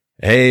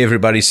Hey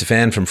everybody,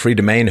 Stefan from Free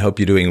Domain. Hope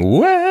you're doing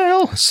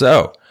well.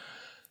 So,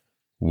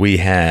 we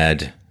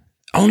had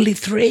only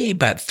three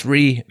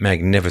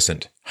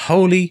magnificent,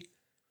 holy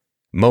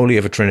moly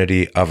of a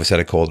trinity of a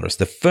set of callers.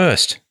 The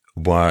first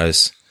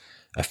was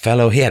a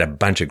fellow, he had a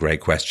bunch of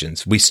great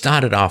questions. We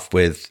started off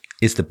with,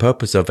 is the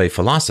purpose of a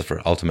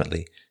philosopher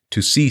ultimately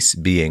to cease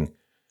being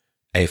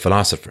a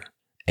philosopher?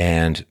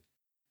 And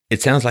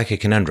it sounds like a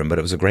conundrum, but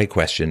it was a great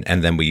question.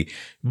 And then we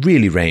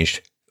really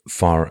ranged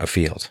far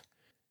afield.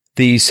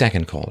 The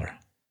second caller,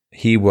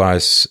 he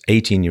was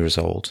 18 years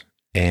old,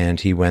 and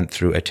he went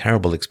through a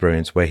terrible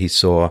experience where he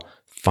saw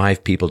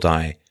 5 people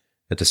die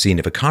at the scene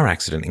of a car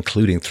accident,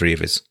 including 3 of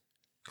his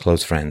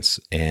close friends.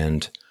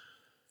 And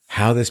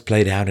how this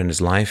played out in his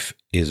life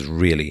is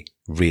really,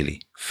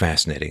 really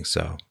fascinating.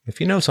 So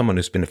if you know someone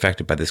who's been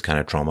affected by this kind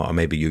of trauma, or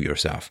maybe you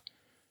yourself,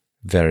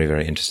 very,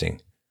 very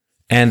interesting.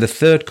 And the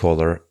third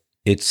caller,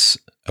 it's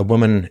a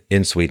woman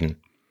in Sweden,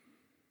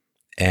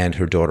 and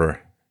her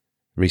daughter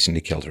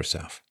recently killed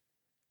herself.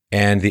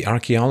 And the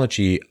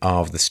archaeology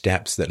of the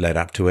steps that led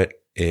up to it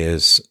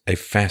is a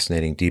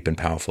fascinating, deep, and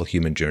powerful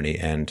human journey.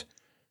 And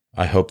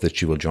I hope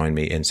that you will join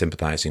me in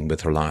sympathizing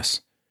with her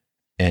loss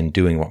and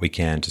doing what we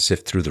can to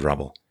sift through the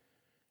rubble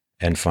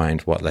and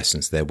find what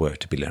lessons there were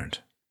to be learned.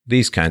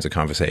 These kinds of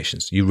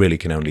conversations you really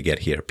can only get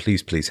here.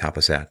 Please help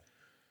us out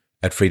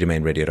at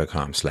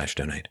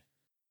freedomainradio.com/donate.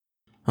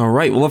 All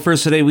right, well, up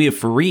first today we have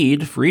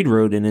Fareed. Fareed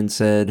wrote in and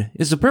said,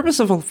 is the purpose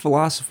of a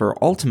philosopher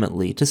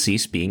ultimately to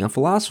cease being a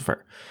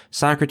philosopher?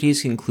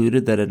 Socrates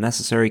concluded that a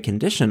necessary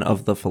condition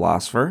of the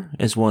philosopher,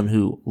 as one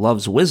who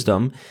loves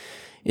wisdom,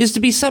 is to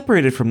be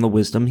separated from the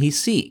wisdom he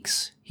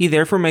seeks. He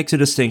therefore makes a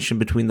distinction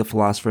between the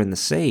philosopher and the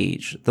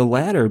sage, the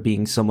latter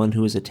being someone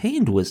who has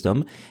attained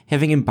wisdom,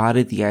 having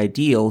embodied the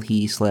ideal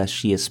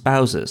he/she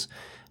espouses.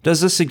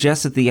 Does this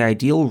suggest that the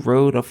ideal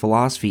road of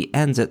philosophy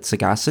ends at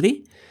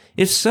sagacity?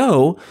 If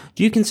so,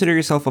 do you consider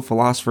yourself a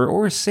philosopher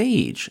or a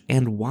sage,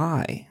 and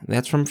why?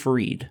 That's from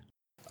Fareed.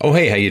 Oh,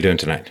 hey, how you doing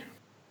tonight?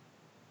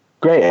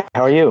 Great.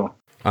 How are you?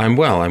 I'm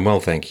well,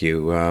 thank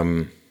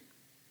you.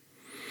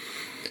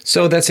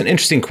 So that's an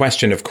interesting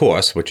question, of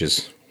course, which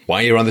is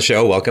why you're on the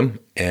show. Welcome.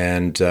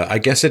 And I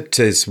guess it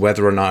is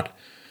whether or not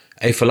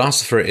a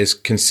philosopher is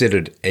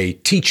considered a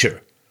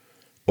teacher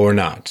or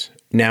not.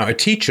 Now, a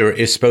teacher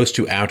is supposed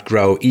to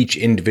outgrow each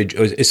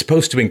individual, is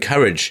supposed to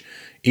encourage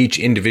each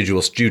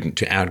individual student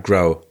to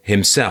outgrow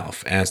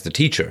himself as the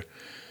teacher.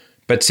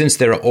 But since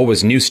there are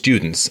always new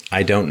students,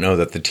 I don't know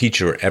that the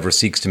teacher ever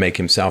seeks to make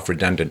himself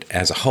redundant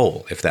as a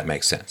whole, if that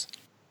makes sense.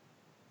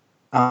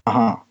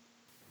 Uh-huh.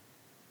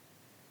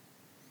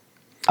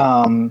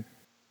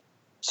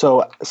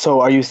 So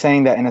are you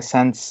saying that in a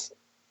sense,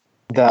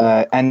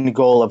 the end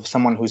goal of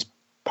someone who's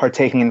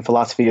partaking in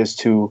philosophy is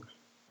to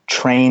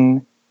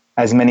train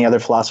as many other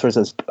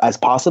philosophers as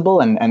possible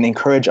and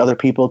encourage other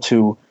people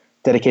to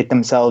dedicate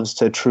themselves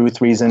to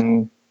truth,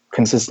 reason,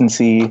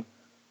 consistency,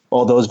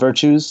 all those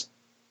virtues?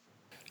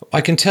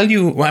 I can tell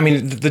you,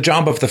 the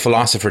job of the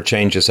philosopher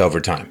changes over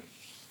time.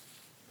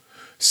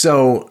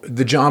 So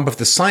the job of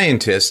the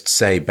scientist,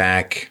 say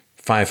back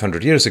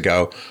 500 years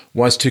ago,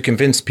 was to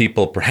convince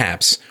people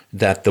perhaps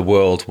that the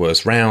world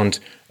was round,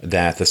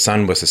 that the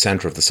sun was the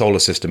center of the solar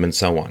system, and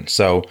so on.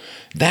 So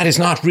that is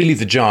not really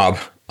the job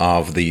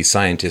of the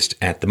scientist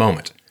at the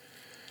moment.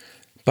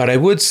 But I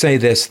would say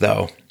this,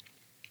 though.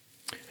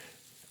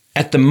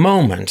 At the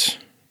moment,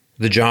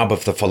 the job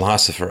of the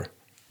philosopher,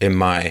 in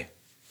my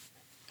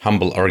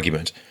humble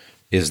argument,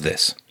 is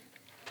this.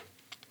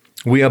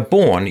 We are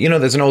born,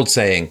 there's an old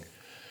saying,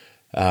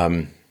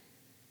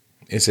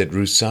 is it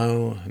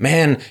Rousseau?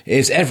 Man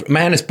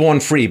is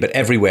born free, but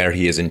everywhere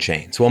he is in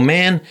chains. Well,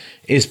 man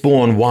is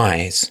born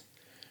wise,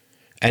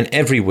 and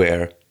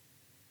everywhere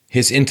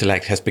his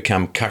intellect has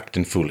become cucked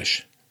and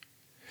foolish.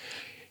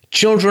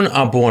 Children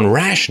are born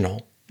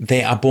rational,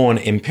 they are born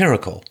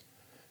empirical,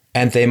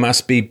 and they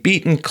must be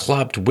beaten,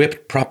 clubbed,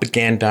 whipped,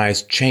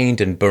 propagandized,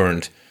 chained, and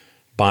burned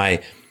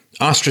by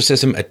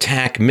ostracism,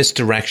 attack,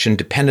 misdirection,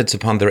 dependence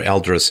upon their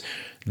elders,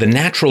 the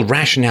natural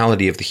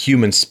rationality of the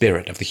human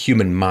spirit, of the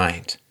human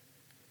mind,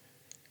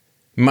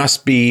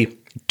 must be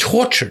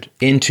tortured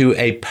into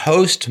a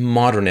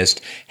postmodernist,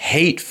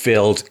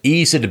 hate-filled,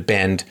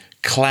 easy-to-bend,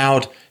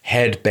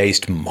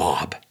 cloud-head-based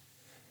mob.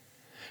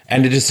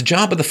 And it is the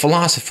job of the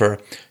philosopher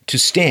to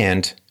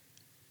stand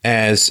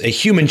as a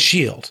human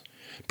shield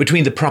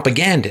between the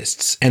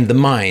propagandists and the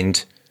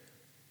mind,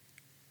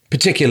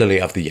 particularly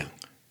of the young.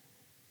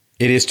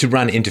 It is to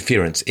run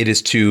interference. It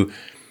is to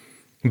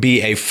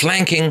be a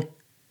flanking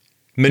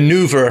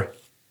maneuver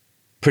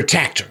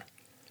protector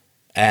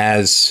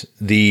as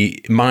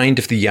the mind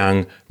of the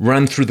young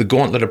run through the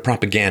gauntlet of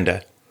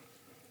propaganda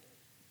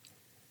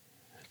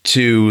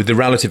to the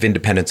relative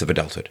independence of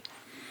adulthood.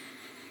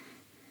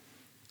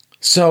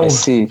 So,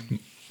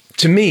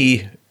 to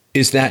me,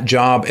 is that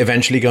job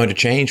eventually going to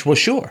change? Well,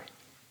 sure.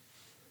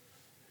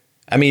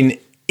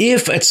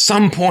 If at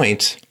some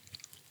point,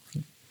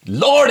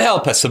 Lord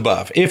help us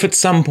above, if at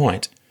some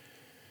point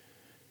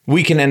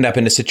we can end up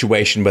in a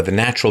situation where the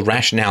natural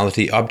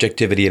rationality,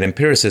 objectivity, and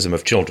empiricism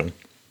of children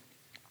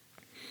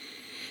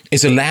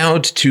is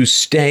allowed to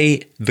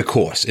stay the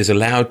course, is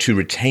allowed to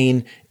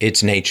retain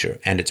its nature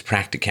and its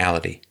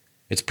practicality,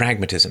 its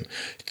pragmatism,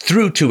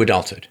 through to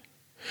adulthood,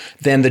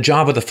 then the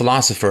job of the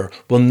philosopher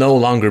will no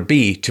longer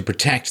be to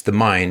protect the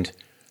mind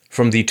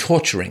from the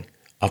torturing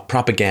of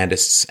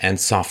propagandists and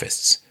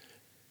sophists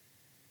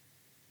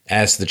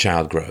as the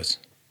child grows.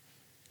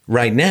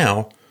 Right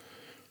now,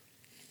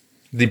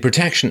 the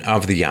protection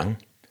of the young,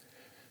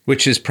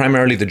 which is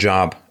primarily the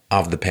job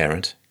of the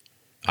parent.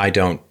 I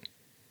don't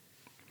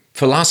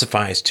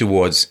philosophize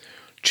towards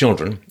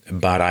children,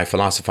 but I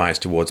philosophize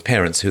towards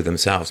parents who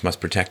themselves must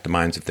protect the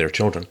minds of their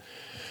children.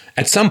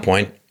 At some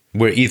point,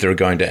 we're either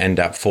going to end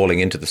up falling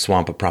into the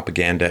swamp of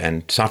propaganda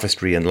and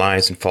sophistry and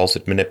lies and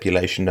falsehood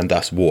manipulation and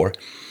thus war.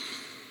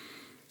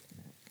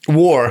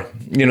 War,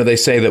 they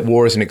say that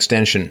war is an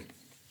extension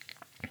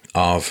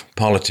of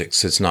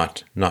politics. It's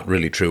not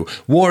really true.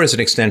 War is an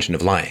extension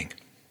of lying.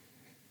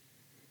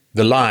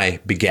 The lie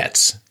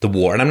begets the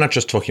war. And I'm not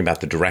just talking about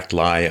the direct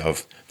lie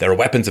of there are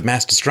weapons of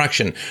mass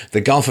destruction,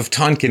 the Gulf of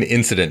Tonkin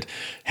incident,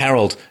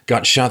 Harold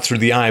got shot through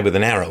the eye with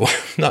an arrow.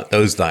 Not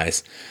those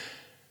lies.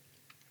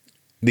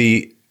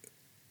 The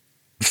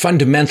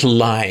fundamental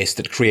lies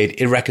that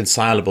create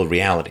irreconcilable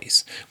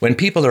realities. When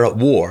people are at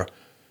war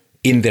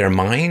in their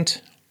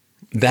mind,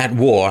 that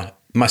war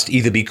must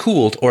either be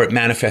cooled or it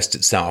manifests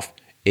itself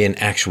in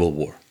actual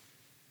war.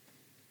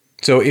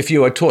 So if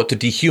you are taught to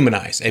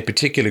dehumanize a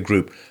particular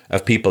group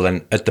of people,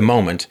 and at the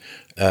moment,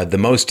 the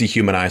most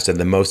dehumanized and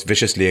the most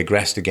viciously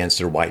aggressed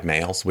against are white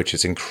males, which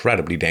is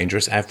incredibly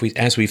dangerous,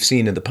 as we've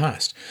seen in the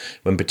past,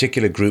 when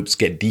particular groups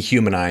get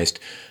dehumanized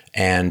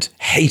and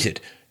hated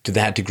to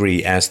that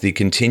degree as the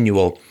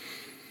continual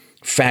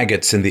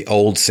faggots in the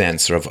old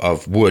sense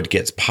of wood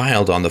gets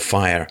piled on the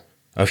fire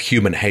of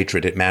human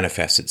hatred, it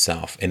manifests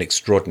itself in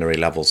extraordinary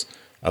levels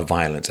of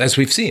violence. As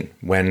we've seen,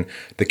 when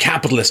the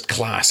capitalist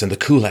class and the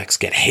kulaks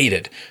get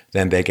hated,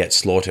 then they get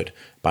slaughtered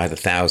by the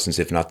thousands,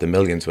 if not the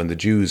millions. When the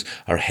Jews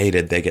are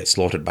hated, they get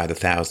slaughtered by the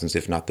thousands,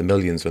 if not the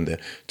millions. When the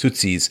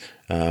Tutsis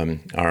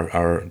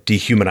are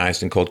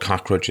dehumanized and called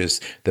cockroaches,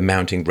 the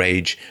mounting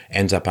rage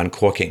ends up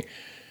uncorking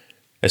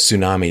a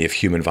tsunami of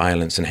human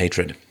violence and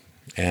hatred.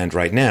 And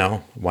right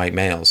now, white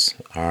males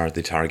are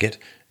the target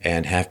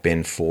and have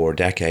been for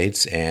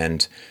decades.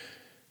 And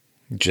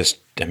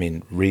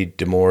read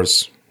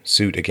Damore's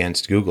suit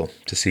against Google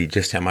to see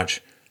just how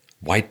much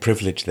white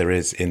privilege there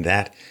is in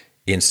that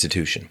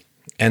institution.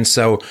 And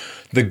so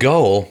the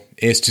goal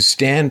is to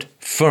stand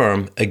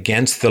firm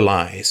against the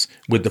lies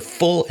with the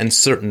full and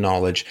certain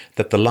knowledge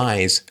that the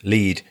lies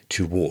lead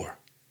to war.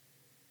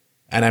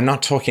 And I'm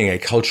not talking a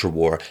culture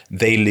war.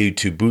 They lead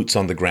to boots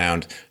on the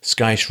ground,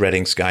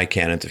 sky-shredding sky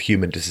cannons of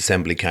human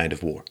disassembly kind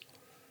of war.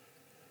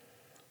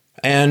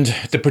 And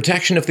the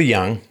protection of the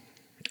young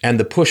and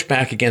the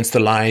pushback against the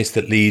lies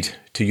that lead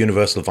to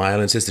universal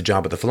violence is the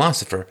job of the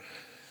philosopher.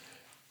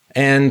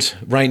 And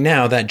right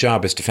now, that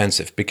job is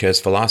defensive because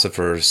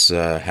philosophers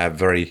have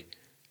very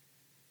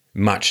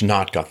much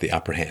not got the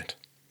upper hand.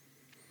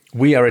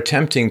 We are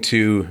attempting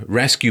to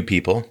rescue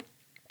people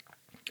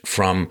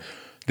from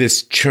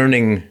this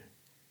churning,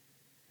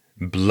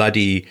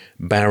 bloody,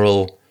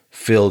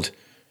 barrel-filled,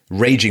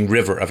 raging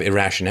river of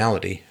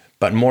irrationality,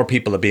 but more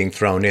people are being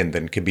thrown in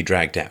than can be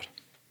dragged out.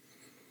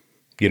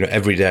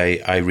 Every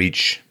day I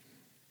reach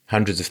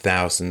hundreds of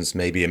thousands,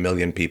 maybe 1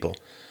 million people.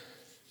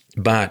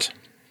 But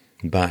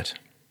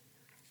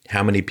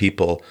how many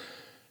people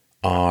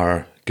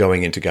are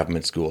going into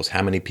government schools?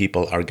 How many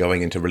people are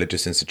going into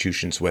religious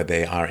institutions where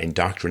they are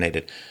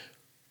indoctrinated?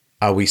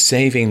 Are we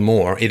saving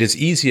more? It is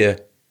easier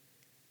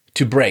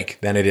to break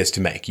than it is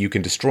to make. You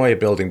can destroy a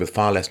building with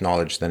far less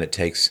knowledge than it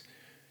takes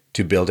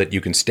to build it.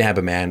 You can stab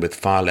a man with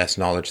far less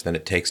knowledge than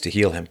it takes to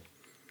heal him.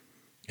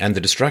 And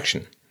the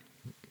destruction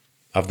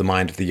of the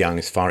mind of the young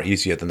is far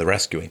easier than the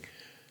rescuing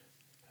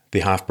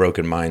the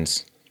half-broken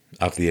minds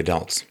of the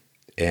adults.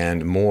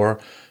 And more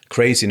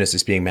craziness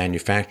is being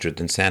manufactured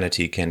than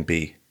sanity can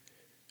be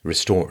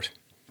restored.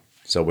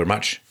 So we're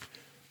much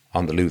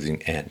on the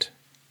losing end.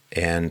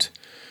 And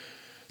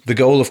the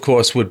goal, of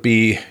course, would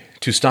be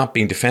to stop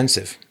being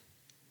defensive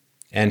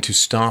and to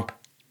stop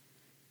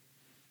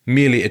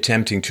merely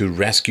attempting to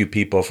rescue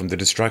people from the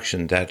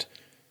destruction that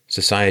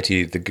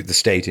society, the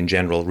state in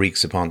general,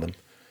 wreaks upon them.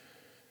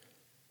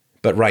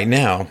 But right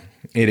now,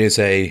 it is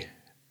a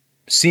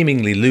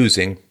seemingly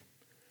losing,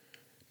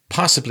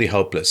 possibly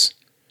hopeless,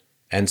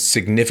 and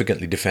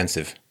significantly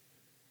defensive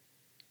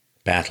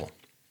battle.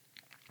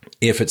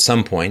 If at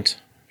some point,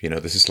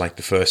 this is like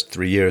the first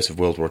 3 years of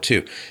World War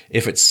II,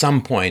 if at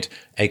some point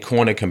a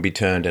corner can be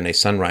turned and a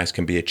sunrise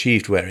can be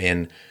achieved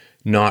wherein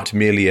not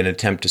merely an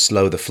attempt to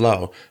slow the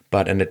flow,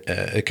 but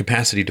a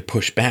capacity to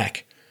push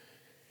back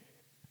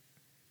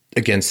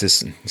against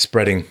this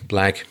spreading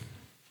black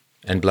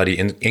and bloody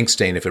ink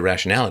stain of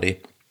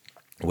irrationality,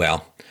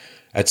 well,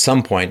 at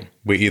some point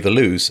we either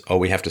lose or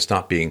we have to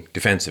stop being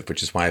defensive,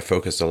 which is why I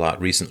focused a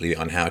lot recently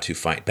on how to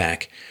fight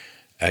back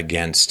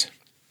against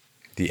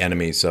the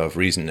enemies of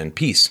reason and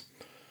peace.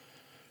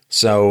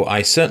 So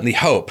I certainly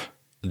hope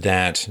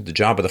that the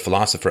job of the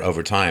philosopher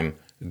over time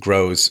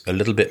grows a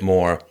little bit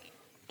more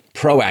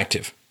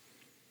proactive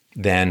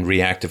than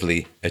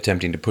reactively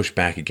attempting to push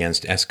back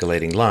against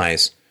escalating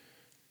lies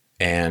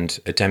and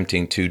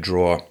attempting to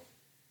draw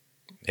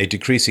a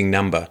decreasing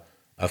number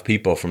of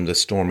people from the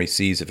stormy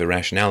seas of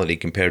irrationality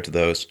compared to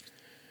those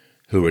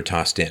who were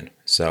tossed in.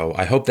 So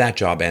I hope that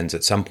job ends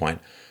at some point,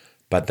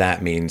 but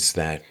that means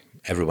that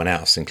everyone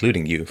else,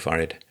 including you,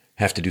 Farid,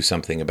 have to do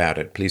something about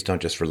it. Please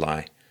don't just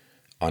rely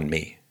on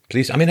me.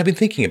 Please, I mean, I've been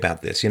thinking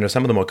about this.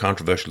 Some of the more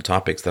controversial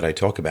topics that I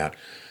talk about,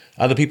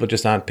 other people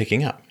just aren't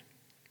picking up.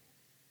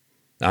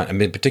 I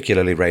mean,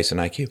 particularly race and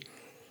IQ.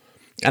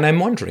 And I'm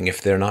wondering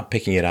if they're not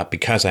picking it up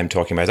because I'm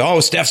talking about, oh,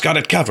 Steph's got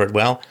it covered.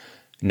 Well,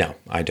 no,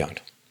 I don't.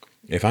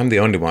 If I'm the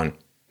only one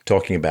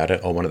talking about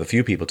it, or one of the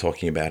few people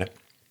talking about it,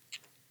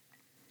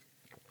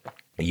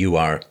 you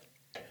are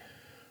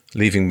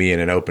leaving me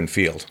in an open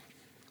field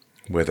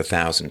with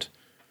 1,000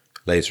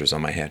 lasers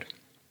on my head.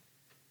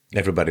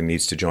 Everybody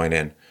needs to join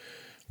in,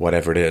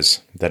 whatever it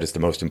is that is the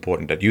most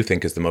important, that you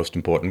think is the most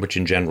important, which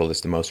in general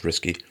is the most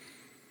risky.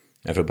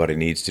 Everybody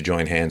needs to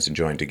join hands and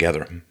join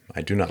together.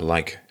 I do not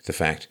like the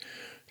fact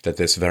that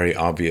this very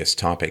obvious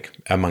topic,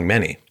 among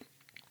many,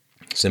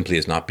 simply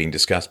is not being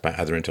discussed by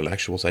other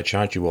intellectuals. I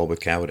charge you all with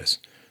cowardice.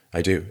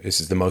 I do.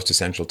 This is the most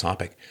essential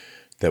topic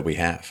that we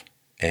have.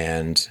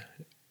 And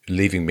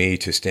leaving me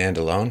to stand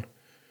alone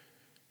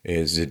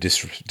is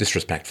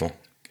disrespectful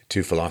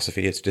to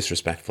philosophy. It's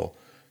disrespectful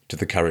to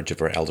the courage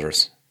of our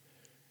elders.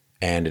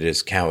 And it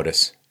is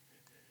cowardice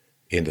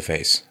in the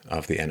face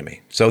of the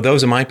enemy. So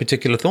those are my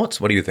particular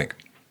thoughts. What do you think?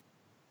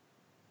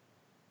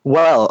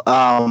 Well,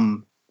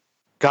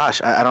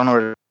 gosh, I don't know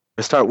where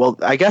to start. Well,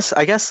 I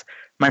guess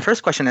my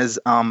first question is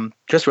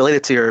just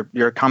related to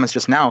your comments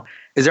just now.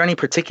 Is there any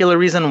particular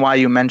reason why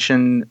you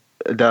mentioned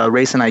the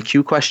race and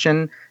IQ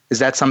question? Is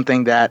that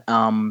something that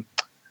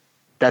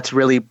that's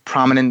really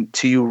prominent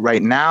to you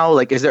right now?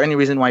 Like, is there any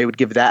reason why you would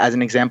give that as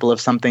an example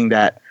of something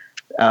that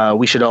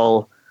we should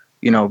all,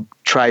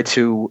 try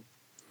to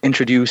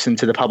introduce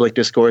into the public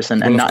discourse and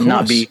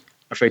not be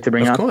afraid to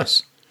bring up?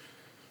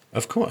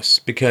 Of course,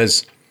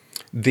 because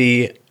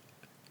the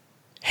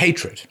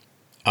hatred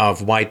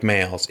of white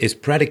males is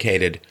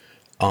predicated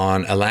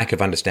on a lack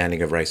of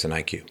understanding of race and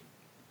IQ.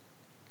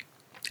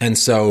 And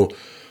so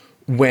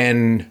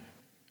when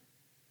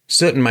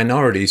certain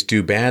minorities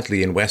do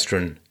badly in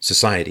Western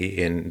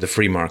society, in the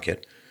free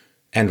market,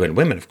 and when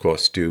women, of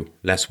course, do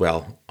less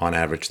well on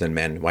average than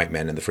men, white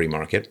men in the free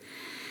market,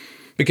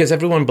 because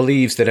everyone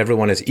believes that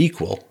everyone is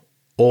equal,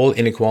 all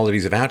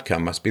inequalities of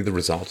outcome must be the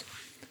result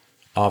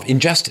of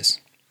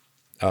injustice,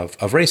 of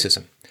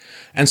racism.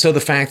 And so the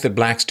fact that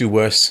blacks do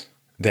worse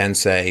than,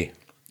 say,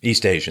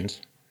 East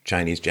Asians,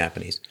 Chinese,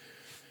 Japanese,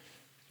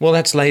 well,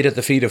 that's laid at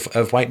the feet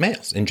of white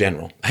males in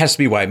general. It has to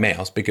be white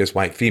males because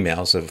white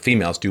females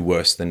do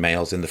worse than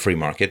males in the free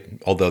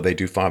market, although they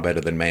do far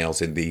better than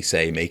males in the,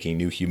 say, making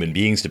new human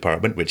beings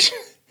department, which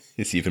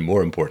is even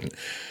more important.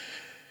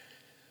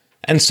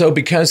 And so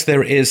because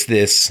there is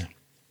this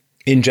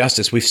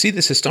injustice, we see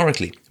this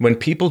historically. When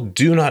people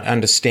do not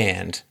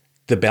understand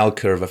the bell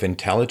curve of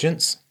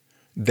intelligence,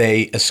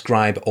 they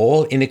ascribe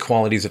all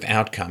inequalities of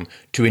outcome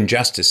to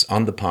injustice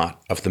on the part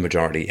of the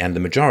majority, and the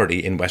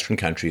majority in Western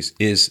countries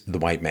is the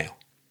white male.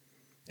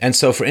 And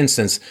so, for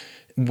instance,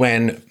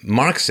 when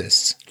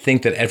Marxists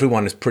think that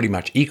everyone is pretty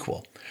much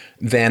equal,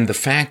 then the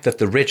fact that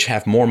the rich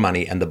have more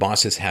money and the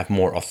bosses have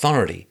more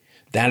authority,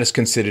 that is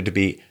considered to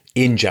be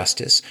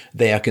injustice.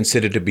 They are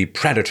considered to be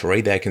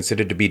predatory. They are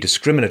considered to be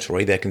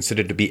discriminatory. They are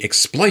considered to be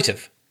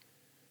exploitive,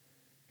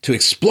 to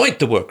exploit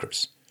the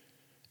workers.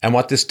 And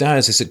what this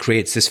does is it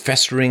creates this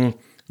festering,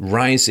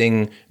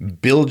 rising,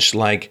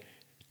 bilge-like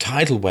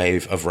tidal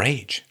wave of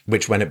rage,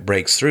 which when it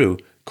breaks through,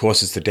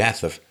 causes the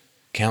death of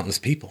countless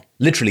people,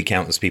 literally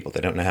countless people.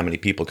 They don't know how many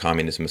people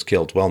communism has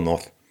killed, well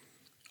north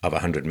of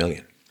 100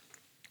 million.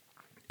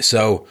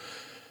 So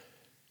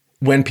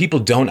when people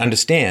don't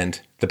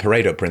understand the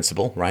Pareto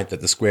principle, right,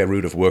 that the square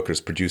root of workers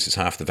produces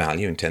half the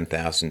value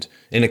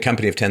in a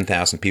company of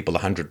 10,000 people,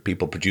 100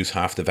 people produce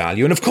half the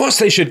value. And of course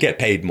they should get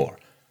paid more.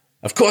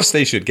 Of course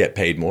they should get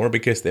paid more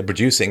because they're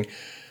producing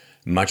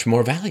much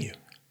more value.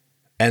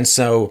 And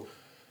so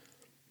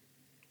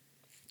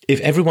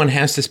if everyone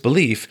has this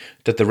belief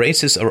that the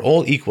races are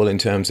all equal in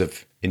terms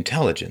of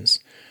intelligence,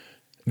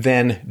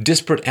 then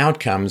disparate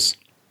outcomes,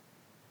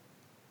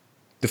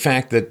 the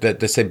fact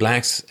that say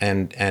blacks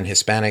and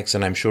Hispanics,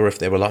 and I'm sure if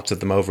there were lots of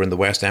them over in the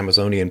West,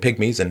 Amazonian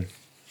pygmies and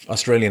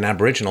Australian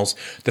Aboriginals,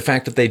 the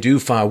fact that they do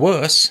far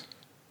worse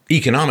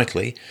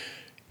economically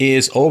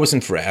is always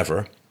and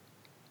forever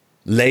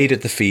laid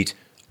at the feet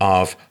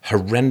of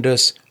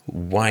horrendous,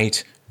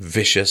 white,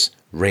 vicious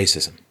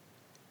racism.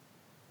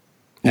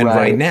 And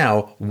right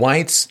now,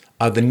 whites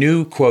are the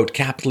new, quote,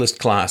 capitalist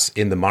class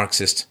in the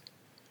Marxist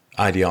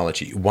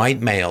ideology. White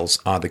males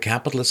are the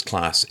capitalist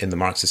class in the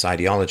Marxist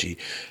ideology,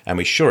 and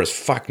we sure as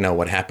fuck know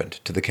what happened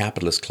to the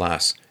capitalist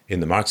class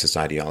in the Marxist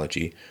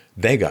ideology.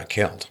 They got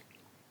killed.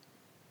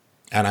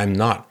 And I'm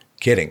not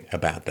kidding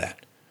about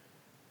that.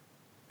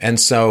 And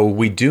so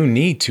we do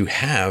need to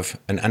have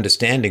an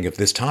understanding of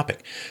this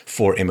topic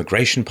for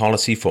immigration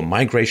policy, for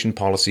migration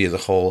policy as a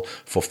whole,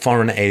 for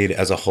foreign aid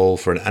as a whole,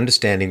 for an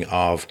understanding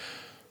of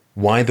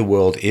why the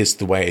world is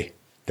the way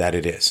that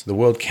it is. The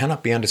world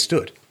cannot be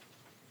understood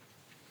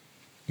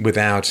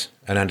without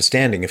an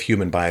understanding of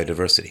human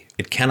biodiversity.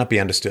 It cannot be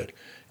understood.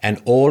 And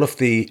all of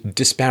the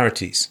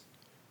disparities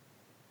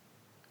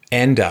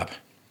end up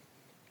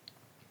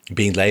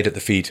being laid at the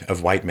feet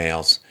of white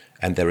males,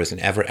 and there is an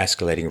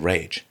ever-escalating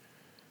rage.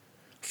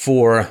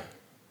 For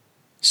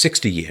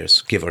 60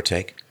 years, give or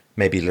take,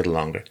 maybe a little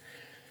longer.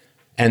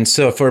 And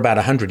so for about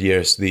 100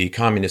 years, the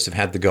communists have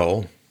had the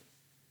goal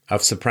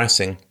of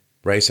suppressing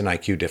race and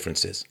IQ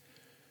differences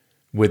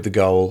with the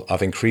goal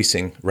of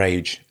increasing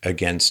rage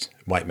against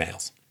white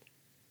males.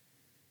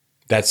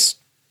 That's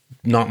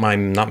not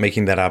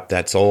making that up.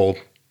 That's all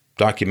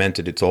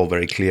documented. It's all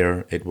very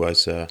clear. It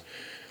was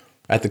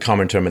at the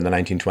Comintern in the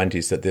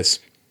 1920s that this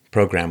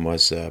program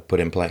was put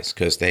in place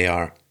because they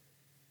are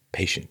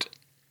patient.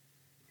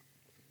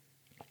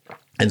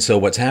 And so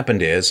what's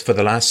happened is, for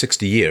the last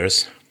 60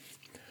 years,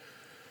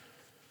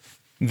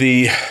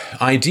 the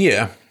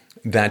idea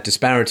that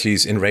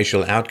disparities in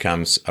racial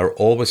outcomes are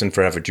always and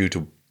forever due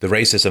to the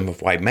racism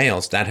of white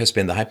males, that has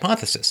been the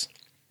hypothesis.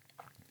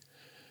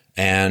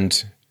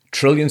 And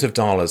trillions of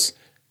dollars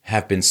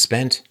have been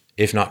spent,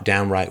 if not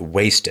downright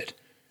wasted,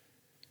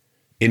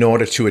 in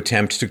order to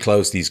attempt to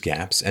close these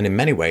gaps. And in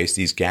many ways,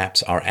 these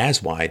gaps are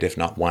as wide, if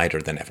not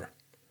wider than ever.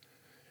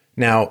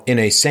 Now, in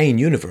a sane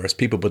universe,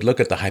 people would look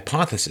at the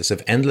hypothesis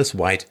of endless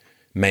white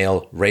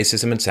male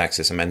racism and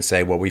sexism and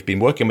say, well, we've been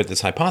working with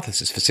this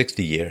hypothesis for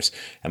 60 years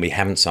and we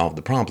haven't solved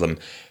the problem.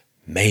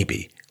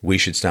 Maybe we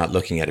should start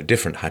looking at a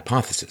different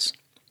hypothesis.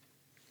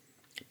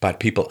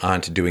 But people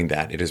aren't doing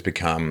that. It has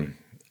become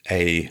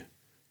a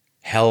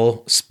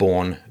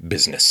hell-spawn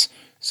business,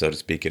 so to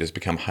speak. It has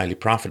become highly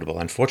profitable.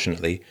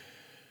 Unfortunately,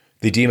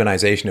 the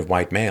demonization of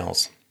white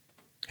males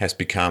has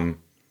become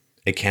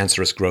a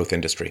cancerous growth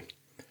industry.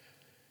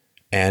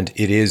 And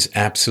it is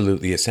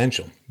absolutely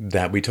essential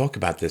that we talk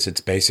about this. It's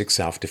basic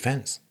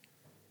self-defense.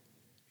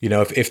 You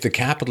know, if the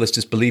capitalist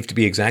is believed to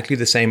be exactly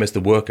the same as the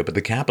worker, but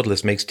the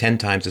capitalist makes 10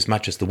 times as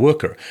much as the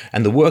worker,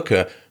 and the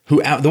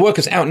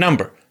workers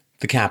outnumber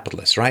the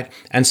capitalist, right?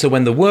 And so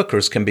when the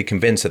workers can be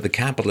convinced that the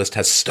capitalist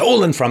has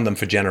stolen from them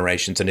for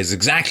generations and is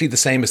exactly the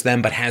same as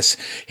them, but has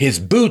his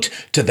boot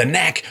to the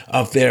neck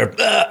of their,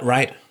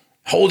 right,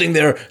 holding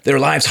their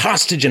lives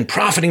hostage and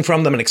profiting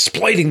from them and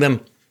exploiting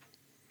them,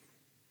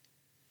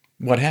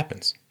 what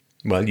happens?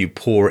 Well, you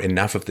pour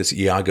enough of this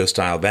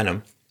Iago-style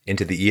venom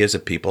into the ears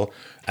of people,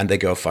 and they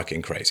go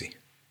fucking crazy.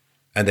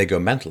 And they go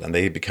mental, and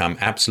they become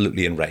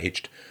absolutely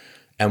enraged.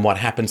 And what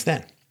happens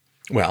then?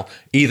 Well,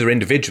 either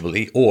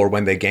individually or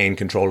when they gain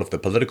control of the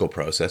political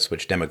process,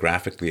 which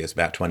demographically is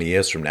about 20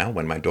 years from now,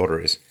 when my daughter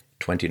is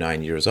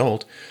 29 years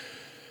old,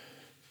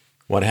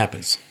 what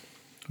happens?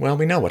 Well,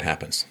 we know what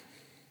happens.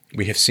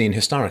 We have seen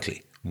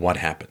historically what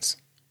happens.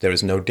 There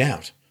is no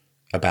doubt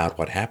about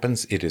what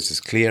happens. It is as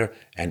clear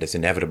and as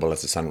inevitable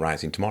as the sun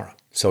rising tomorrow.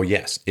 So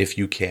yes, if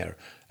you care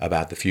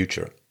about the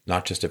future,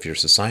 not just of your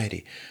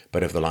society,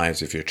 but of the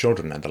lives of your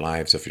children and the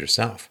lives of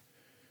yourself,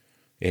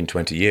 in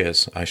 20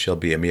 years, I shall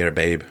be a mere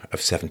babe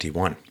of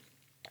 71.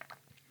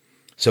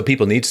 So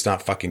people need to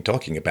start fucking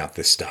talking about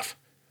this stuff.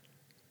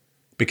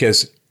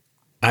 Because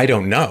I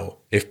don't know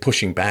if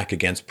pushing back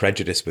against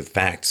prejudice with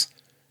facts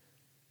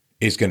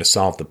is going to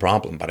solve the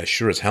problem, but I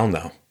sure as hell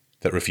know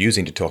that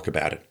refusing to talk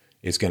about it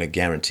is going to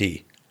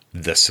guarantee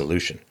the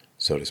solution,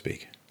 so to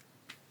speak.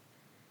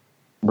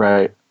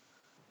 Right.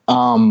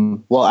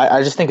 Well,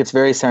 I just think it's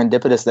very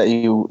serendipitous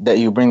that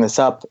you bring this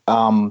up,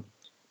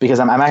 because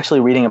I'm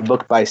actually reading a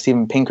book by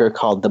Steven Pinker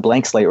called The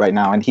Blank Slate right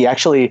now, and he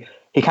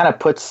kind of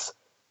puts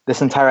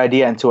this entire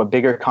idea into a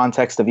bigger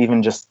context of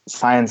even just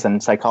science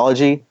and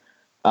psychology,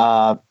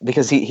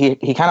 because he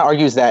kind of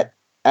argues that,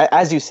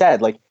 as you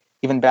said, like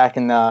even back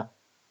in the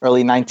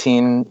early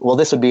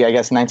this would be, I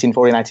guess,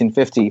 1940,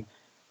 1950.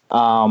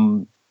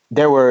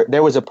 There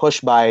was a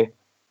push by,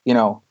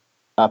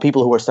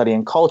 people who were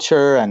studying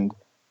culture and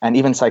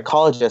even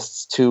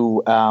psychologists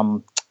to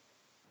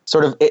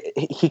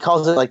he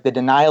calls it like the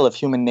denial of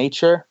human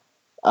nature,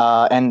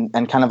 and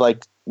kind of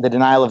like the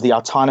denial of the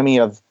autonomy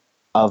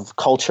of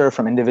culture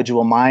from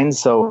individual minds.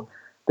 So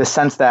the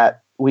sense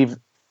that we've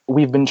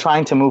been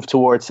trying to move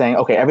towards saying,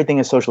 okay, everything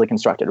is socially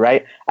constructed,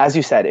 right? As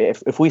you said,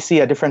 if we see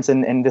a difference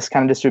in this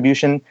kind of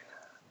distribution,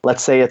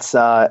 let's say it's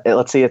at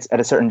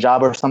a certain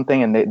job or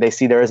something, and they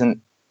see there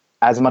isn't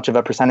as much of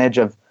a percentage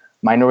of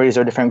minorities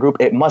or a different group,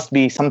 it must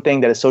be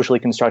something that is socially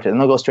constructed. And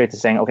they'll go straight to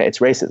saying, okay, it's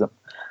racism.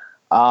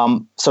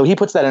 So he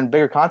puts that in a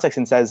bigger context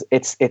and says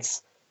it's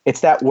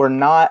that we're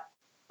not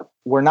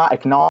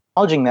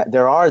acknowledging that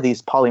there are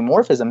these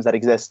polymorphisms that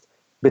exist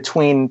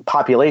between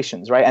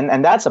populations, right?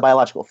 And that's a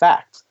biological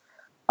fact.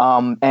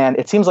 And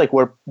it seems like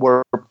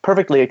we're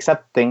perfectly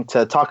accepting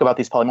to talk about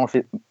these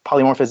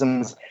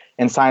polymorphisms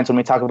in science when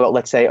we talk about,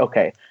 let's say,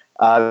 okay,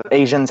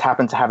 Asians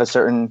happen to have a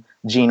certain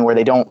gene where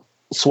they don't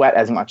sweat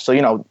as much. So,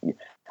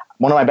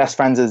 one of my best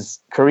friends is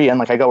Korean.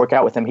 Like I go work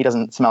out with him. He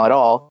doesn't smell at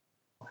all.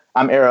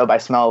 I'm Arab. I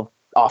smell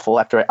awful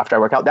after I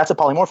work out. That's a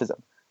polymorphism.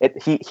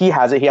 He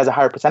has it. He has a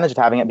higher percentage of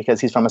having it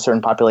because he's from a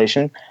certain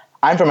population.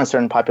 I'm from a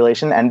certain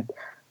population, and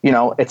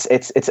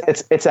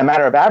it's a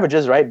matter of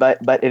averages, right?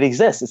 But it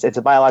exists. It's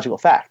a biological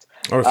fact.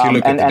 Or if you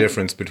look at the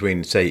difference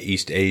between, say,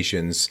 East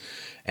Asians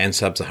and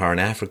Sub-Saharan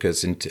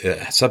Africans in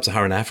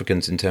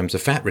terms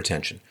of fat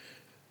retention.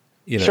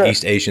 Sure.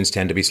 East Asians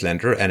tend to be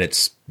slender, and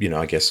it's,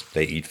 I guess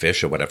they eat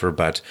fish or whatever,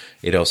 but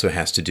it also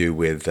has to do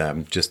with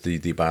just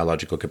the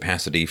biological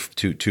capacity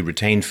to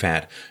retain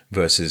fat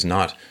versus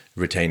not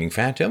retaining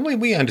fat. And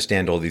we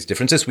understand all these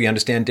differences. We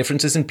understand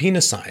differences in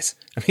penis size.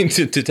 I mean,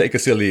 to take a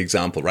silly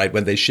example, right?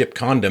 When they ship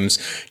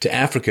condoms to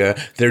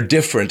Africa, they're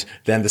different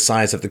than the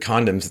size of the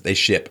condoms that they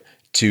ship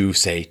to,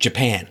 say,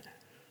 Japan.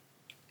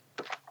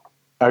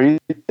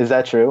 Is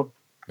that true?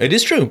 It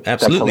is true.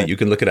 Absolutely. You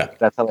can look it up.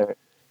 That's hilarious.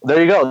 There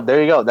you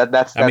go.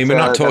 That's I mean, we're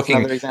not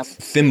talking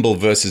thimble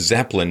versus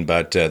Zeppelin,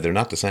 but they're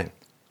not the same.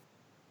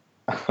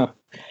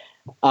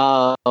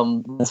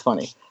 That's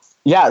funny.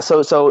 Yeah.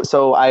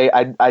 So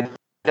I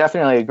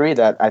definitely agree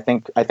that I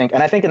think in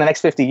the next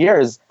 50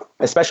 years,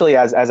 especially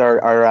as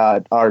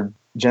our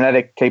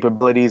genetic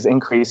capabilities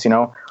increase,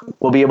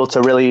 we'll be able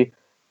to really,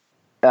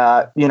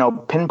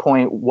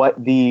 pinpoint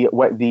what the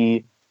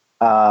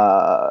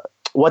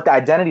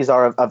identities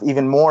are of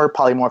even more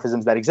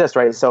polymorphisms that exist,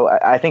 right? So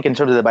I think in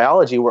terms of the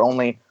biology, we're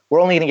only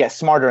going to get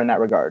smarter in that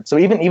regard. So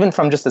even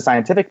from just the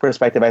scientific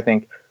perspective, I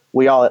think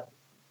we all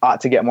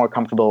ought to get more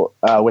comfortable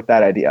with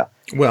that idea.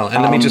 Well,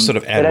 and let me just sort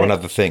of add one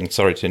other thing.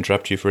 Sorry to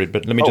interrupt you, Fareed,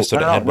 but let me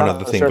add one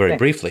other thing very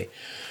briefly.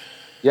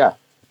 Yeah.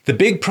 The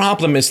big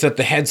problem is that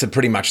the heads are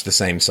pretty much the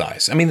same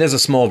size. I mean, there's a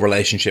small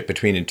relationship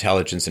between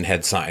intelligence and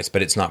head size,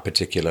 but it's not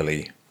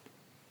particularly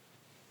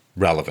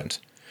relevant.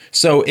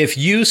 So if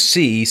you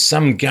see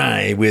some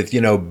guy with,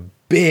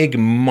 big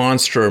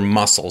monster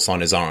muscles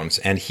on his arms,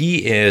 and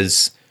he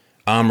is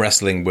arm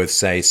wrestling with,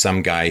 say,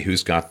 some guy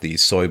who's got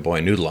these soy boy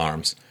noodle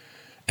arms,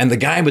 and the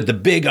guy with the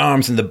big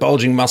arms and the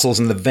bulging muscles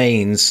and the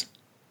veins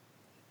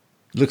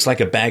looks like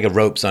a bag of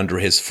ropes under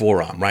his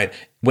forearm, right?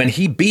 When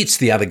he beats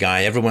the other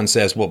guy, everyone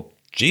says, well,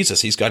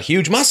 Jesus, he's got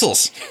huge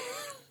muscles.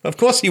 Of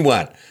course he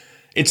won.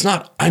 It's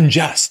not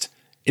unjust.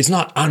 It's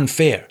not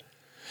unfair.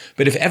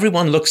 But if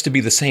everyone looks to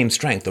be the same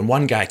strength and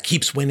one guy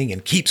keeps winning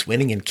and keeps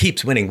winning and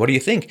keeps winning, what do you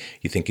think?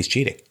 You think he's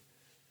cheating.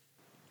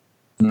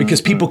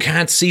 Because people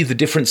can't see the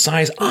different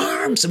size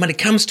arms. And when it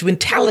comes to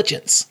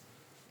intelligence,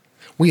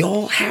 we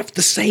all have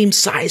the same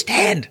sized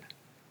head.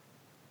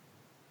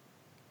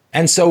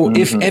 And so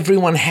if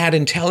everyone had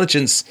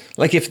intelligence,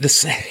 like if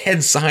the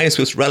head size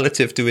was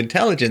relative to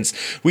intelligence,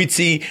 we'd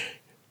see,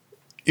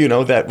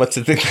 that what's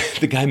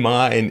the guy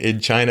Ma in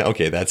China?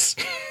 Okay,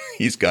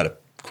 he's got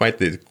quite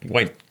the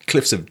white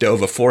cliffs of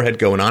Dover forehead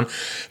going on.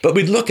 But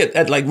we'd look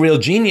at like real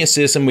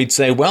geniuses and we'd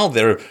say, well,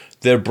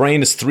 their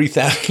brain is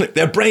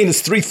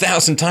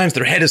 3,000 times,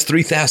 their head is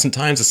 3,000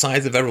 times the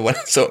size of everyone.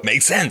 So it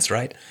makes sense,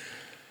 right?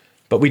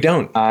 But we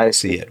don't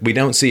see it. We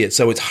don't see it.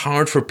 So it's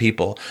hard for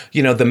people.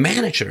 The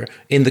manager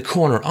in the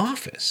corner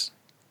office,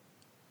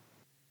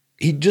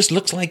 he just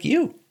looks like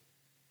you.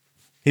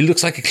 He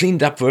looks like a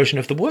cleaned up version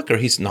of the worker.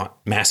 He's not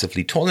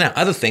massively tall. Now,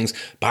 other things,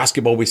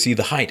 basketball, we see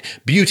the height.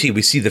 Beauty,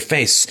 we see the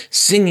face.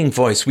 Singing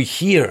voice, we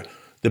hear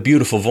the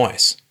beautiful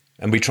voice.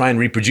 And we try and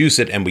reproduce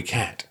it, and we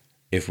can't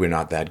if we're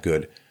not that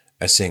good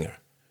a singer.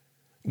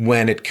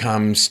 When it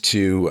comes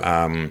to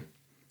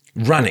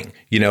running,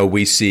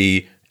 we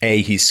see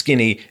A, he's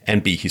skinny,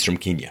 and B, he's from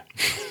Kenya.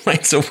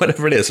 Right? So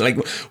whatever it is, like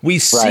we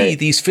see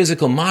these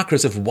physical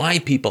markers of why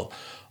people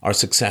are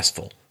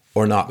successful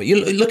or not. But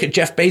you look at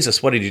Jeff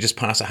Bezos. What did he just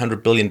pass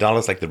 $100 billion,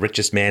 like the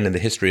richest man in the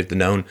history of the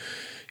known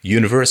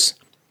universe?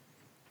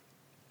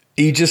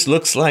 He just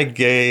looks like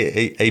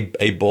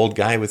a bald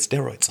guy with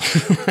steroids.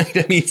 Right?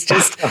 I mean, it's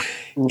just,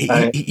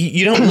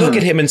 you don't look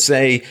at him and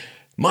say,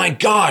 my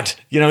God,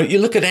 you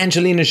look at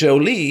Angelina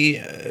Jolie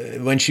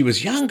when she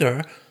was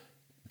younger,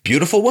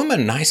 beautiful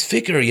woman, nice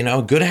figure,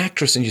 good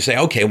actress. And you say,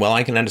 okay, well,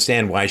 I can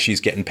understand why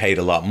she's getting paid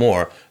a lot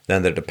more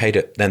than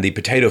the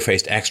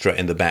potato-faced extra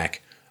in the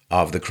back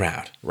of the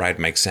crowd, right?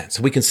 Makes sense.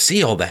 So we can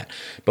see all that.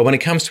 But when it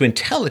comes to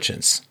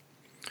intelligence,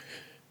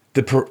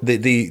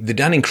 the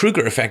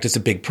Dunning-Kruger effect is a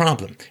big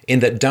problem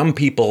in that dumb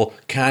people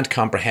can't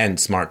comprehend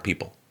smart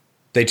people.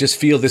 They just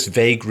feel this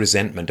vague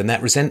resentment, and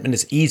that resentment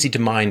is easy to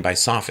mine by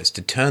sophists,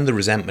 to turn the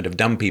resentment of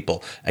dumb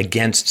people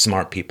against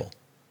smart people.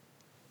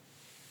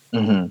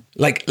 Mm-hmm.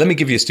 Like, let me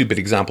give you a stupid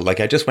example. Like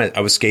I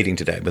was skating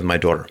today with my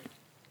daughter,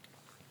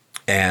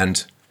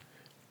 and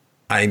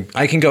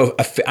I can go,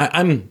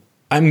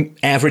 I'm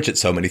average at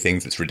so many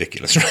things. It's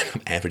ridiculous, right?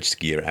 I'm average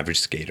skier, average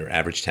skater,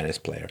 average tennis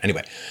player.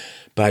 Anyway,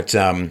 but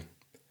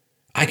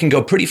I can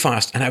go pretty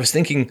fast. And I was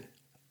thinking,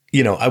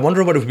 I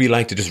wonder what it would be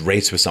like to just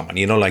race with someone,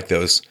 like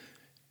those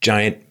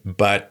giant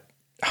butt,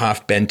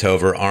 half bent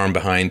over, arm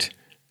behind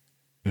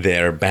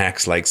their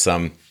backs, like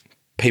some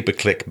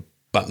pay-per-click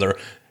butler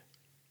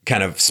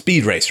kind of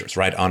speed racers,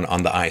 right,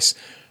 on the ice.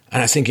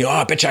 And I was thinking,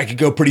 I bet you I could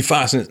go pretty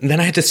fast. And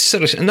then I had to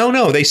sort of,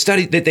 no, they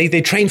studied,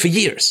 they trained for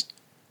years.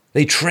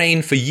 They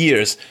train for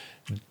years.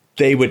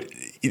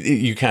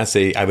 You can't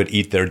say, I would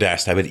eat their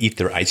dust, I would eat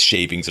their ice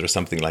shavings or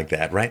something like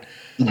that, right?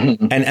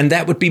 And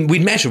that would be,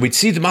 we'd measure, we'd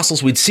see the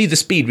muscles, we'd see the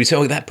speed, we'd say,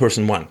 oh, that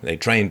person won. They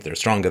trained, they're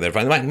stronger, they're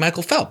fine. Like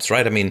Michael Phelps,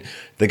 right? I mean,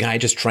 the guy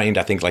just trained,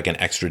 I think, like an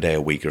extra day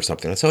a week or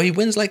something. So he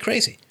wins like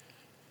crazy.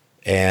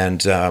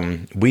 And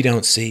we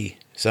don't see.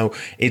 So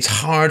it's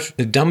hard.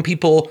 Dumb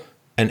people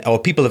or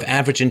people of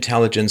average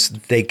intelligence,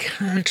 they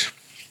can't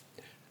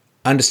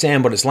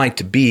understand what it's like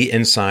to be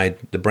inside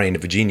the brain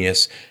of a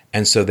genius.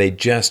 And so they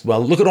just,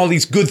 well, look at all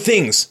these good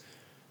things.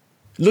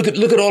 Look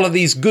at all of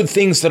these good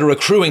things that are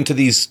accruing to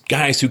these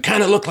guys who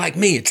kind of look like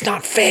me. It's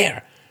not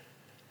fair.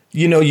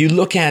 You know, you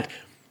look at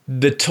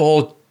the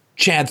tall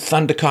Chad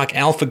Thundercock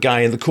alpha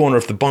guy in the corner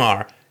of the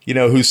bar, you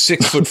know, who's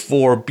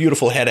 6'4",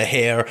 beautiful head of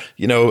hair.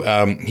 You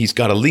know, he's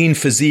got a lean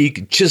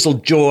physique,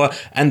 chiseled jaw,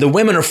 and the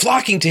women are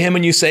flocking to him.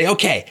 And you say,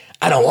 okay,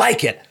 I don't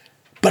like it,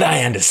 but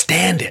I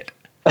understand it.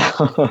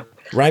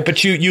 Right,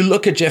 but you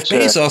look at Jeff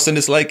Bezos, and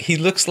it's like he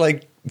looks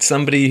like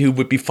somebody who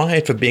would be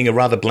fired for being a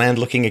rather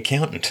bland-looking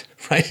accountant,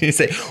 right? And you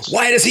say,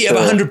 why does he have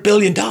 $100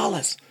 billion?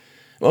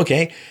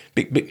 Okay,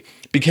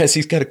 because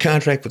he's got a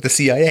contract with the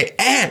CIA,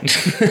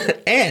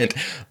 and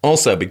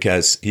also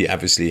because he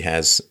obviously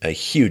has a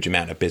huge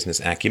amount of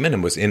business acumen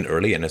and was in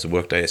early and has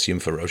worked, I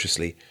assume,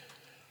 ferociously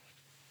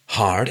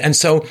hard. And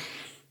so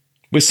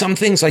with some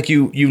things, like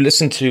you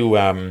listen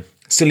to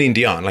Celine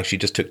Dion, like she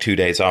just took 2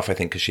 days off, I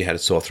think, because she had a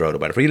sore throat or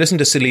whatever. You listen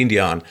to Celine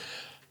Dion,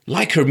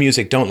 like her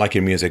music, don't like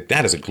her music,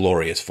 that is a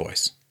glorious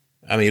voice.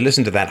 I mean, you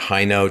listen to that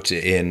high note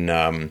in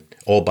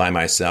All By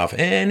Myself,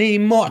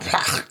 anymore,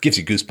 gives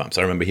you goosebumps.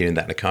 I remember hearing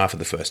that in a car for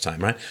the first time,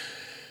 right?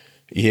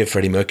 You hear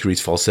Freddie Mercury's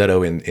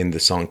falsetto in the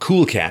song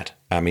Cool Cat.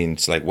 I mean,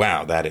 it's like,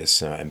 wow, that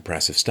is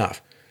impressive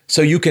stuff.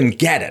 So you can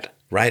get it,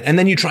 right? And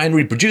then you try and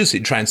reproduce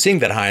it, try and sing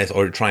that high,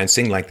 or try and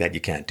sing like that,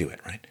 you can't do it,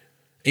 right?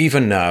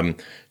 Even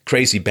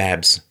Crazy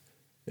Babs,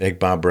 like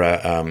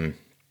Barbara,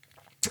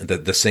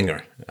 the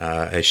singer,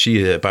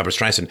 Barbara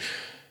Streisand,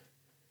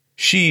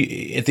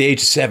 she, at the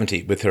age of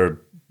 70, with her,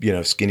 you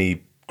know,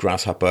 skinny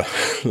grasshopper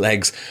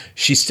legs,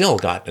 she still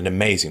got an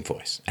amazing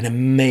voice,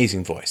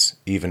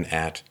 even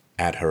at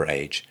her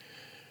age.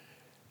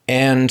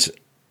 And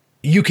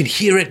you can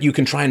hear it, you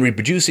can try and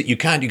reproduce it, you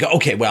can't, you go,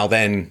 okay, well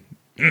then,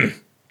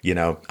 you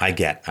know, I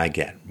get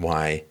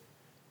why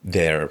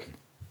they're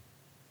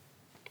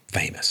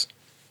famous.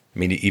 I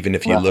mean, even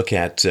if you look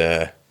at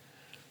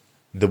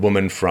the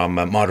woman from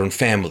Modern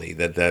Family,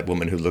 that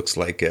woman who looks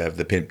like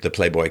the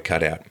Playboy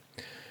cutout.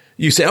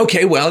 You say,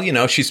 okay, well, you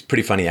know, she's a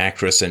pretty funny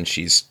actress and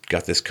she's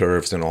got this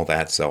curves and all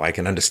that, so I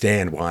can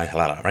understand why,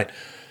 right?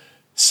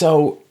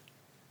 So,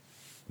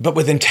 but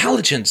with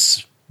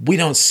intelligence, we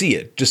don't see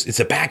it. Just, it's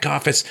a back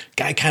office,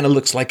 guy kind of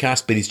looks like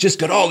us, but he's just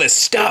got all this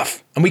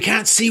stuff, and we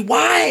can't see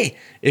why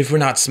if we're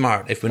not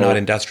smart, if we're not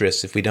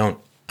industrious, if we don't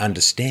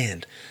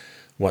understand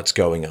what's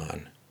going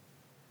on.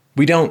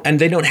 We don't, and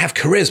they don't have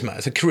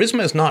charisma. So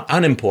charisma is not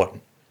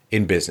unimportant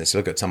in business.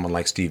 Look at someone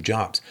like Steve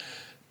Jobs.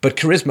 But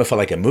charisma for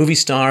like a movie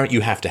star, you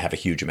have to have a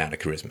huge amount of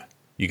charisma.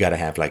 You got to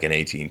have like an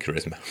 18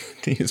 charisma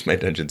to use my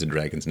Dungeons and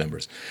Dragons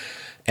numbers.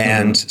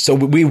 And so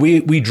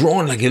we draw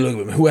on, like,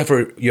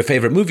 whoever your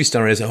favorite movie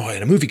star is. Oh, I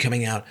had a movie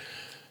coming out.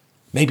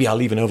 Maybe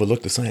I'll even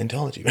overlook the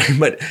Scientology,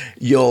 but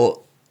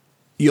you'll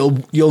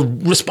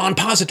respond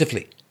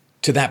positively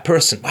to that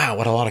person. Wow,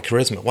 what a lot of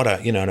charisma! What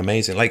an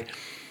amazing, like,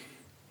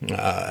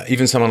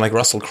 even someone like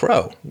Russell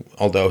Crowe,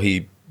 although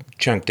he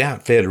chunked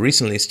out fairly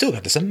recently, still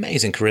got this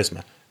amazing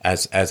charisma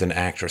as an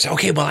actor. So,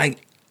 okay, well, I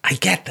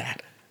get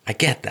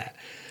that.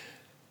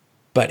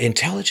 But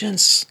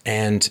intelligence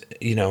and,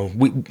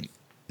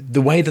 the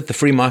way that the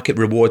free market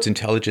rewards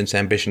intelligence,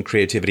 ambition,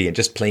 creativity, and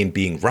just plain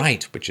being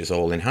right, which is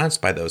all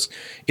enhanced by those,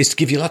 is to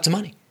give you lots of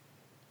money.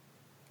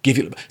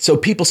 So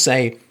people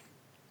say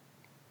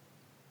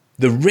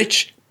the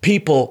rich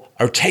people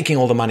are taking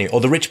all the money, or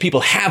the rich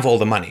people have all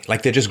the money,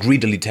 like they're just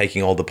greedily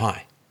taking all the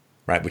pie,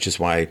 right? Which is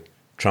why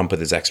Trump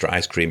with his extra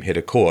ice cream hit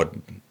a chord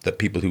that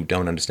people who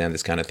don't understand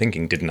this kind of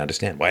thinking didn't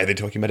understand. Why are they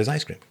talking about his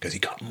ice cream? Because he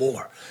got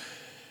more.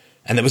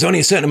 And there was only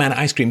a certain amount of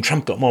ice cream.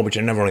 Trump got more, which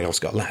everyone else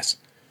got less.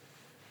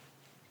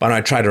 But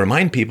I try to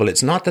remind people,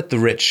 it's not that the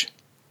rich,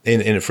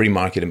 in a free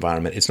market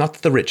environment, it's not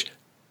that the rich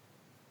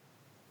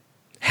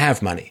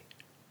have money.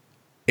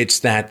 It's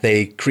that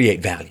they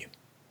create value.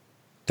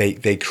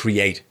 They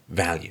create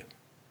value.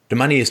 The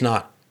money is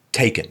not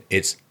taken.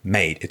 It's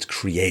made. It's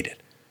created.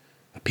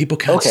 People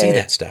can't see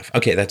that stuff.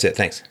 Okay, that's it.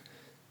 Thanks.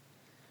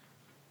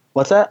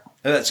 What's that?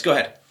 Let's go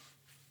ahead.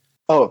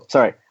 Oh,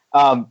 sorry.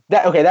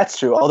 That's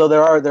true. Although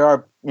there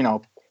are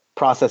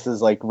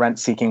processes like rent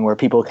seeking where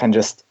people can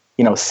just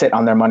sit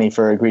on their money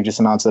for egregious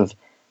amounts of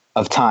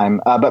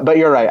time. But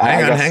you're right.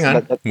 Hang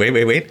on.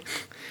 Wait.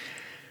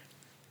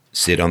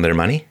 Sit on their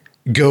money?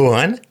 Go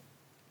on.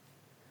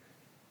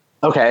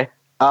 Okay.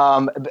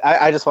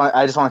 I just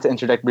wanted to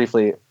interject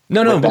briefly.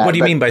 No. But what do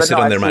you mean by sit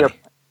on their money?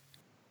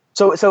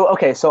 So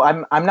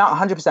I'm not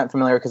 100%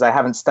 familiar because I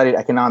haven't studied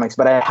economics,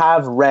 but I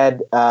have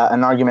read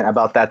an argument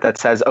about that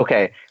says,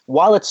 okay,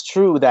 while it's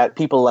true that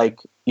people like,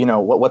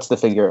 what's the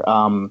figure?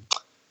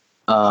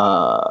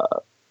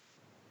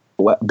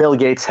 Bill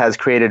Gates has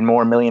created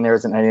more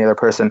millionaires than any other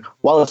person.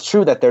 While it's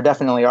true that there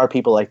definitely are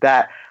people like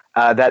that,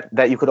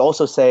 that you could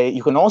also say,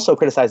 you can also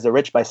criticize the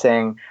rich by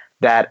saying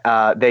that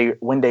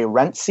when they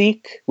rent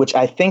seek, which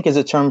I think is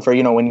a term for,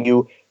 when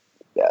you,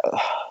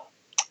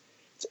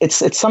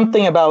 it's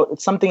something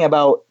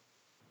about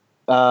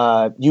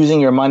using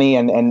your money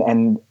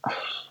and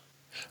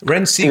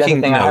rent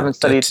seeking. I haven't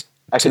studied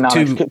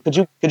economics. Could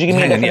you give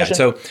me a definition?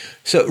 Yeah.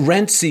 So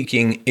rent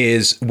seeking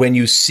is when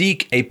you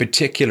seek a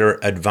particular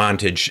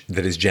advantage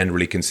that is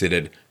generally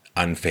considered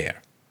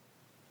unfair.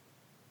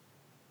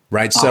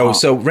 Right.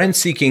 So rent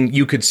seeking,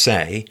 you could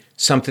say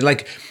something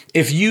like,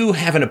 if you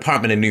have an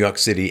apartment in New York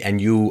City and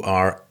you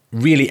are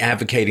really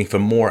advocating for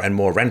more and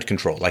more rent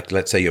control, like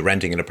let's say you're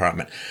renting an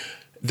apartment,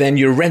 then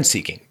you're rent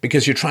seeking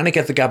because you're trying to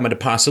get the government to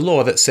pass a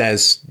law that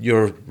says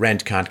your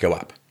rent can't go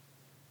up.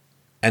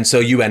 And so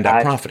you end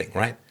up profiting,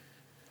 right?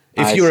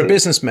 If you're a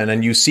businessman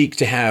and you seek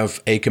to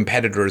have a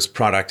competitor's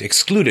product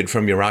excluded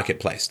from your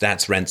marketplace,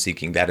 that's rent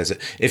seeking. That is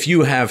it. If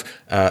you have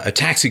a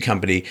taxi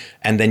company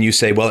and then you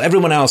say, well,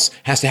 everyone else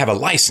has to have a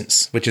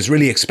license, which is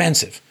really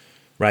expensive,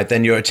 right?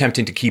 Then you're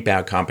attempting to keep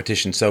out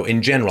competition. So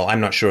in general, I'm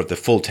not sure of the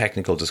full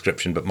technical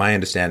description, but my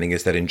understanding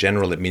is that in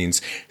general, it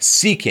means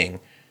seeking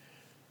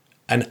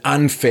an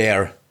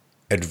unfair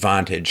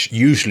advantage,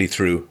 usually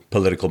through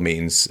political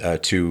means,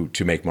 to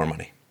make more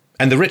money.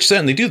 And the rich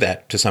certainly do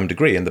that to some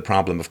degree. And the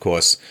problem, of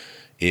course,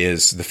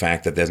 is the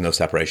fact that there's no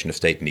separation of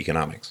state and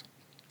economics.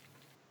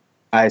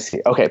 I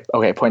see.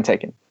 Okay. Point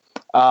taken.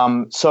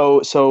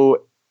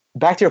 So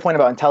back to your point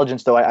about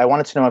intelligence, though, I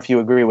wanted to know if you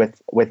agree with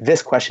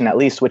this question at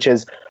least, which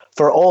is,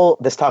 for all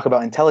this talk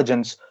about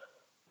intelligence,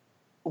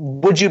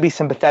 would you be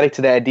sympathetic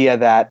to the idea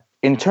that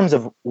in terms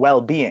of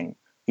well-being,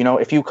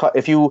 if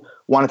you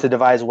wanted to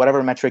devise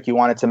whatever metric you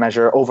wanted to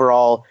measure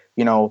overall,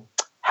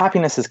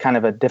 happiness is kind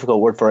of a difficult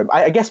word for it.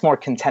 I guess more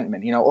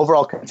contentment,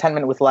 overall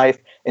contentment with life,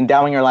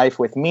 endowing your life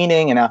with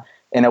meaning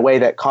in a way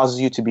that causes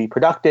you to be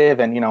productive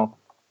and,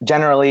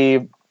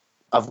 generally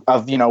of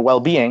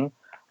well-being.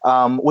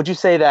 Would you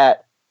say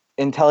that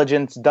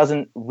intelligence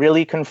doesn't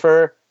really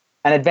confer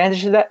an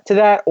advantage to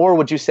that? Or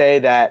would you say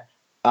that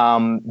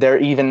there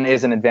even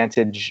is an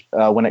advantage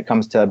when it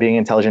comes to being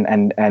intelligent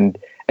and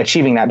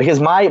achieving that?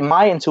 Because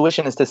my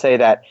intuition is to say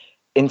that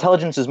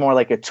intelligence is more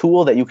like a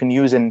tool that you can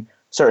use in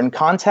certain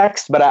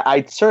contexts, but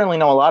I certainly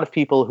know a lot of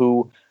people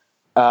who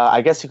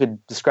I guess you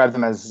could describe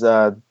them as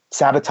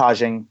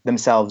sabotaging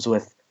themselves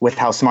with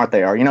how smart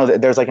they are.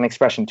 There's like an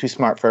expression, too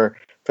smart for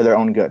their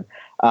own good.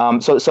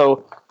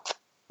 So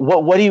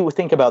what do you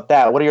think about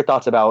that? What are your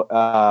thoughts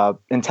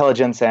about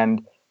intelligence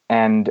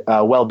and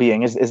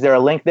well-being? Is there a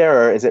link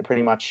there, or is it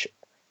pretty much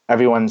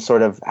everyone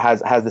sort of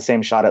has the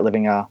same shot at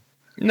living a...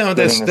 No,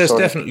 there's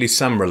definitely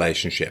some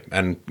relationship.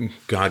 And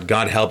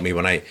God help me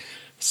when I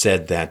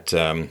said that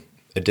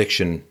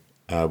addiction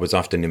was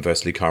often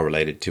inversely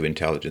correlated to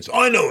intelligence.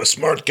 I know a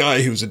smart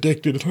guy who's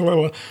addicted.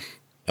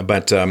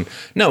 But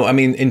no, I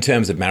mean, in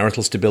terms of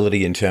marital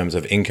stability, in terms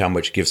of income,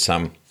 which gives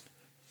some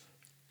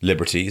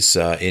liberties,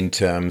 in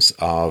terms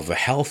of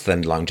health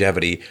and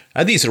longevity,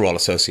 these are all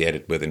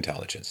associated with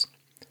intelligence.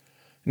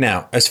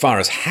 Now, as far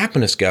as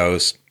happiness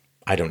goes,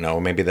 I don't know.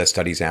 Maybe there's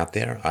studies out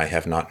there. I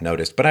have not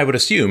noticed. But I would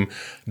assume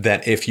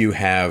that if you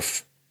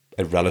have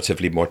a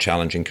relatively more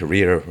challenging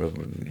career,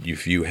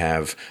 if you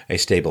have a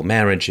stable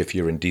marriage, if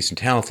you're in decent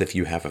health, if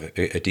you have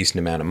a decent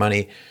amount of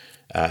money,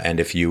 and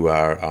if you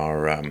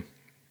are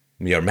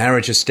your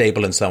marriage is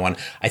stable and so on,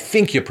 I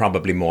think you're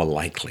probably more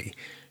likely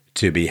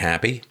to be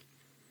happy.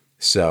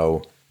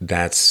 So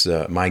that's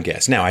my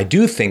guess. Now, I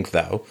do think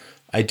though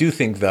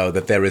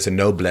that there is a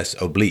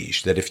noblesse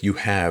oblige, that if you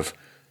have,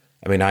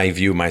 I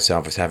view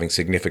myself as having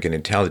significant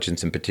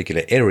intelligence in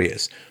particular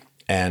areas,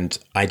 and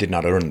I did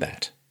not earn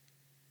that.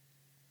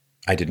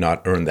 I did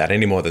not earn that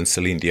any more than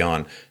Celine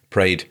Dion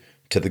prayed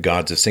to the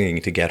gods of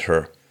singing to get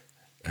her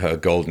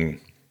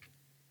golden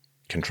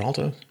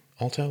contralto,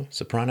 alto,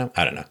 soprano.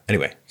 I don't know.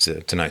 Anyway, it's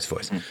a nice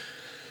voice.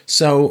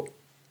 So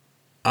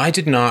I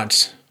did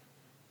not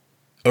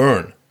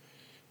earn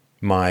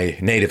my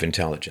native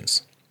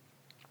intelligence,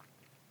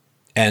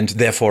 and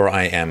therefore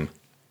I am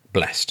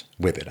blessed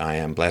with it. I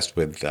am blessed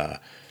with a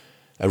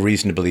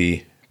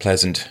reasonably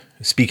pleasant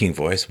speaking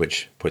voice,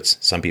 which puts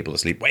some people to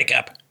sleep. Wake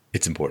up.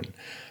 It's important.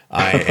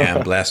 I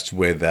am blessed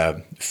with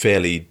a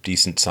fairly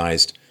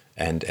decent-sized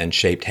and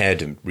shaped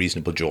head, and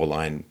reasonable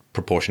jawline,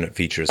 proportionate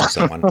features, and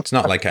so on. It's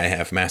not like I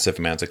have massive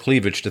amounts of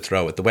cleavage to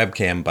throw at the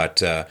webcam,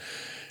 but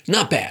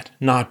not bad.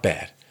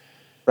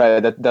 Right,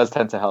 that does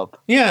tend to help.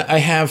 Yeah, I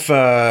have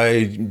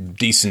a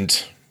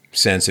decent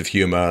sense of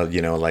humor,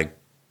 like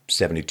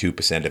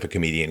 72% of a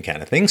comedian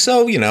kind of thing.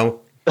 So,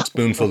 a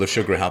spoonful of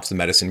sugar helps the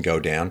medicine go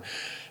down.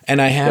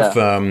 And I have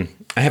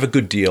a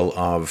good deal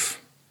of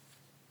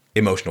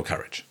emotional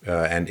courage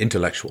and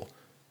intellectual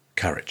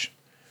courage.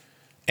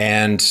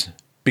 And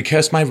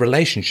because my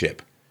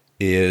relationship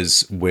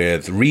is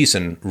with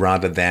reason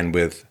rather than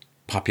with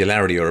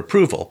popularity or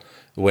approval,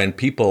 when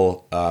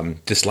people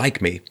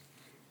dislike me,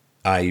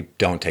 I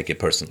don't take it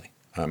personally.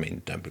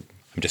 I'm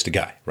just a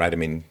guy, right?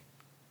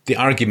 the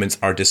arguments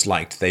are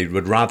disliked. They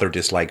would rather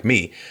dislike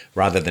me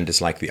rather than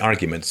dislike the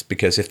arguments,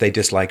 because if they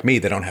dislike me,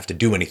 they don't have to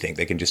do anything.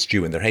 They can just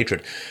stew in their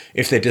hatred.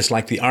 If they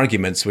dislike the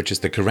arguments, which is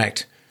the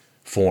correct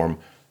form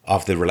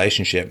of the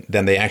relationship,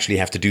 then they actually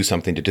have to do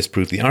something to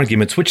disprove the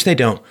arguments, which they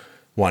don't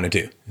want to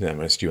do. They're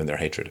going to stew in their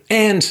hatred.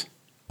 And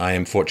I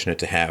am fortunate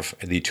to have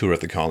the Tour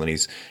of the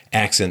Colonies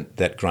accent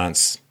that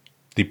grants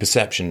the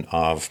perception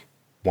of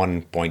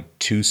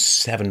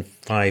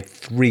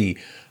 1.2753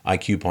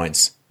 IQ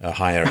points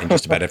higher in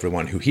just about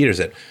everyone who hears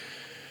it.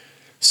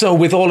 So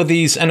with all of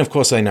these, and of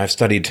course I've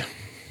studied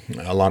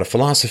a lot of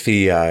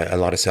philosophy, a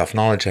lot of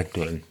self-knowledge.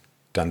 I've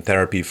done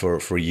therapy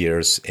for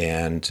years,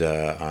 and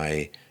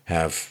I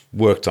have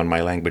worked on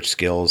my language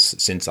skills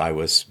since I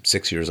was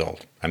 6 years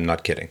old. I'm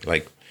not kidding,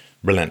 like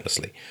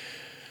relentlessly.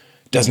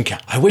 Doesn't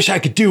count. I wish I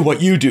could do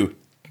what you do,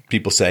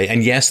 people say.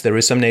 And yes, there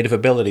is some native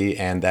ability,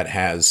 and that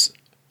has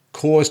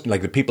caused,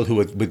 like the people who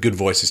with good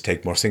voices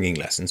take more singing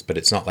lessons, but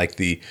it's not like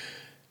the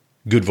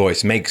good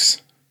voice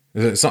makes,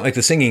 it's not like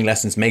the singing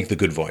lessons make the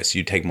good voice.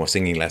 You take more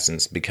singing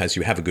lessons because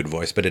you have a good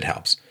voice, but it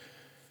helps.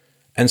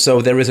 And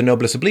so there is a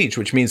noblesse oblige,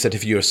 which means that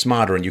if you're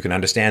smarter and you can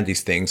understand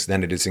these things,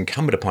 then it is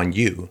incumbent upon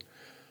you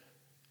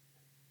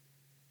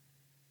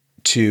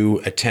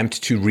to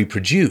attempt to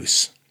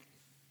reproduce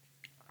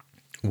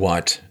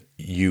what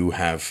you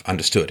have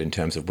understood in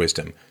terms of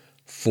wisdom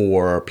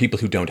for people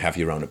who don't have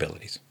your own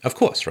abilities. Of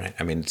course, right?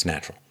 I mean, it's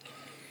natural.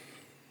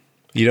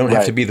 You don't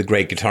have to be the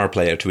great guitar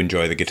player to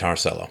enjoy the guitar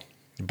solo,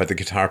 but the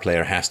guitar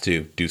player has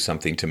to do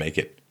something to make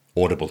it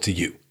audible to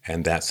you.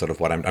 And that's sort of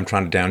what I'm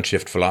trying to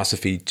downshift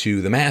philosophy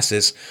to the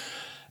masses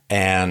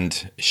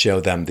and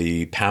show them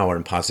the power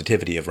and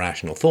positivity of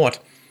rational thought.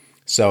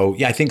 So,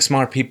 yeah, I think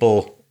smart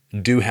people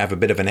do have a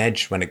bit of an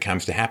edge when it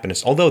comes to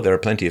happiness, although there are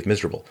plenty of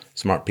miserable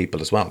smart people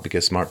as well,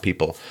 because smart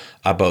people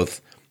are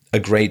both a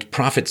great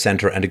profit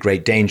center and a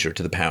great danger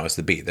to the powers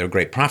that be. They're a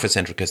great profit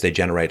center because they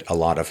generate a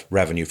lot of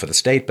revenue for the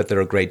state, but they're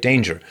a great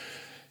danger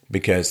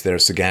because their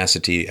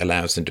sagacity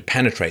allows them to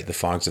penetrate the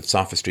fogs of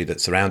sophistry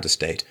that surround the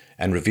state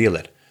and reveal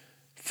it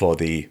for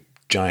the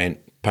giant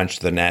punch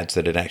to the nads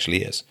that it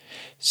actually is.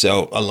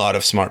 So a lot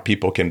of smart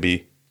people can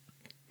be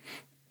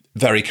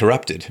very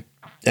corrupted.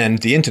 And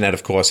the internet,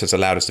 of course, has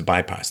allowed us to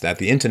bypass that.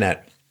 The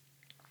internet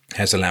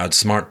has allowed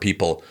smart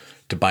people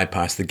to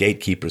bypass the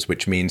gatekeepers,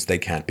 which means they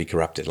can't be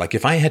corrupted. Like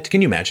if I had to,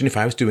 can you imagine if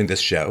I was doing this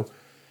show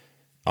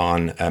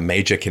on a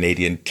major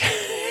Canadian,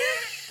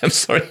 I'm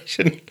sorry, I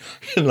shouldn't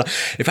lie.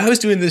 If I was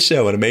doing this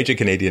show on a major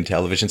Canadian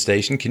television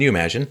station, can you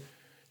imagine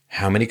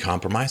how many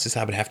compromises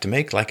I would have to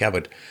make? Like I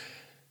would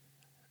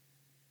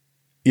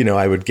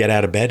get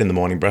out of bed in the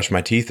morning, brush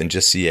my teeth, and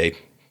just see a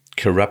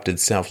corrupted,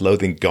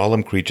 self-loathing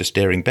golem creature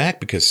staring back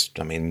because,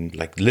 I mean,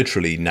 like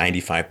literally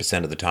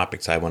 95% of the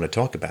topics I want to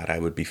talk about, I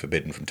would be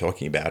forbidden from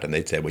talking about. And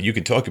they'd say, well, you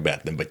can talk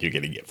about them, but you're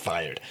going to get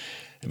fired.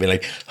 I'd be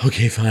like,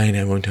 okay, fine,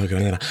 I won't talk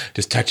about that.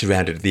 Just touch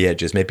around it at the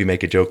edges, maybe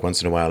make a joke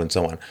once in a while and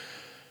so on.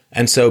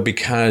 And so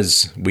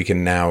because we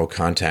can now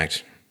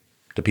contact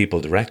the people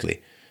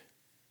directly,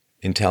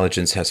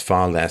 intelligence has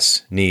far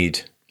less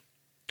need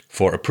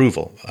for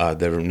approval.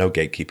 There are no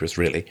gatekeepers,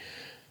 really.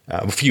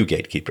 A few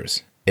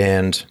gatekeepers.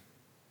 And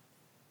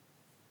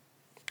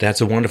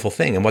that's a wonderful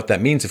thing. And what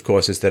that means, of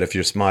course, is that if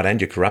you're smart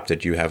and you're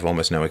corrupted, you have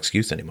almost no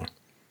excuse anymore.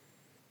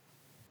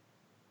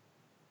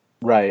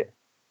 Right.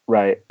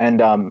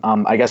 And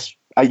I guess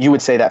you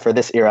would say that for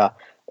this era,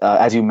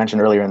 as you mentioned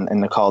earlier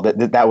in the call,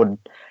 that would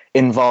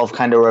involve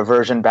kind of a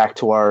reversion back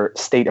to our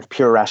state of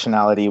pure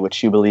rationality,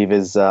 which you believe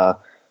is,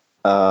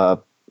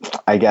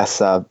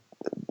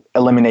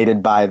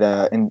 eliminated by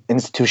the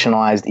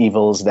institutionalized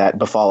evils that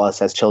befall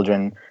us as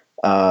children,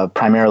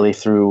 primarily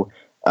through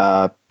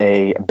a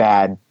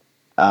bad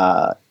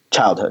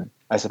childhood,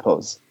 I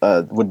suppose,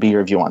 would be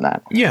your view on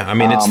that. Yeah, I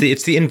mean,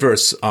 it's the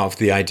inverse of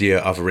the idea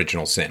of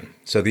original sin.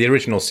 So the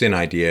original sin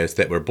idea is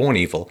that we're born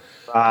evil,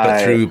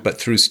 but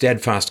through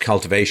steadfast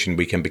cultivation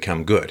we can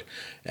become good.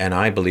 And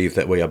I believe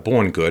that we are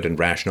born good and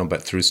rational,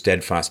 but through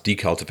steadfast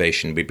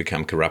decultivation we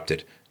become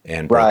corrupted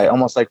and broken. Right,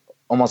 almost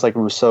like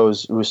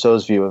Rousseau's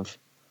view of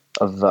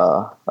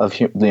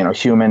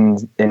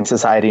human in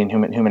society and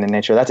human in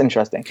nature. That's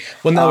interesting.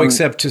 Well, no,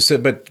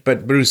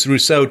 but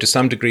Rousseau to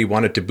some degree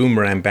wanted to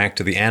boomerang back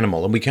to the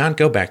animal, and we can't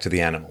go back to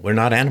the animal. We're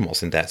not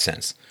animals in that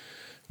sense.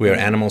 We are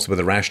animals with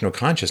a rational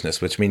consciousness,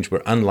 which means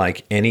we're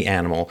unlike any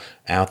animal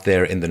out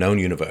there in the known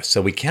universe.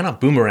 So we cannot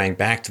boomerang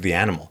back to the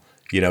animal.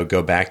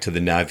 Go back to the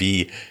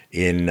Na'vi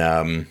in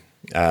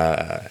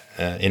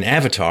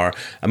Avatar.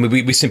 I mean,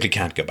 we simply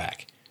can't go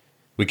back.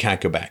 We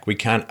can't go back. We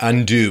can't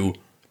undo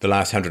the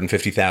last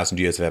 150,000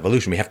 years of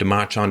evolution. We have to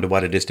march on to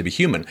what it is to be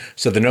human.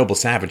 So the noble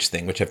savage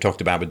thing, which I've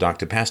talked about with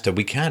Dr. Pasta,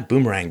 we can't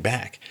boomerang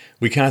back.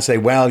 We can't say,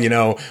 well,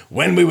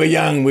 when we were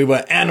young, we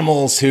were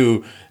animals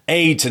who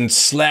ate and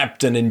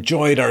slept and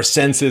enjoyed our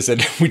senses,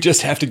 and we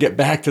just have to get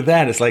back to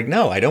that. It's like,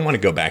 no, I don't want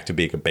to go back to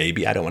being a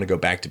baby. I don't want to go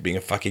back to being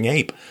a fucking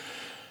ape.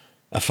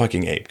 A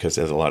fucking ape, because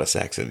there's a lot of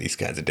sex in these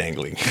kinds of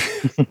dangling.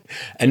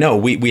 And no,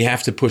 we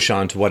have to push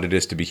on to what it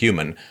is to be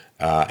human.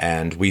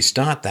 And we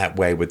start that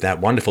way with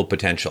that wonderful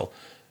potential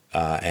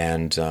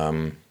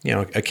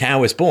A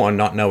cow is born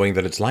not knowing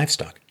that it's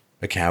livestock.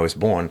 A cow is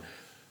born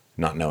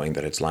not knowing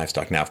that it's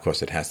livestock. Now, of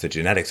course, it has the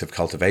genetics of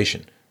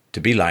cultivation to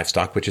be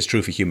livestock, which is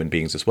true for human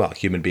beings as well.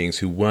 Human beings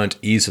who weren't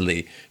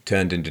easily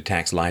turned into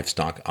tax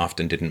livestock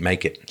often didn't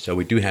make it. So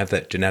we do have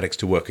that genetics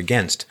to work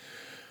against.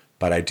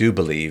 But I do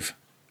believe,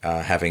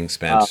 having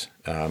spent,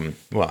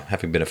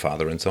 having been a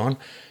father and so on,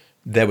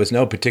 there was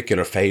no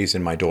particular phase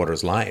in my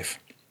daughter's life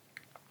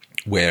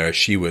where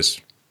she was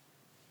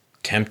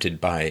tempted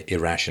by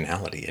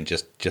irrationality and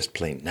just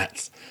plain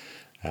nuts.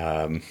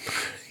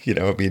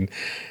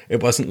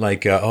 It wasn't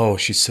like,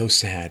 she's so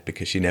sad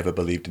because she never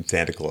believed in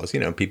Santa Claus.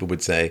 People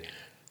would say,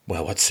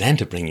 well, what's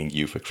Santa bringing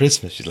you for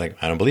Christmas? She's like,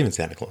 I don't believe in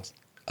Santa Claus.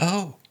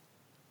 Oh.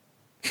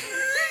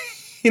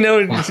 She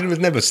was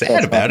never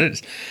sad about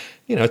it.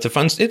 It's a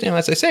fun,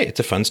 as I say, it's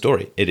a fun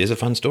story. It is a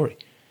fun story.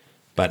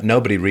 But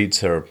nobody reads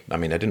her. I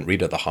mean, I didn't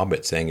read her The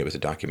Hobbit saying it was a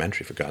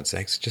documentary, for God's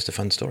sakes. It's just a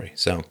fun story.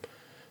 So,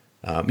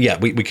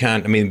 we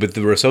can't. I mean, with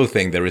the Rousseau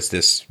thing, there is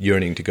this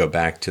yearning to go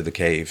back to the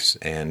caves,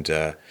 and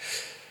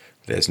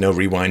there's no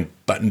rewind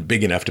button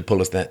big enough to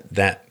pull us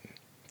that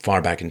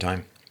far back in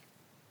time.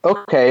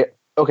 Okay,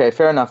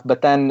 fair enough.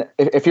 But then,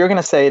 if you're going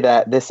to say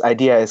that this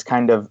idea is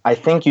kind of, I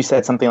think you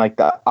said something like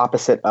the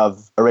opposite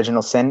of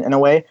original sin in a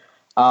way.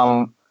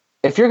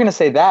 If you're going to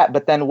say that,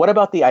 but then what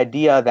about the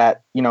idea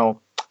that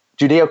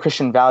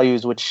Judeo-Christian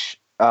values, which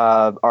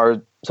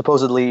are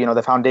supposedly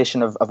the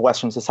foundation of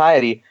Western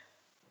society,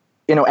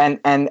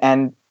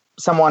 and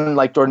someone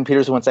like Jordan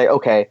Peterson would say,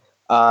 okay,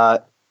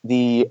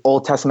 the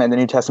Old Testament and the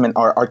New Testament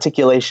are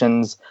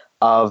articulations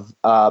of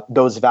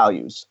those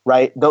values,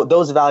 right?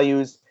 Those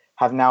values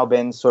have now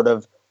been sort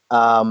of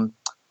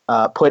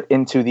put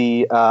into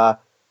the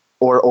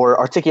or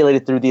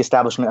articulated through the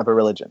establishment of a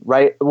religion,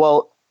 right?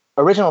 Well,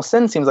 original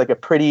sin seems like a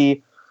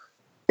pretty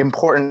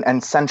important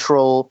and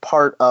central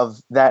part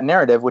of that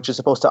narrative, which is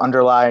supposed to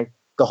underlie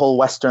the whole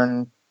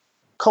Western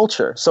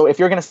culture. So if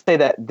you're going to say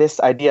that this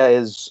idea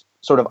is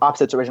sort of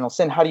opposite to original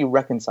sin, how do you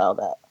reconcile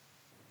that?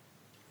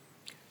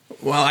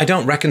 Well, I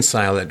don't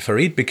reconcile it,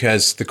 Fareed,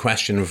 because the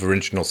question of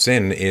original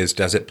sin is,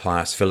 does it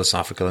pass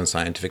philosophical and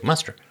scientific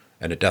muster?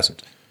 And it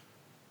doesn't.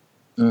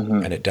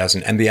 Mm-hmm. And it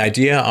doesn't. And the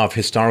idea of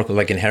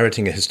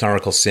inheriting a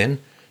historical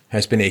sin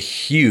has been a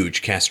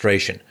huge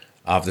castration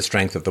of the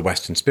strength of the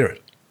Western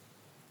spirit.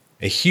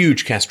 A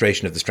huge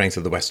castration of the strength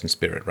of the Western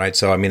spirit, right?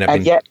 So, I mean,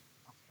 go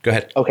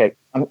ahead. Okay,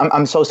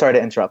 I'm so sorry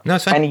to interrupt. No,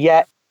 it's fine.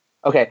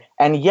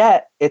 And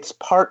yet it's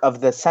part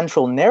of the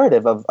central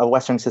narrative of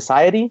Western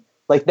society.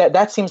 Like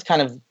that seems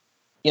kind of,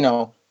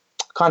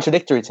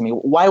 contradictory to me.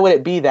 Why would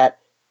it be that,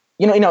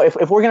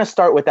 if we're going to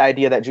start with the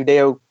idea that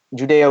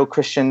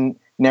Judeo-Christian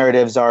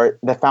narratives are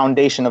the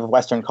foundation of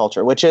Western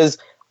culture, which is,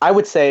 I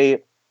would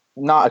say,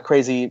 not a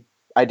crazy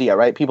idea,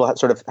 right? People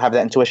sort of have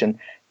that intuition.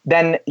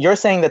 Then you're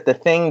saying that the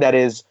thing that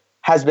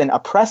has been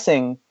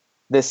oppressing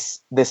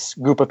this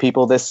group of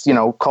people, this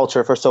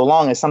culture for so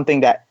long, is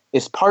something that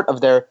is part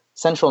of their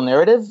central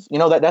narrative.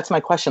 That's my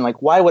question.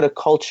 Like, why would a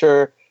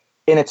culture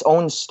in its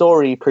own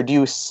story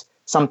produce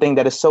something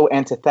that is so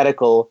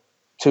antithetical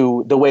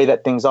to the way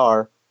that things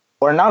are?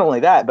 Or not only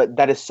that, but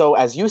that is so,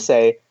 as you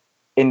say,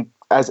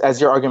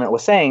 as your argument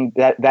was saying,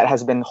 that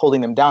has been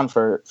holding them down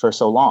for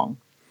so long.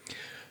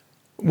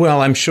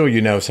 Well, I'm sure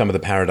you know some of the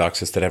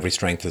paradoxes that every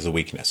strength is a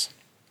weakness.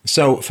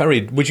 So,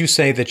 Fareed, would you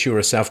say that you're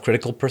a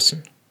self-critical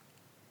person?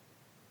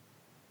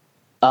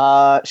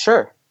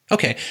 Sure.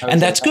 Okay,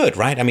 and that's good,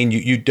 right? I mean,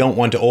 you don't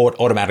want to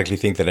automatically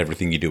think that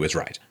everything you do is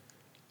right.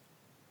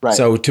 Right.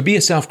 So to be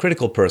a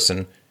self-critical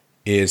person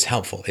is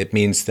helpful. It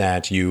means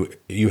that you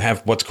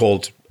have what's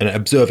called an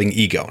observing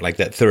ego, like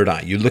that third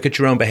eye. You look at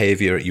your own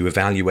behavior, you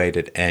evaluate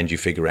it, and you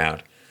figure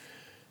out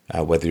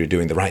whether you're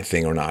doing the right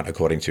thing or not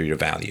according to your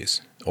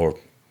values, or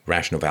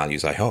rational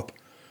values, I hope.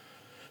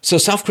 So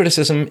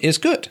self-criticism is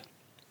good.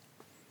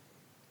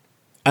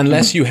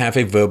 Unless you have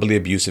a verbally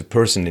abusive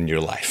person in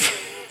your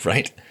life,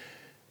 right?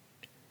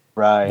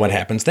 Right. What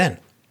happens then?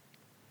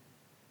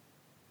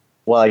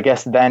 Well, I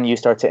guess then you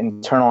start to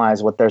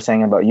internalize what they're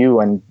saying about you,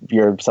 and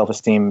your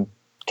self-esteem.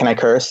 Can I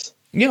curse?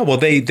 Yeah, well,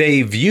 they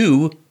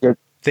view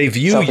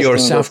your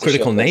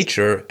self-critical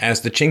nature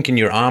as the chink in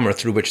your armor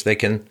through which they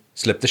can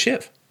slip the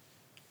shiv.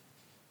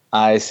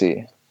 I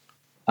see.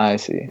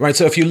 Right,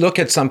 so if you look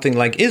at something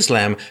like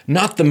Islam,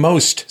 not the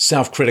most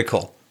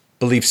self-critical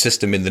belief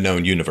system in the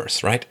known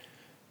universe, right?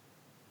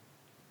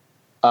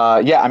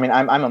 Yeah, I mean,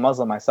 I'm a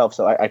Muslim myself,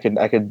 so I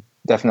could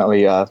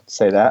definitely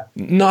say that.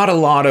 Not a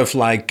lot of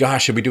like,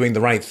 gosh, are we doing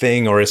the right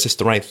thing, or is this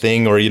the right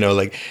thing, or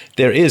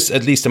there is,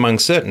 at least among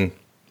certain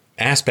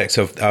aspects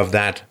of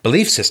that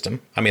belief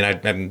system. I mean,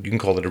 you can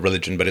call it a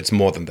religion, but it's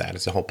more than that.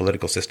 It's a whole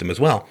political system as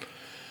well.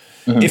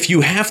 Mm-hmm. If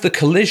you have the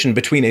collision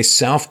between a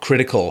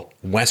self-critical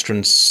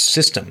Western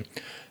system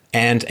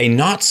and a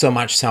not so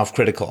much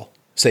self-critical,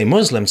 say,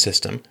 Muslim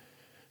system,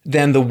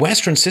 then the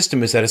Western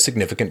system is at a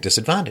significant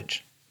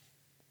disadvantage.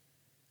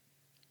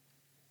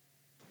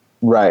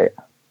 Right.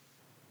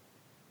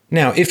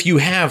 Now, if you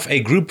have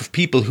a group of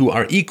people who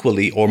are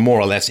equally or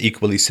more or less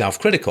equally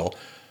self-critical,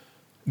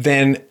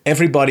 then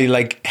everybody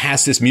like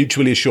has this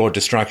mutually assured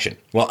destruction.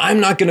 Well, I'm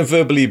not going to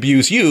verbally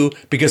abuse you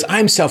because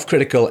I'm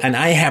self-critical and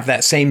I have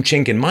that same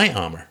chink in my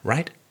armor,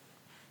 right?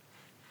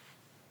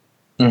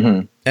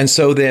 Mm-hmm. And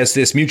so there's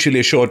this mutually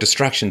assured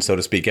destruction, so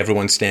to speak.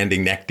 Everyone's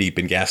standing neck deep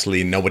in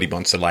gasoline. Nobody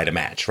wants to light a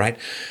match, right?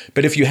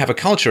 But if you have a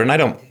culture, and I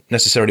don't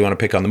necessarily want to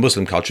pick on the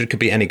Muslim culture, it could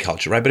be any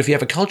culture, right? But if you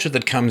have a culture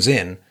that comes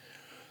in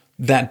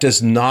that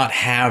does not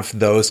have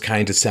those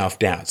kinds of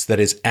self-doubts, that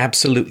is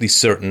absolutely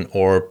certain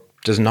or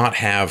does not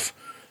have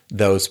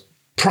those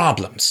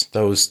problems,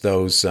 those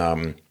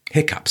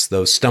hiccups,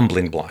 those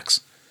stumbling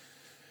blocks,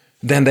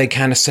 then they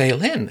kind of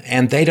sail in.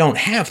 And they don't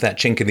have that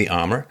chink in the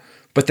armor,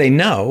 but they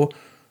know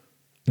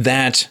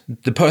that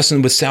the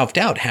person with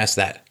self-doubt has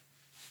that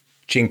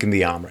chink in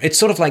the armor. It's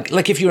sort of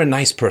like if you're a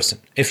nice person.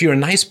 If you're a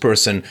nice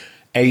person,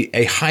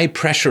 a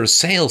high-pressure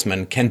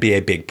salesman can be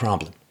a big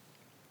problem.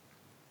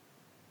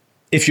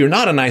 If you're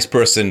not a nice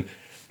person,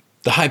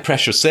 the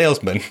high-pressure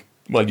salesman,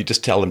 well, you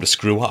just tell them to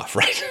screw off,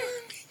 right?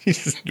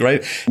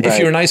 Right? If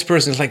you're a nice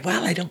person, it's like,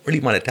 well, I don't really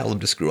want to tell them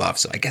to screw off,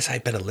 so I guess I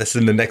better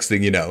listen. The next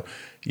thing you know,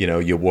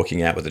 you're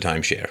walking out with a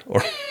timeshare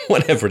or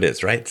whatever it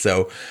is, right?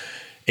 So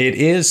it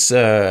is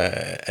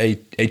a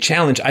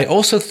challenge. I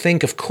also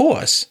think, of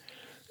course,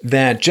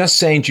 that just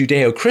saying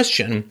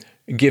Judeo-Christian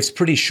gives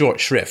pretty short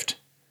shrift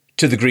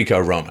to the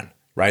Greco-Roman,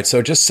 right?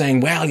 So just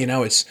saying, well,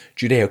 it's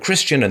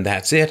Judeo-Christian and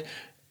that's it.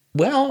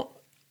 Well,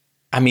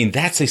 I mean,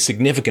 that's a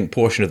significant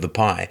portion of the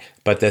pie,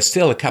 but there's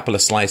still a couple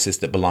of slices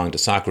that belong to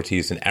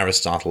Socrates and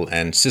Aristotle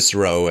and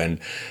Cicero and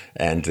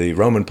the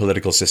Roman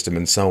political system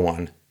and so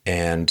on.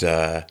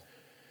 And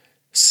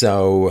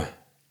so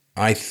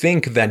I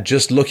think that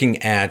just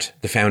looking at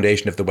the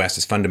foundation of the West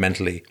is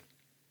fundamentally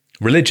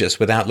religious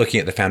without looking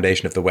at the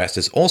foundation of the West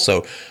is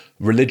also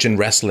religion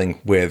wrestling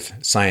with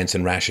science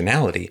and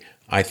rationality,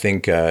 I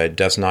think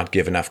does not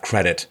give enough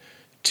credit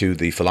to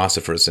the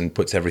philosophers and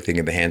puts everything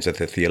in the hands of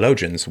the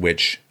theologians,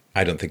 which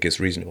I don't think is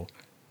reasonable.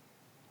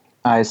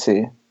 I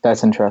see.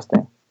 That's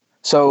interesting.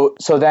 So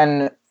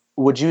then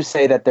would you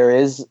say that there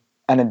is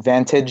an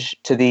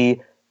advantage to the,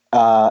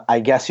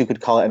 I guess you could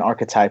call it an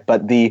archetype,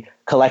 but the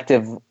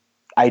collective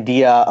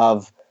idea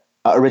of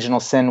original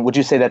sin? Would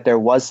you say that there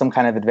was some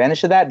kind of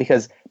advantage to that?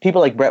 Because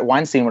people like Bret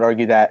Weinstein would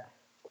argue that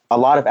a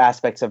lot of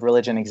aspects of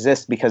religion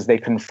exist because they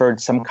conferred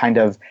some kind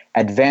of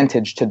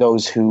advantage to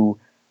those who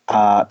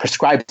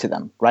prescribed to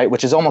them, right?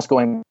 Which is almost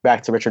going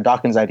back to Richard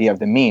Dawkins' idea of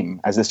the meme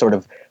as this sort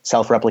of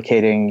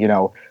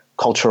self-replicating,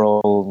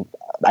 cultural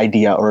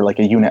idea or like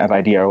a unit of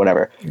idea or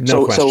whatever.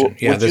 No question.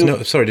 Yeah,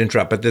 sorry to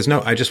interrupt, but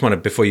I just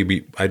want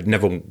to, I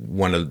never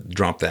want to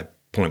drop that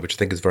point, which I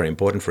think is very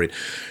important for you.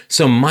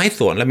 So my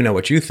thought, let me know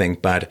what you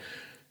think, but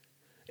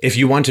if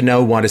you want to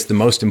know what is the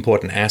most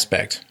important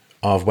aspect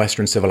of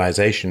Western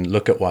civilization,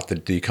 look at what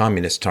the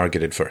communists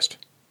targeted first.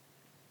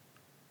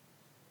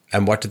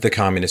 And what did the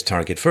communists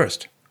target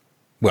first?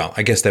 Well,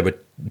 I guess there were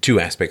two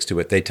aspects to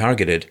it. They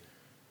targeted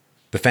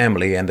the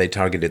family and they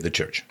targeted the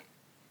church.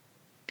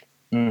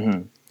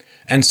 Mm-hmm.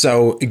 And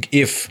so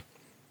if,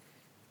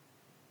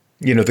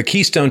 the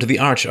keystone to the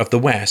arch of the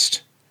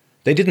West,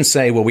 they didn't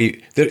say, well,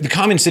 the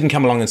communists didn't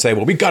come along and say,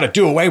 well, we've got to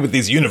do away with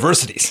these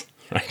universities,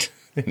 right?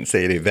 They didn't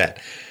say any of that.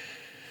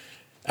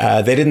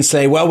 They didn't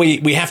say, well,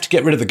 we have to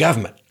get rid of the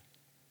government.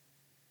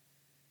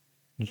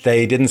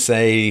 They didn't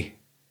say,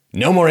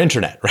 no more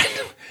internet,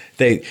 right?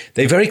 They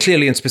very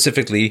clearly and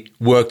specifically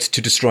worked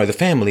to destroy the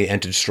family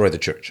and to destroy the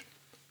church.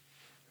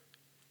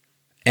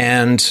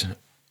 And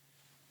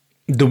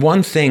the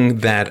one thing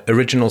that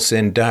original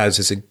sin does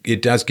is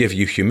it does give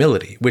you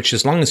humility, which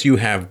as long as you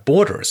have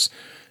borders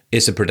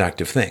is a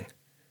productive thing.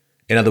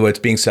 In other words,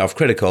 being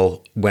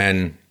self-critical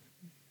when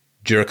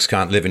jerks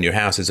can't live in your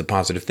house is a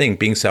positive thing.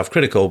 Being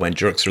self-critical when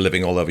jerks are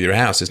living all over your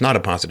house is not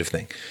a positive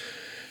thing.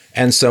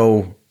 And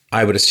so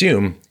I would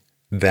assume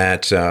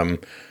that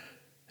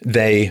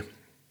they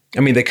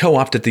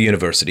co-opted the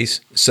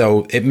universities.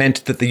 So it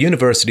meant that the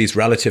universities,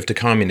 relative to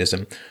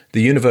communism,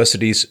 the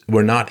universities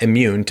were not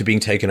immune to being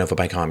taken over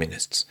by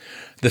communists.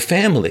 The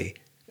family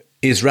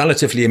is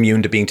relatively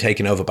immune to being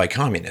taken over by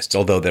communists,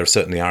 although there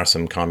certainly are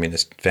some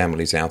communist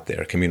families out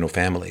there, communal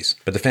families.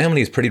 But the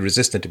family is pretty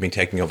resistant to being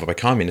taken over by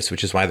communists,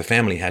 which is why the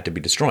family had to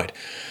be destroyed.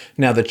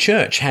 Now, the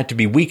church had to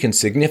be weakened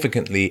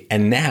significantly,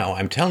 and now,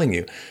 I'm telling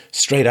you,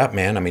 straight up,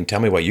 man,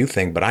 tell me what you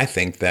think, but I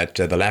think that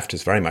the left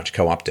has very much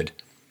co-opted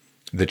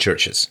the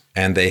churches,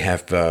 and they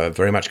have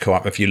very much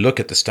co-opted. If you look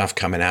at the stuff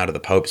coming out of the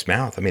Pope's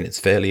mouth, it's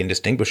fairly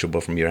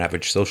indistinguishable from your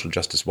average social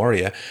justice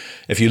warrior.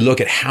 If you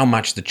look at how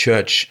much the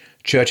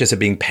churches are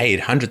being paid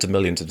hundreds of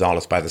millions of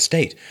dollars by the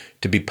state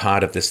to be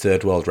part of this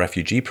third world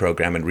refugee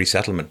program and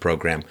resettlement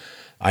program,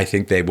 I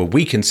think they were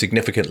weakened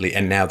significantly,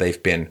 and now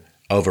they've been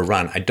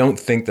overrun. I don't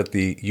think that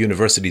the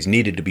universities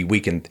needed to be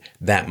weakened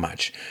that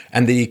much.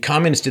 And the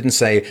communists didn't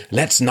say,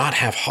 let's not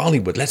have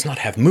Hollywood, let's not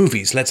have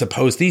movies, let's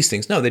oppose these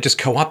things. No, they just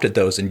co-opted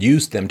those and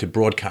used them to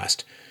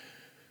broadcast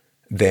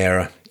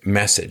their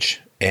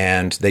message.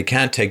 And they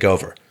can't take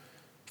over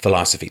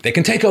philosophy. They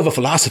can take over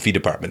philosophy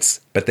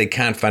departments, but they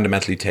can't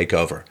fundamentally take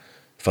over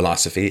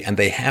philosophy. And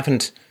they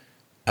haven't,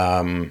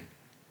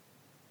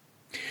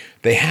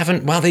 they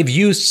haven't, well, they've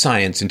used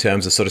science in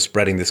terms of sort of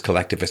spreading this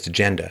collectivist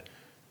agenda,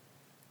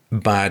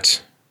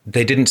 but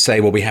they didn't say,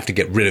 well, we have to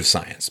get rid of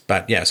science.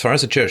 But yeah, as far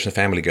as the church and the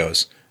family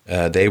goes,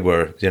 they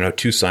were,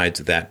 two sides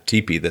of that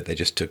teepee that they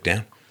just took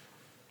down.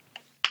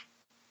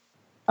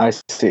 I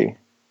see.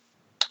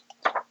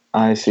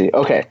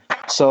 Okay.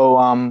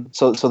 So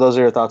those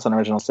are your thoughts on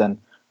original sin.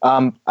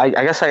 I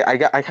guess I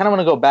kind of want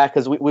to go back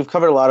because we've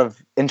covered a lot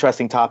of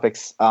interesting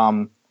topics,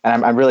 and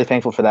I'm really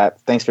thankful for that.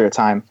 Thanks for your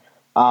time.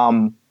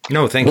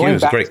 No, thank you. It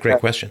was a great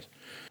question.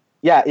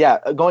 Yeah.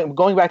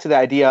 Going back to the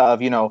idea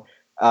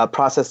of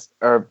process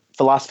or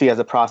philosophy as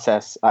a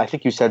process. I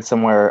think you said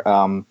somewhere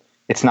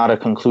it's not a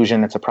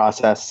conclusion; it's a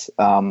process.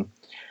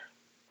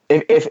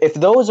 If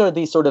those are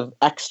the sort of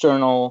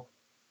external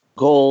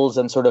goals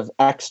and sort of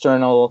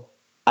external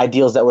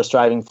ideals that we're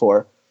striving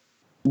for,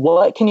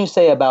 what can you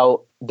say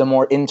about the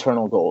more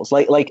internal goals,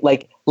 like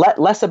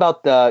less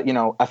about the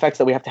effects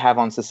that we have to have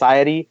on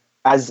society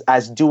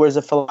as doers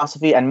of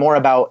philosophy, and more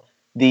about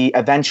the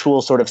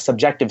eventual sort of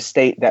subjective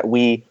state that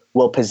we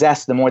will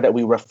possess the more that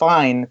we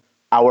refine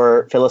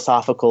our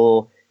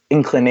philosophical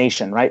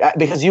inclination, right?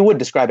 Because you would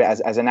describe it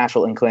as a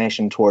natural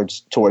inclination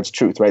towards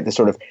truth, right? The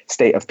sort of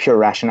state of pure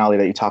rationality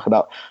that you talk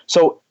about.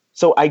 So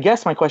I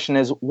guess my question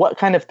is, what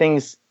kind of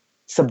things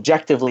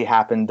subjectively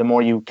happen the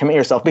more you commit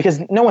yourself? Because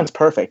no one's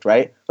perfect,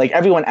 right? Like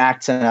everyone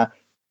acts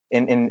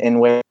in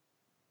ways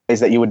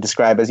that you would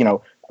describe as,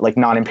 like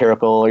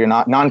non-empirical or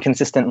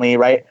non-consistently,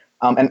 right?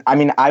 And I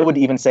mean, I would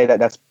even say that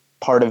that's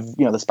part of,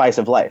 the spice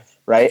of life,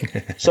 right?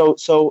 So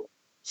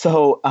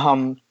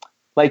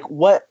like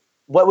what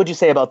would you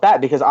say about that?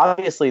 Because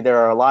obviously there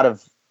are a lot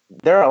of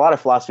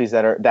philosophies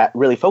that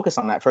really focus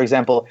on that. For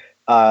example,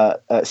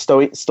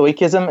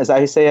 Stoicism, is that how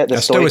you say it?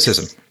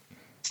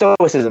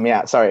 Stoicism,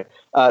 yeah, sorry.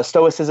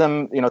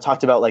 Stoicism,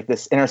 talked about like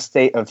this inner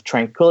state of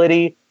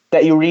tranquility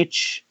that you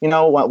reach,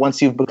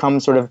 once you've become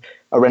sort of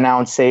a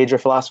renowned sage or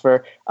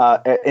philosopher.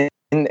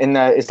 In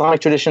the Islamic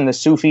tradition, the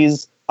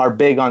Sufis are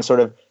big on sort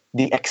of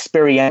the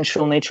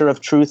experiential nature of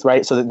truth,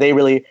 right? So that they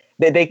really,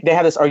 they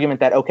have this argument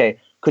that, okay,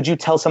 could you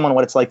tell someone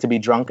what it's like to be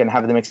drunk and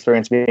have them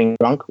experience being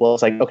drunk? Well,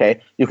 it's like, okay,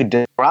 you could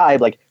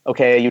describe like,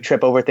 okay, you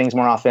trip over things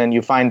more often,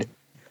 you find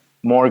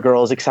more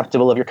girls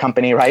acceptable of your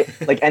company, right?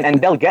 Like,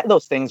 and they'll get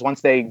those things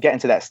once they get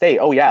into that state.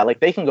 Oh yeah, like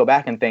they can go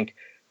back and think,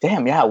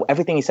 damn, yeah,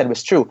 everything he said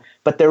was true.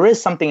 But there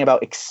is something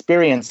about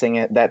experiencing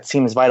it that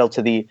seems vital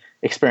to the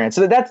experience.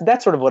 So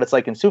that's sort of what it's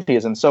like in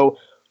Sufism. So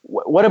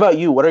what about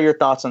you? What are your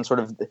thoughts on sort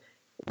of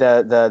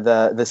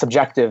the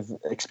subjective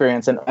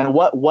experience, and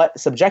what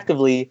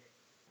subjectively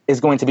is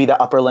going to be the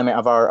upper limit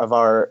of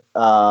our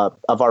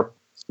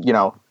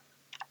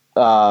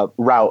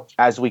route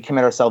as we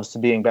commit ourselves to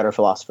being better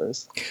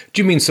philosophers?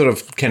 Do you mean sort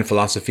of, can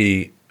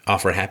philosophy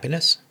offer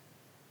happiness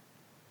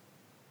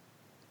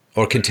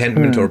or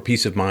contentment or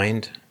peace of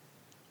mind?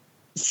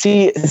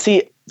 See,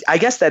 I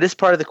guess that is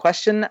part of the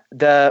question.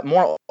 The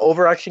more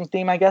overarching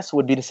theme, I guess,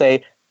 would be to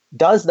say,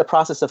 does the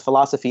process of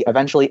philosophy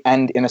eventually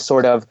end in a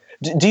sort of,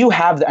 do you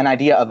have an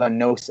idea of a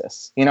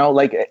gnosis?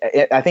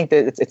 I think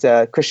that it's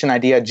a Christian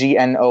idea,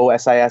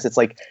 Gnosis. It's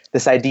like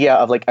this idea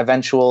of like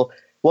eventual,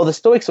 well, the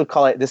Stoics would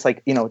call it this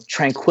like,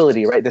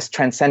 tranquility, right? This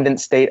transcendent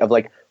state of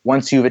like,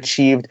 once you've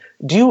achieved,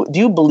 do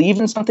you believe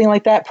in something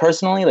like that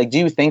personally? Like, do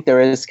you think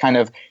there is kind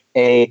of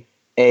a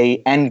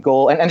end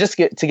goal? And just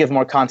to give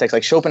more context,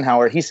 like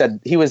Schopenhauer, he said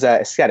he was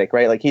an ascetic,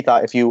 right? Like he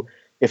thought if you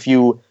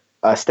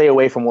stay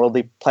away from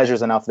worldly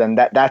pleasures enough, then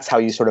that's how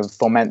you sort of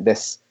foment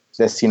this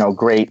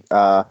great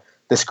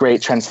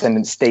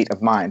transcendent state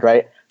of mind,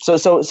 right?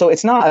 So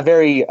it's not a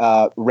very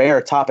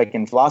rare topic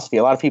in philosophy.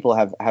 A lot of people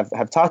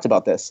have talked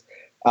about this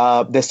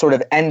sort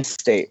of end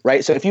state,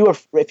 right? So if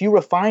you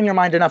refine your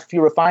mind enough, if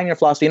you refine your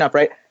philosophy enough,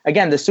 right?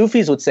 Again, the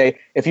Sufis would say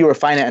if you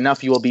refine it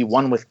enough, you will be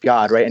one with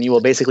God, right? And you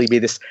will basically be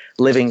this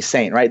living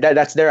saint, right?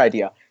 That's their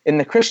idea. In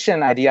the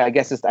Christian idea, I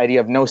guess it's the idea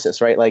of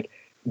gnosis, right? Like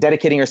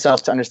dedicating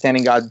yourself to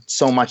understanding God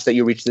so much that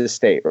you reach this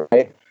state,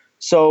 right?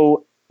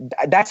 So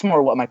that's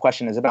more what my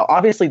question is about.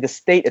 Obviously, the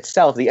state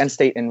itself, the end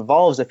state,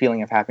 involves a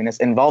feeling of happiness,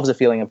 involves a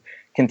feeling of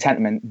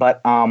contentment,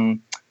 but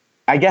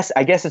I guess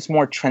it's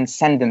more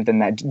transcendent than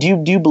that.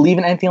 Do you believe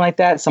in anything like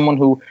that? Someone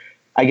who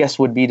I guess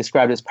would be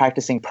described as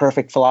practicing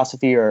perfect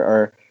philosophy,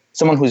 or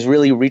someone who's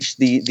really reached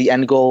the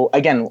end goal,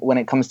 again, when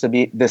it comes to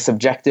the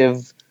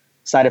subjective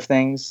side of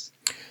things?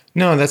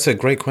 No, that's a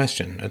great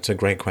question.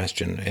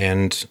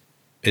 And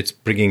it's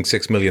bringing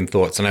 6 million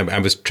thoughts. And I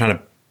was trying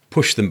to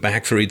push them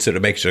back for each, so to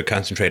make sure to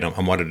concentrate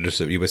on what it is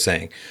that you were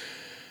saying.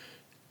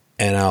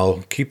 And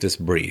I'll keep this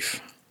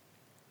brief.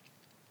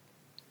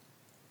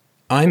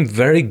 I'm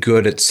very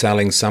good at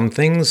selling some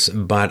things,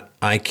 but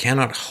I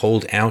cannot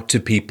hold out to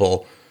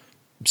people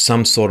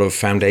some sort of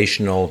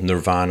foundational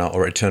nirvana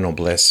or eternal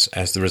bliss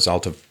as the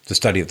result of the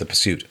study of the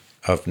pursuit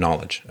of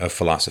knowledge, of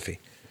philosophy.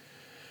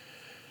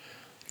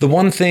 The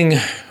one thing,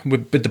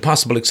 with the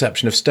possible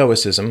exception of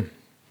Stoicism,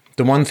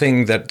 the one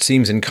thing that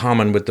seems in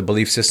common with the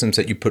belief systems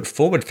that you put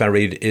forward,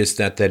 Farid, is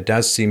that there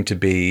does seem to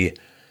be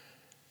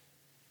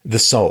the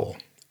soul,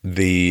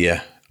 the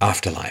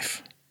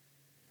afterlife,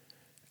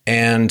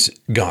 and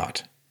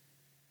God.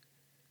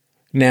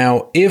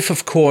 Now, if,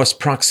 of course,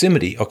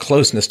 proximity or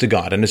closeness to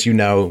God, and as you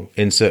know,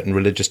 in certain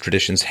religious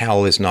traditions,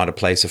 hell is not a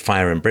place of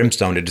fire and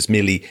brimstone. It is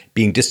merely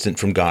being distant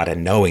from God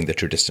and knowing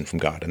that you're distant from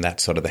God, and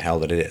that's sort of the hell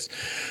that it is.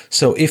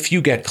 So if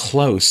you get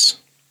close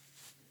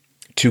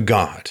to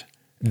God,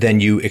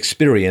 then you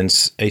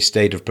experience a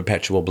state of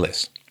perpetual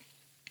bliss.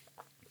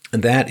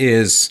 And that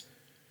is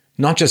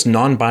not just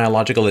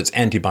non-biological, it's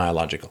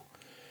anti-biological.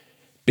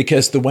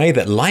 Because the way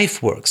that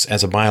life works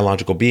as a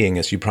biological being,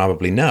 as you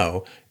probably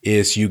know,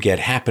 is you get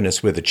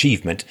happiness with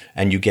achievement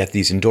and you get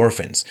these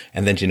endorphins.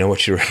 And then do you know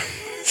what your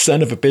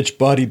son of a bitch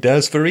body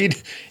does,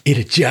 Fareed? It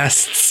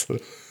adjusts.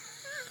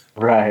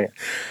 Right.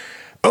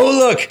 Oh,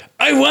 look,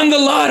 I won the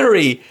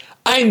lottery.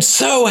 I'm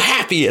so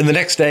happy. And the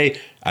next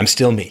day, I'm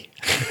still me.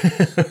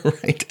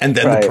 Right? And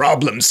then the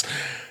problems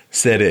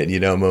set in,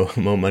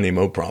 more money,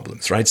 more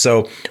problems, right?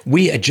 So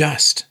we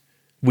adjust.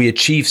 We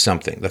achieve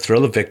something. The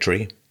thrill of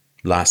victory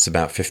lasts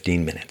about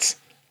 15 minutes.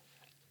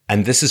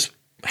 And this is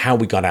how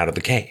we got out of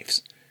the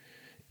caves,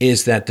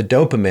 is that the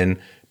dopamine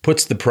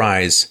puts the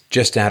prize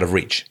just out of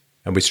reach.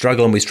 And we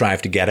struggle and we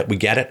strive to get it. We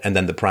get it, and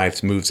then the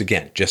prize moves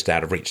again, just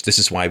out of reach. This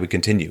is why we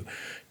continue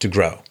to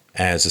grow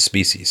as a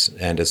species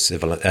and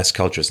as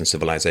cultures and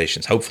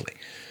civilizations, hopefully.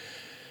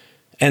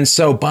 And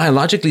so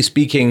biologically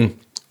speaking,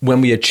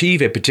 when we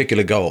achieve a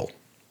particular goal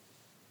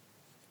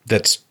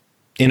that's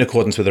in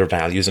accordance with our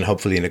values and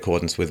hopefully in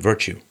accordance with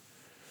virtue,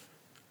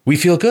 we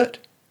feel good.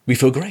 We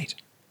feel great.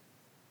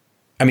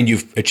 I mean,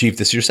 you've achieved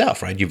this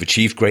yourself, right? You've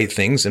achieved great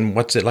things, and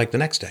what's it like the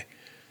next day?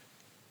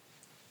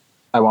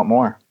 I want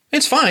more.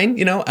 It's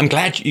fine, I'm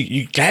glad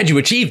you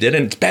achieved it,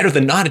 and it's better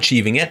than not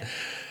achieving it.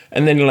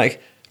 And then you're like,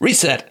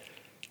 reset.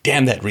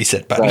 Damn that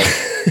reset button.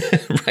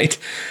 Right. Right?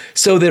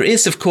 So there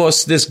is, of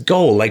course, this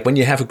goal, like when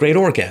you have a great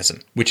orgasm,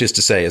 which is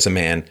to say, as a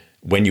man,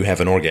 when you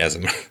have an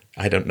orgasm,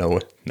 I don't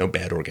know, no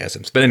bad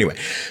orgasms. But anyway,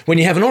 when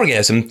you have an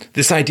orgasm,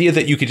 this idea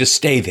that you could just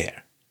stay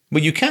there.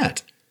 Well, you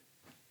can't,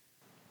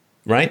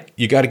 right?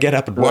 You got to get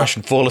up and wash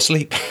and fall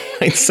asleep,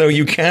 right? So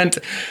you can't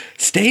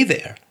stay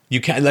there.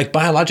 You can't, like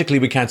biologically,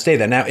 we can't stay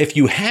there. Now, if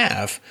you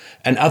have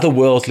an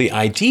otherworldly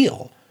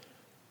ideal,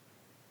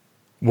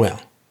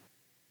 well,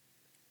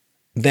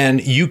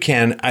 then you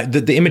can,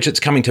 the image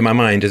that's coming to my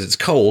mind is it's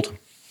cold,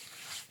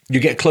 you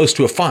get close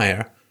to a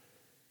fire,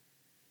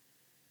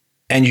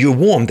 and you're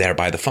warm there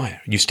by the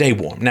fire. You stay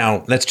warm.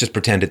 Now, let's just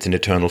pretend it's an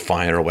eternal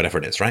fire or whatever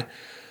it is, right?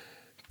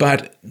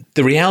 But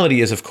the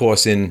reality is, of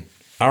course, in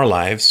our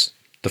lives,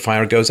 the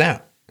fire goes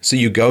out. So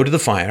you go to the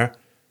fire,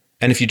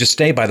 and if you just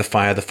stay by the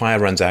fire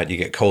runs out, you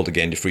get cold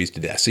again, you freeze to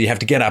death. So you have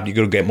to get up, you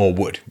got to get more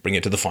wood, bring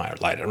it to the fire,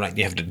 light it, right?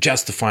 You have to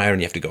adjust the fire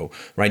and you have to go,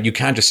 right? You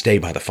can't just stay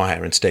by the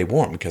fire and stay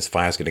warm because the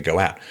fire's going to go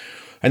out.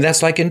 And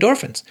that's like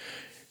endorphins.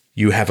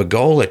 You have a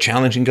goal, a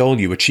challenging goal,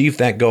 you achieve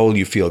that goal,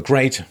 you feel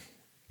great,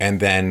 and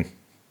then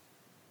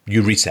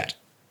you reset.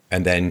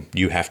 And then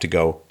you have to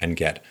go and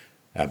get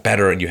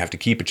better, and you have to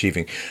keep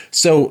achieving.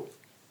 So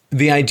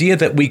the idea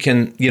that we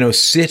can,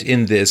 sit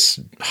in this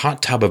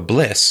hot tub of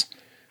bliss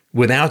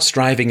without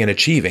striving and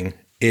achieving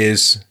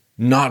is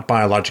not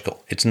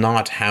biological. It's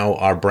not how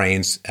our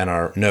brains and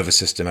our nervous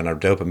system and our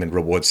dopamine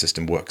reward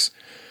system works.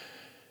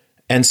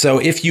 And so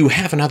if you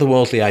have an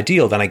otherworldly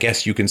ideal, then I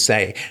guess you can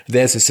say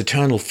there's this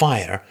eternal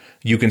fire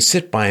you can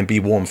sit by and be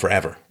warm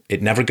forever.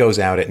 It never goes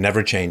out, it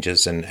never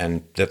changes,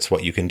 and that's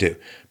what you can do.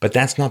 But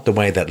that's not the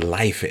way that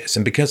life is.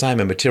 And because I'm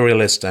a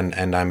materialist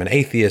and I'm an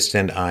atheist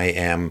and I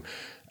am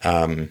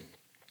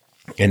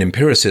an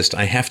empiricist,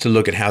 I have to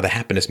look at how the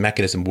happiness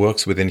mechanism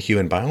works within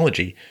human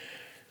biology.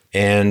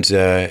 And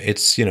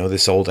it's,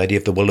 this old idea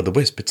of the will of the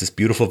wisp. It's this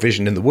beautiful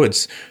vision in the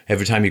woods.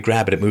 Every time you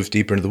grab it, it moves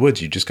deeper into the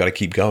woods. You just got to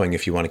keep going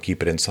if you want to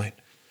keep it in sight.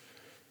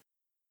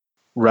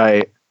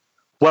 Right.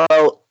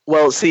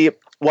 Well, see,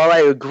 while I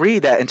agree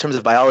that in terms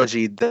of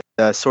biology, the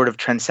sort of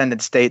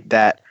transcendent state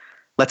that,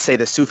 let's say,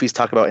 the Sufis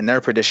talk about in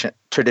their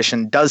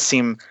tradition does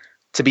seem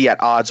to be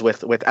at odds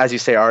with, as you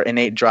say, our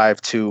innate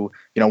drive to,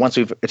 once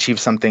we've achieved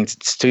something,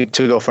 to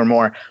go for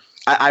more.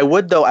 I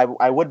would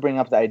bring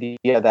up the idea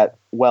that,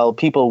 well,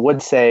 people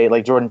would say,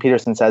 like Jordan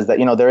Peterson says, that,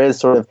 there is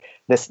sort of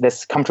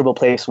this comfortable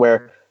place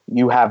where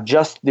you have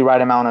just the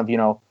right amount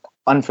of,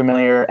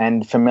 unfamiliar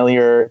and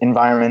familiar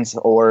environments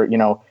or,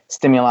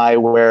 stimuli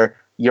where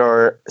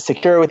you're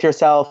secure with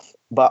yourself,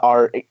 but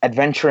are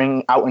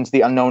adventuring out into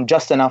the unknown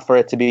just enough for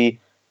it to be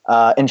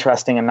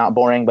interesting and not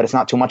boring, but it's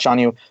not too much on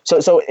you.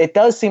 So it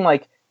does seem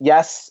like,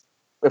 yes,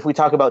 if we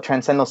talk about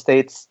transcendental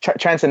states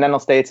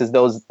is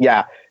those,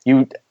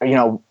 you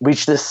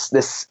reach this,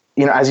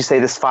 as you say,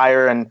 this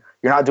fire, and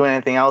you're not doing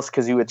anything else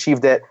because you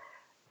achieved it.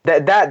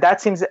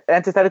 That seems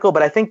antithetical,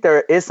 but I think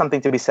there is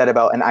something to be said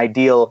about an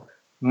ideal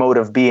mode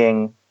of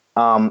being.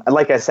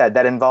 Like I said,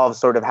 that involves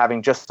sort of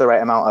having just the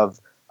right amount of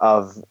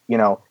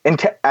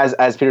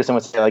as Peterson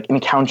would say, like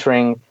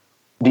encountering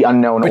the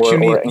unknown. But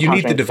you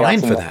need the divine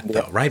for that,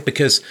 though, right?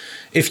 Because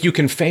if you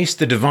can face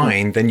the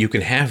divine, then you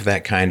can have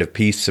that kind of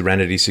peace,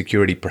 serenity,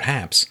 security,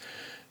 perhaps.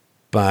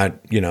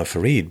 But,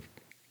 Fareed,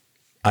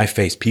 I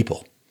face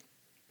people.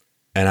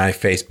 and I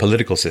face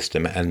political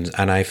system, and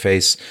I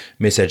face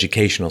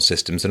miseducational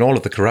systems and all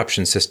of the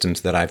corruption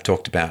systems that I've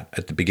talked about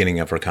at the beginning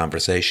of our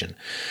conversation.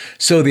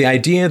 So the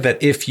idea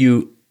that if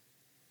you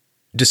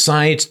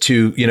decide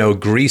to,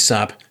 grease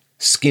up,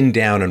 skin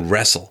down, and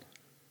wrestle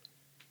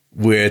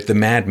with the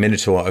mad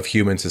minotaur of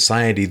human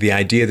society, the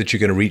idea that you're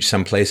going to reach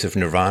some place of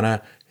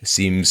nirvana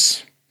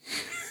seems,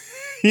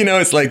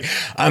 it's like,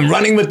 I'm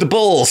running with the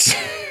bulls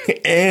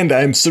and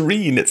I'm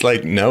serene. It's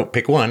like, no,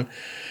 pick one.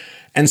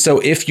 And so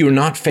if you're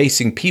not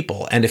facing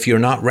people, and if you're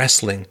not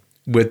wrestling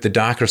with the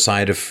darker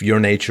side of your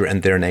nature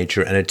and their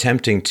nature and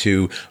attempting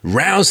to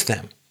rouse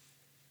them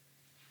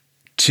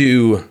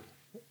to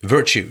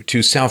virtue,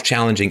 to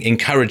self-challenging,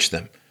 encourage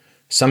them,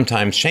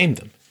 sometimes shame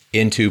them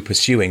into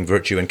pursuing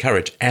virtue and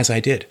courage, as I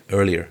did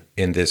earlier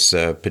in this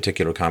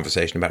particular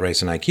conversation about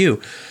race and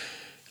IQ,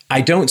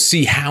 I don't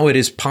see how it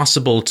is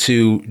possible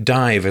to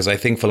dive, as I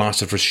think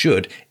philosophers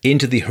should,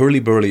 into the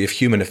hurly-burly of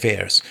human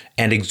affairs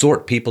and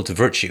exhort people to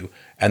virtue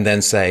and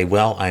then say,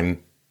 well,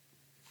 I'm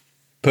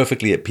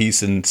perfectly at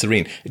peace and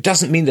serene. It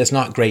doesn't mean there's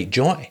not great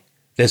joy.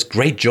 There's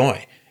great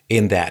joy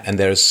in that, and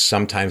there's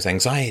sometimes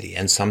anxiety,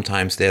 and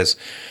sometimes there's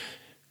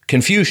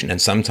confusion, and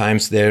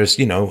sometimes there's,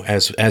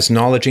 as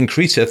knowledge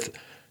increaseth,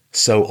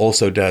 so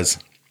also does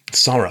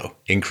sorrow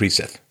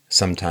increaseth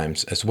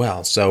sometimes as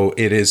well. So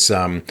it is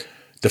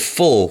the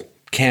full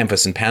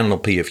canvas and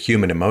panoply of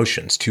human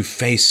emotions to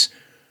face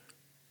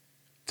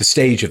the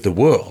stage of the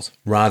world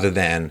rather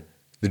than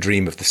the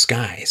dream of the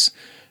skies.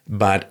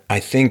 But I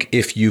think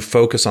if you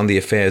focus on the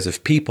affairs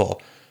of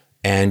people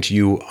and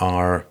you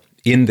are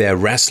in there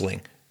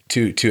wrestling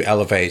to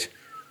elevate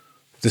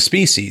the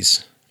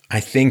species, I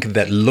think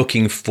that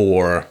looking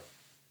for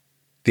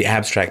the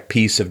abstract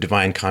peace of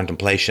divine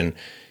contemplation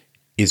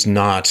is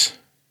not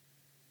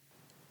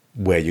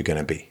where you're going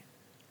to be.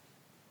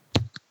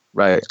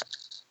 Right.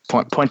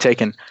 Point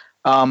taken.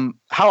 How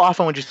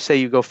often would you say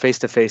you go face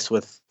to face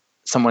with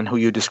someone who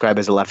you describe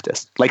as a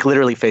leftist? Like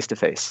literally face to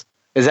face.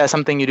 Is that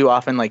something you do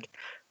often? Like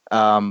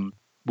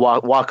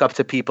walk up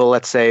to people,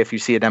 let's say if you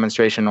see a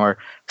demonstration, or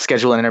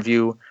schedule an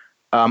interview,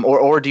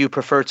 or do you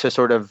prefer to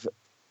sort of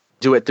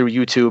do it through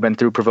YouTube and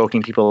through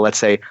provoking people, let's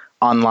say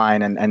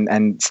online,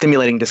 and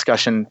stimulating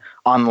discussion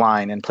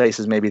online in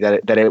places maybe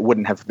that it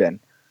wouldn't have been?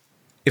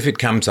 If it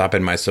comes up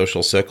in my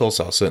social circles,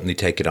 I'll certainly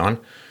take it on.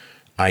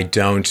 I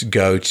don't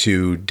go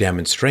to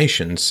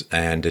demonstrations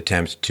and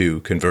attempt to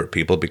convert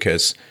people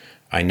because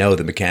I know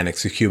the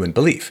mechanics of human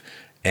belief.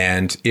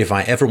 And if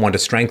I ever want to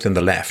strengthen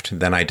the left,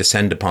 then I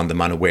descend upon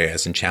them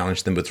unawares and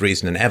challenge them with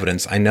reason and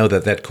evidence. I know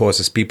that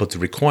causes people to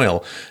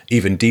recoil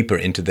even deeper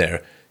into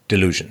their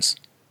delusions.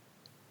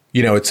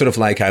 It's sort of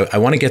like I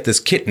want to get this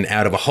kitten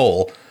out of a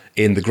hole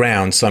in the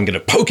ground, so I'm going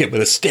to poke it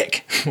with a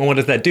stick. Well, what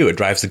does that do? It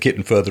drives the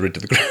kitten further into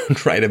the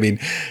ground, right? I mean,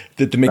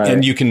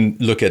 and you can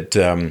look at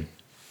the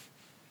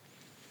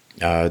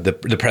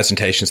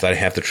presentations that I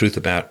have, The Truth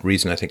About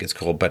Reason, I think it's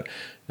called. But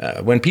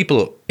when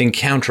people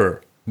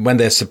encounter, when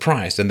they're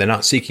surprised and they're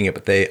not seeking it,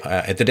 but they,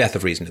 at The Death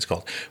of Reason it's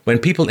called. When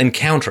people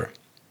encounter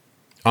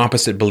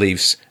opposite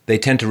beliefs, they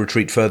tend to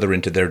retreat further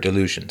into their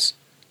delusions.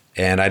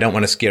 And I don't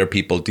want to scare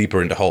people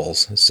deeper into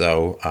holes.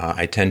 So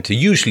I tend to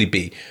usually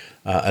be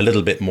a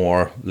little bit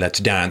more let's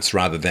dance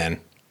rather than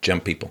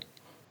jump people.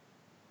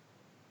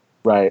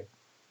 Right.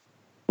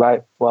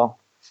 Well,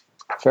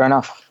 fair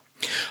enough.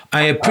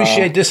 I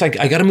appreciate this. I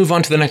got to move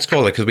on to the next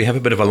caller because we have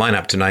a bit of a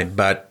lineup tonight.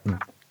 But,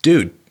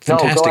 dude,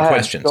 fantastic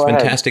questions.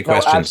 Fantastic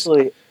questions.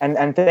 Absolutely.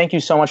 And thank you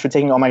so much for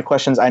taking all my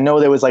questions. I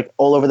know there was like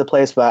all over the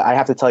place, but I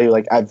have to tell you,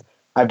 like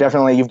I've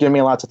definitely, you've given me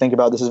a lot to think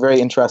about. This is very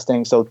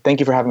interesting. So thank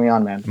you for having me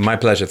on, man. My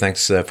pleasure.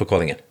 Thanks for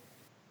calling in.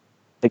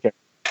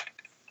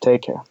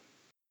 Take care.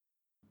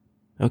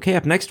 Okay,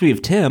 up next we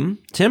have Tim.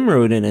 Tim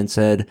wrote in and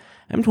said,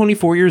 I'm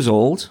 24 years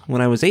old.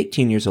 When I was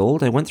 18 years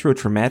old, I went through a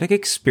traumatic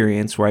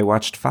experience where I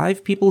watched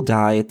 5 people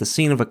die at the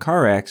scene of a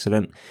car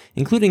accident,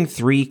 including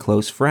 3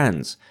 close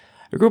friends.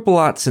 I grew up a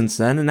lot since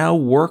then and now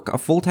work a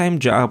full-time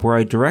job where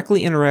I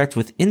directly interact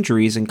with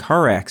injuries in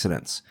car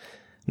accidents.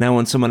 Now,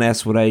 when someone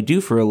asks what I do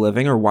for a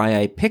living or why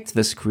I picked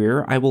this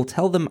career, I will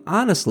tell them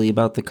honestly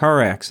about the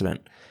car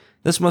accident.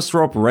 This must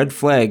throw up red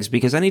flags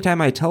because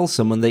anytime I tell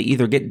someone, they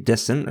either get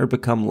distant or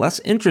become less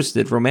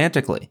interested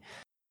romantically.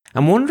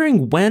 I'm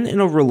wondering when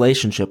in a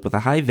relationship with a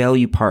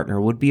high-value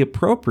partner would be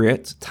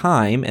appropriate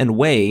time and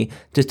way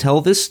to tell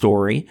this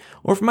story,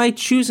 or if my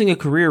choosing a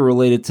career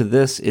related to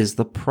this is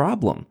the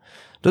problem.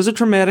 Does a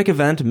traumatic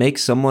event make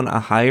someone a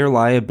higher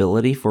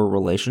liability for a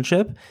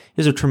relationship?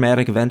 Is a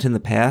traumatic event in the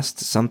past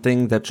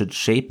something that should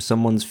shape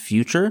someone's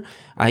future,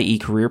 i.e.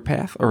 career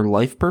path or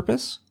life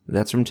purpose?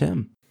 That's from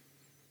Tim.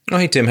 Oh,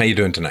 hey, Tim. How you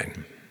doing tonight?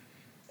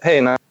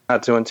 Hey, not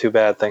doing too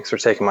bad. Thanks for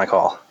taking my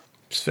call.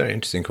 It's a very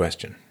interesting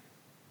question.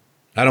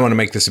 I don't want to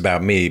make this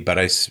about me, but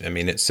I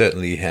mean, it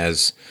certainly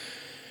has...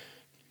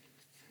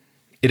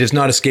 It has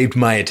not escaped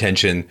my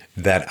attention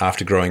that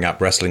after growing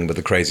up wrestling with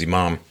a crazy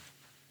mom,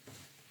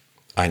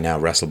 I now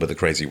wrestle with a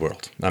crazy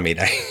world. I mean,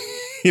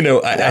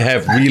 I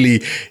have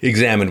really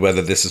examined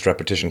whether this is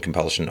repetition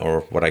compulsion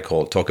or what I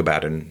talk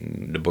about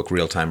in the book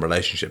Real-Time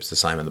Relationships, the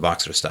Simon the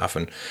Boxer stuff.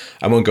 And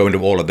I won't go into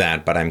all of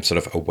that, but I'm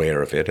sort of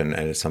aware of it, and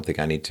it's something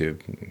I need to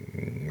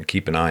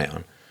keep an eye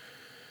on.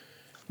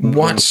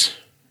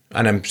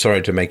 And I'm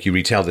sorry to make you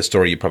retell this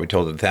story, you probably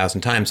told it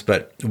 1,000 times,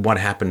 but what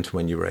happened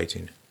when you were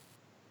 18?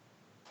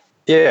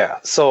 Yeah,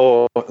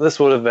 so this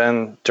would have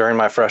been during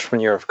my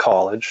freshman year of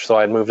college. So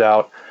I'd moved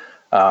out,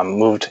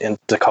 moved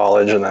into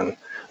college, and then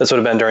this would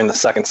have been during the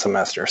second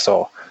semester.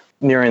 So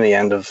nearing the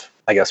end of,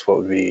 I guess, what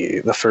would be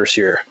the first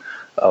year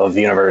of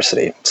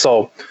university.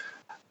 So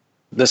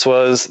this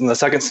was in the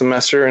second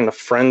semester, and the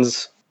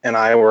friends and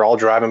I were all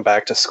driving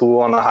back to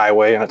school on the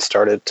highway, and it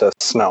started to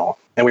snow.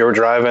 And we were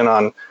driving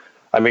on,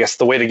 I guess,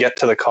 the way to get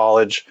to the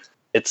college,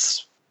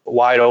 it's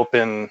wide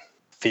open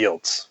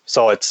fields.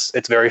 So it's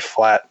very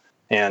flat.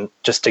 And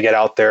just to get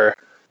out there,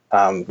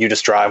 you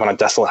just drive on a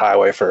desolate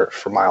highway for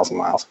miles and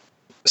miles.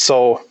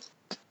 So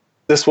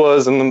this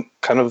was in the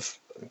kind of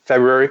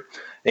February,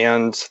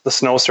 and the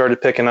snow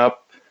started picking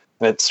up,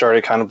 and it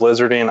started kind of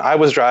blizzarding. I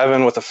was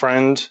driving with a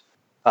friend,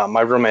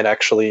 my roommate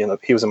actually, and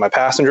he was in my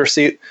passenger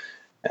seat.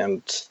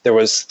 And there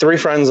was 3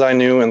 friends I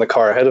knew in the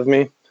car ahead of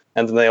me,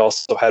 and then they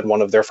also had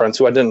one of their friends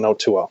who I didn't know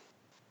too well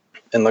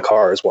in the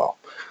car as well.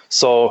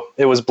 So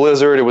it was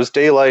blizzard, it was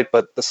daylight,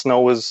 but the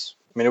snow was,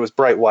 it was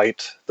bright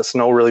white. The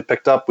snow really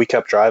picked up. We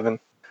kept driving.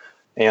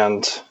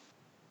 And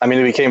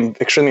it became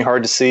extremely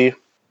hard to see.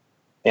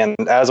 And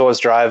as I was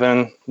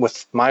driving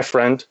with my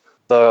friend,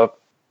 my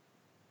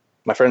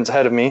friends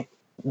ahead of me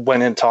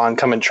went into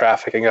oncoming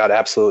traffic and got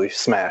absolutely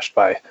smashed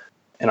by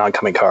an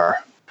oncoming car.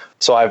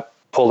 So I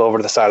pulled over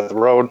to the side of the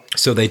road.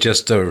 So they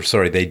just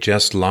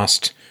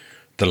lost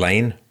the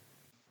lane?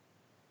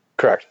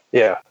 Correct.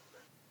 Yeah.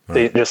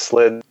 They just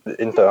slid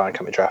into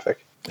oncoming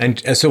traffic. And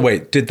so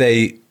wait, did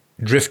they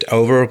drift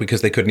over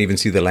because they couldn't even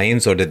see the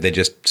lanes, or did they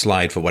just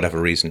slide for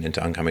whatever reason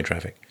into oncoming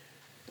traffic?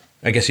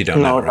 I guess you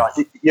don't know, right?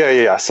 No.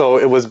 Yeah. So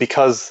it was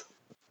because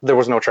there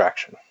was no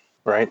traction,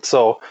 right?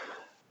 So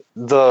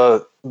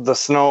the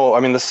snow,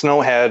 the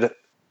snow had,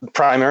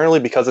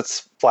 primarily because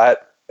it's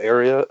flat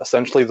area,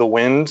 essentially the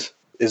wind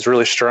is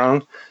really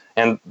strong,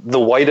 and the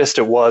whitest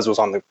it was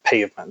on the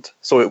pavement.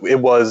 So it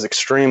was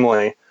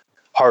extremely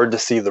hard to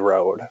see the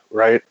road,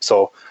 right?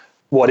 So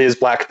what is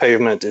black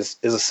pavement is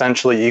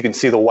essentially, you can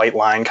see the white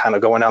line kind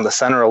of going down the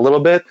center a little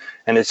bit,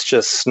 and it's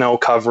just snow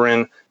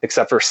covering,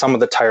 except for some of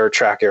the tire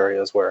track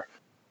areas where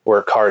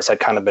cars had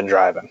kind of been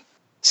driving.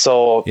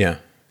 So yeah,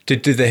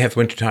 did they have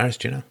winter tires?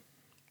 Do you know?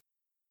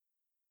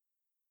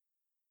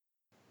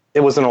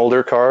 It was an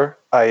older car.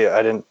 I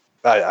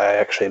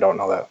actually don't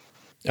know that.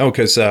 Oh,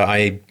 because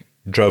I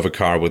drove a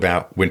car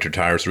without winter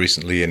tires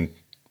recently, and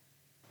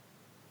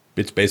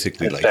it's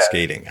basically like bad.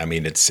 Skating.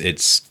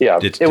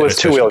 It was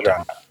two-wheel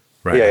drive.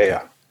 Right.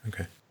 Yeah.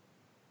 Okay.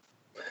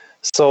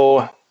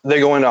 So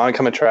they go into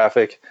oncoming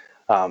traffic.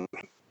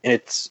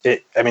 It's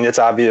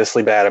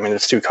obviously bad.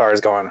 It's 2 cars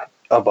going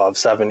above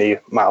 70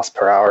 miles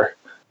per hour,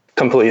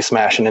 completely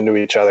smashing into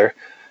each other.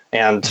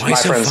 And why my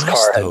so friend's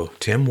fast, car. Though,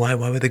 Tim, why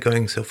were they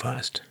going so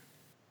fast?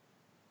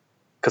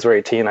 Because we're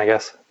 18, I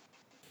guess.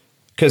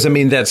 Because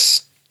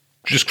that's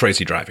just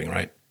crazy driving,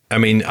 right?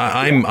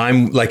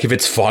 I'm like, if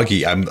it's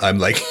foggy, I'm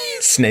like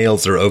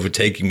snails are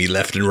overtaking me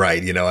left and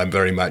right. I'm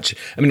very much,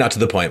 not to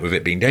the point of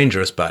it being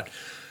dangerous, but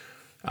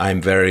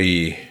I'm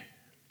very,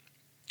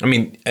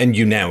 and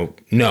you now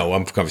know,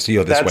 obviously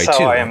you're this way too. That's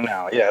how I am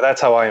now. Yeah, that's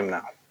how I am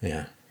now.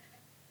 Yeah.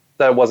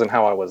 That wasn't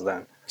how I was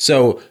then.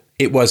 So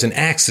it was an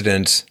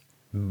accident,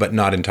 but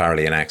not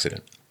entirely an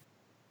accident.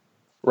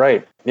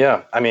 Right.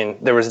 Yeah.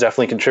 There was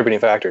definitely contributing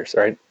factors,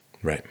 right?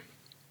 Right.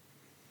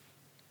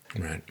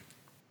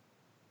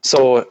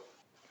 So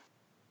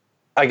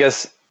I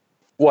guess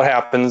what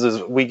happens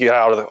is we get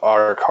out of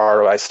our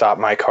car. I stop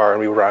my car and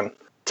we run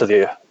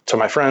to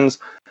my friends.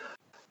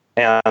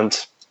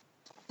 And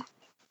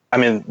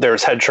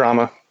there's head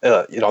trauma.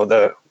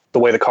 The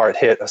way the car had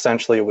hit,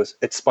 essentially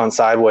it spun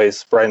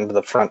sideways right into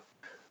the front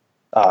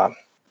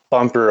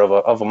bumper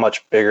of a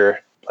much bigger,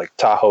 like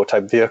Tahoe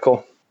type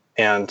vehicle,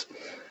 and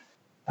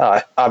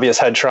obvious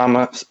head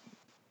trauma.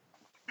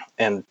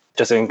 And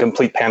just in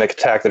complete panic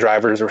attack, the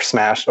driver was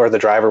smashed. Both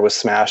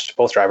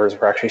drivers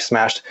were actually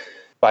smashed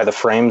by the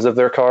frames of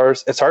their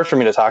cars. It's hard for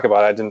me to talk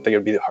about. I didn't think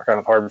it'd be kind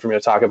of hard for me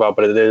to talk about,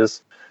 but it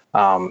is.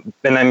 And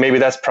then maybe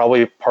that's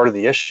probably part of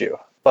the issue.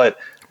 But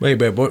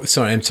wait,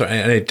 sorry, I'm sorry.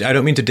 I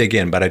don't mean to dig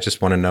in, but I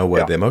just want to know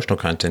where the emotional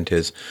content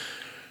is.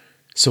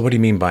 So what do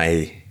you mean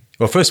by,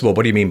 well, first of all,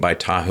 what do you mean by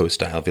Tahoe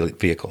style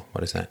vehicle?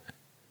 What is that?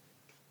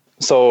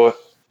 So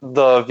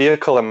the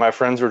vehicle that my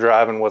friends were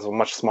driving was a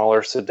much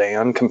smaller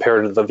sedan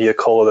compared to the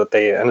vehicle that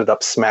they ended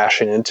up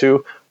smashing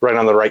into right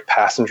on the right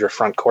passenger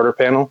front quarter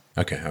panel.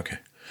 Okay.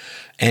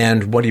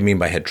 And what do you mean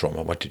by head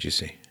trauma? What did you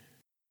see?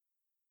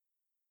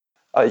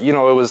 It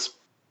was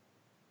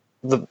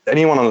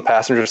anyone on the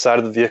passenger side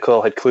of the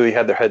vehicle had clearly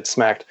had their head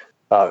smacked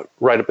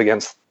right up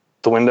against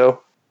the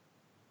window,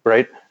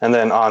 right? And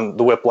then on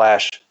the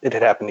whiplash, it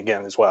had happened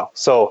again as well.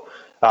 So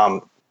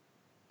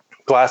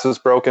glass was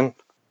broken.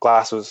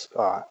 Glass was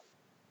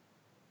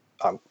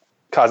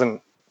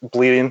causing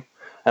bleeding,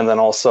 and then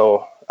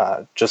also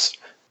just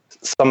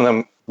some of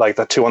them, like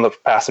the two on the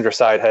passenger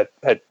side,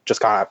 had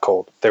just gone out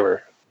cold.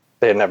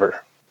 They had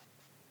never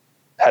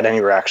had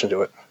any reaction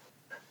to it,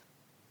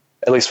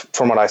 at least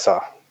from what I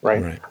saw.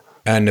 Right.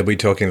 And are we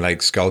talking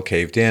like skull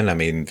caved in? I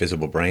mean,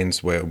 visible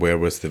brains. Where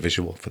was the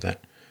visual for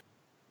that?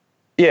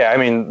 Yeah, I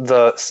mean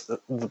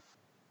the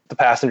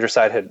passenger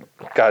side had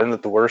gotten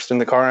the worst in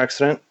the car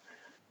accident,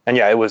 and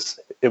yeah, it was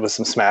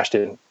some smashed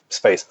in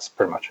spaces,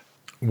 pretty much.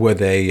 Were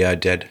they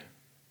dead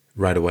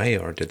right away,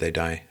 or did they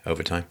die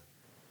over time?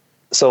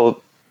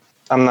 So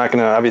I'm not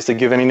going to obviously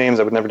give any names.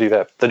 I would never do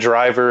that. The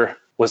driver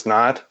was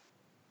not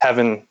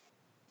having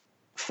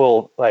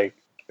full,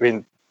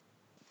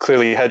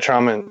 clearly head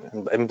trauma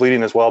and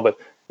bleeding as well, but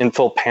in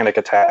full panic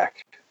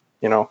attack,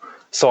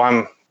 So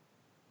me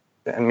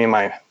and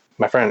my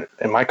friend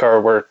in my car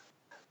were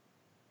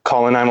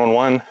calling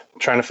 911,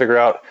 trying to figure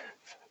out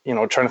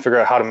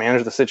how to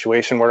manage the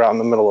situation. We're out in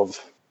the middle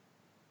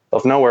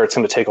of nowhere. It's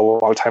going to take a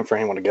long time for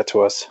anyone to get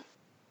to us.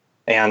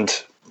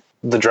 And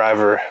the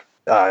driver,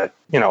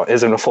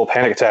 is in a full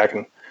panic attack.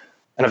 And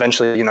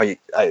eventually, you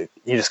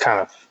just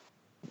kind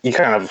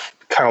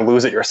of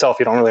lose it yourself.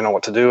 You don't really know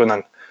what to do.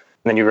 And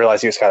then you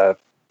realize you just gotta,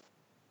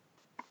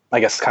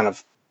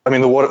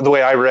 the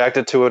way I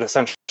reacted to it,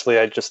 essentially,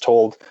 I just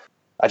told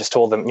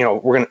them,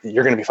 you're going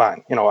to be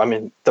fine.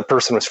 The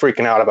person was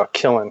freaking out about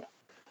killing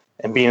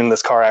and being in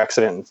this car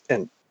accident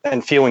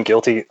and feeling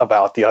guilty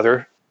about the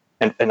other.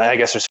 And I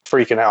guess just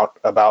freaking out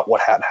about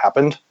what had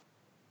happened.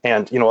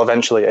 And,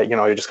 eventually,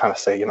 you just kind of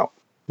say,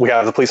 we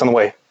have the police on the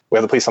way. We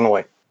have the police on the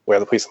way. We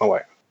have the police on the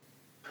way.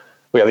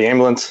 We have the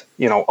ambulance,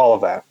 all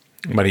of that.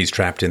 But he's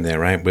trapped in there,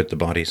 right, with the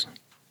bodies?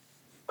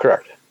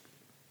 Correct.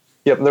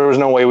 Yep, there was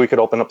no way we could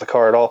open up the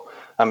car at all.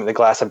 The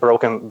glass had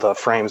broken. The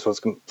frames was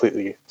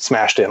completely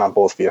smashed in on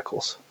both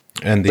vehicles.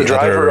 And the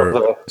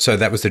driver so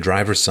that was the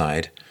driver's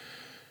side.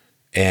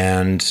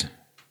 And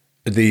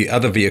the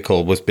other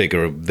vehicle was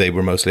bigger. They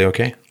were mostly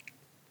okay?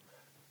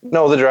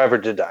 No, the driver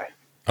did die.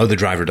 Oh, the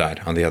driver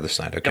died on the other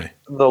side. Okay.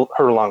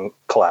 Her lung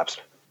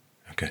collapsed.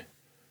 Okay.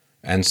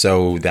 And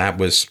so that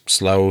was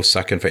slow,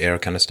 sucking for air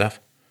kind of stuff?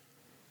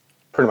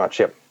 Pretty much,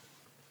 yep.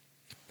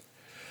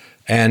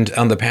 And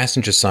on the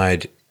passenger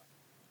side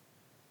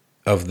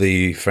of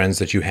the friends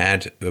that you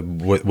had,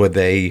 were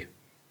they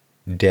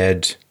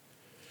dead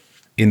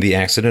in the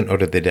accident, or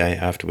did they die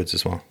afterwards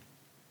as well?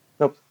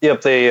 Nope.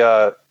 Yep, they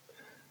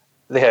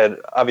had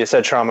obvious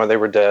head trauma. They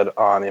were dead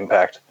on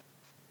impact.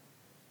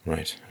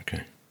 Right,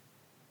 okay.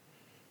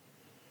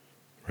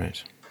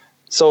 Right.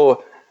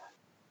 So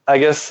I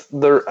guess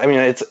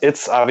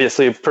it's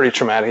obviously a pretty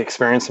traumatic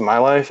experience in my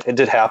life. It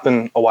did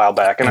happen a while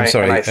back. And I'm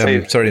sorry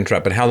to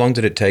interrupt, but how long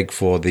did it take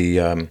for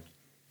the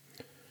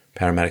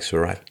paramedics to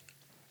arrive?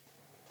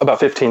 About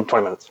 15,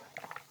 20 minutes.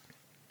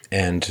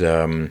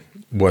 And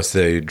was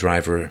the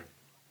driver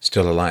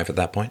still alive at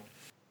that point?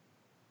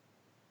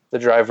 The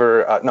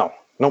driver, no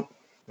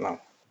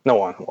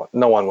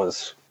one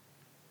was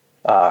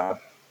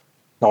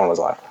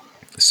alive.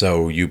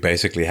 So you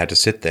basically had to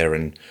sit there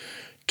and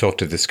talk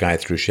to this guy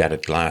through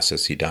shattered glass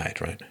as he died,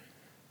 right?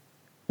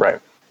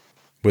 Right.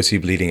 Was he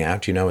bleeding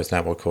out? Is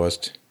that what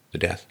caused the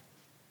death?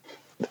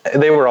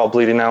 They were all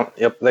bleeding out.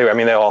 Yep.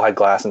 They all had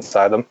glass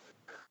inside them.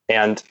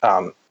 And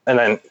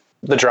then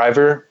the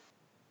driver,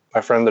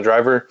 my friend, the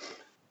driver,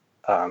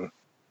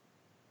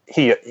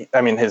 his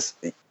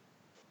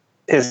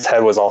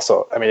head was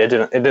also,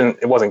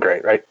 it wasn't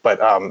great. Right. But,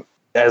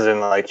 as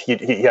in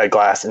he had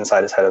glass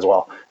inside his head as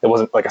well. It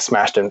wasn't like a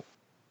smashed in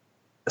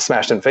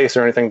face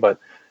or anything, but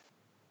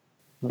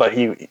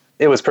it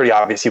was pretty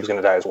obvious he was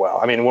going to die as well.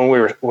 When we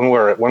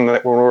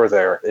were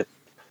there,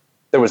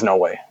 there was no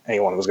way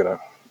anyone was going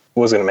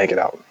to make it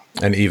out.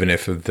 And even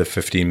if the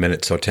 15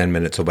 minutes or 10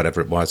 minutes or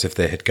whatever it was, if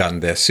they had gotten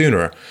there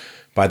sooner,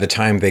 by the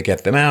time they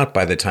get them out,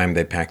 by the time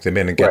they pack them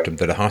in and get them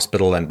to the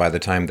hospital, and by the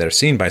time they're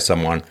seen by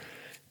someone,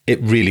 it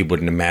really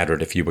wouldn't have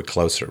mattered if you were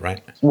closer,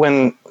 right?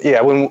 When we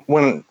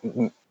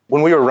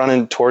were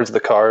running towards the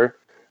car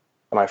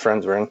that my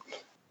friends were in,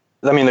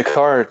 the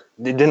car,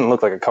 it didn't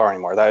look like a car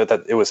anymore.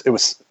 That it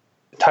was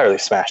entirely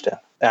smashed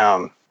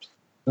in.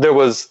 There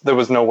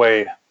was no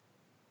way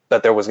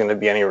that there was going to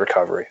be any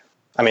recovery.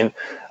 I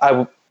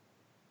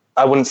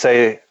wouldn't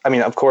say.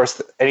 Of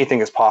course, anything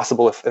is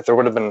possible. If there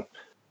would have been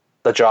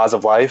the jaws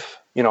of life,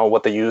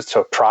 what they use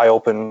to pry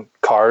open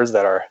cars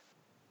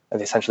and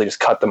they essentially just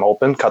cut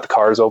the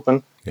cars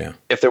open. Yeah.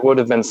 If there would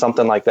have been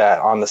something like that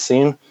on the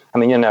scene,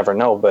 you never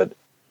know. But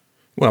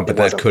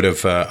that could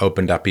have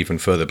opened up even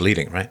further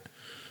bleeding, right?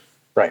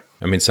 Right.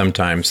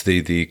 Sometimes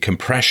the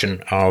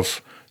compression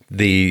of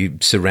the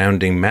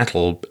surrounding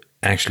metal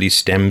actually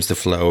stems the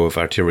flow of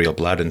arterial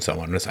blood and so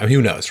on.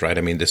 Who knows, right?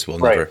 This will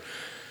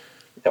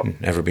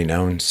never be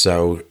known.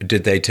 So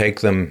did they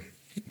take them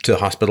to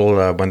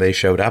hospital when they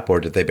showed up, or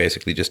did they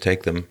basically just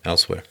take them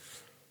elsewhere?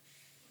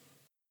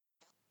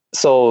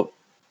 So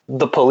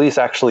the police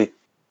actually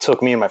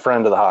took me and my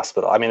friend to the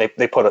hospital.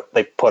 They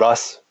put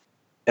us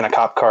in a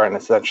cop car and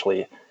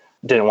essentially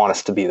didn't want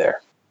us to be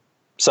there.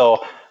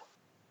 So,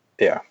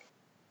 yeah.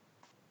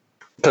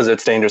 because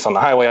it's dangerous on the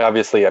highway,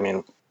 obviously. I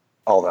mean,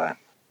 all that.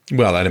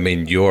 Well, and I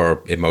mean,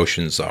 your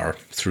emotions are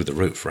through the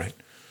roof, right?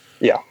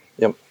 Yeah.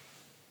 Yep.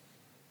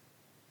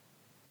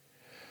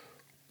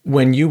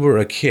 When you were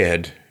a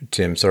kid,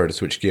 Tim, sorry to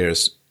switch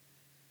gears,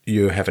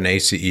 you have an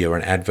ACE or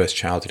an adverse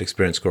childhood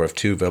experience score of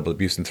 2, verbal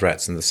abuse and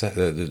threats. And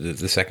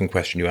the second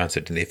question you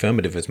answered in the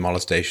affirmative was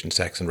molestation,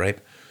 sex, and rape.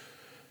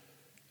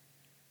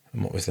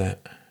 And what was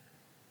that?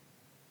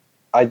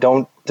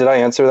 Did I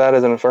answer that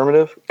as an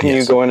affirmative? Can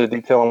Yes. you go into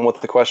detail on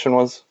what the question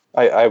was?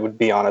 I would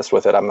be honest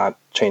with it. I'm not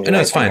changing. No,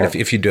 it's fine. anything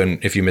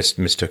If you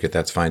mistook it,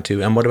 that's fine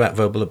too. And what about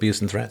verbal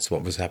abuse and threats?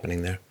 What was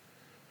happening there?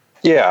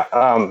 Yeah.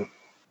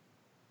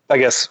 I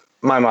guess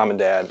my mom and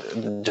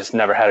dad just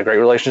never had a great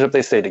relationship.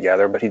 They stayed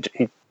together, but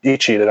he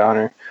cheated on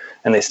her,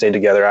 and they stayed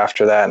together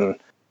after that.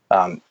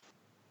 And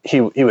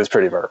he was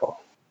pretty verbal.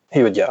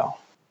 He would yell,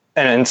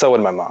 and so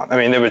would my mom. I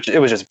mean, it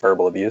was just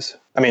verbal abuse.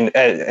 I mean,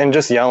 and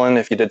just yelling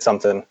if you did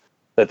something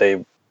that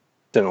they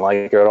didn't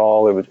like at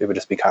all. It would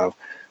just be kind of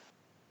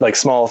like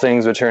small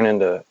things would turn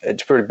into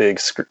it's pretty big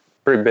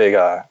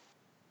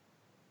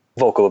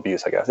vocal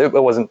abuse. I guess it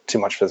wasn't too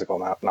much physical,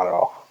 not at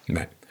all.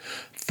 Right.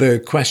 The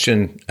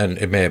question, and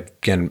it may have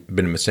again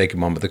been a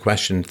mistaken one, but the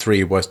question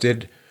 3 was: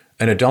 did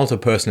an adult or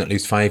person at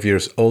least 5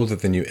 years older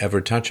than you ever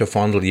touch or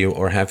fondle you,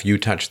 or have you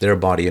touched their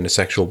body in a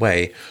sexual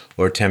way,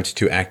 or attempt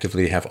to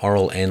actively have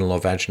oral, anal, or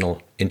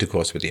vaginal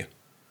intercourse with you?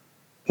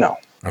 No.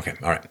 Okay,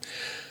 all right.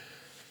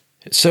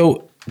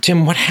 So,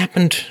 Tim, what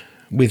happened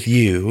with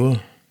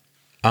you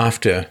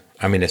after,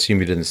 I mean, I assume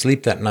you didn't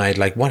sleep that night,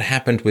 like what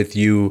happened with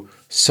you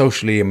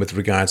socially and with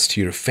regards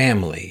to your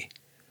family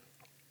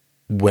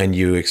when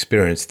you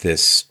experienced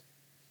this,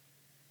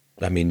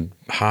 I mean,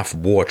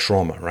 half-war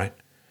trauma, right?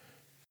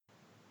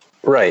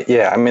 Right.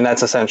 Yeah. I mean,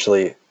 that's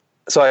essentially.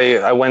 So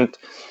I went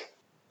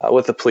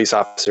with the police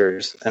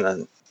officers, and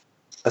then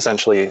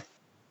essentially,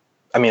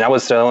 I mean, I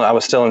was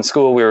still in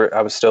school.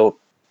 I was still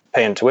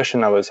paying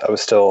tuition. I was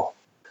still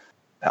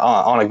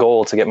on a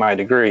goal to get my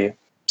degree.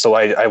 So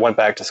I went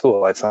back to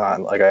school. It's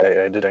not like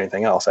I did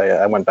anything else.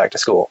 I went back to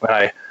school,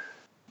 and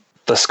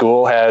the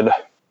school had,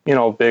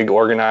 big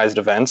organized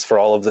events for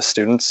all of the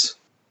students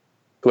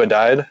who had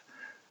died,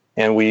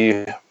 and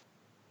we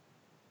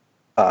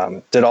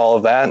did all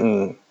of that,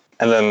 and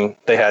then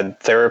they had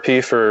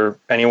therapy for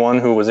anyone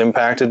who was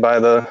impacted by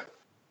the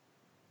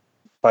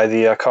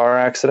car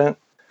accident.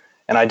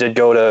 And I did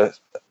go to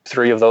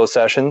 3 of those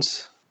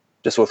sessions,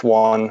 just with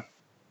one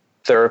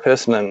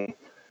therapist. And then,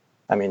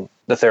 I mean,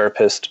 the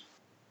therapist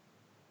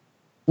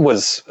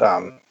was,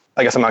 I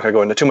guess I'm not going to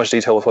go into too much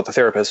detail with what the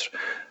therapist,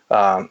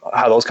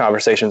 how those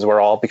conversations were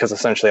all, because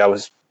essentially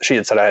she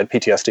had said I had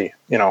PTSD,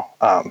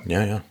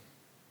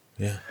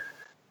 Yeah.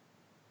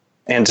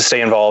 And to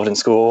stay involved in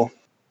school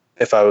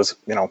if I was,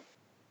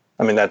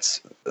 I mean,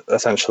 that's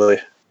essentially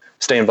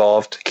stay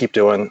involved, keep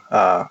doing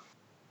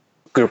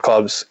group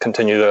clubs,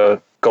 continue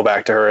to go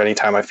back to her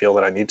anytime I feel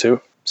that I need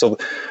to. So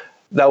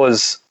that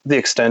was the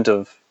extent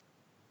of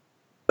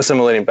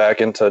assimilating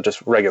back into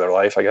just regular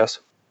life, I guess.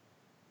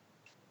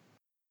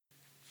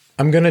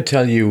 I'm going to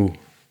tell you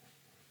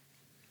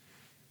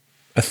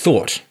a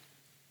thought,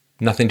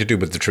 nothing to do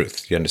with the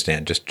truth, you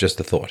understand, just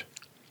a thought.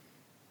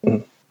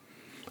 Mm-hmm.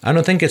 I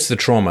don't think it's the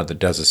trauma that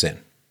does us in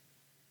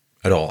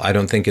at all. I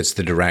don't think it's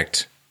the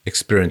direct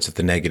experience of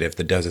the negative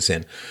that does us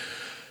in.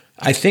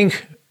 I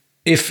think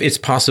if it's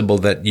possible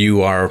that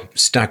you are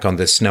stuck on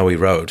this snowy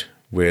road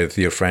with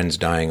your friends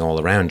dying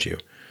all around you,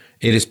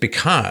 it is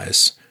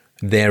because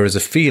there is a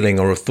feeling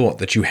or a thought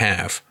that you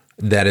have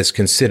that is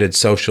considered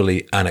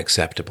socially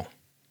unacceptable.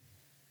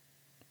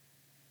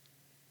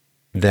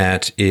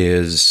 That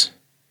is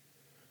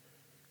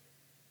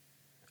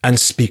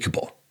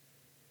unspeakable.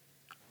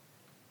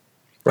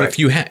 Right.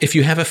 If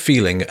you have a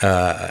feeling,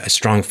 a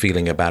strong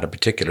feeling about a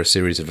particular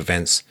series of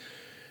events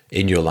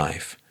in your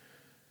life,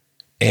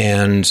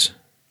 and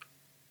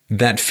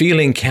that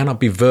feeling cannot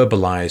be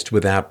verbalized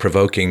without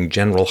provoking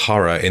general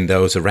horror in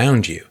those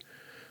around you,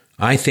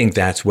 I think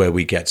that's where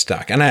we get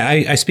stuck. And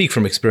I speak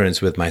from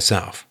experience with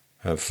myself,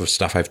 for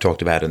stuff I've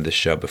talked about in this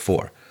show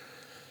before.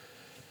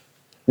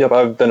 Yep,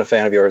 I've been a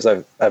fan of yours.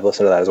 I've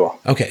listened to that as well.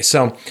 Okay,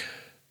 so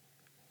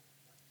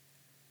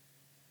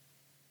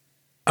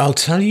I'll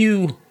tell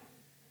you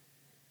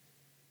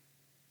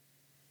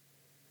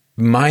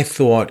my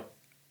thought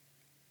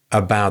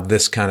about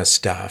this kind of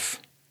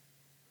stuff,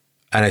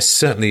 and I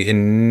certainly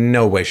in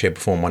no way, shape, or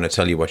form want to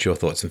tell you what your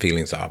thoughts and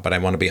feelings are, but I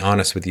want to be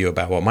honest with you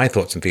about what my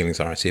thoughts and feelings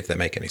are and see if they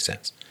make any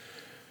sense.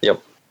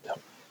 Yep.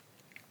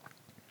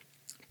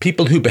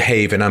 People who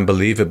behave in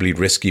unbelievably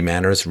risky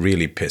manners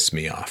really piss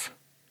me off.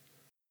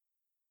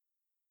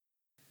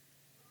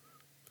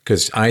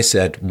 Because I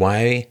said,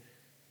 why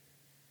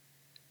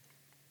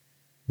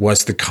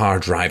was the car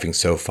driving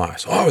so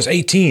fast? Oh, I was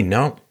 18.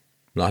 No,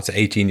 lots of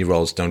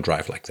 18-year-olds don't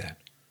drive like that.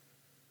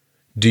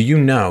 Do you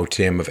know,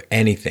 Tim, of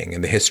anything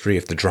in the history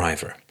of the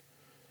driver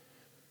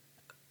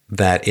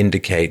that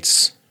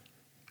indicates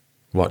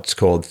what's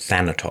called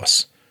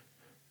thanatos,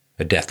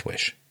 a death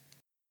wish?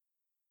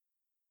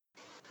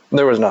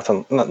 There was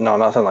nothing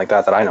like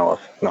that I know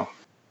of, no.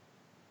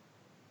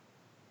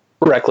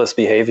 Reckless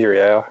behavior,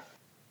 yeah.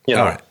 You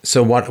know, All right.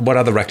 So what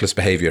other reckless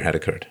behavior had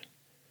occurred?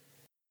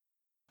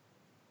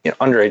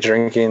 Underage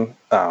drinking,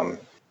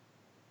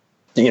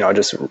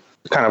 just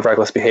kind of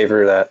reckless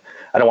behavior that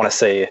I don't want to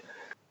say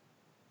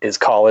is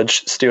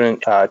college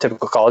student,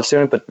 typical college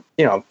student, but,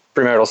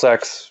 premarital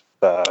sex,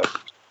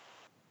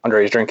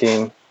 underage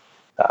drinking,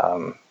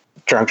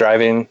 drunk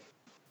driving.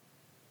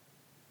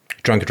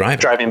 Drunk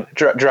driving?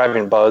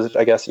 Driving buzzed,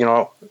 I guess,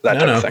 that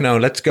type of thing. No,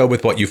 let's go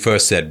with what you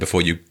first said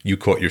before you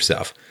caught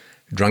yourself.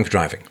 Drunk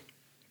driving.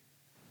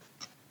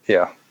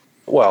 Yeah.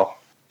 Well,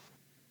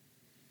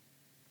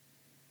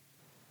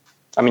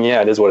 I mean,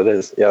 yeah, it is what it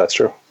is. Yeah, that's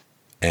true.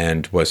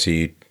 And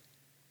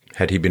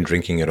had he been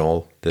drinking at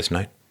all this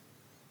night?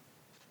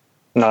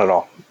 Not at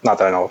all. Not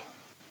that I know of.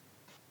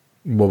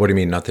 Well, what do you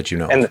mean, not that you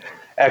know? And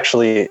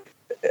actually,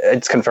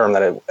 it's confirmed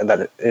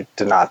that it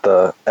did not.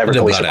 The every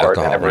police report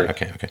and every. Right.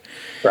 Okay.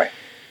 Right.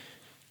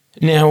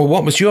 Now,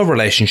 what was your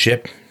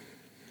relationship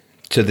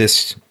to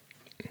this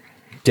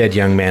dead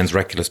young man's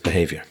reckless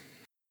behavior?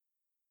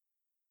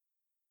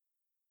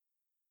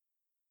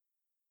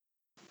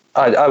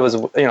 I was,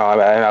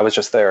 I was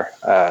just there.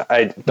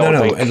 I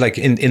don't think. Like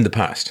in the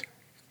past.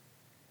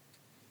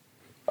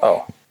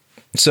 Oh.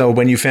 So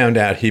when you found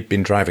out he'd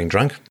been driving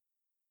drunk,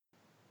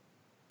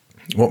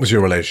 what was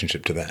your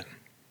relationship to that?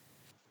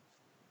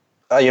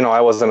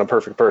 I wasn't a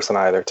perfect person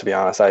either, to be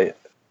honest. I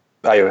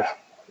got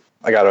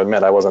to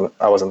admit, I wasn't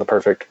the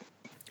perfect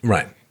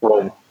right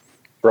role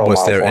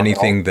was there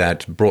anything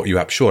that brought you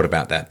up short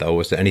about that, though?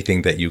 Was there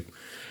anything that you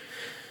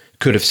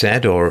could have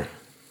said, or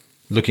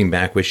looking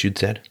back wish you'd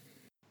said?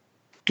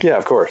 Yeah,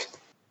 of course.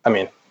 I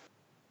mean,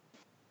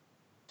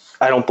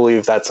 I don't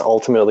believe that's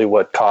ultimately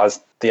what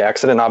caused the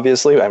accident,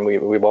 obviously, and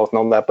we both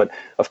know that, but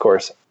of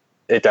course,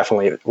 it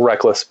definitely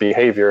reckless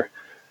behavior.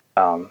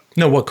 No,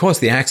 what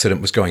caused the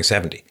accident was going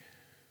 70.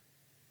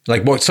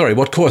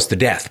 What caused the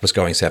death was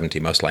going 70,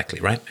 most likely,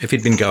 right? If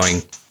he'd been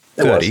going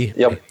 30,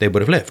 yep. They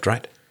would have lived,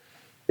 right?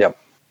 Yep.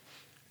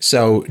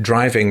 So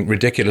driving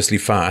ridiculously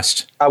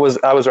fast. I was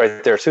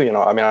right there too,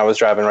 I was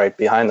driving right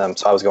behind them,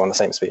 so I was going the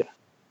same speed.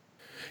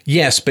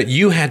 Yes, but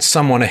you had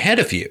someone ahead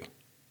of you,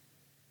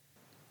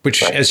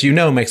 which, right, as you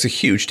know, makes a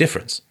huge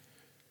difference.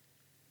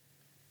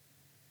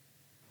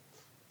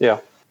 Yeah.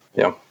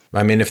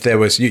 I mean, if there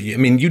was,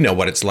 you know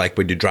what it's like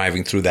when you're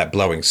driving through that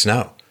blowing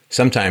snow.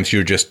 Sometimes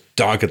you're just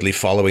doggedly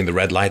following the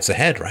red lights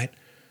ahead, right?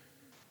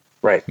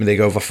 Right. I mean, they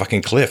go off a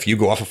fucking cliff. You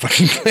go off a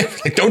fucking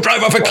cliff. Like, don't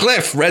drive off a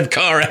cliff. Red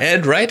car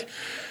ahead, right?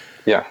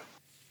 Yeah.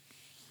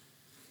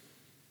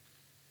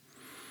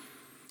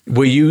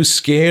 Were you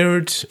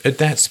scared at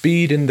that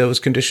speed in those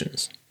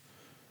conditions?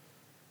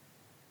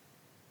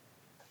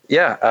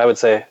 Yeah, I'd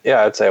say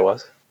I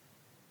was.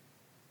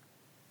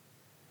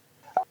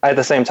 At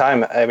the same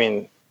time, I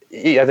mean,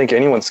 I think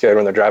anyone's scared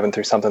when they're driving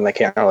through something they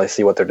can't really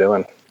see what they're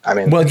doing. I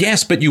mean, well,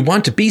 yes, but you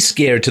want to be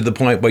scared to the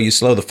point where you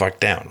slow the fuck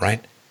down,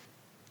 right?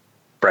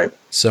 Right.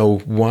 So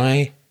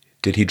why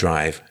did he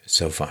drive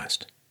so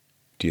fast,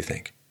 do you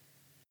think?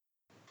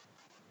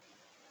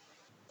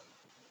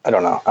 I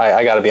don't know.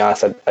 I got to be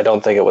honest. I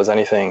don't think it was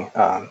anything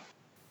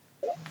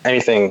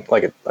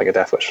like a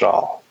death wish at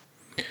all.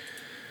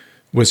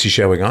 Was he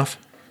showing off?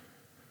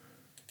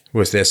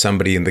 Was there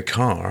somebody in the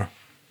car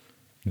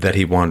that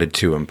he wanted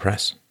to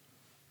impress?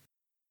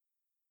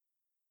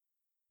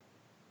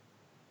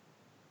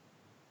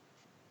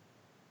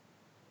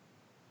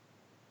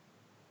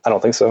 I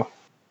don't think so.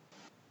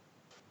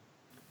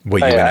 Were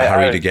you in a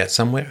hurry to get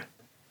somewhere?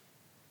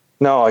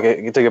 No, I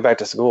get to get back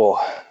to school.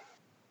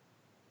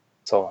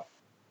 So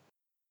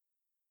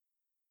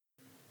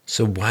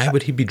why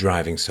would he be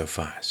driving so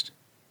fast?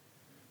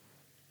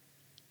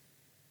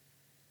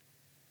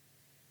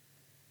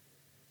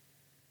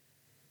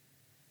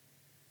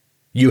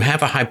 You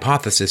have a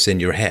hypothesis in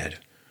your head.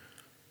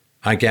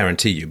 I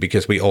guarantee you,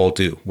 because we all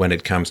do when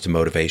it comes to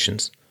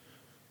motivations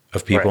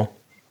of people. Right.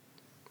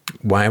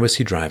 Why was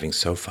he driving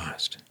so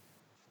fast?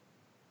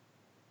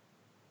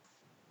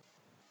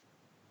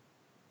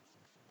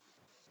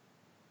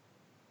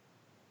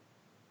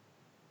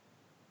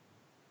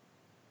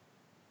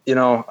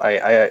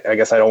 I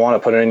guess I don't want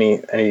to put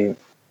any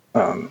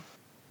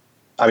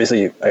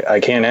obviously I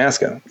can't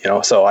ask him,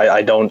 so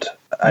I don't.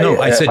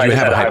 I said you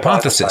have a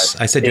hypothesis.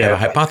 I said you have a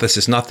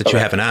hypothesis, not that you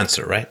have an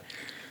answer, right?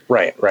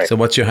 Right. So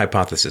what's your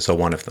hypothesis, or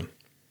one of them?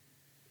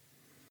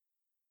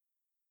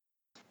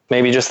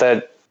 Maybe just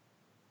that.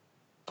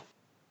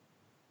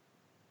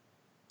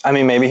 I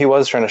mean, maybe he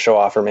was trying to show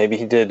off, or maybe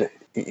he did.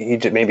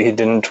 Maybe he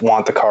didn't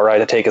want the car ride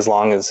to take as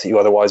long as he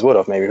otherwise would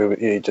have. Maybe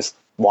he just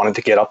wanted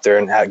to get up there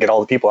and get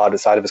all the people out of the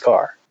side of his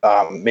car.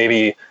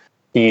 Maybe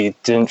he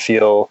didn't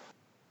feel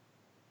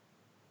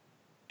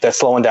that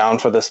slowing down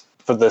for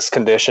this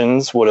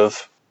conditions would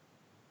have.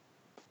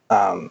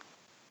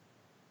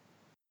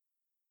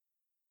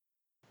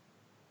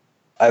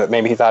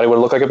 Maybe he thought he would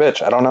look like a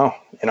bitch. I don't know.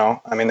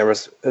 I mean, there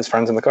was his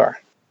friends in the car.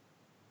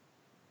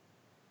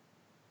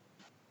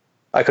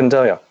 I couldn't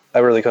tell you. I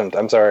really couldn't.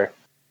 I'm sorry.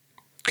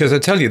 Because I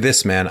tell you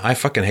this, man, I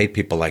fucking hate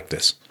people like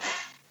this.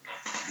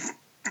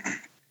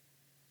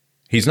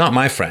 He's not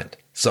my friend.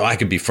 so I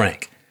can be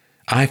frank.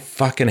 I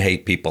fucking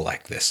hate people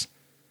like this.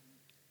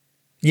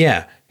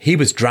 Yeah, he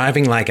was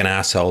driving like an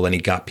asshole and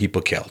he got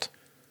people killed.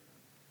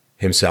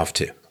 Himself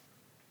too.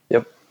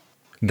 Yep.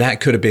 That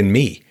could have been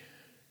me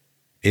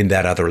in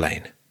that other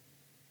lane.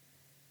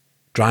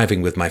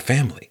 Driving with my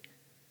family.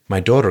 My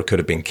daughter could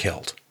have been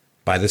killed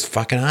by this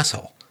fucking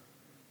asshole.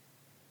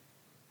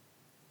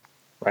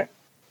 Right.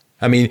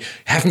 I mean,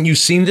 haven't you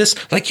seen this?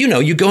 Like,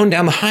 you're going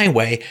down the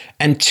highway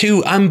and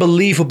two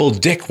unbelievable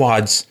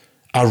dickwads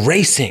are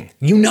racing.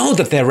 You know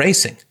that they're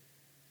racing.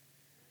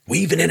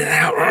 Weaving in and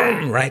out,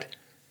 right?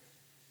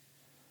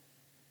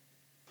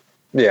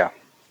 Yeah.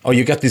 Oh,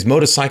 you got these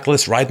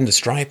motorcyclists riding the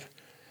stripe?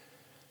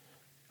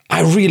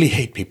 I really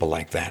hate people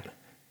like that.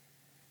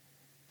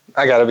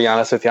 I got to be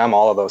honest with you. I'm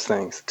all of those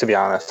things, to be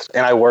honest.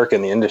 And I work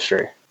in the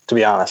industry, to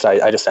be honest.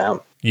 I just am.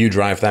 You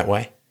drive that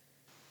way?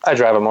 I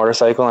drive a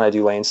motorcycle and I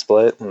do lane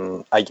split.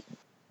 And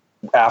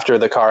after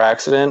the car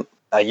accident,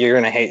 you're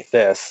going to hate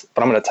this,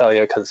 but I'm going to tell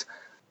you because,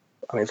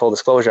 full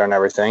disclosure on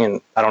everything.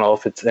 And I don't know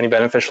if it's any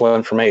beneficial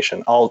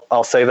information.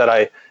 I'll say that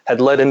I had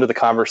led into the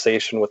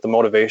conversation with the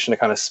motivation to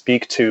kind of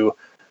speak to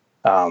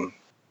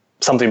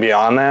something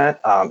beyond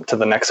that, to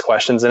the next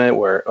questions in it,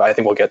 where I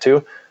think we'll get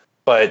to.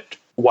 But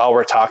while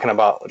we're talking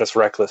about just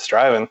reckless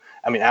driving,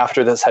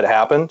 after this had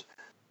happened,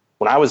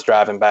 when I was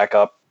driving back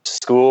up to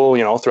school,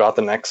 throughout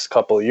the next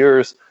couple of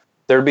years,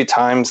 there'd be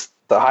times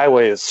the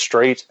highway is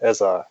straight as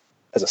a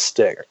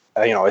stick.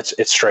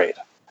 It's straight.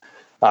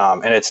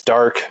 And it's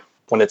dark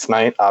when it's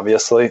night,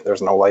 obviously.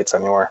 There's no lights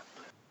anywhere.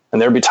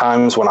 And there'd be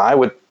times when I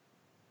would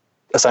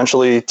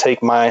essentially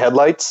take my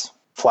headlights,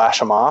 flash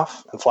them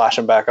off, and flash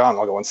them back on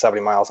while going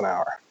 70 miles an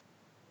hour.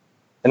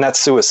 And that's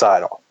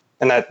suicidal.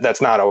 And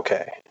that's not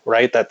okay,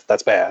 right?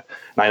 That's bad.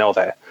 And I know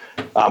that.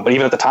 But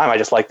even at the time, I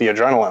just like the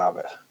adrenaline of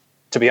it,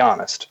 to be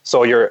honest.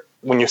 So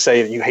when you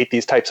say you hate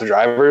these types of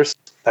drivers,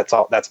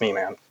 that's me,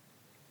 man.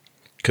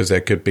 Because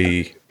that could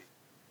be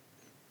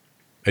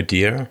a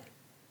deer.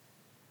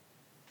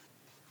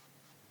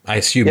 I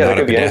assume not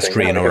a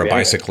pedestrian or a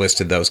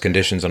bicyclist in those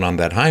conditions and on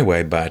that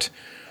highway, but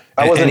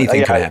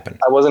anything could happen.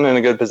 I wasn't in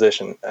a good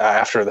position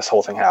after this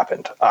whole thing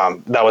happened.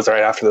 That was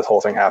right after this whole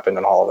thing happened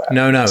and all of that.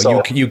 No,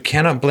 so, you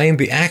cannot blame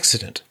the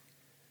accident.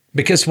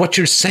 Because what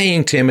you're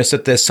saying, Tim, is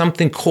that there's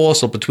something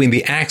causal between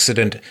the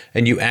accident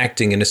and you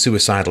acting in a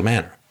suicidal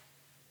manner.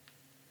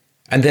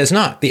 And there's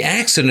not. The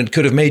accident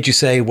could have made you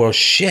say, well,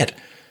 shit,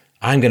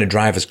 I'm going to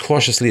drive as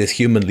cautiously as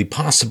humanly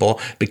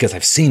possible because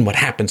I've seen what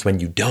happens when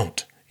you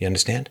don't. You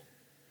understand?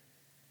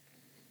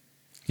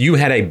 You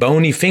had a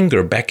bony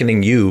finger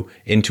beckoning you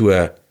into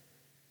a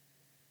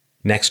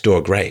next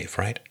door grave,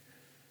 right?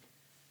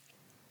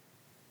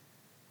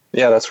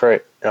 Yeah, that's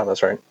right.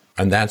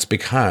 And that's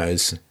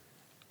because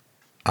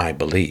I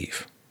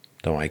believe,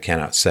 though I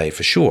cannot say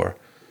for sure,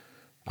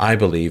 I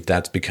believe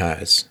that's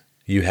because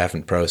you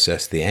haven't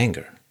processed the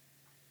anger.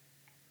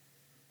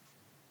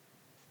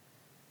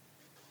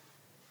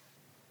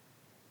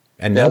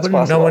 And no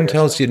one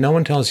tells you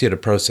to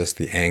process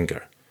the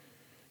anger.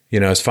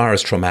 As far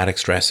as traumatic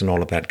stress and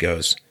all of that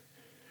goes.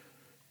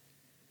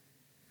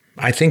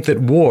 I think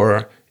that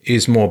war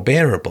is more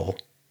bearable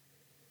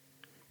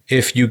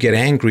if you get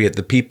angry at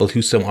the people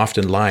who so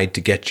often lied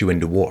to get you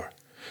into war.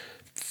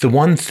 The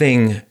one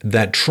thing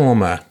that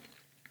trauma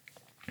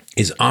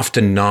is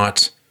often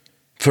not,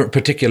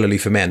 particularly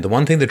for men, the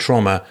one thing that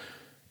trauma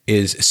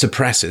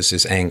suppresses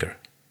is anger.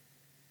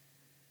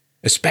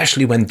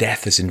 Especially when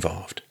death is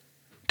involved.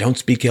 Don't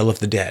speak ill of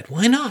the dead.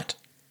 Why not?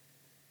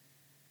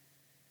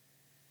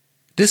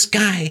 This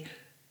guy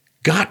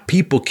got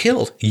people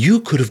killed. You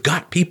could have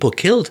got people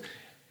killed.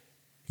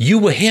 You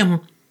were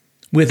him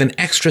with an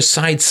extra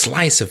side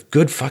slice of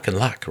good fucking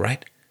luck,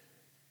 right?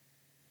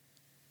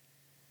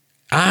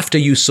 After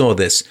you saw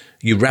this,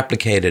 you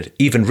replicated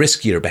even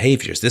riskier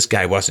behaviors. This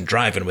guy wasn't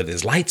driving with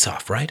his lights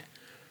off, right?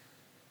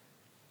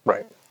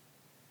 Right.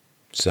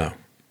 So.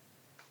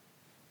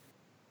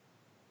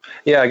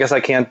 Yeah, I guess I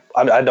can't.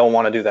 I don't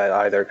want to do that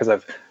either because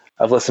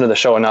I've listened to the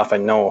show enough. I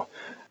know.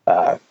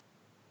 I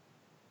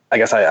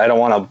guess I don't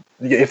want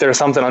to. If there's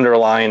something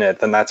underlying it,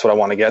 then that's what I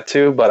want to get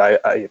to.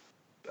 But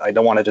I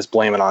don't want to just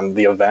blame it on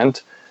the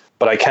event.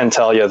 But I can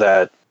tell you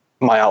that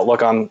my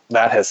outlook on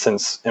that has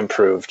since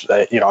improved.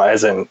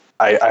 As in,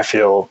 I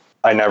feel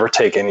I never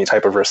take any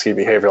type of risky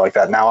behavior like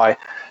that. Now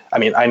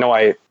I know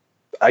I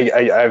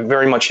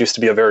very much used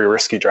to be a very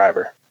risky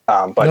driver.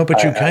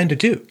 But you kind of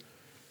do.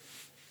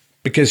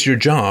 Because your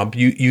job,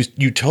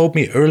 you told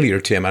me earlier,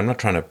 Tim, I'm not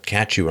trying to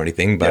catch you or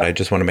anything, but I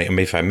just want to make,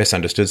 if I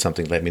misunderstood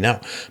something, let me know.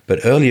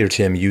 But earlier,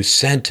 Tim, you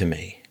said to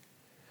me,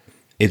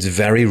 it's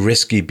very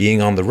risky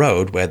being on the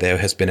road where there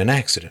has been an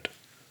accident.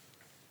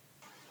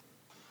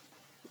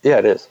 Yeah,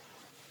 it is.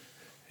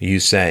 You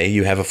say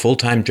you have a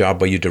full-time job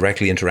where you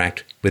directly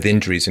interact with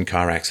injuries in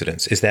car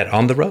accidents. Is that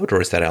on the road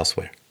or is that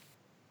elsewhere?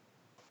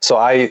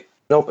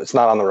 Nope, it's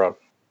not on the road.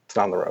 It's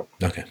not on the road.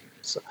 Okay.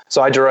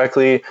 So I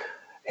directly...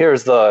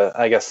 Here's the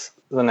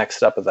next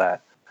step of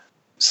that.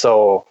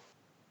 So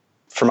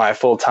for my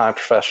full-time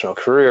professional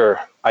career,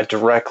 I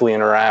directly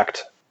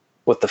interact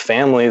with the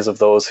families of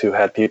those who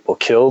had people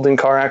killed in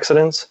car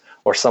accidents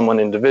or someone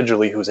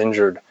individually who's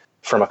injured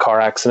from a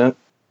car accident.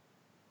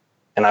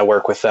 And I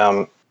work with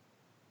them,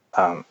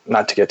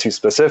 not to get too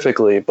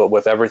specifically, but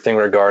with everything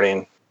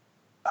regarding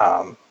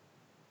the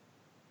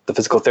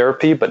physical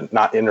therapy, but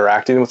not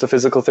interacting with the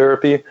physical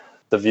therapy,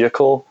 the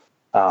vehicle,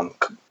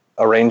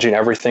 arranging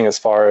everything as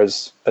far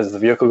as the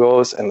vehicle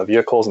goes, and the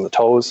vehicles and the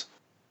tows,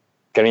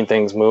 getting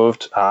things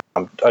moved,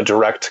 a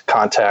direct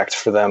contact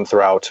for them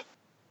throughout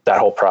that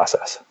whole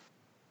process.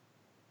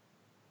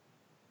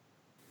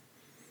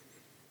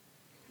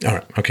 All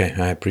right. Okay.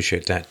 I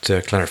appreciate that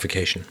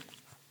clarification.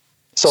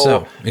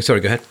 So, sorry,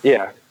 go ahead.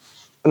 Yeah.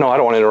 No, I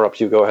don't want to interrupt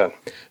you. Go ahead.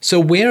 So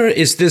where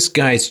is this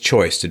guy's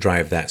choice to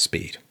drive that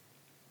speed?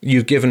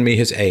 You've given me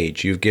his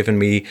age. You've given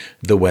me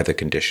the weather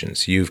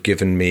conditions. You've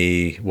given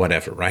me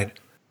whatever, right?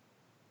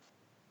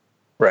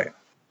 Right.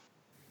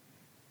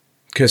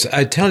 Because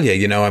I tell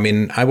you, I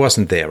mean, I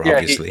wasn't there,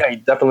 obviously. He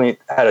definitely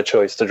had a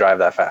choice to drive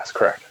that fast,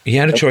 correct. He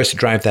had a choice to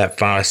drive that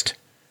fast,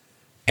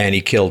 and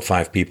he killed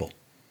 5 people.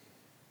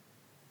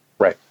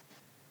 Right.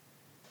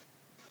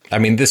 I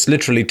mean, this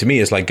literally, to me,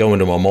 is like going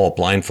to a mall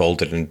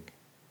blindfolded and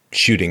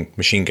shooting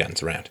machine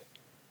guns around.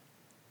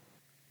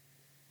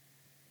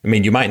 I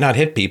mean, you might not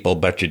hit people,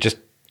 but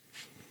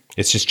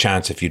it's just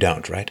chance if you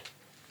don't, right?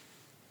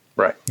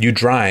 Right. You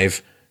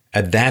drive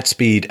at that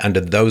speed under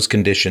those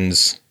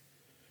conditions.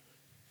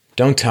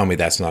 Don't tell me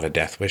that's not a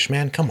death wish,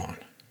 man. Come on.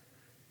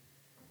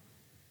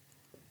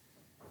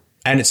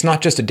 And it's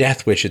not just a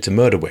death wish, it's a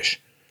murder wish.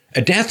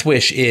 A death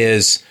wish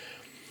is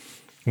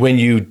when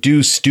you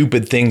do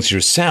stupid things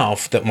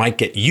yourself that might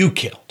get you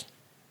killed.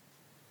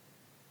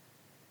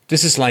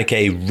 This is like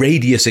a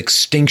radius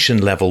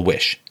extinction level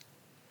wish.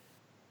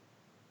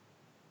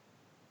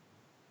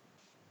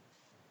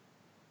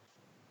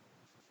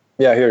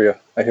 Yeah, I hear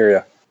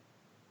you.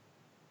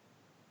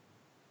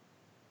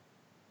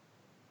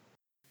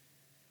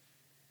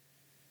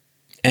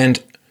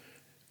 And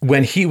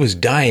when he was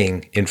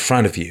dying in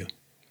front of you,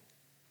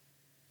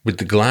 with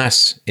the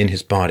glass in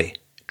his body,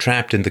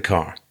 trapped in the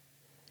car,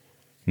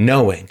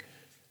 knowing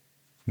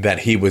that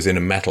he was in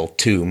a metal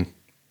tomb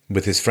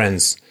with his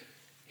friends,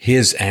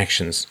 his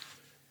actions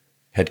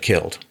had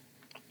killed.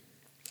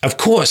 Of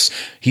course,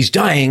 he's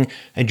dying,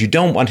 and you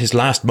don't want his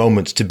last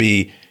moments to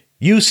be,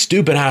 you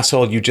stupid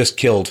asshole, you just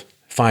killed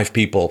 5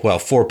 people,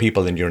 4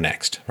 people, and you're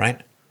next, right?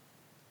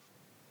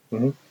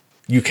 Mm-hmm.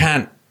 You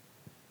can't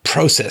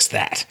process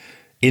that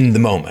in the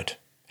moment,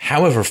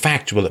 however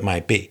factual it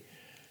might be.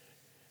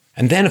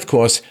 And then, of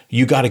course,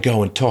 you got to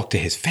go and talk to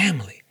his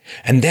family.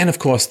 And then, of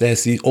course,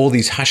 there's all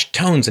these hushed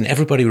tones, and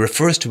everybody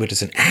refers to it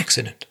as an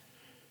accident.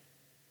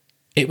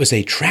 It was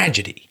a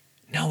tragedy.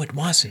 No, it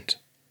wasn't.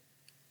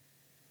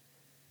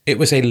 It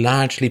was a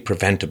largely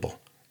preventable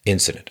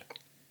incident.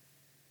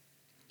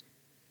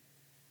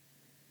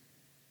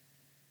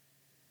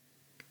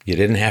 You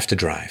didn't have to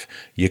drive.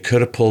 You could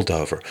have pulled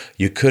over.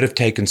 You could have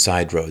taken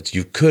side roads.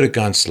 You could have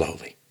gone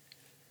slowly.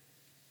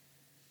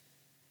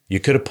 You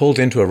could have pulled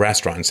into a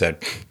restaurant and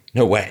said,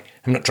 no way,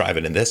 I'm not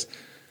driving in this.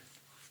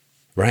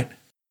 Right?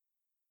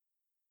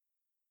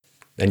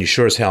 And you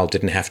sure as hell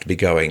didn't have to be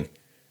going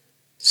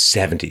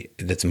 70,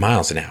 that's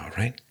miles an hour,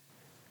 right?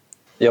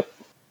 Yep.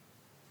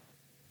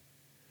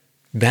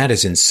 That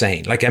is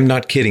insane. Like, I'm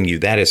not kidding you.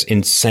 That is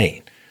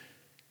insane.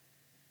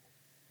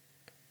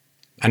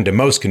 Under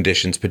most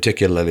conditions,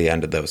 particularly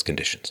under those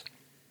conditions.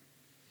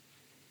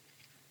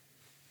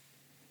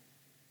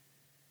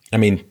 I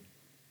mean,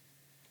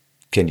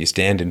 can you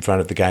stand in front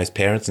of the guy's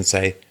parents and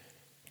say,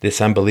 this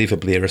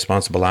unbelievably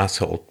irresponsible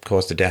asshole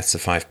caused the deaths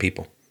of 5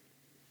 people?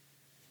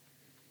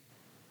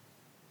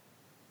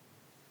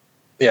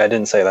 Yeah, I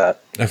didn't say that.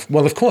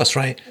 Well, of course,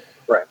 right?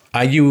 Right.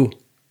 Are you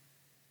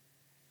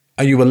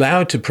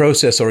allowed to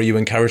process, or are you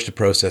encouraged to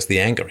process the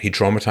anger? He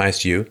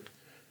traumatized you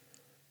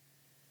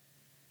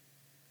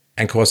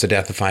and caused the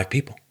death of 5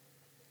 people.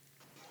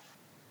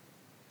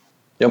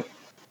 Yep.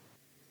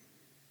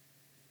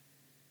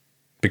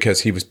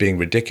 Because he was being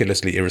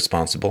ridiculously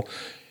irresponsible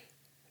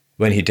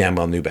when he damn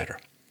well knew better,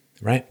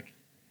 right?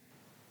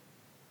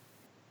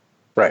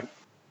 Right.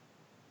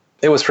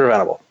 It was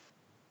preventable.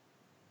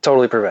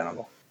 Totally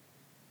preventable.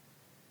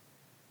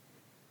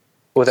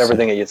 With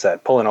everything that you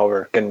said, pulling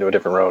over, getting to a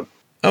different road.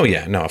 Oh,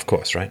 yeah. No, of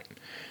course, right?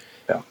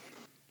 Yeah.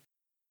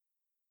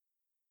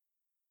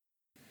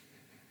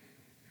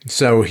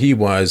 So he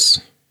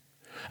was,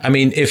 I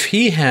mean, if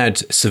he had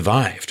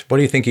survived, what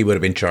do you think he would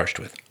have been charged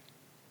with?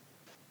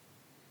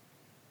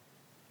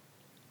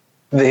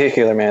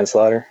 Vehicular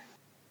manslaughter.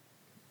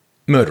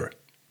 Murder.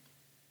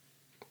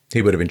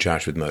 He would have been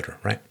charged with murder,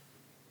 right?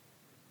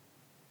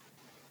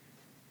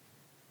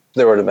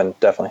 There would have been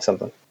definitely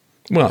something.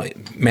 Well,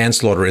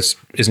 manslaughter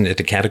isn't it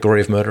a category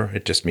of murder?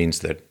 It just means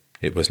that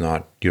it was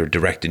not your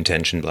direct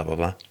intention, blah, blah,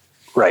 blah.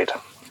 Right.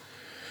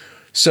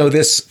 So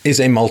this is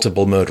a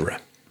multiple murderer.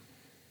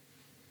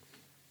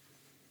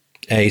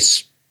 A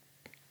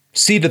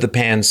seat of the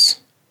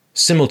pants,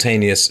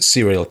 simultaneous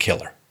serial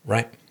killer,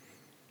 right?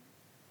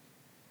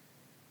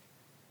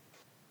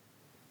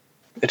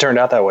 It turned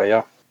out that way,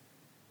 yeah.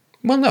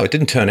 Well, no, it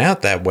didn't turn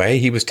out that way.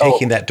 He was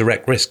taking that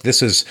direct risk.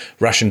 This is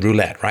Russian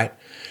roulette, right?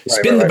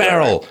 Spin the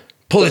barrel,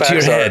 pull it to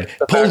your head,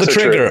 pull the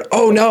trigger.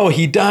 Oh, no,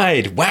 he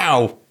died.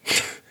 Wow.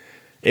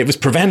 It was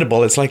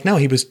preventable. It's like, no,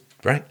 he was,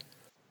 right?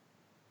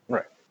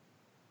 Right.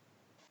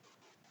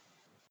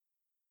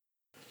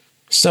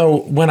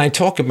 So when I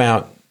talk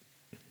about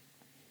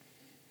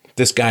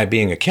this guy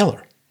being a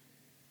killer.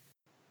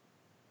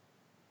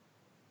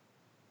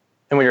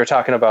 And when you were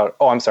talking about,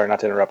 oh, I'm sorry, not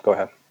to interrupt. Go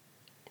ahead.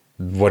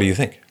 What do you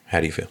think?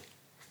 How do you feel?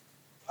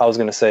 I was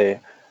going to say,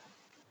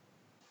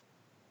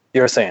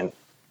 you're saying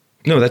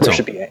no, that's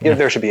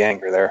there should be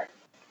anger there.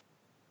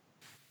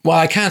 Well,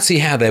 I can't see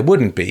how there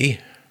wouldn't be.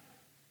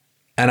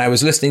 And I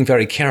was listening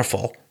very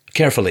carefully.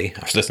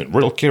 I was listening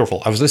real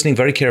careful. I was listening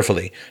very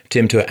carefully,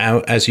 Tim,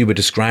 as you were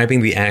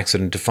describing the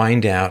accident, to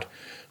find out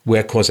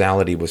where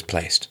causality was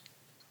placed.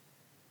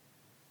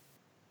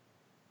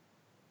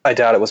 I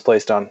doubt it was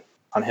placed on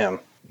him.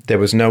 There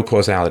was no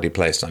causality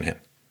placed on him,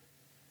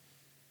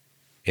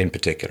 in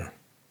particular.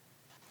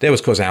 There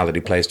was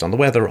causality placed on the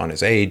weather, on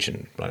his age,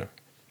 and whatever.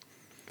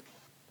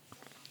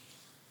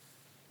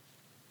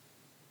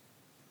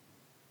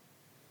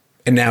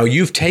 And now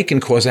you've taken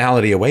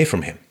causality away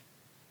from him.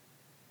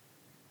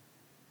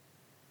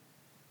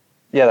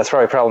 Yeah, that's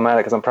probably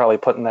problematic because I'm probably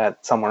putting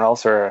that somewhere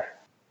else, or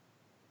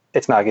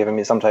it's not giving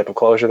me some type of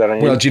closure that I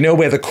need. Well, do you know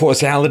where the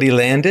causality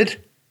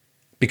landed?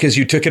 Because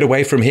you took it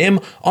away from him?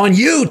 On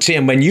you,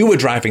 Tim, when you were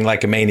driving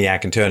like a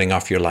maniac and turning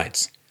off your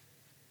lights.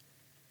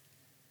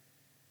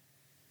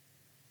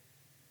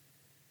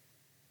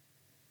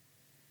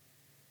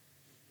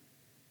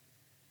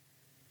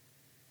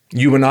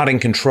 You were not in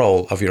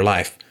control of your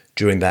life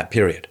during that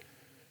period.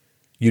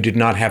 You did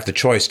not have the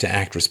choice to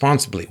act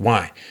responsibly.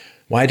 Why?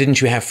 Why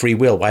didn't you have free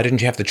will? Why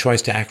didn't you have the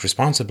choice to act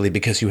responsibly?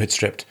 Because you had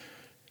stripped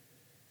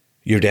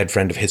your dead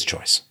friend of his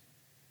choice,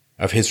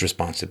 of his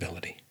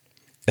responsibility.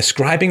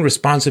 Ascribing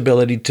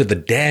responsibility to the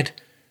dead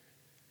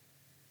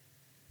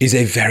is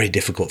a very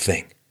difficult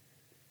thing.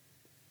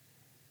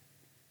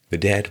 The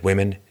dead,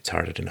 women, it's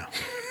harder to know.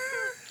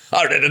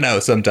 Harder to know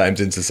sometimes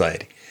in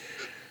society.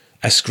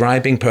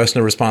 Ascribing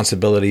personal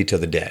responsibility to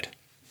the dead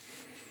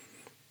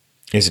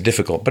is a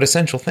difficult but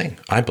essential thing,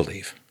 I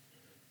believe.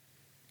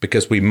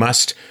 Because we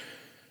must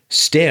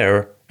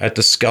stare at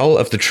the skull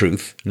of the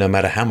truth, no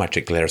matter how much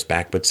it glares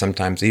back, but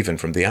sometimes even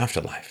from the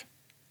afterlife.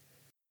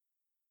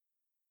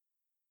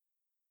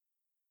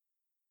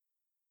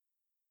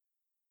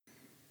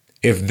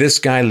 If this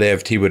guy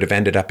lived, he would have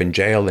ended up in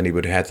jail and he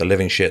would have had the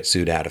living shit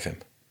sued out of him.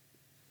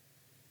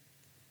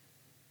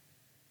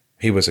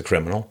 He was a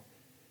criminal,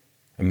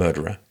 a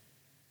murderer.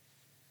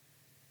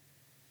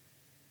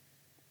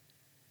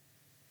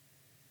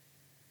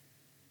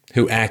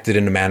 Who acted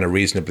in a manner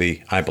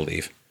reasonably, I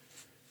believe,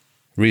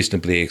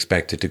 reasonably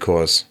expected to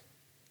cause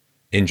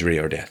injury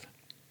or death.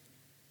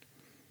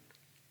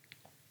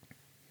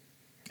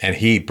 And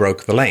he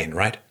broke the lane,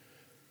 right?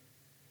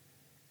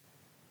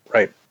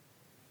 Right.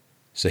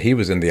 So he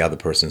was in the other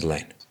person's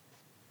lane.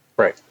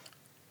 Right.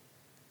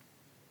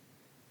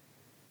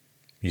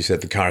 You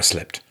said the car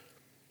slipped.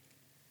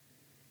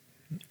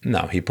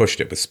 No, he pushed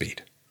it with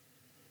speed.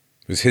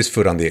 It was his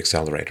foot on the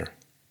accelerator.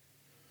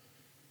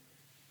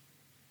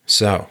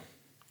 So,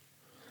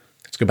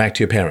 let's go back to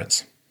your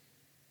parents.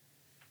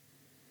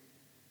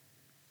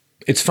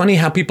 It's funny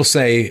how people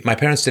say, my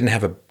parents didn't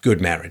have a good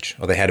marriage,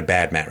 or they had a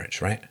bad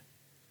marriage, right?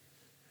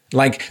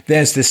 Like,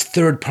 there's this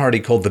third party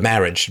called the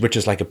marriage, which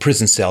is like a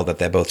prison cell that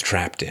they're both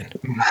trapped in.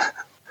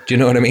 Do you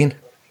know what I mean?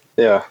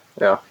 Yeah,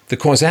 yeah. The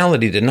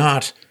causality did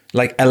not,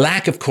 like a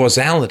lack of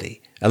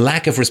causality, a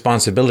lack of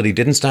responsibility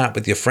didn't start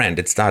with your friend.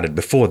 It started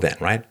before then,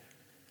 right?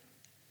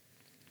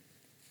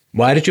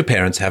 Why did your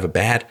parents have a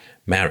bad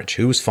marriage?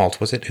 Whose fault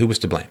was it? Who was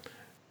to blame?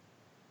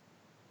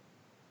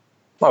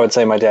 I would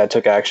say my dad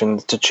took action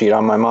to cheat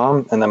on my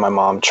mom, and then my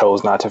mom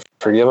chose not to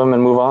forgive him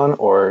and move on,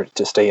 or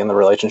to stay in the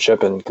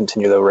relationship and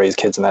continue to raise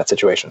kids in that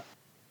situation.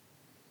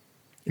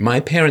 My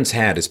parents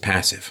had as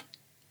passive.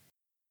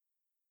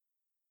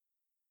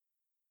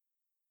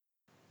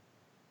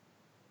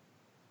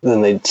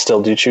 Then they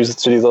still do choose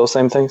to do those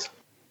same things?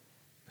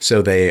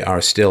 So they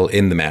are still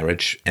in the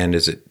marriage, and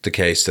is it the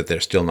case that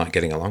they're still not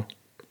getting along?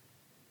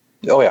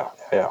 Oh, yeah,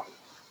 yeah.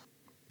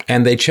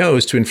 And they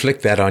chose to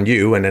inflict that on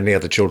you and any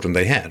other children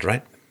they had,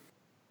 right?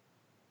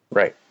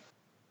 Right.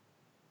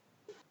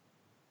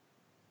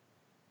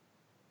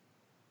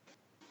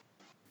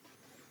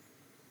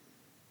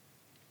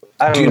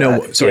 Do you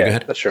know? Sorry, yeah, go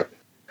ahead. That's true.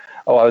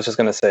 Oh, I was just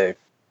going to say,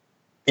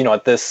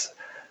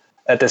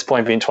 at this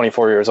point, being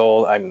 24 years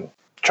old, I'm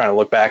trying to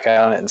look back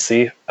on it and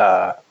see.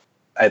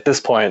 At this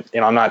point,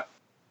 I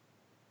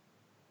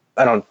don't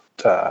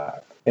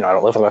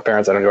live with my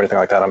parents. I don't do anything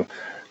like that. I'm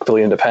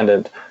completely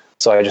independent.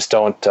 So I just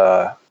don't,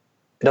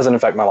 it doesn't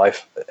affect my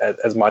life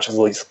as much, as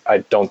at least I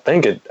don't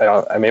think it.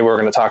 Maybe we're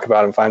going to talk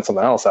about it and find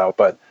something else out.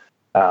 But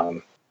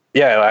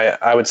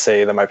I would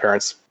say that my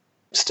parents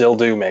still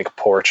do make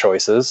poor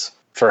choices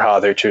for how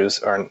they choose,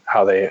 or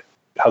how they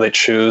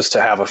choose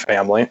to have a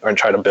family or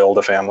try to build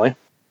a family.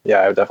 Yeah,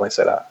 I would definitely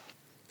say that.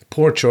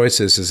 Poor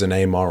choices is an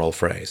amoral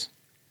phrase.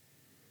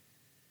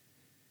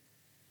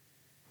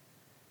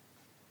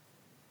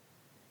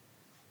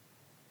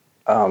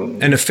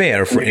 An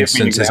affair, for Give me an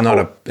instance,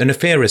 example. an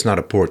affair is not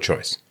a poor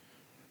choice.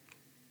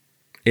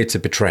 It's a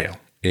betrayal.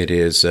 It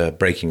is a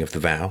breaking of the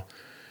vow,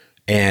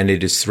 and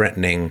it is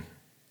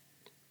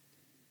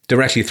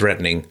directly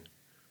threatening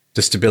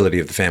the stability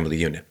of the family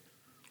unit.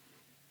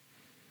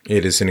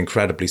 It is an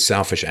incredibly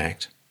selfish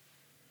act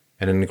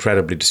and an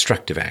incredibly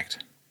destructive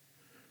act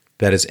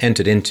that is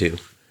entered into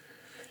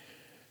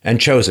and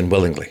chosen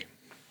willingly,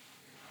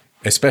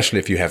 especially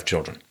if you have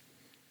children.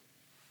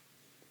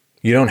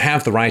 You don't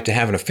have the right to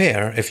have an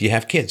affair if you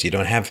have kids. You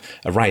don't have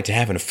a right to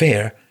have an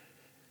affair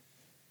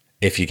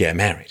if you get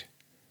married.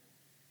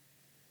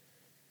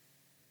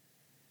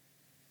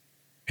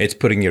 It's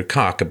putting your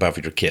cock above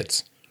your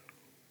kids.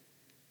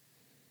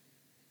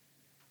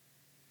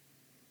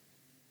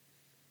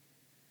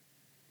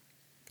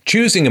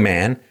 Choosing a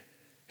man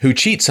who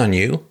cheats on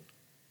you.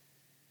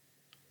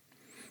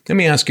 Let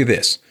me ask you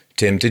this,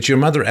 Tim. Did your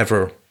mother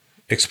ever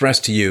express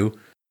to you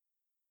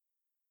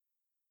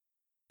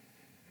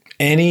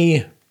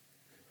any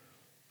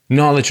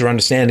knowledge or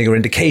understanding or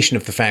indication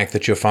of the fact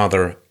that your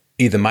father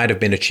either might have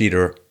been a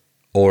cheater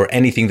or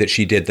anything that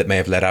she did that may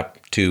have led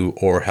up to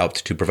or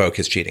helped to provoke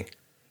his cheating?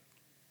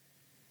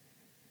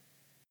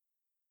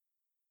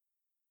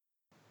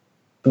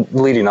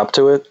 Leading up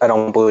to it, I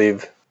don't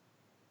believe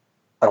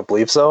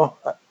so.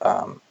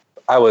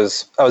 I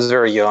was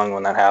very young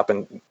when that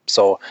happened,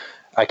 so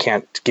I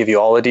can't give you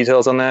all the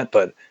details on that.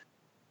 But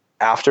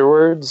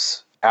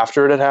afterwards,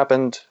 after it had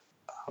happened,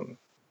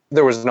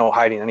 there was no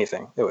hiding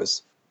anything. It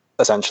was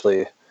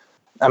essentially,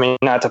 I mean,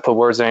 not to put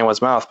words in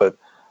anyone's mouth, but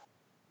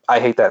I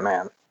hate that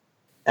man,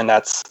 and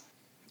that's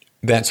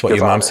what your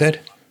your mom father. said?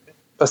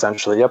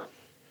 Essentially, yep.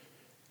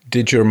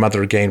 Did your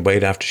mother gain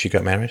weight after she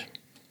got married?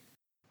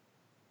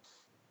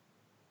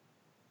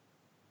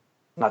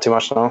 Not too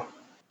much, no.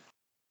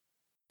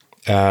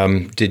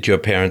 Did your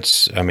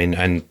parents,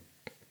 and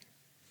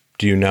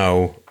do you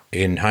know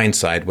in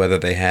hindsight whether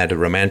they had a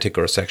romantic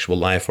or a sexual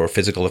life or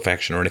physical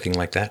affection or anything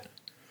like that?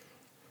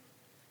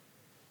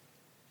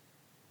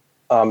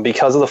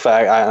 Because of the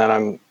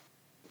fact,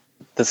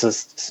 this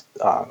is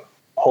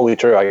wholly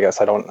true. I guess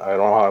I don't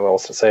know how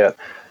else to say it.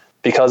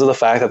 Because of the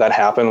fact that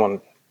happened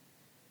when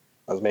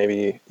I was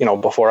maybe,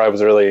 before I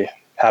was really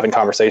having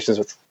conversations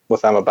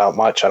with them about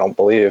much. I don't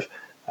believe.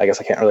 I guess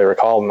I can't really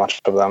recall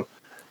much of them.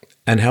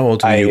 And how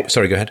old were you?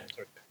 Sorry, go ahead.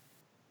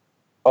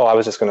 Oh, I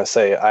was just going to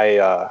say,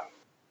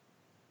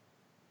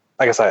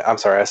 I'm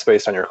sorry, I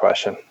spaced on your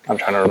question. I'm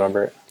trying to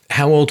remember it.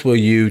 How old were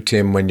you,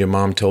 Tim, when your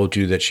mom told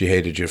you that she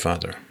hated your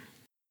father?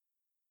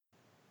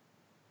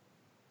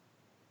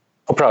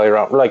 Oh, probably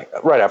around,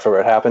 right after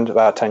it happened,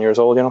 about 10 years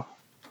old,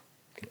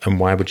 And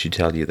why would she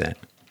tell you that?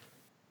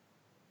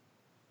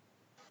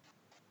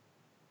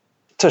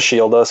 To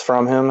shield us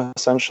from him,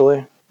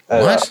 essentially.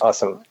 What?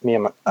 Us and me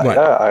and my...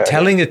 What?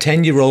 Telling a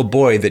 10-year-old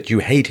boy that you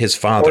hate his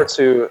father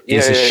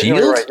is a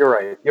shield?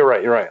 You're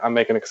right. I'm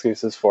making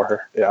excuses for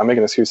her. Yeah, I'm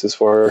making excuses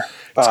for her.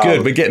 It's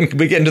good. We're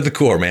getting to the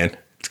core, man.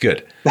 It's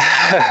good.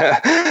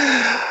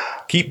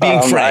 Keep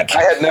being frank.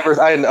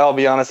 I'll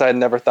be honest, I had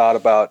never thought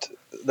about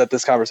that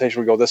this conversation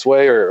would go this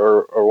way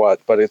or what,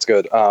 but it's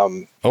good.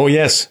 Oh,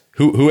 yes.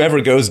 Whoever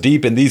goes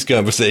deep in these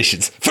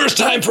conversations. First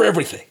time for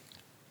everything.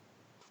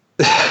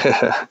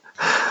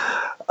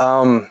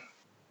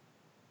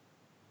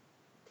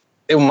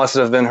 It must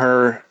have been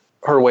her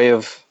way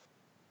of,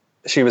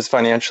 she was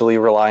financially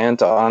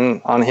reliant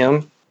on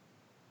him,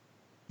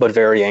 but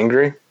very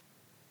angry.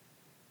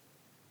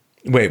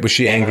 Wait, was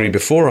she angry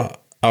before?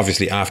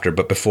 Obviously after,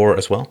 but before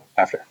as well?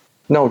 After.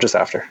 No, just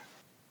after.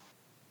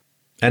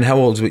 And how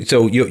old?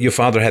 So your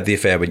father had the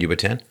affair when you were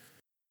 10?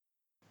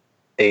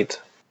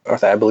 8,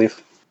 I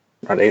believe.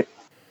 Around 8.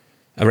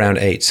 Around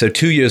 8. So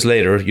 2 years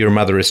later, your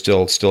mother is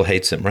still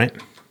hates him, right?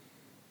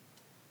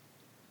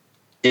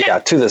 Yeah,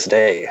 to this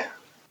day.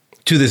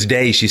 To this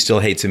day, she still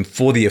hates him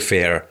for the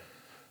affair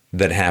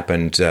that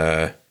happened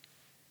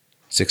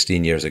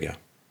 16 years ago.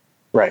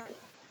 Right.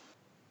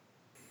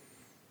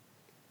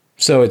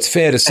 So it's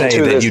fair to say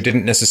that you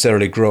didn't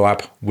necessarily grow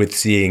up with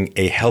seeing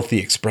a healthy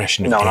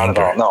expression of anger. No, not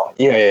at all. No.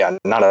 Yeah,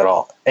 not at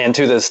all. And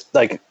to this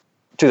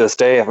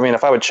day, I mean,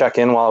 if I would check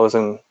in while I was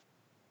in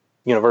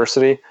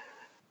university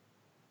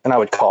and I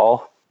would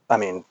call, I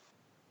mean,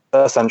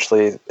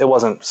 essentially it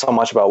wasn't so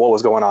much about what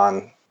was going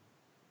on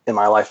in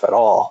my life at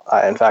all.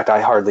 In fact,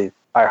 I hardly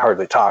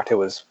talked. It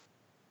was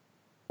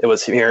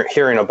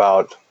hearing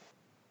about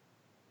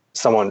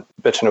someone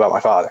bitching about my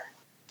father,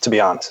 to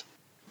be honest.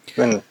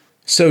 And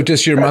so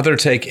does your mother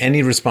take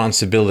any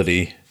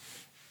responsibility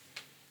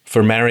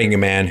for marrying a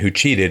man who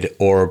cheated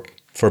or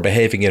for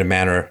behaving in a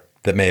manner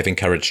that may have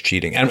encouraged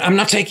cheating? And I'm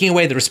not taking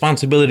away the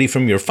responsibility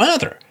from your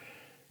father.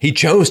 He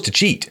chose to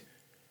cheat.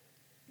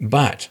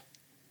 But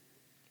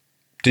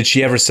did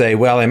she ever say,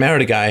 well, I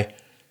married a guy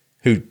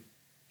who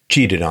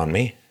cheated on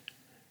me,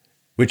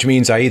 which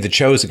means I either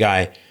chose a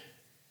guy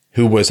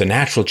who was a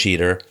natural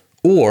cheater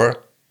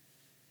or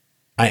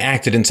I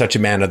acted in such a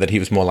manner that he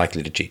was more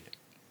likely to cheat?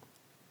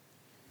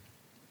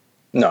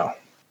 No.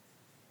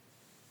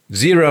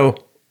 Zero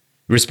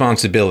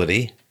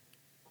responsibility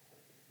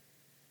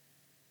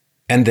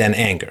and then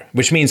anger,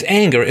 which means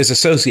anger is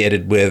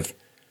associated with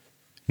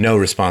no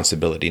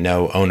responsibility,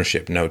 no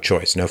ownership, no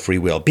choice, no free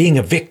will. Being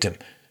a victim,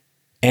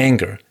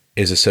 anger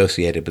is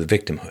associated with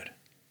victimhood.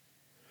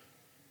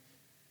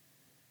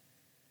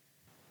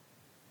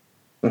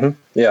 Mm-hmm.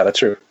 Yeah, that's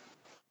true.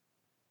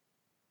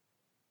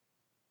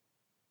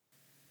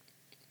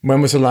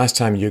 When was the last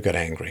time you got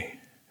angry?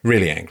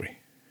 Really angry?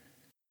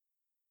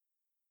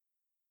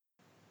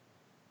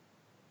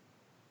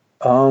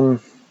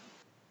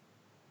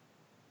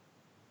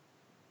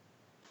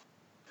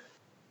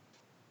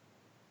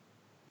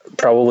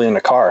 Probably in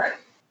a car,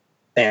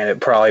 and it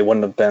probably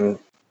wouldn't have been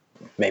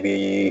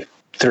maybe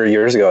 3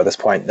 years ago at this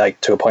point,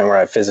 like to a point where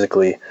I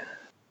physically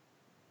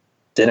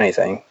did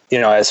anything.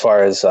 As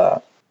far as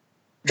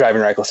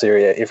driving recklessly, or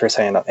if you're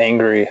saying I'm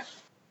angry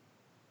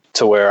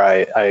to where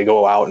I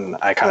go out and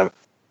I kind of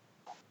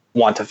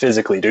want to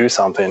physically do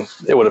something,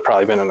 it would have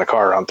probably been in the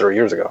car around 3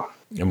 years ago.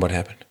 And what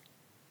happened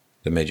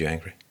that made you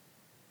angry?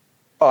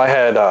 Oh, I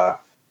had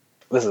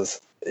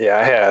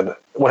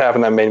what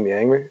happened that made me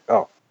angry.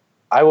 Oh,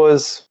 I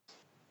was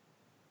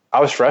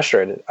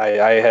frustrated.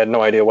 I had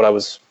no idea what I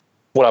was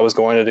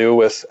going to do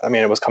with. I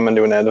mean, it was coming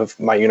to an end of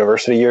my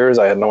university years.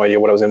 I had no idea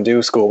what I was going to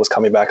do. School was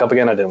coming back up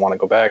again. I didn't want to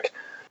go back.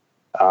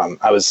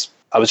 I was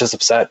just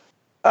upset.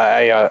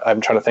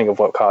 I'm trying to think of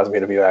what caused me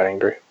to be that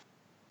angry.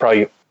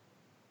 Probably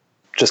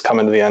just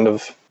coming to the end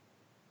of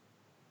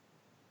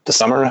the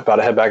summer, about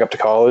to head back up to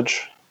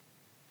college.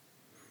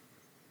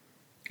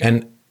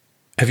 And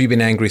have you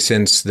been angry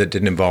since that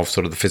didn't involve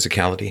sort of the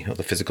physicality or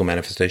the physical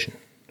manifestation?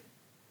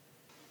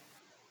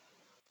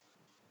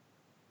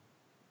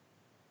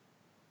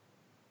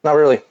 Not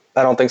really.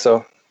 I don't think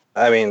so.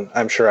 I mean,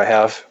 I'm sure I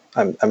have.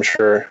 I'm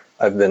sure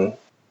I've been.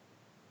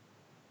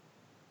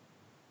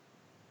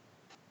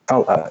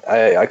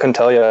 I couldn't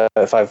tell you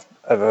if I've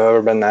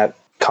ever been that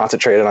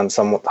concentrated on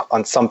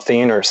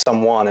something or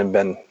someone and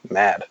been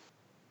mad.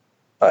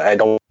 I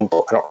don't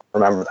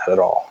remember that at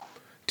all.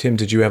 Tim,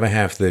 did you ever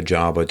have the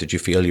job, or did you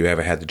feel you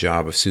ever had the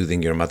job of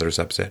soothing your mother's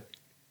upset?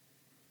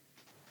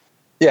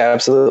 Yeah,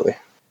 absolutely.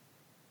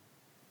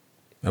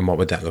 And what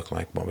would that look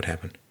like? What would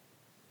happen?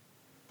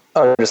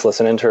 I was just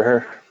listening to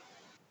her,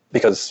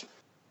 because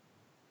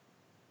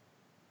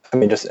I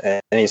mean, just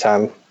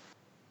anytime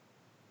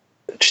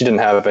she didn't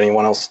have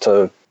anyone else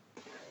to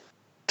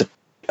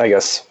I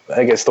guess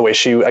the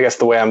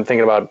way I'm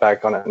thinking about it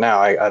back on it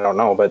now, I don't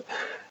know, but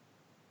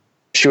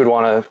she would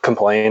want to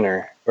complain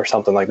or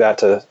something like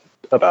that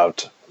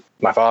about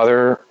my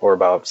father or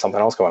about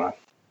something else going on.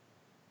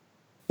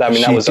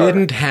 She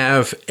didn't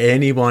have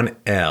anyone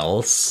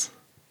else.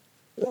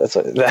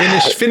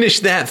 Finish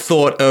that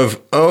thought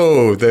of,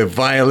 the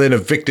violin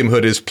of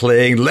victimhood is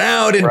playing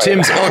loud in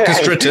Tim's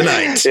orchestra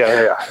tonight.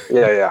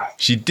 Yeah.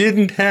 She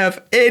didn't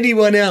have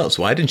anyone else.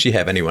 Why didn't she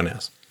have anyone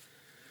else?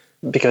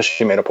 Because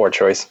she made a poor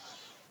choice.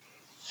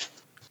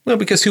 Well,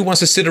 because who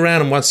wants to sit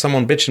around and watch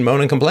someone bitch and moan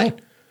and complain?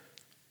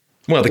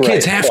 Well, the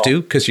kids have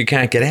to, because you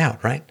can't get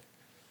out, right?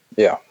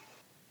 Yeah.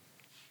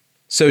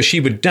 So she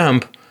would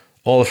dump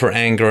all of her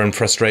anger and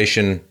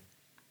frustration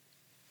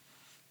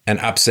and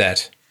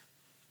upset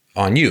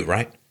on you,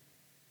 right?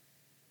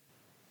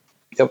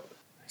 Yep.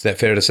 Is that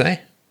fair to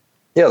say?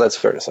 Yeah, that's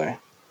fair to say.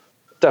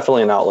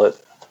 Definitely an outlet.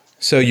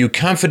 So you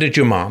comforted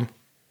your mom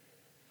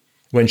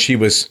when she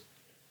was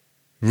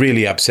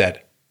really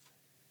upset.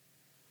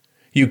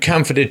 You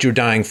comforted your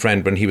dying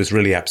friend when he was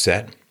really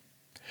upset.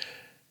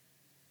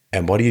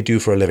 And what do you do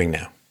for a living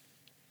now?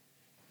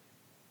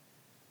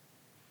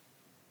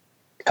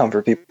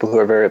 Comfort people who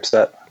are very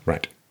upset.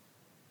 Right.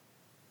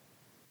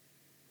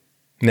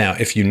 Now,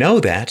 if you know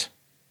that,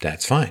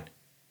 that's fine.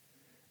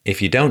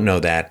 If you don't know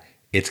that,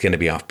 it's going to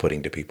be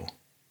off-putting to people.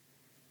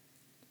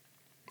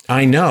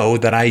 I know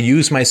that I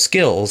use my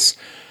skills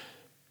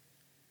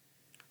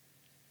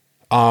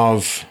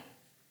of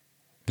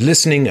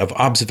listening, of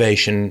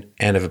observation,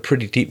 and of a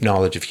pretty deep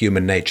knowledge of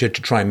human nature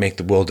to try and make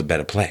the world a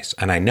better place.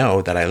 And I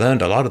know that I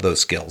learned a lot of those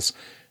skills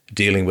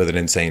dealing with an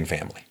insane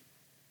family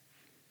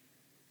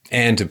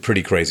and a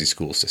pretty crazy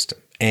school system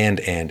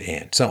and.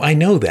 So I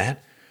know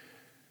that,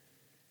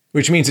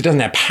 which means it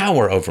doesn't have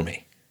power over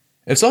me.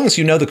 As long as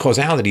you know the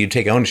causality, you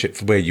take ownership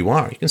for where you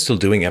are. You can still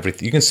doing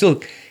everything. You can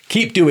still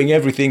keep doing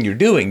everything you're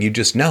doing. You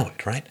just know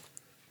it, right?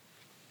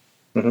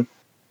 Mm-hmm.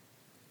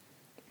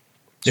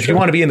 If you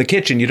want to be in the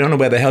kitchen, you don't know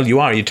where the hell you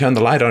are. You turn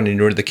the light on and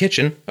you're in the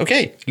kitchen.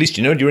 Okay, at least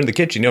you know you're in the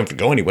kitchen. You don't have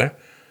to go anywhere.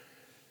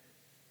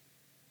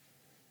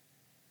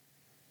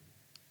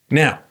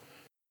 Now,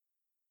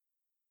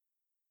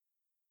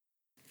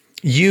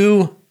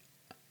 you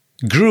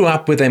grew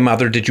up with a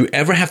mother. Did you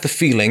ever have the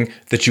feeling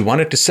that you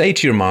wanted to say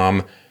to your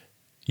mom,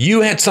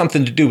 you had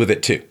something to do with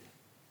it too?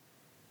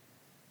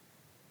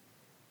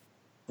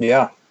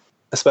 Yeah,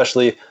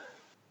 especially,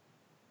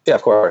 yeah,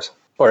 of course.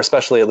 Or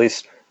especially at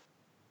least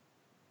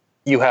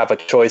you have a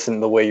choice in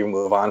the way you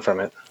move on from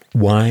it.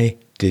 Why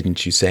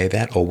didn't you say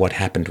that, or what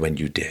happened when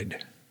you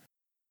did?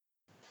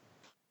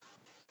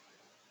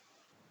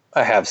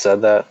 I have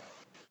said that,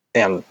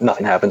 and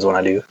nothing happens when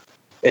I do.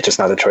 It's just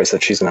not a choice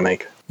that she's going to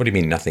make. What do you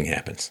mean nothing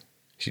happens?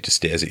 She just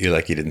stares at you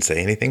like you didn't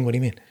say anything. What do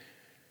you mean?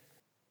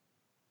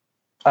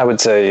 I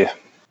would say,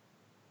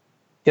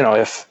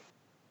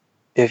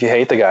 if you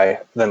hate the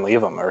guy, then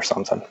leave him or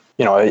something.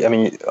 I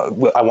mean,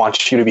 I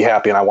want you to be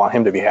happy and I want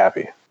him to be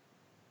happy.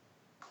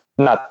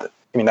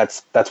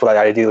 That's what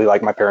I ideally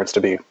like my parents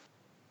to be.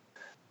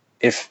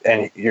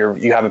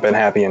 You haven't been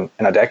happy in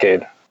a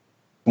decade,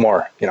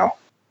 more,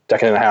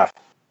 decade and a half.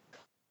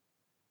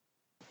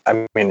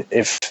 I mean,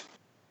 if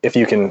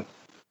you can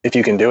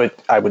do it,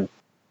 I would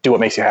do what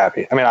makes you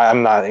happy. I mean,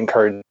 I'm not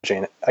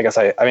encouraging it. I guess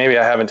maybe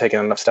I haven't taken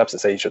enough steps to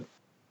say you should.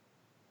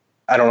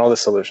 I don't know the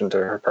solution to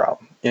her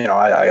problem.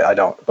 I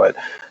don't. But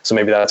so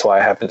maybe that's why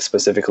I haven't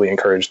specifically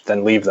encouraged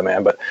then leave the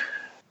man. But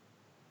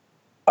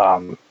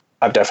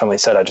I've definitely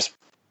said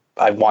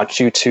I want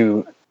you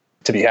to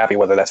be happy,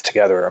 whether that's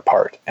together or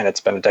apart. And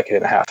it's been a decade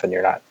and a half, and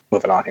you're not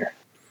moving on here.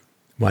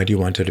 Why do you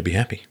want her to be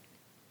happy?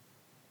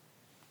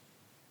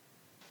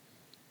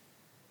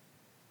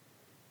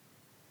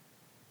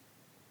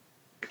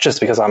 Just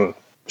because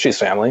she's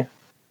family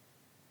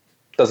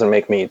doesn't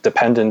make me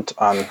dependent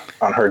on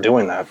her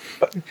doing that.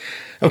 But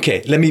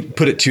okay, let me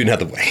put it to you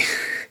another way.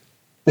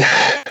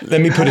 Let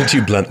me put it to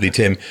you bluntly,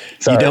 Tim.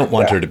 Sorry, you don't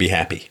want her to be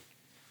happy.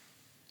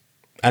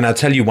 And I'll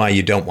tell you why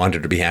you don't want her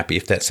to be happy,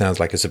 if that sounds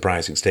like a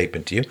surprising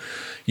statement to you.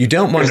 You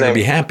don't want her to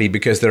be happy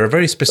because there are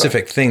very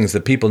specific things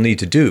that people need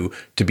to do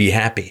to be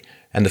happy.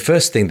 And the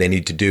first thing they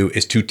need to do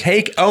is to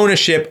take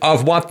ownership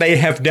of what they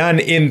have done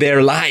in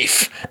their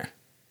life.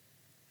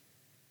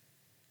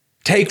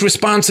 Take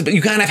responsibility.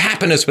 You can't have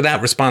happiness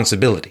without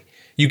responsibility.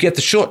 You get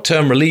the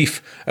short-term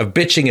relief of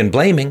bitching and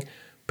blaming,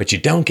 but you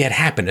don't get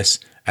happiness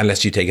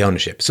unless you take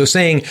ownership. So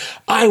saying,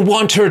 I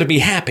want her to be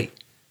happy,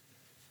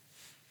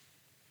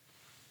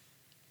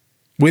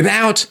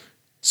 without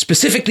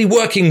specifically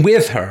working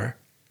with her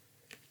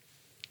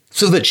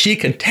so that she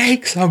can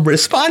take some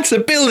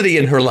responsibility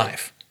in her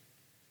life.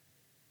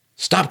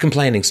 Stop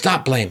complaining,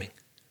 stop blaming,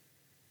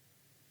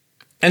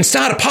 and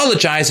start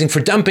apologizing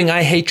for dumping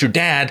I hate your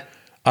dad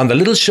on the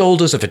little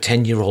shoulders of a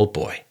 10-year-old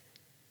boy.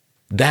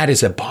 That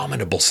is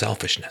abominable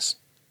selfishness.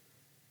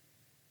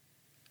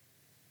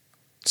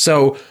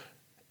 So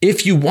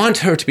if you want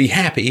her to be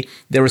happy,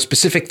 there are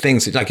specific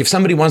things, like if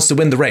somebody wants to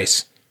win the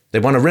race, they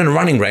want to win a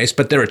running race,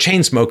 but they're a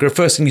chain smoker,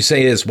 first thing you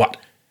say is what?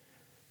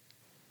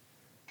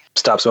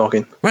 Stop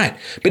smoking. Right.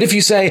 But if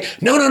you say,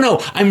 no,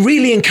 I'm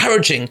really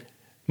encouraging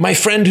my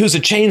friend who's a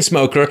chain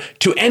smoker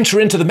to enter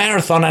into the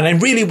marathon and I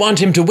really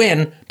want him to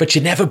win, but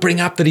you never bring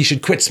up that he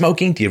should quit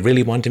smoking, do you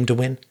really want him to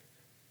win?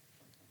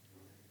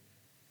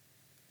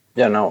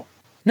 Yeah, no.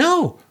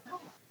 No.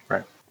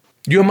 Right.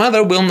 Your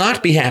mother will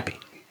not be happy.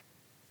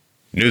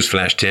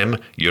 Newsflash, Tim,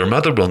 your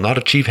mother will not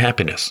achieve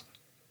happiness.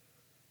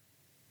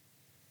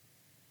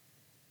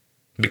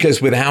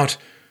 Because without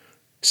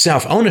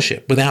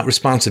self-ownership, without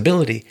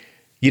responsibility,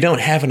 you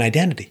don't have an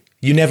identity.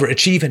 You never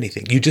achieve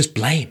anything. You just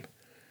blame.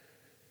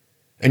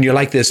 And you're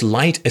like this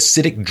light,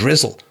 acidic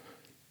drizzle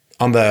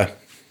on the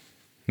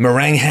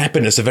meringue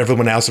happiness of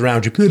everyone else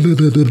around you.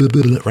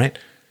 Right?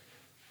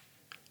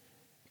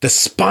 The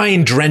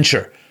spine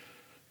drencher.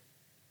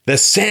 The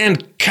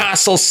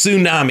sandcastle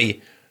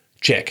tsunami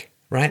chick.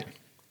 Right?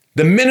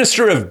 The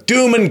minister of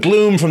doom and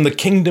gloom from the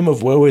kingdom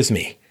of woe is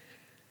me.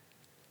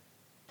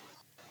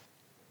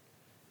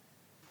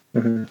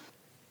 Mm-hmm.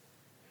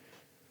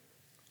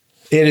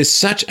 It is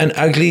such an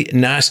ugly,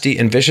 nasty,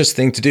 and vicious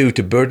thing to do,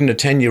 to burden a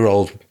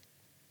 10-year-old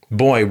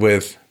boy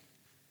with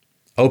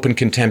open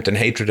contempt and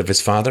hatred of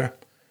his father.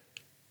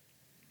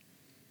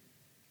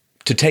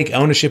 To take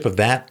ownership of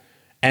that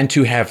and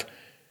to have,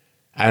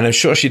 and I'm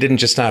sure she didn't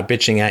just start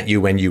bitching at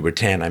you when you were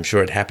 10. I'm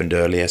sure it happened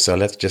earlier. So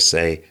let's just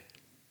say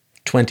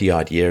 20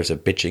 odd years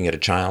of bitching at a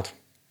child,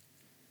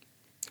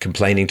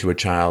 complaining to a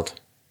child,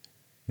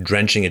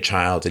 drenching a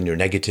child in your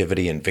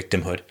negativity and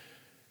victimhood.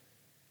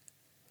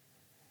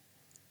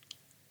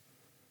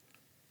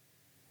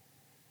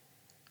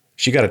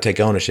 She got to take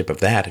ownership of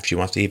that if she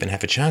wants to even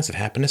have a chance of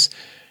happiness.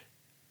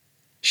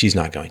 She's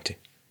not going to.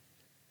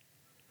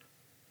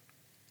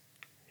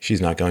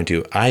 She's not going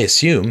to. I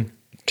assume,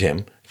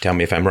 Tim, tell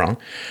me if I'm wrong,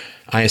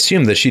 I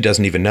assume that she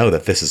doesn't even know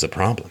that this is a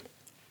problem.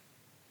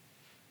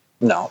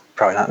 No,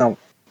 probably not. No.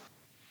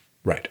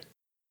 Right.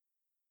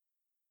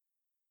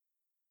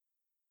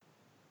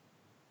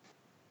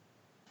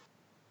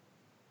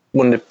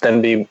 Wouldn't it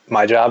then be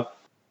my job?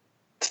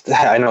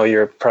 I know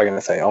you're probably going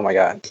to say, oh my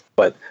God,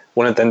 but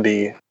wouldn't it then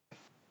be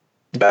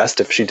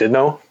best if she did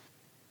know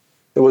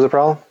it was a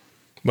problem?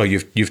 Well,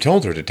 you've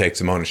told her to take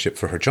some ownership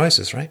for her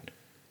choices, right?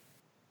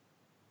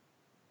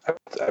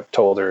 I've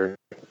told her,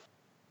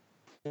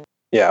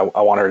 yeah,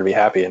 I want her to be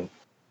happy and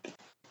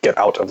get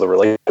out of the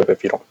relationship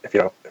if you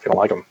don't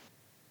like him.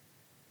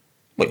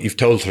 Well, you've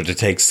told her to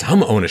take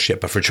some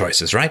ownership of her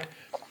choices, right?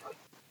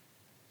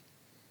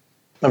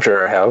 I'm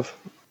sure I have.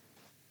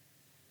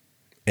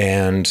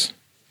 And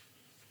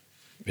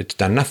it's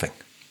done nothing.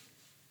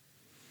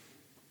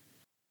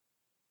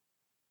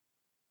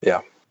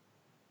 Yeah.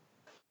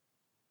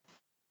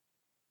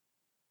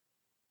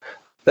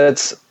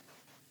 That's,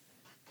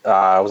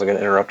 I wasn't going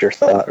to interrupt your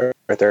thought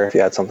right there if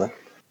you had something.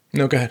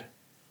 No, go ahead.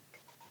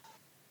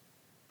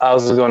 I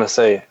was going to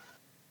say,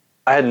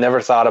 I had never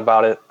thought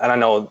about it, and I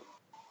know,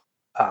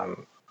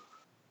 I'm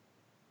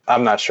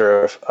not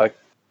sure if. I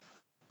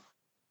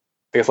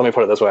guess let me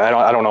put it this way: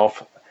 I don't know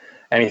if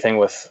anything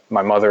with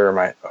my mother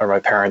or my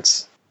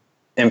parents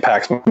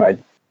impacts my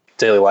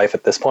daily life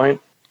at this point.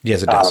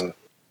 Yes, it does.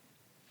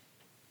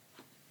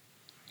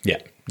 Yeah,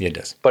 it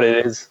does. But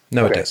it is.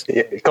 No, okay.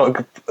 It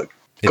does.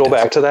 Go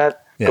back to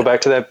that. Yeah. Go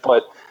back to that.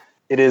 But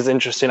it is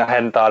interesting. I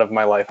hadn't thought of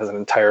my life as an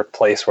entire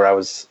place where I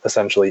was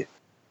essentially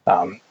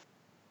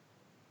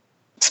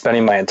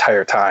spending my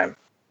entire time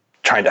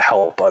trying to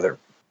help other.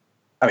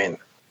 I mean,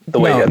 the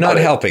way you not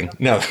helping.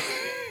 No,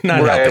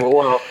 not right, helping.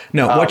 Well,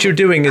 no, what you're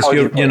doing is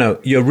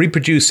you're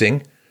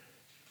reproducing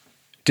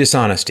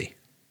dishonesty.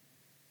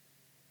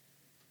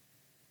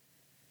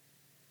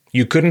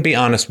 You couldn't be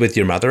honest with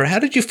your mother. How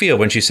did you feel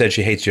when she said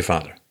she hates your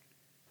father?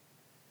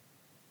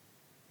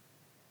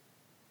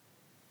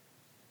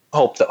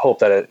 Hope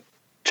that it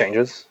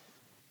changes.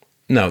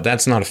 No,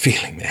 that's not a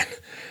feeling, man.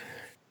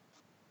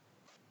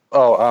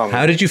 Oh,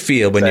 how did you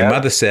feel when sad. your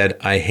mother said,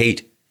 "I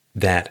hate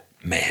that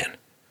man"?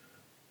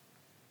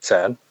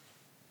 Sad.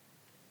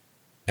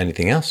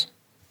 Anything else?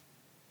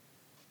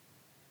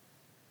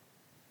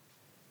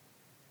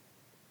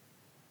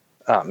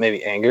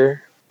 Maybe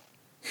anger.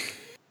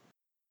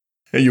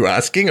 Are you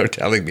asking or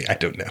telling me? I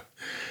don't know.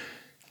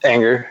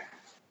 Anger.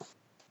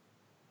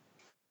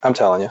 I'm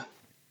telling you.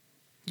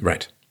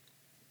 Right.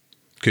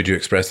 Could you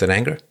express that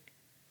anger?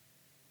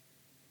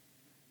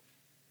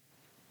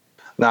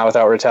 Not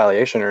without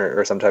retaliation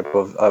or some type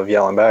of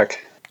yelling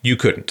back. You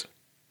couldn't.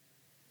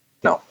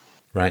 No.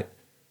 Right.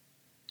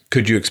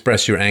 Could you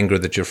express your anger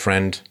that your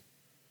friend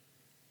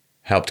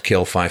helped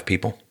kill 5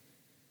 people?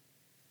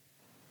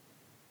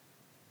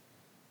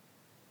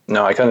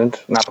 No, I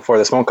couldn't. Not before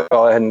this phone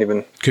call. I hadn't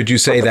even... Could you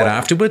say that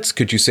afterwards?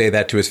 Could you say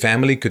that to his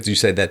family? Could you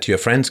say that to your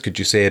friends? Could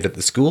you say it at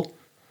the school?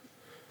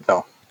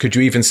 No. Could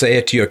you even say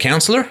it to your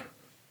counselor?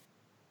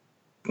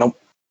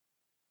 Nope.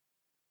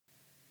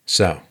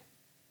 So,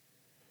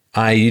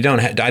 I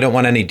don't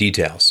want any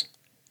details,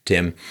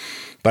 Tim,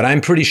 but I'm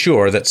pretty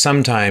sure that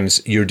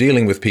sometimes you're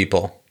dealing with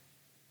people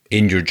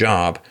in your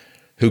job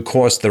who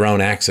cause their own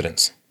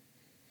accidents.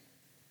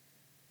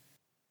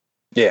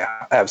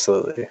 Yeah,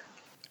 absolutely.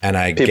 And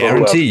I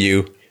guarantee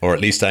you, or at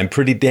least I'm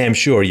pretty damn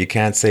sure, you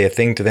can't say a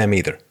thing to them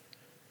either.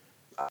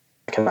 I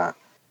cannot.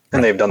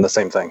 And they've done the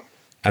same thing.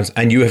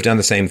 And you have done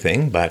the same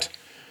thing, but...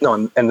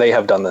 No, and they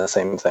have done the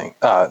same thing.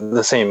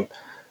 The same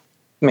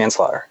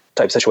manslaughter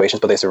type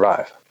situations, but they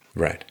survive.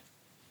 Right.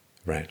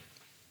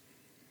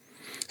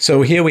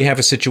 So here we have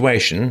a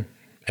situation,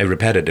 a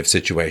repetitive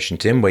situation,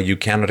 Tim, where you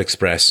cannot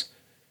express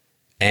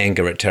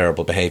anger at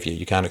terrible behavior.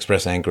 You can't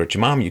express anger at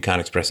your mom. You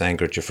can't express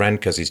anger at your friend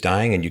because he's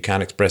dying. And you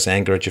can't express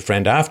anger at your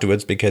friend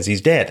afterwards because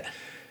he's dead.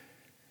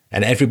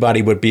 And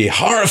everybody would be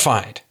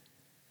horrified.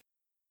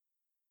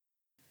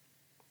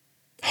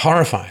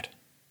 Horrified.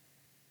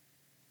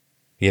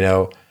 You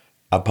know,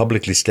 I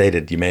publicly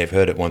stated, you may have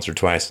heard it once or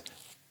twice,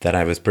 that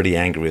I was pretty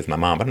angry with my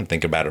mom. I don't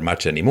think about her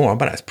much anymore,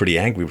 but I was pretty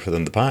angry with her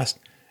in the past.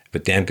 For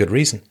damn good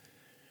reason.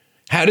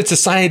 How did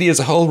society as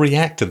a whole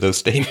react to those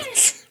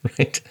statements?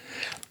 Right?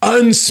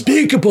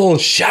 Unspeakable,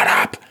 shut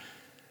up.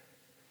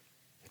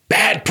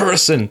 Bad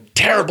person,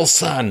 terrible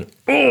son.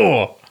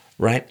 Oh,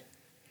 right?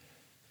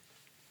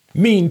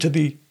 Mean to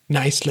the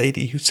nice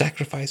lady who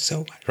sacrificed so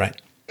much,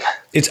 right?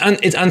 It's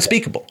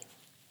unspeakable.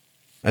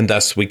 And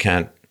thus we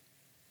can't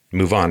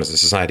move on as a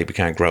society. We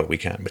can't grow. We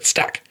can't. We're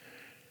stuck.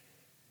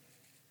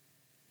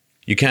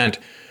 You can't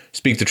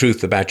speak the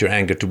truth about your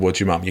anger towards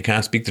your mom. You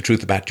can't speak the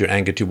truth about your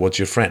anger towards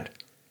your friend,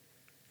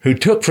 who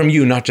took from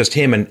you, not just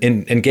him,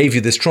 and gave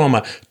you this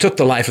trauma, took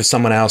the life of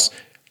someone else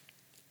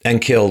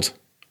and killed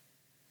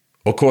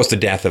or caused the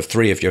death of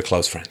 3 of your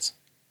close friends.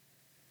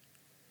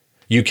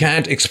 You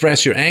can't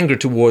express your anger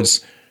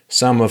towards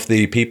some of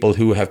the people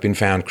who have been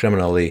found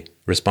criminally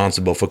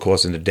responsible for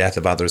causing the death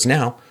of others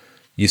now.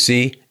 You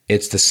see,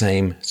 it's the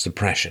same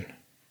suppression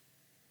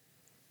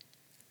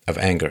of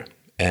anger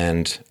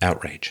and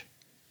outrage.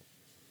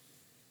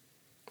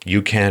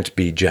 You can't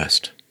be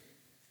just.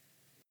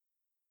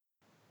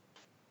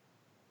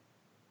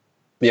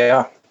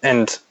 Yeah,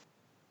 and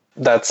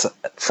that's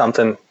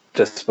something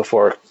just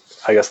before,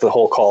 I guess, the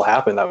whole call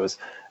happened.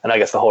 And I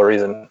guess the whole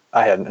reason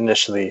I had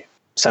initially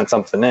sent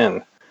something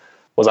in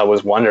was I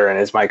was wondering,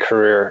 is my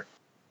career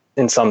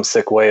in some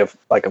sick way of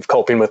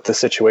coping with the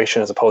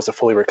situation as opposed to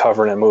fully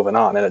recovering and moving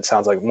on? And it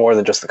sounds like more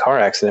than just the car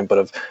accident, but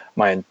of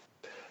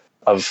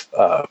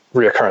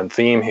reoccurring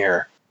theme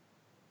here.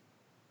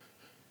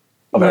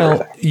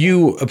 Well,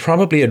 you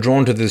probably are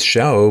drawn to this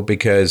show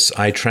because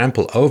I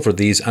trample over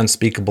these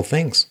unspeakable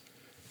things.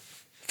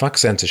 Fuck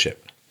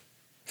censorship.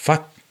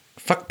 Fuck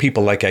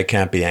people like I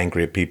can't be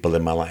angry at people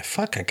in my life.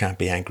 Fuck, I can't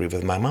be angry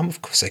with my mom.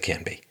 Of course I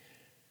can be.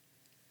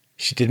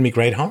 She did me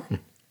great harm.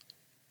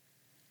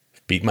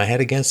 Beat my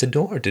head against the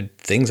door. Did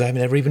things I've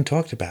never even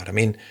talked about. I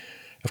mean,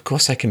 of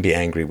course I can be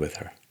angry with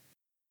her.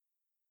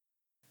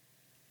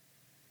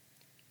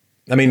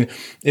 I mean,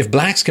 if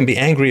blacks can be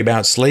angry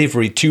about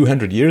slavery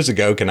 200 years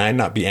ago, can I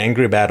not be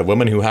angry about a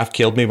woman who half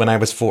killed me when I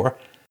was 4?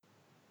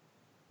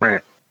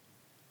 Right.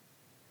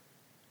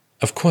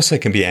 Of course I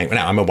can be angry.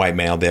 Now, I'm a white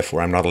male,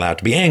 therefore I'm not allowed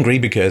to be angry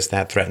because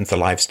that threatens the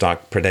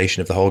livestock predation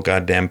of the whole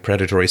goddamn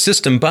predatory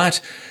system.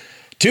 But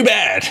too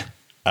bad.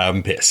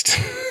 I'm pissed.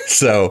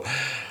 So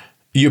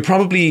you're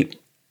probably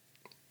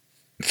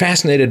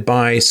fascinated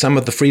by some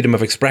of the freedom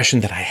of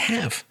expression that I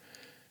have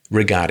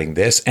regarding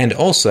this, and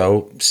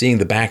also seeing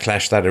the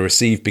backlash that I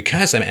receive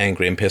because I'm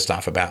angry and pissed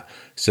off about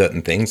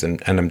certain things,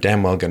 and I'm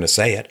damn well going to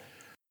say it.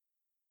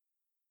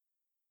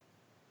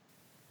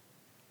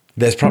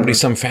 There's probably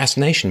some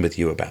fascination with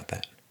you about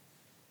that.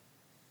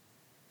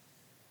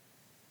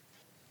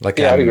 Like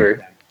Yeah, I'd agree.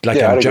 Like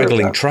Yeah, I'd I'm agree with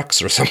juggling that.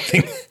 trucks or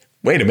something.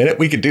 Wait a minute,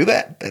 we could do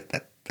that?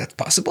 That's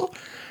possible?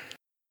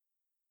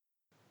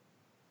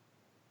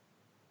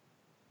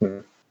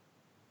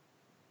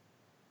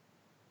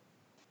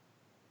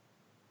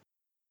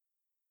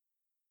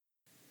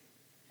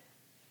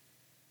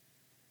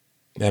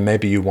 And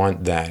maybe you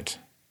want that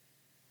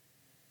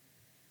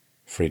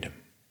freedom,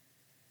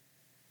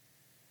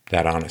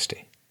 that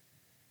honesty,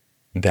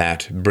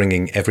 that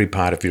bringing every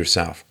part of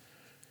yourself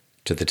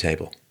to the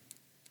table.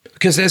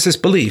 Because there's this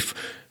belief,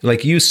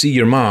 like you see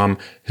your mom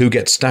who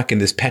gets stuck in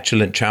this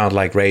petulant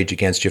childlike rage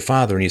against your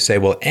father, and you say,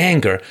 well,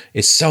 anger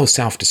is so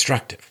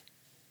self-destructive.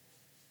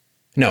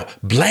 No,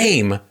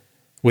 blame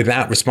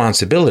without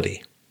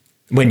responsibility,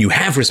 when you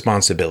have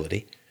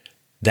responsibility,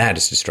 that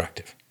is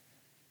destructive.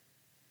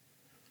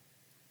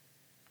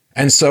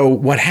 And so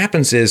what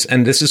happens is,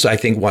 and this is, I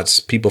think,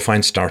 what people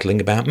find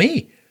startling about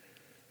me,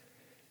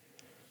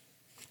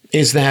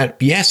 is that,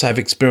 yes, I've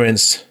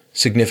experienced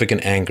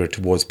significant anger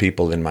towards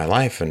people in my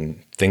life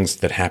and things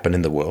that happen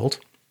in the world.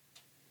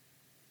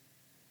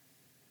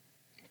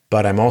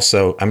 But I'm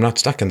not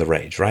stuck in the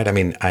rage, right? I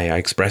mean, I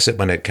express it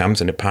when it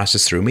comes and it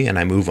passes through me, and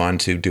I move on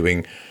to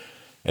doing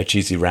a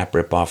cheesy rap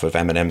rip-off of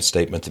Eminem's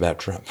statements about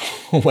Trump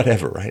or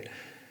whatever, right?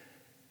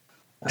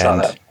 I saw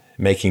And that.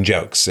 making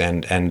jokes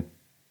and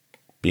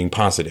being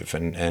positive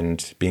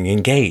and being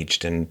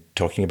engaged and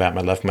talking about my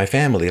love for my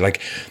family.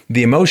 Like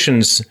the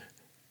emotions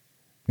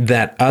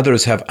that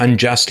others have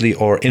unjustly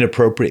or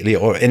inappropriately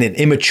or in an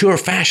immature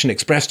fashion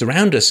expressed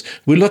around us,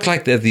 we look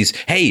like they're these,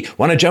 hey,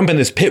 want to jump in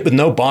this pit with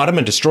no bottom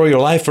and destroy your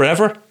life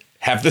forever?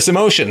 Have this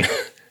emotion.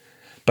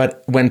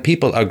 But when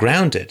people are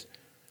grounded,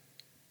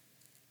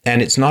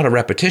 and it's not a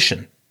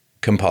repetition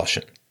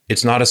compulsion,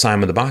 it's not a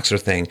Simon the Boxer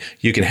thing,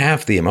 you can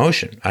have the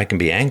emotion. I can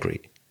be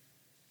angry.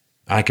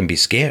 I can be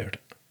scared.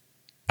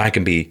 I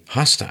can be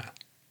hostile.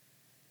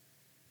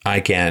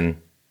 I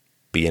can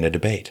be in a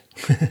debate,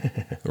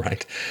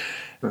 right?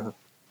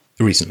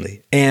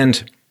 Recently.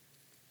 And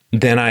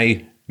then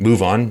I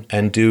move on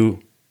and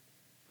do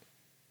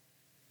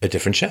a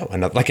different show.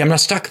 And I'm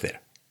not stuck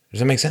there. Does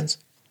that make sense?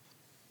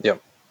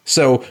 Yep.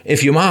 So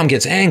if your mom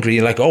gets angry,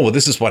 you're like, oh, well,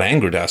 this is what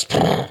anger does.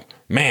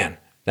 Man,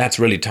 that's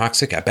really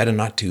toxic. I better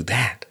not do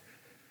that.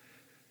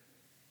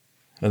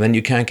 And then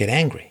you can't get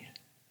angry.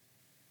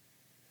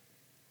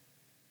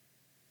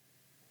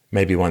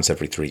 Maybe once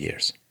every 3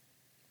 years.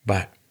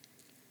 But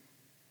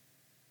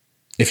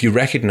if you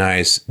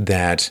recognize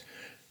that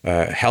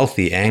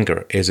healthy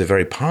anger is a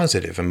very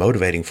positive and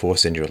motivating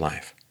force in your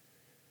life.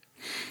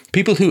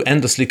 People who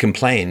endlessly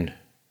complain,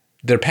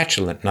 they're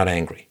petulant, not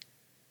angry.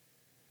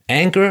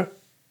 Anger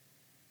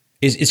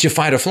is your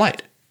fight or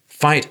flight.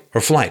 Fight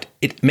or flight.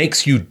 It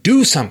makes you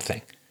do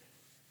something.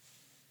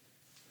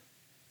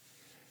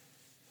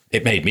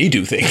 It made me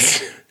do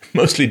things,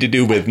 mostly to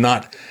do with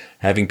not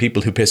having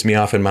people who piss me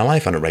off in my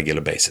life on a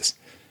regular basis.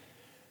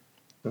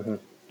 Mm-hmm.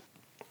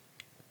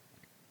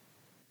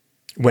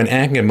 When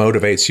anger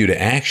motivates you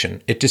to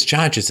action, it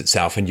discharges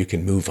itself and you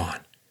can move on.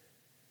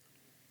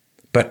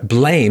 But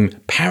blame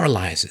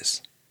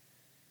paralyzes.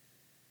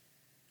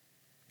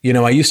 You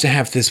know, I used to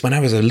have this when I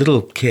was a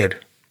little kid.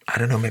 I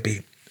don't know,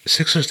 maybe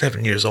 6 or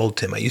 7 years old,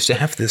 Tim. I used to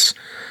have this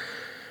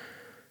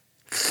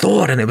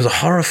thought, and it was a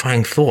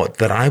horrifying thought,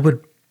 that I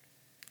would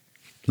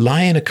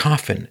lie in a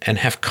coffin and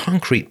have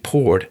concrete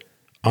poured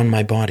on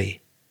my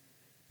body.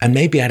 And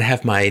maybe I'd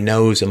have my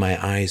nose and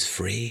my eyes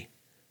free.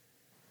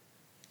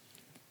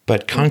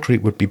 But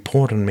concrete would be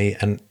poured on me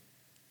and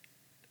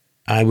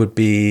I would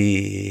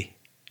be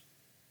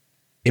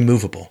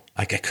immovable.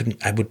 Like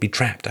I would be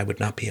trapped. I would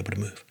not be able to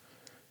move.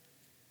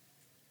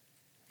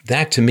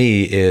 That to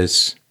me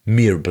is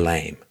mere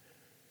blame.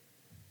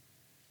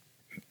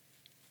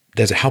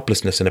 There's a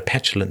helplessness and a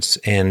petulance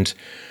and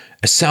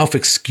a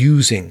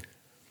self-excusing.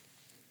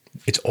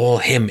 It's all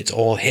him, it's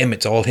all him,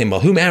 it's all him. Well,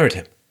 who married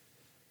him?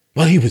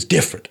 Well, he was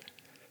different.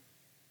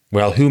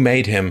 Well, who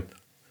made him?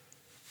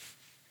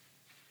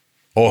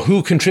 Or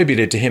who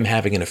contributed to him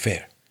having an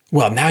affair?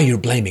 Well, now you're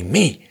blaming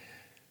me.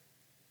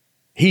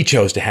 He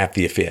chose to have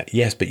the affair.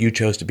 Yes, but you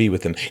chose to be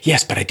with him.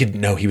 Yes, but I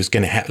didn't know he was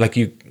going to have... Like,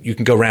 you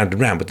can go round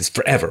and round with this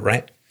forever,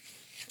 right?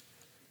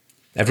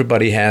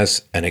 Everybody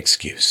has an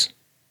excuse.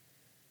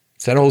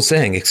 It's that old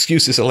saying,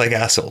 excuses are like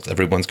assholes.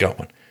 Everyone's got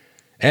one.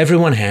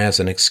 Everyone has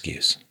an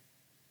excuse.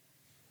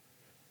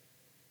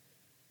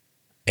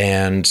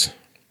 And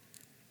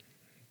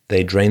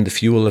they drain the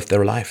fuel of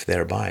their life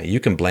thereby.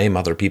 You can blame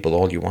other people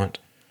all you want.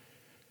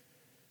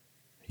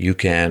 You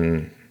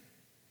can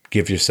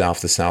give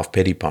yourself the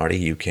self-pity party.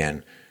 You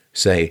can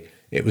say,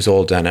 it was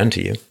all done unto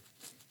you.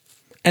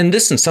 And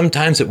listen,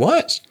 sometimes it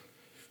was.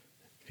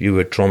 You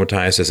were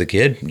traumatized as a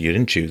kid. You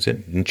didn't choose it.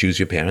 You didn't choose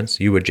your parents.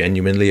 You were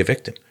genuinely a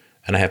victim.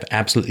 And I have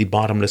absolutely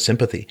bottomless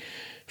sympathy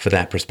for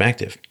that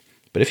perspective.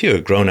 But if you're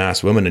a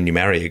grown-ass woman and you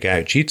marry a guy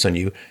who cheats on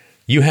you,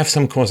 you have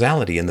some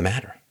causality in the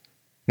matter.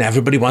 Now,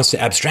 everybody wants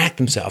to abstract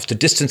themselves, to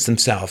distance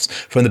themselves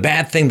from the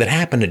bad thing that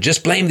happened and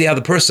just blame the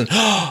other person.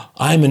 Oh,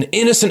 I'm an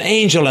innocent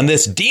angel and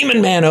this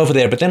demon man over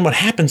there. But then what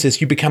happens is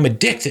you become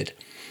addicted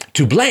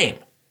to blame.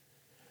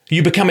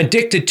 You become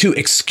addicted to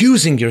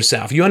excusing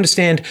yourself. You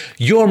understand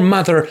your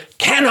mother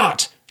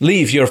cannot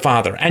leave your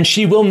father, and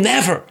she will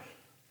never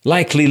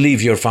likely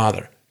leave your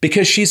father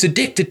because she's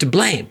addicted to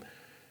blame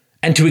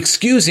and to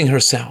excusing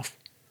herself.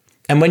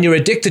 And when you're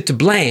addicted to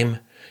blame,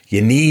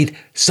 you need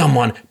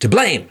someone to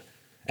blame.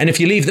 And if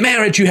you leave the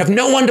marriage, you have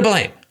no one to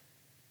blame.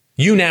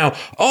 You now,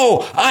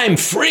 I'm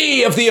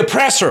free of the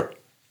oppressor.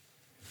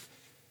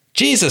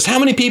 Jesus, how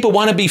many people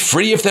want to be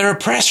free of their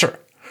oppressor?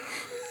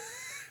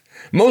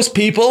 Most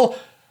people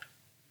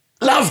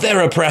love their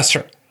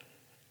oppressor.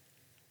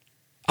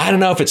 I don't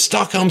know if it's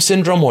Stockholm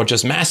Syndrome or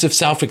just massive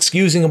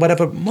self-excusing or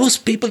whatever.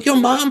 Most people, your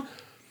mom,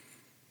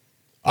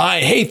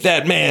 I hate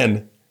that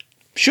man.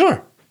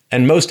 Sure.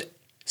 And most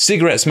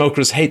cigarette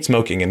smokers hate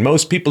smoking, and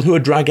most people who are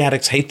drug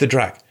addicts hate the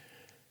drug.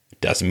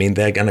 Doesn't mean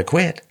they're going to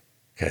quit,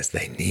 because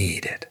they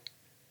need it.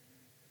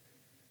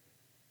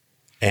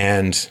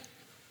 And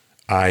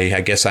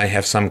I guess I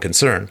have some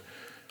concern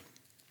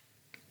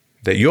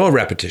that your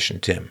repetition,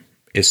 Tim,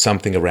 is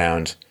something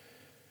around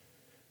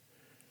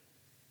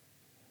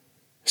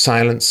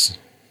silence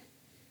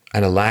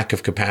and a lack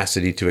of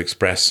capacity to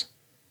express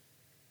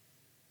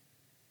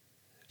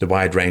the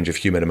wide range of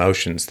human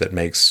emotions that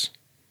makes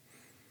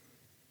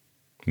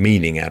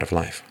meaning out of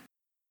life.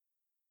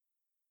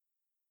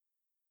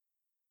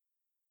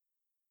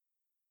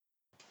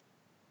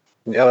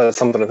 Yeah, that's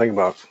something to think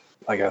about,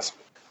 I guess.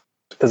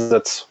 Because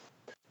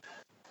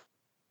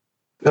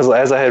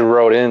as I had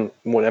wrote in,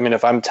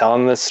 if I'm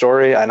telling this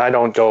story and I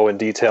don't go in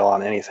detail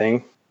on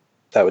anything,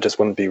 that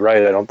wouldn't be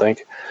right, I don't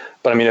think.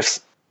 But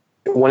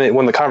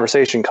when the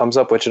conversation comes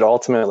up, which it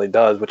ultimately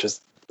does, which is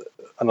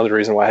another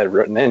reason why I had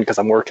written in, because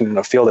I'm working in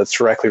a field that's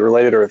directly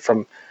related, or if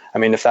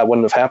that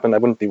wouldn't have happened, I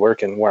wouldn't be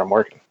working where I'm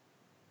working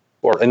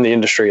or in the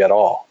industry at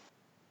all.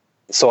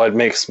 So it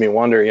makes me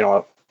wonder,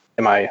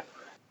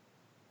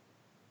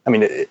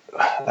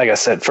 like I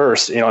said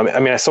first,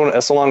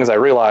 so long as I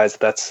realize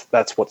that's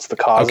what's the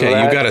cause of that.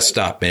 Okay, you got to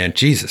stop, man.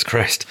 Jesus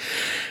Christ.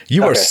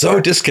 You are so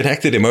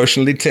disconnected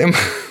emotionally, Tim.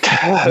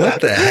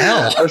 What the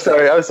hell? I'm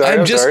sorry.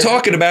 I'm just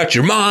talking about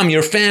your mom,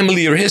 your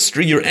family, your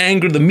history, your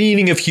anger, the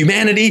meaning of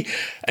humanity.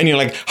 And you're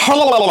like, sorry,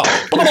 what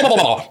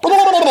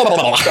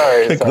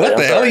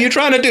the hell are you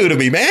trying to do to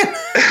me, man?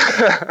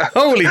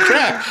 Holy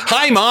crap.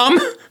 Hi, Mom.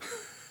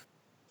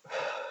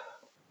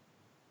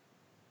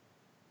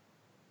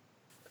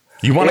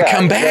 You want to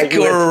come back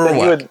or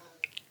what?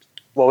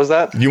 What was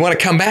that? You want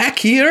to come back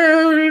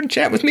here and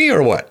chat with me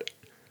or what?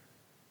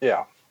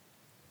 Yeah.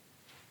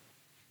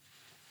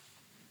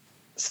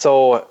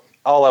 So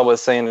all I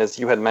was saying is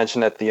you had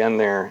mentioned at the end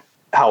there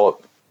how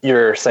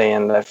you're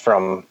saying that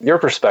from your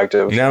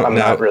perspective, you're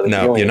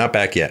not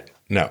back yet.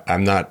 No,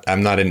 I'm not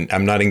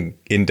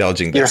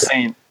indulging this. You're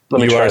saying,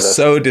 you are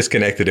so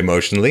disconnected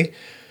emotionally.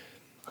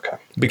 Okay.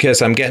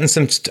 Because I'm getting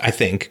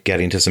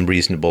to some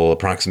reasonable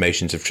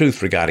approximations of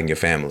truth regarding your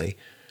family.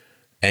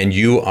 And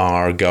you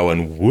are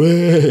going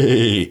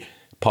way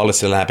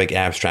polysyllabic,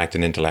 abstract,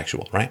 and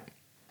intellectual, right?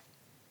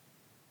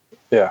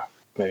 Yeah,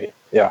 maybe.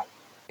 Yeah.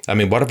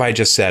 What have I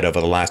just said over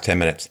the last 10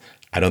 minutes?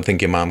 I don't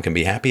think your mom can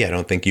be happy. I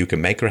don't think you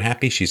can make her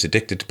happy. She's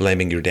addicted to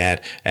blaming your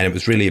dad. And it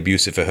was really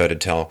abusive for her to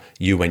tell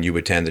you when you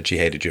were 10 that she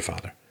hated your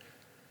father.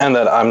 And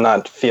that I'm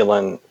not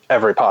feeling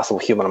every possible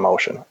human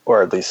emotion,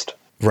 or at least...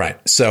 Right.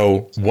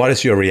 So what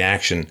is your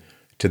reaction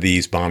to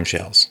these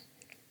bombshells?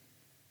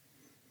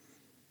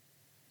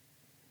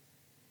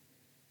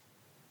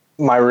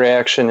 My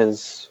reaction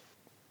is...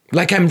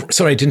 I'm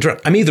sorry to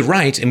interrupt. I'm either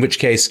right, in which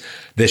case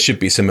there should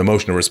be some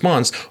emotional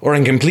response, or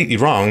I'm completely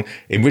wrong,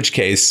 in which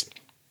case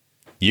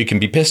you can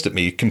be pissed at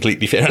me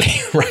completely fairly,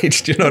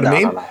 right? Do you know what I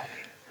mean?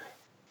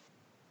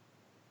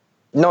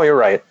 No, you're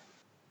right.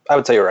 I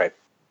would say you're right.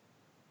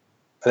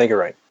 I think you're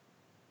right.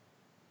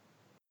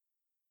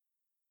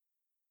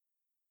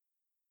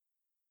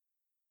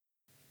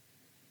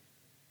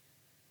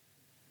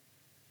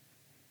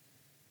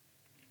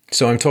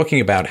 So I'm talking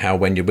about how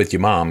when you're with your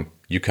mom,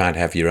 you can't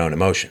have your own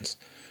emotions.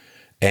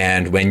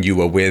 And when you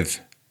were with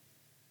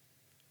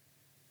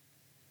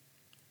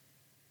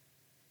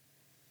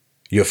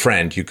your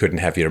friend, you couldn't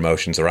have your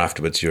emotions, or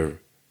afterwards your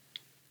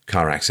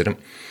car accident.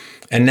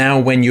 And now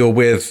when you're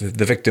with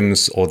the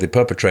victims or the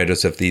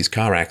perpetrators of these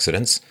car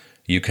accidents,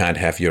 you can't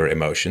have your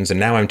emotions. And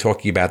now I'm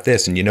talking about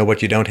this, and you know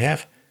what you don't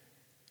have?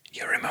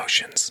 Your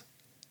emotions.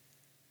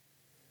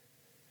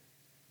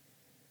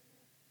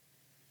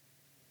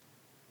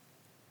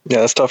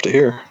 Yeah, that's tough to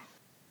hear.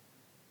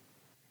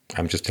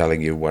 I'm just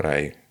telling you what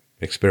I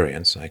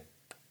experience.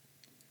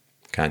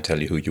 Can't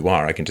tell you who you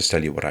are. I can just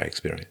tell you what I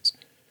experience.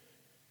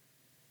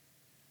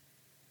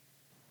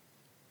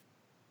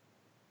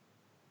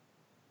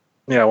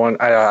 Yeah,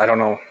 I don't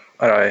know.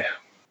 I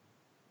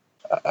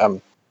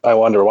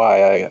wonder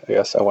why. I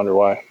guess I wonder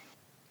why.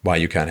 Why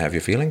you can't have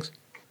your feelings?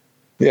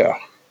 Yeah.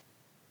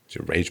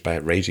 You're raised by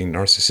a raging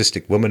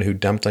narcissistic woman who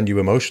dumped on you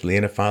emotionally,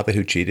 and a father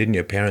who cheated, and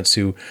your parents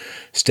who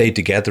stayed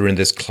together in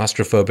this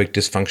claustrophobic,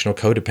 dysfunctional,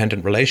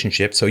 codependent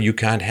relationship, so you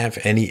can't have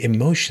any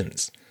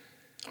emotions.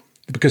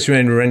 Because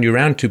when you're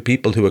around two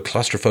people who are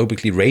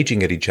claustrophobically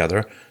raging at each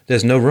other,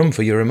 there's no room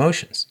for your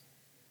emotions.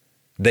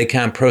 They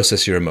can't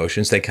process your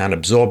emotions. They can't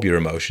absorb your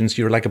emotions.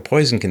 You're like a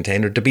poison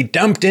container to be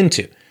dumped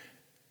into.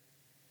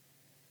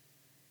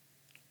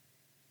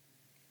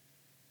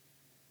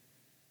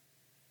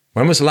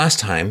 When was the last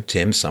time,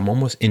 Tim,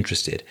 someone was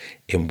interested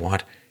in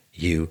what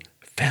you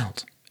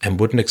felt and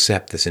wouldn't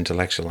accept this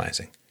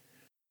intellectualizing?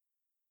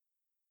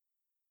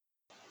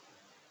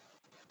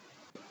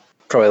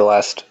 Probably the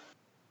last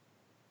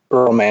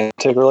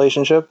romantic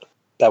relationship.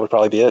 That would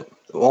probably be it.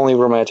 Only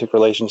romantic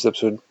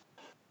relationships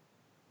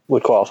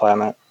would qualify on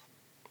that.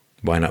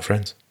 Why not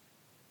friends?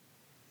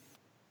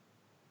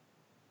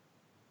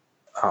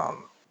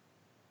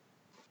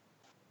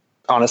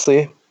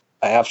 Honestly,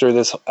 after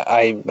this,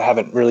 I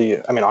haven't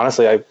really. I mean,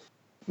 honestly, I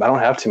don't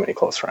have too many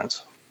close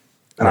friends,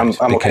 and Right.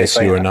 I'm okay because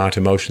saying you are that. not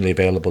emotionally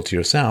available to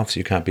yourself, so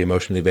you can't be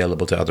emotionally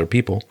available to other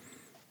people.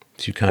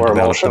 So you can't Or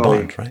develop the emotionally-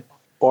 bond, right?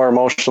 Or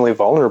emotionally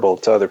vulnerable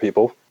to other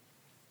people.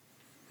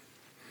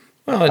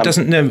 Well, it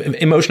doesn't. No,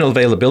 emotional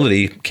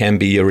availability can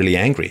be you're really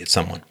angry at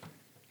someone.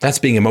 That's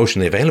being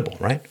emotionally available,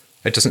 right?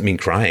 It doesn't mean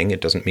crying.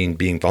 It doesn't mean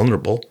being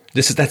vulnerable.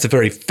 That's a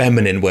very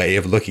feminine way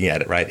of looking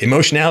at it, right?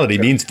 Emotionality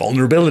means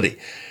vulnerability.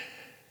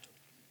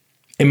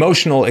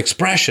 Emotional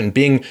expression,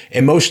 being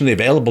emotionally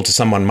available to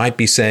someone might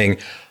be saying,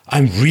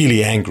 I'm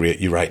really angry at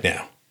you right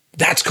now.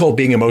 That's called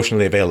being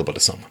emotionally available to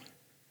someone.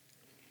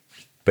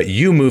 But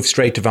you move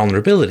straight to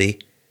vulnerability,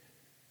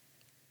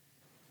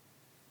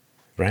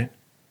 right?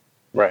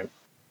 Right.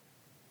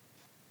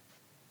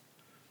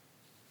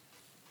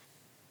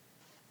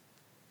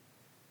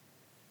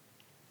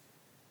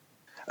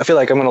 I feel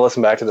like I'm going to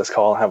listen back to this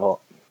call and have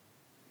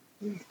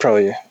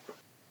probably, I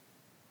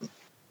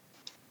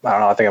don't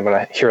know, I think I'm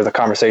going to hear the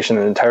conversation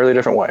in an entirely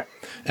different way.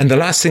 And the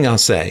last thing I'll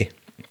say,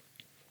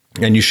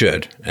 and you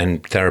should,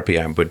 and therapy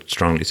I would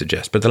strongly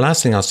suggest, but the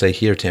last thing I'll say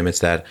here, Tim,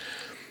 is that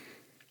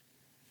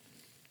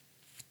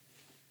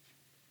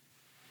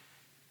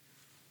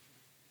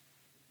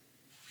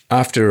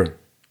after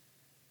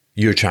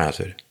your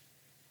childhood,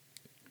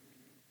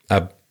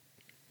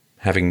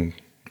 having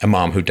a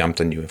mom who dumped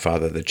on you, a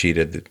father that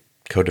cheated, the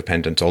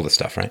codependence, all the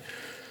stuff, right?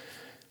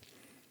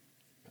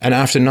 And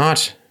after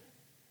not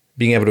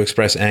being able to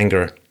express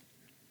anger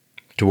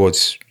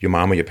towards your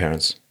mom or your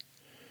parents,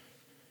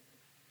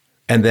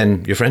 and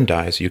then your friend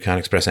dies, you can't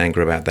express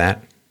anger about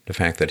that, the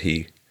fact that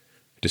he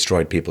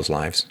destroyed people's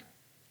lives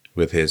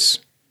with his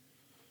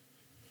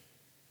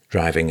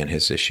driving and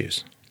his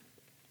issues.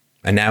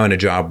 And now in a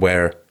job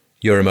where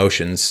your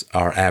emotions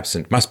are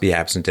absent, must be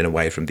absent in a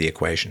way from the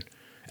equation.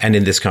 And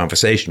in this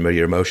conversation where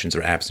your emotions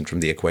are absent from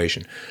the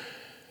equation,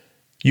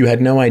 you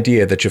had no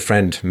idea that your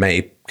friend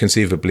may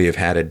conceivably have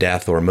had a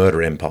death or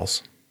murder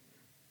impulse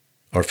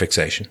or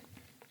fixation.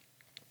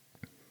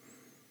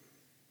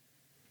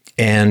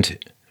 And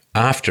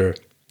after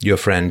your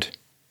friend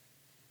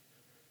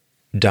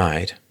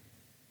died,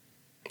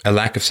 a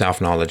lack of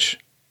self-knowledge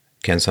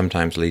can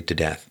sometimes lead to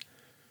death.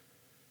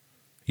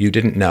 You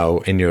didn't know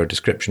in your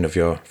description of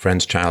your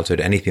friend's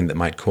childhood anything that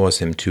might cause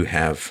him to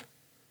have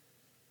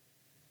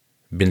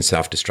been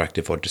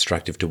self-destructive or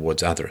destructive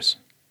towards others.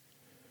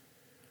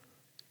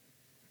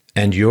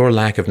 And your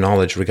lack of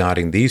knowledge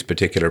regarding these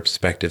particular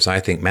perspectives,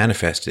 I think,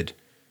 manifested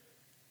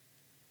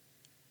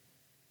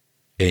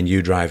in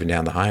you driving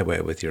down the highway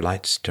with your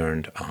lights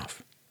turned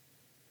off.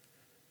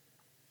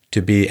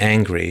 To be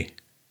angry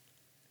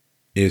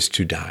is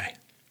to die.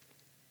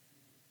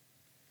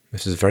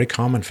 This is a very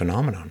common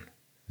phenomenon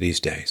these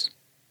days,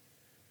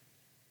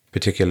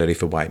 particularly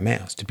for white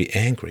males. To be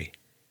angry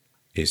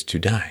is to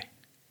die.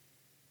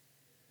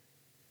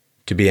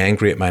 To be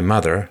angry at my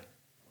mother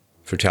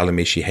for telling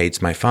me she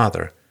hates my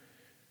father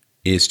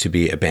is to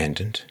be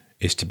abandoned,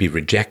 is to be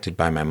rejected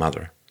by my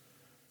mother,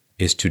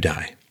 is to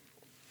die.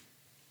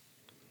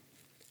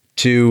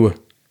 To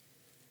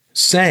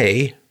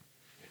say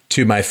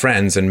to my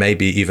friends and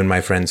maybe even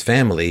my friend's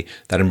family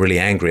that I'm really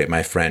angry at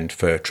my friend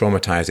for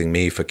traumatizing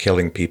me, for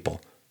killing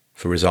people,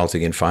 for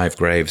resulting in 5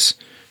 graves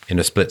in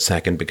a split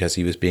second because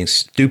he was being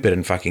stupid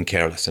and fucking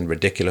careless and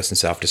ridiculous and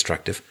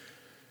self-destructive.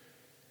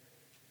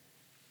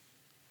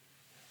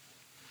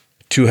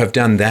 To have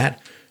done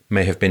that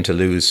may have been to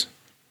lose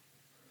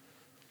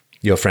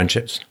your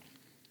friendships.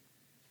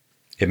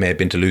 It may have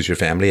been to lose your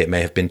family. It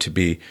may have been to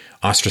be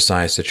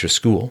ostracized at your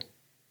school.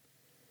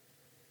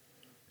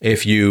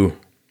 If you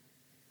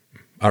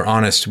are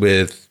honest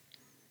with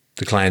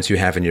the clients you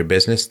have in your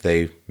business,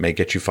 they may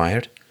get you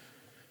fired.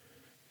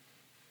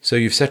 So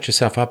you've set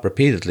yourself up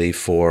repeatedly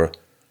for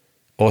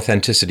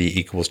authenticity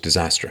equals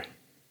disaster.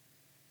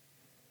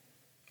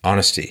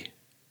 honesty,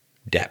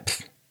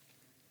 depth,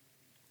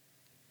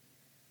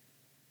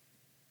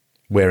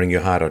 wearing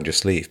your heart on your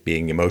sleeve,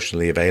 being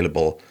emotionally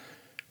available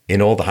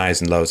in all the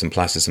highs and lows and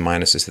pluses and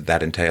minuses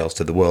that entails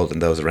to the world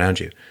and those around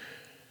you.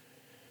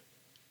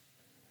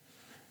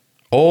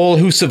 All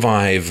who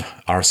survive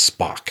are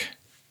Spock,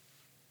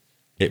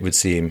 it would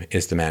seem,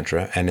 is the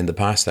mantra. And in the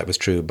past that was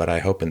true, but I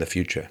hope in the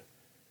future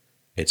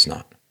it's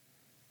not.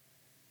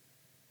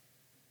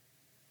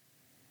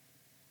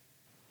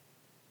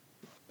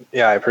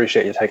 Yeah, I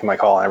appreciate you taking my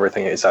call and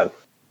everything you said.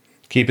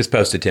 Keep us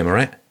posted, Tim, all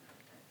right?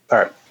 All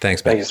right.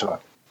 Thanks, Ben. Thank you so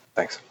much.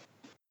 Thanks.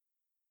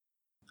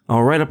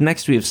 All right, up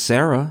next we have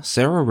Sarah.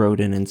 Sarah wrote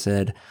in and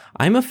said,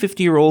 I'm a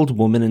 50-year-old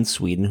woman in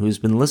Sweden who has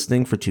been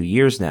listening for 2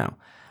 years now.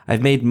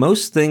 I've made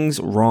most things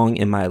wrong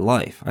in my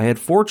life. I had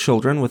 4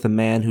 children with a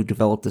man who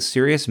developed a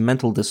serious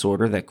mental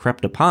disorder that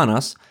crept upon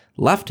us,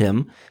 left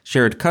him,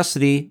 shared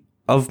custody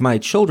of my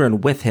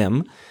children with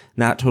him,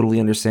 not totally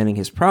understanding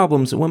his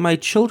problems. When my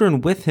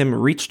children with him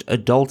reached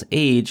adult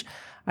age,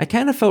 I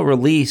kind of felt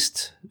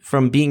released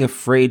from being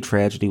afraid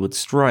tragedy would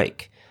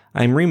strike.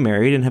 I'm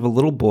remarried and have a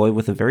little boy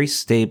with a very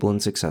stable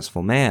and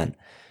successful man.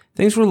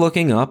 Things were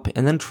looking up,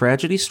 and then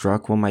tragedy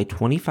struck when my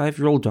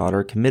 25-year-old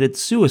daughter committed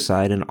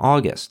suicide in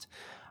August.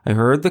 I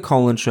heard the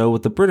call-in show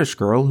with the British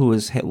girl who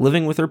was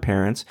living with her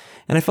parents,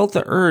 and I felt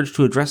the urge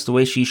to address the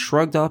way she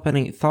shrugged off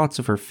any thoughts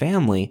of her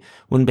family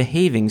when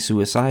behaving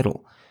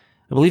suicidal.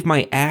 I believe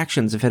my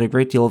actions have had a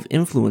great deal of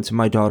influence in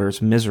my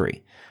daughter's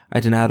misery. I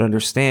did not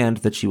understand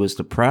that she was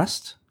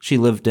depressed. She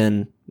lived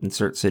in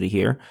insert city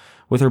here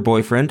with her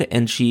boyfriend,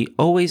 and she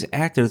always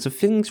acted as if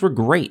things were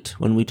great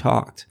when we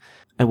talked.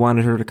 I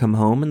wanted her to come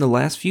home, and the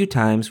last few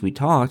times we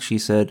talked, she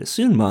said,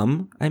 "Soon,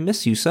 Mum, I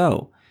miss you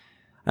so."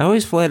 I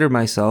always flattered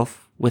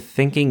myself with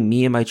thinking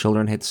me and my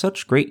children had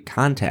such great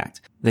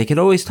contact. They could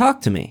always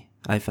talk to me,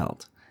 I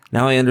felt.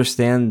 Now I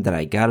understand that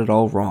I got it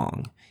all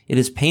wrong. It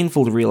is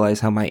painful to realize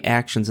how my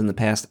actions in the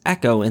past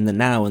echo in the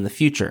now and the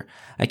future.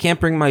 I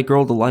can't bring my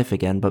girl to life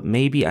again, but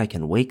maybe I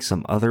can wake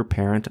some other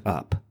parent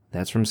up.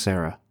 That's from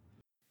Sarah.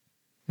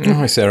 Oh,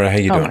 hi, Sarah. How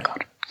you doing?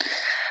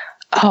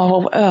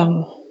 Oh, my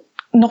God.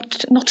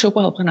 Not so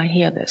well when I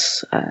hear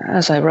this,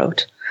 as I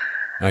wrote.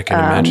 I can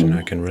imagine.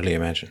 I can really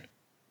imagine.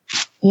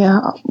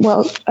 Yeah,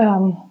 well,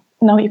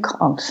 no, you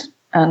can't.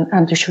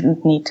 And you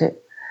shouldn't need to,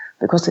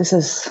 because this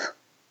is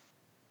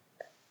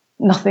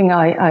nothing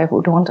I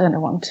would want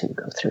anyone to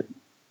go through.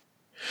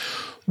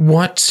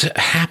 What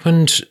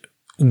happened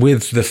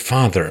with the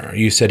father?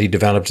 You said he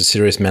developed a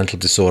serious mental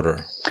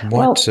disorder.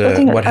 What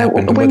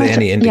happened? Were there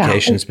any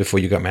indications before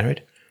you got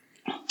married?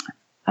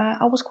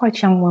 I was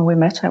quite young when we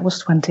met. I was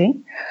 20,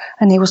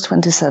 and he was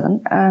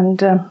 27.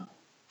 And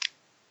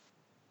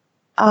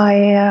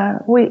I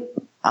really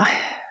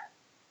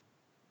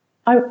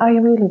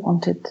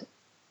wanted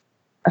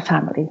a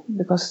family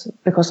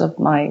because of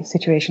my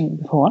situation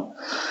before.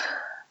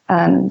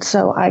 And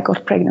so I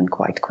got pregnant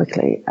quite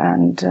quickly,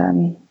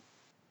 and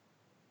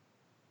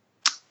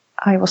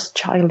I was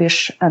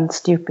childish and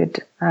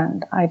stupid,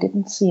 and I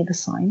didn't see the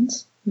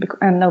signs,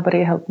 and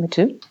nobody helped me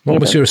to. What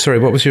was your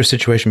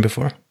situation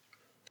before?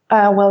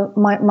 Well,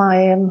 my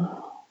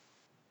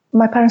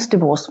parents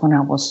divorced when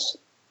I was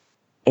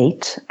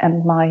 8,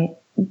 and my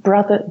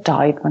brother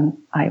died when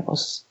I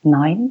was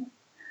 9.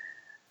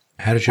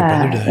 How did your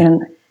brother die?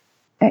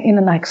 In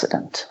an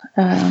accident.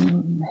 He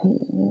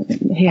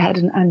had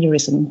an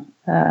aneurysm,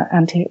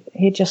 and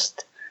he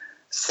just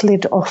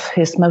slid off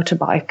his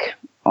motorbike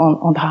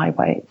on the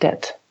highway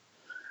dead.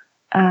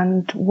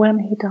 And when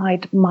he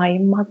died, my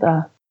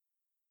mother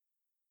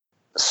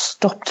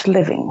stopped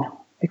living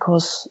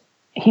because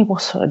he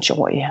was her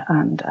joy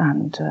and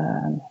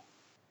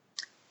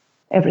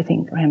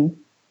everything for him.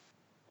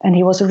 And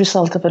he was a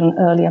result of an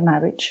earlier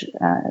marriage.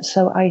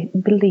 So I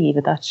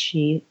believe that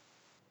she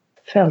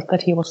felt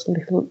that he was a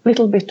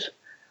little bit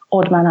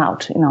odd man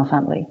out in our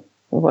family.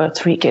 We were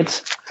 3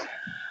 kids.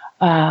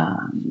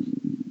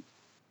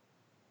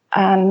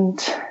 And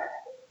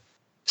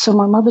so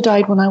my mother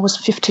died when I was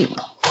 15.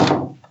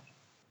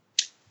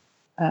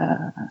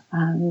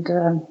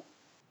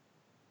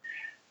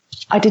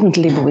 I didn't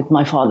live with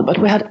my father, but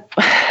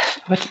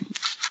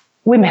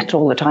we met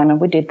all the time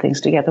and we did things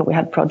together. We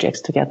had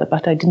projects together,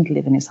 but I didn't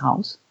live in his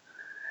house.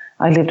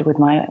 I lived with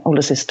my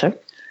older sister.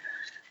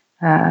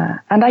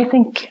 And I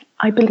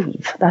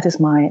believe that is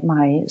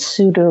my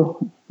pseudo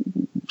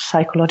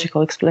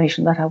psychological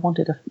explanation that I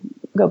wanted to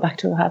go back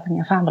to having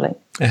a family.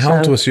 And how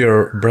old was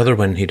your brother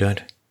when he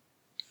died?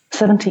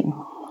 17.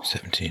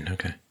 17,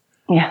 okay.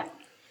 Yeah.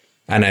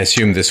 And I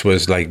assume this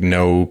was like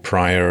no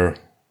prior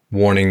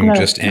warning,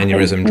 just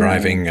aneurysm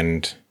driving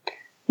and...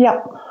 Yeah,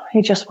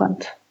 he just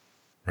went.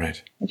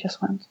 Right. He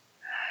just went.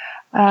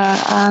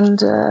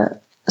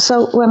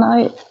 So when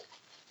I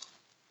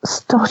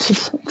started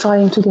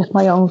trying to get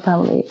my own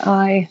family,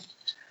 I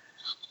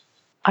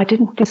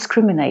didn't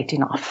discriminate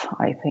enough,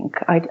 I think.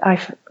 I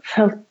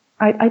felt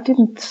I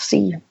didn't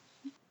see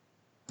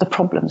the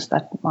problems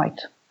that might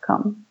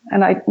come,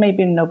 and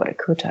maybe nobody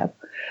could have.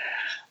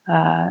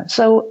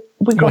 So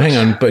we got... hang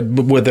on, but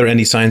were there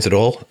any signs at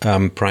all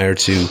prior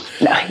to...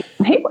 No,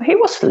 he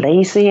was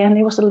lazy and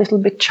he was a little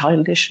bit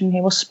childish and he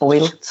was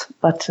spoilt,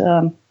 but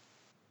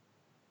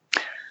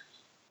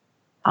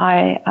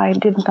I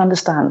didn't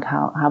understand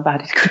how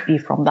bad it could be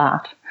from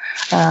that.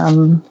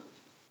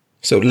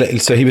 So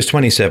he was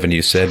 27,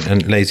 you said,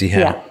 and lazy how?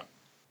 Yeah.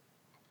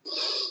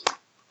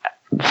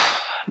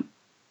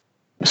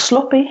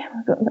 Sloppy,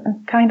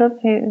 kind of.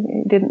 He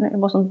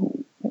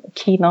wasn't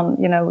keen on,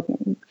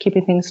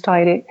 keeping things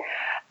tidy,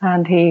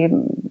 and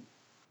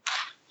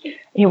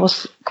he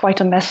was quite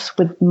a mess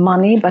with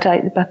money. But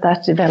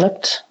that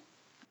developed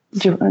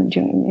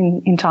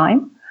in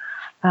time,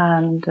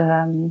 and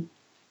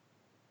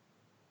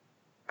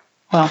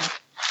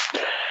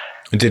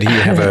Did he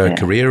have a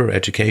career,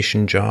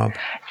 education, job?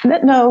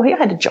 No, he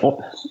had a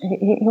job.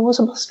 He was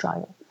a bus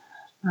driver.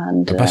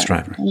 And, a bus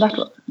driver?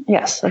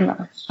 Yes,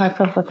 and I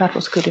felt that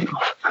was good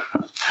enough.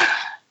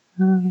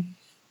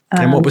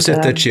 and what was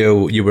it that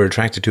you were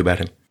attracted to about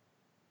him?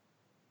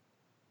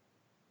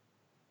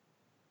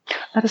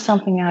 That is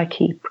something I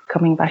keep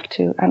coming back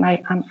to, and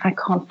I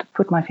can't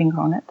put my finger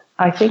on it.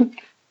 I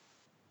think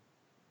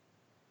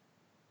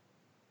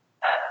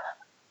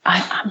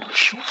I'm not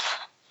sure.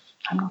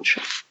 I'm not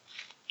sure.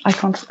 I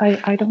can't.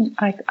 I don't.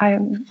 I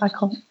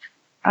can't.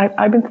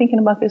 I've been thinking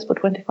about this for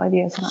 25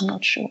 years, and I'm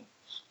not sure.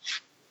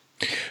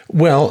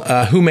 Well,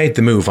 who made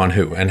the move on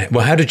who? And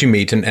how did you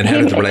meet, and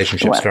how did the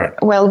relationship start?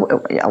 Well,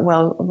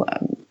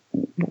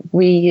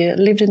 we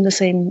lived in the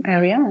same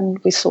area, and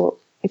we saw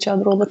each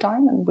other all the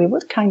time, and we were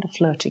kind of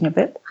flirting a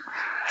bit.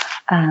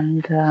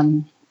 And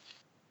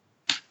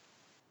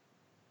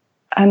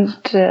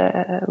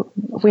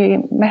we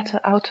met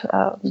out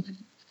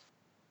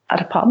at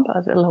a pub,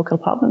 at a local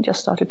pub, and just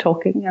started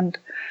talking.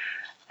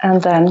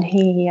 And then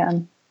he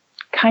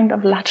kind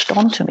of latched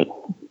on to me,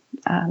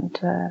 and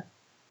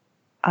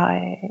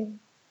I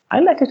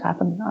let it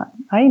happen.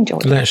 I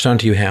enjoyed it. Latched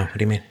onto you how? What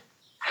do you mean?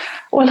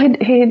 Well,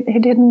 he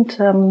didn't.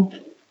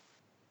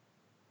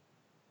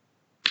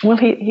 Well,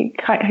 he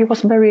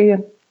was very.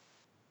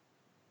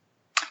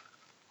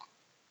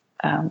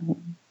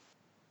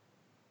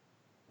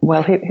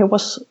 Well, he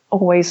was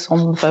always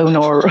on the phone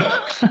or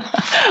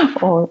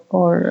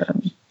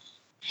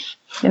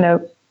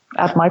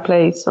at my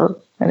place or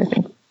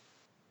anything,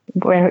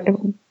 where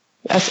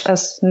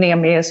as near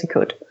me as he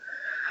could.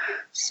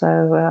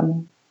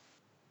 So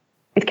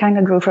it kind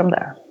of grew from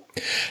there.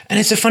 And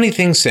it's a funny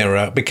thing,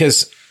 Sarah,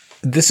 because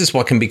this is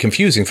what can be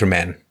confusing for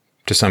men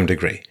to some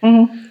degree.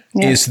 Mm-hmm.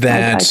 Yeah, is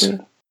that,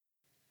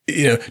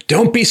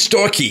 don't be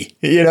stalky,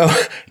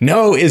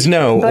 no is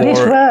no. But it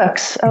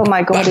works. Oh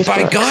my God. But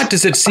by God,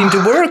 does it seem to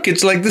work?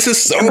 It's like, this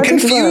is so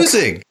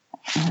confusing.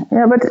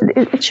 Yeah, but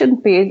it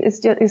shouldn't be.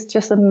 It's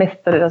just a myth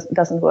that it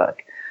doesn't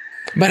work.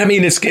 But I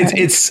mean, it's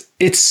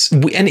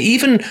and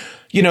even,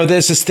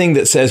 there's this thing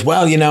that says,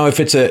 well, if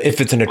it's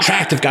an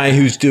attractive guy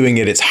who's doing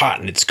it, it's hot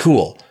and it's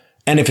cool.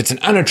 And if it's an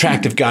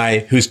unattractive guy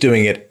who's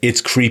doing it, it's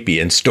creepy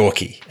and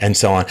stalky and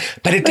so on.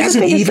 But it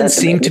doesn't even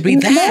seem to be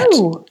that.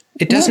 No,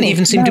 it doesn't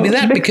even seem to be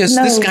that, because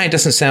this guy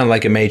doesn't sound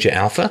like a major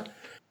alpha.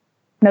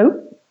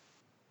 No,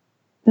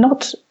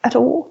 not at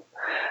all.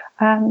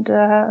 And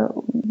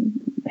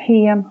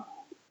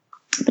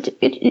but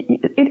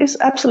it is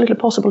absolutely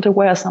possible to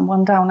wear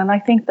someone down. And I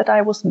think that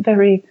I wasn't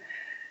that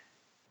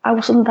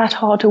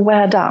hard to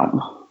wear down,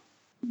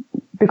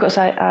 because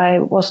I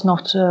was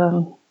not,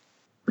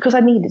 because I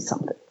needed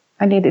something.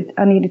 I needed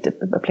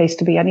a place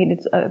to be. I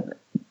needed,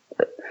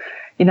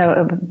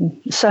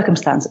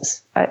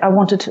 circumstances. I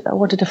wanted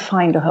to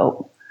find a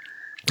home.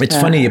 It's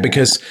funny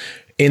because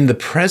in the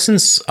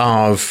presence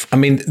of,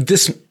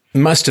 this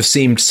must have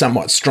seemed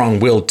somewhat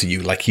strong-willed to you.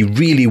 Like, he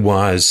really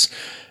was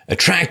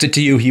attracted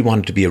to you. He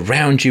wanted to be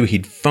around you.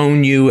 He'd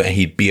phone you, and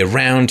he'd be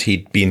around.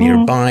 He'd be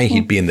nearby.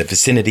 He'd be in the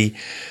vicinity.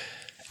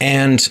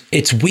 And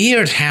it's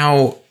weird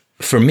how,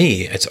 for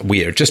me, it's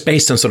weird, just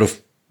based on sort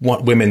of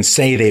what women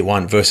say they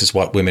want versus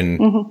what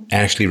women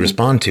actually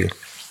respond to.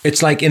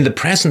 It's like, in the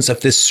presence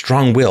of this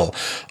strong will,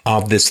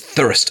 of this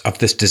thirst, of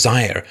this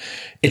desire,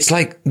 it's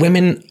like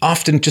women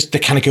often just, they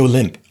kind of go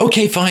limp.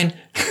 Okay, fine.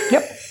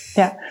 Yep.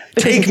 Yeah.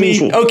 Take me.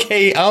 Easy.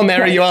 Okay, I'll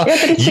marry you.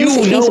 Yeah,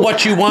 you know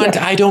what you want.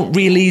 Yeah. I don't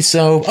really.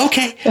 So,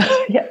 okay.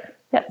 Yeah.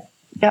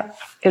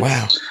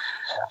 Wow.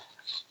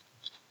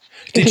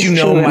 Did you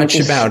know much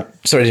about,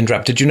 sorry to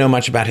interrupt, did you know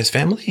much about his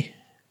family?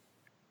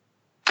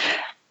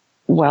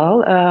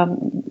 Well,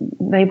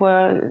 they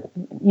were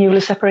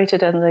newly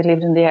separated and they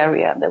lived in the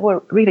area. They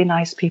were really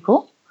nice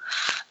people,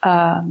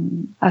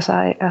 as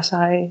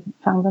I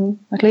found them,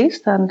 at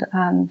least.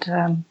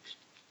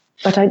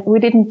 But we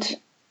didn't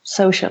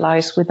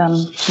socialize with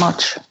them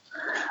much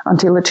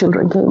until the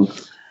children came.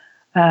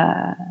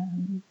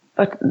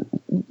 But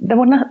there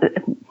were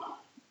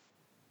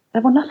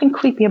nothing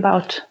creepy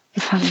about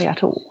the family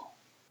at all.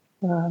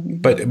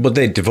 But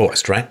they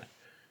divorced, right?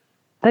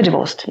 They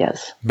divorced,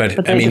 yes.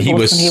 But he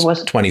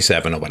was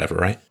 27 or whatever,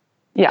 right?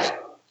 Yeah,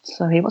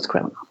 so he was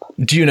grown up.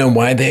 Do you know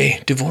why they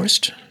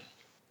divorced?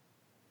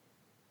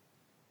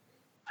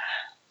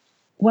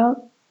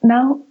 Well,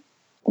 now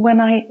when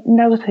I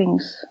know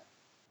things,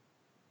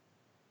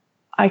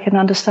 I can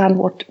understand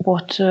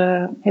what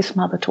his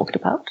mother talked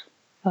about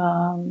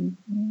in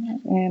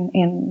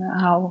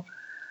how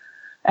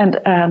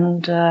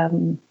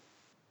and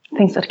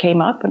things that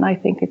came up, and I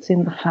think it's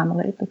in the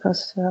family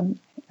because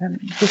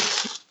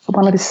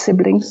one of his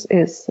siblings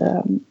is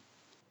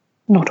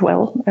not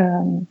well.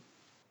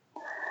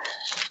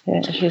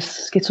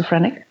 She's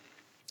schizophrenic.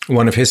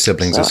 One of his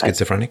siblings is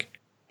schizophrenic?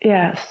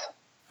 Yes.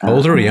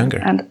 Older or younger?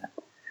 And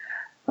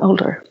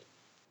older.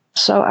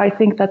 So I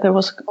think that there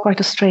was quite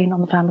a strain on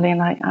the family,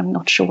 and I'm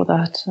not sure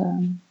that...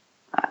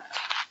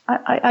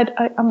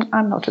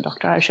 I'm not a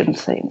doctor. I shouldn't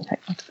say anything.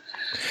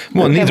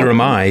 Well, neither am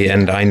I,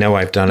 and I know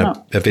I've done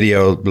a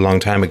video a long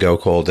time ago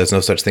called "There's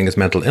No Such Thing as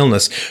Mental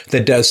Illness."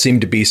 There does seem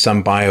to be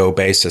some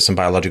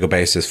biological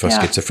basis for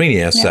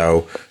schizophrenia,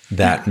 so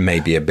that may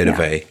be a bit of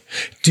a...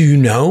 Do you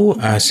know,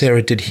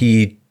 Sarah, did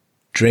he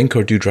drink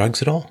or do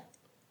drugs at all?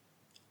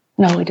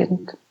 No, he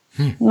didn't.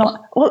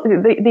 Not well,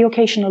 the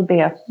occasional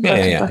beer,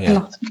 but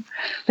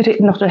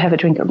not a heavy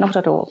drinker, not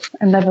at all,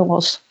 and never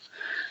was,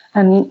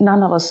 and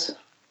none of us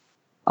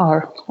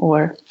are or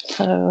were.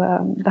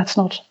 So that's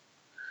not.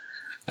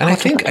 And I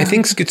think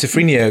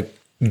schizophrenia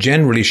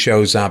generally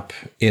shows up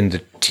in the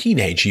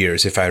teenage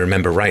years, if I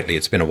remember rightly.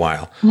 It's been a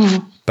while,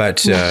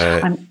 but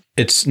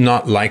it's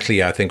not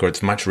likely, I think, or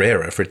it's much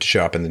rarer for it to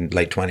show up in the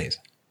late 20s.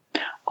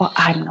 Well,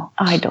 I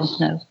don't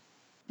know.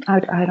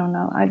 I don't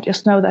know. I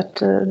just know that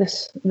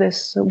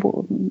this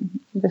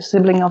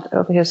sibling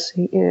of his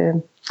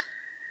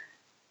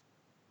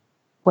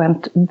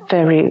went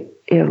very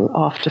ill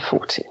after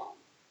 40.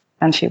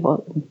 And she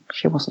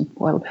wasn't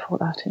well before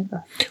that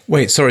either.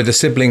 Wait, sorry, the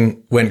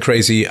sibling went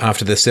crazy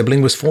after the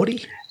sibling was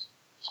 40?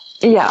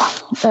 Yeah.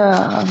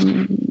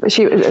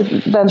 She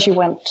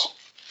went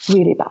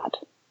really bad.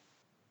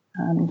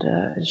 And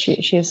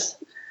she's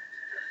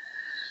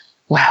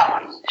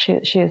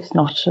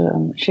not,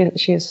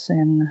 she's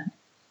in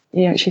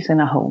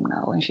a home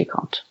now and she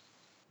can't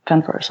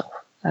fend for herself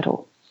at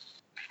all.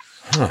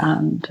 Huh.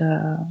 And,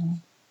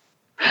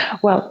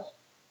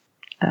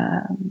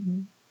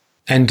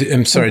 and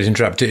I'm sorry to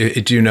interrupt.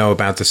 Do you know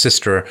about the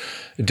sister?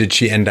 Did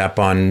she end up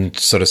on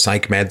sort of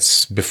psych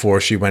meds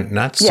before she went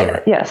nuts? Yeah,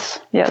 or? Yes.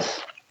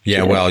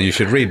 Yeah, well, you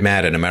should read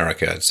Mad in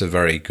America. It's a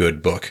very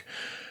good book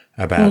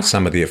about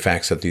some of the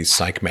effects that these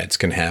psych meds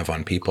can have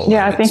on people.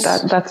 Yeah, I think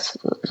that's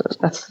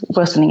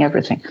worsening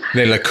everything.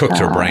 They cooked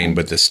her brain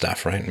with this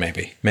stuff, right?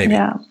 Maybe.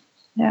 Yeah.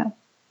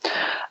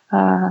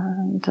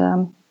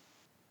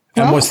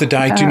 And was the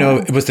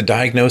was the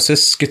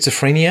diagnosis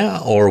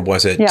schizophrenia or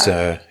was it?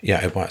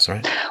 Yeah, it was,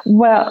 right?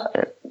 Well,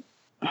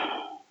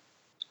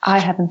 I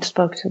haven't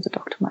spoke to the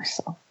doctor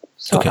myself.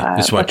 So okay,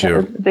 this is what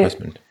your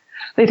husband.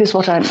 It is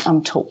what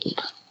I'm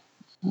told.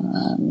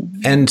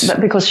 And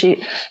because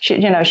she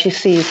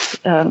sees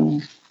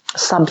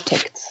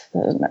subtexts,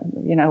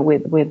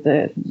 with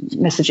the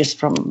messages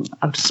from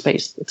outer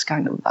space. It's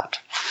kind of that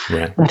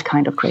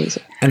kind of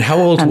crazy. And how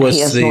old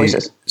was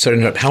noises.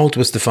 How old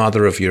was the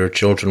father of your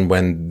children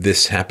when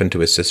this happened to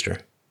his sister?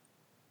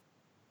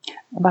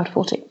 About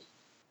 40.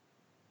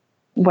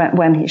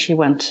 When she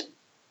went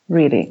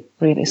really,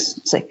 really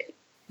sick.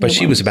 But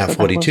she was about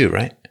 42,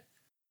 right?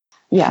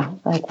 Yeah,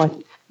 they're quite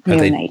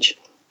near in age.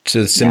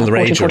 So similar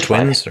age 40, or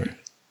twins? Or?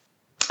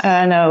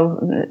 No,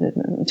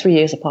 3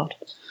 years apart.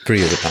 3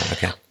 years apart,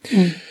 okay.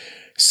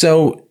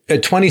 So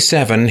at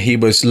 27, he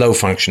was low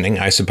functioning,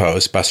 I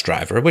suppose, bus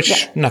driver,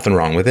 which nothing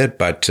wrong with it.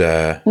 But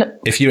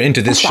if you're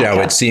into this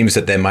show, it seems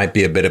that there might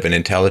be a bit of an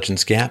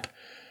intelligence gap.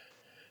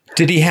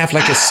 Did he have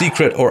like a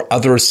secret or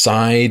other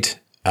side,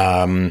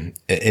 an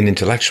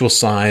intellectual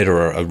side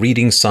or a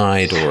reading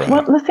side?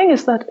 Well, the thing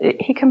is that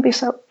he can be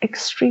so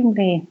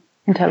extremely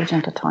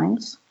intelligent at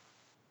times,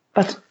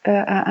 but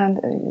and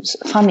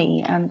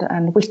funny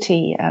and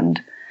witty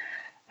and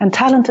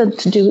talented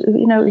to do.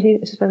 He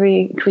is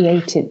very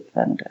creative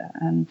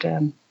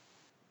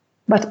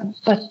but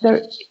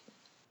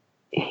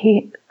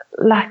he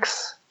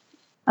lacks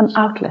an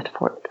outlet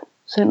for it.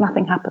 So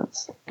nothing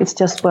happens. It's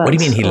just words. What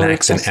do you mean he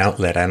lacks an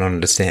outlet? I don't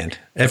understand.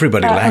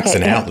 Everybody lacks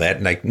an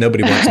outlet. Like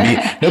nobody wants me.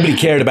 Nobody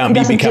cared about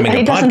me becoming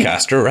a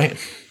podcaster, right?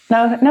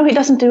 No, he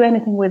doesn't do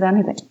anything with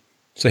anything.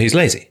 So he's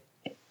lazy.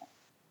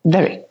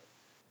 Very.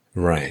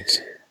 Right.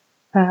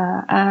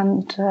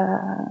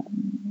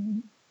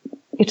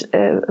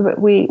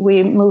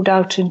 We moved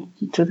out to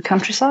the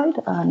countryside,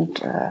 and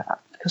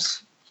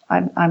because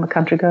I'm a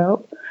country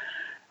girl,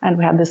 and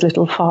we had this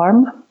little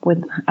farm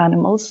with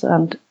animals,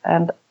 and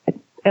it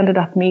ended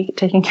up me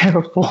taking care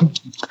of all.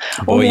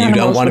 Boy, you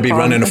don't want to be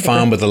running a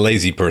farm with a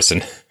lazy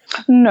person.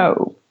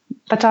 No,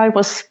 but I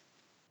was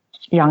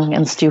young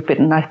and stupid,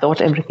 and I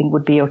thought everything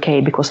would be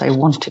okay because I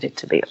wanted it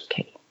to be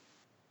okay.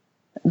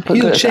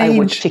 You'll change. I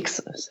would fix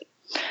this.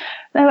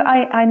 No,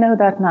 I know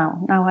that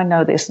now. Now I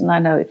know this, and I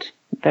know it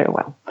very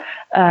well.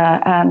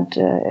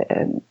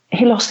 And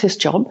he lost his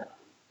job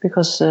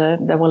because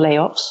there were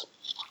layoffs.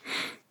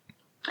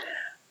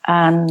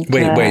 And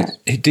wait,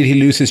 did he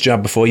lose his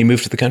job before you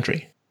moved to the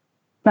country?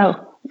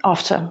 No,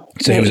 after.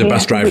 So he was a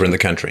bus driver in the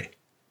country.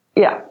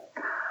 Yeah,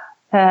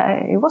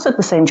 It was at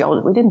the same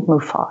job. We didn't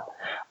move far.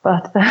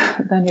 But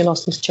then he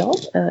lost his job,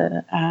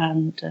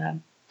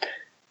 and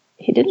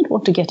he didn't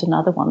want to get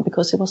another one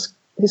because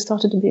he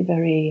started to be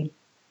very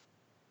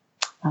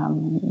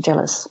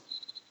jealous.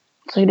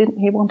 So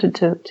he wanted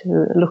to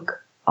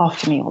look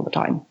after me all the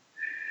time.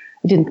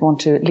 He didn't want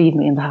to leave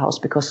me in the house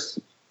because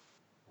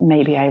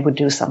maybe I would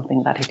do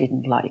something that he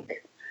didn't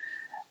like.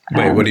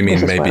 Wait, what do you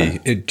mean maybe?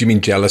 Do you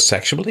mean jealous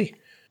sexually?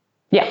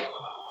 Yeah.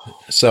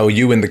 So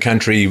you in the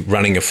country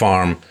running a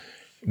farm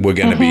were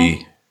going to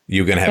be,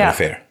 you're going to have an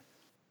affair?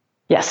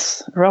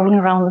 Yes, rolling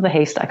around with the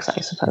haystacks,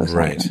 I suppose.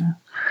 Right.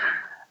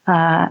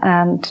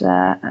 And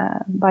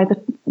by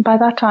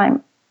that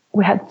time,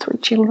 we had 3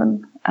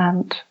 children,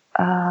 and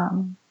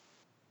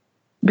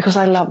because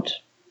I loved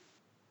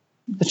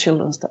the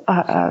children,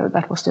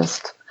 that was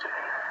just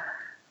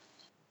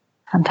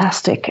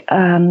fantastic.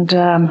 And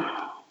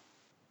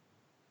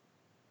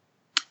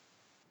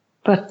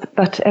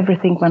but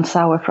everything went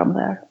sour from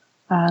there,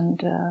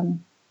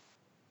 and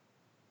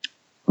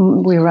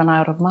we ran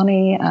out of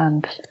money,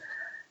 and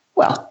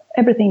well,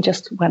 everything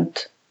just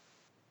went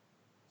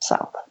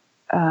south.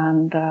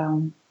 And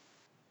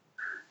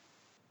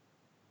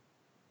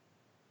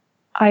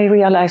I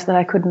realized that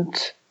I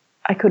couldn't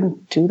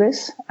do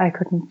this. I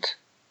couldn't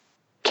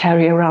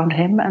carry around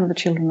him and the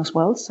children as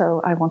well.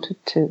 So I wanted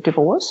to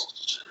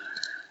divorce,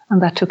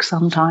 and that took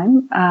some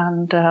time.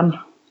 And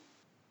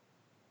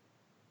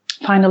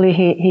finally,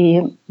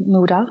 he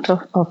moved out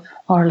of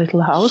our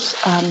little house,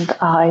 and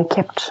I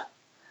kept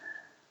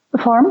the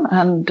farm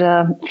and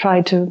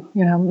tried to,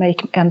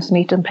 make ends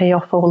meet and pay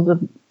off all the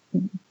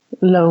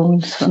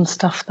loans and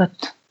stuff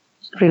that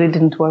really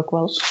didn't work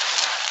well.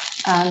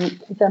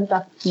 And it ended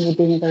up me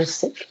being very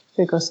sick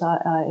because I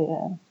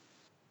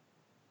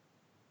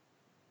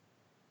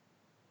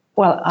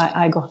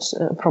got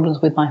problems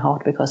with my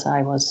heart because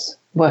I was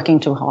working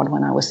too hard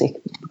when I was sick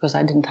because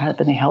I didn't have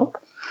any help.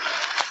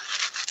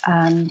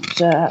 And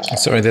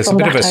sorry, there's a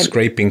bit of a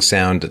scraping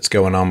sound that's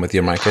going on with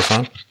your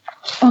microphone.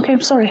 Okay,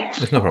 I'm sorry.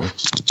 There's no problem.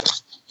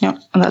 Yeah,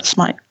 that's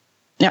my.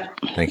 Yeah.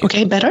 Thank you.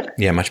 Okay, better?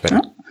 Yeah, much better.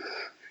 Yeah.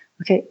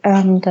 Okay,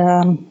 and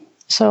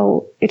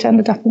so it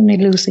ended up with me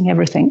losing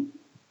everything,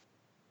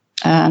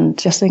 and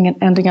just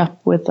ending up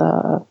with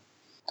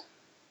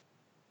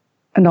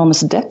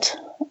enormous debt,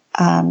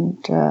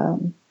 and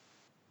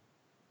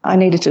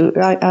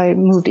I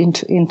moved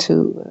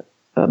into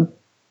a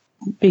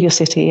bigger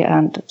city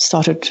and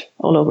started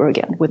all over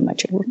again with my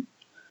children,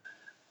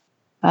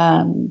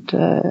 and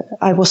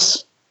I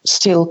was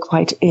still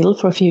quite ill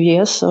for a few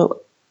years,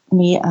 so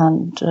me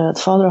and the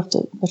father of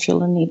the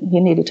children, he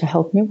needed to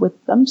help me with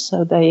them,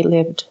 so they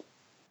lived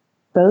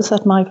both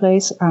at my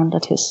place and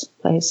at his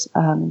place,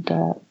 and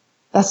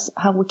that's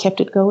how we kept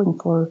it going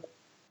for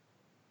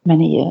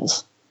many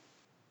years.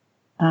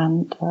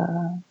 And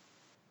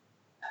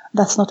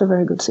that's not a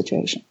very good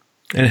situation.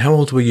 And how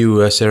old were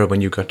you, Sarah,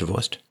 when you got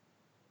divorced?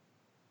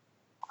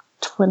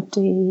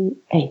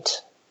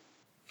 28.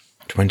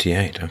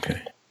 28,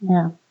 okay.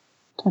 Yeah,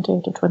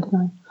 28 or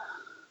 29.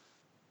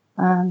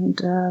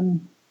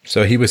 And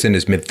so he was in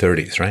his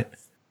mid-30s, right?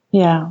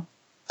 Yeah.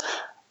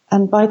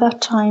 And by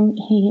that time,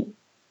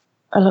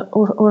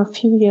 or a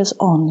few years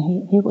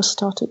on,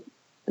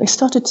 they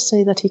started to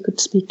say that he could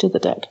speak to the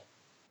dead.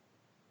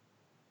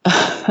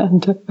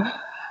 and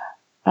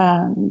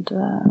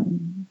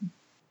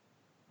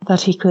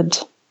that he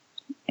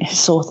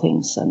saw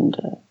things, and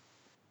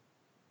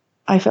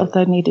I felt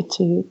I needed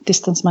to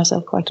distance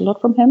myself quite a lot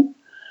from him.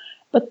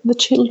 But the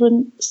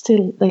children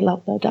still, they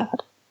love their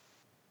dad.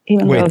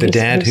 Wait, the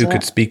dad who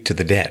could speak to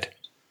the dead?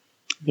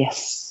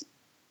 Yes.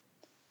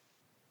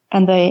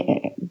 And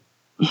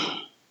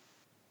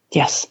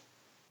yes.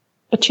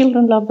 But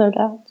children love their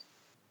dad.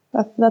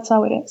 That's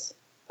how it is.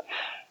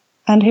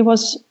 And he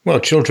was... Well,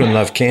 children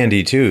love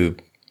candy too.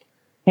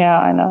 Yeah,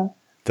 I know.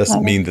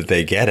 Doesn't mean that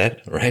they get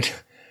it, right?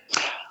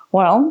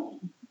 Well,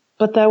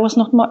 but there was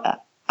not much...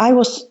 I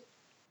was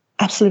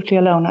absolutely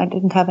alone. I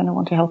didn't have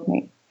anyone to help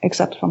me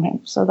except from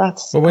him. So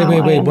that's...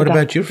 Well, wait. What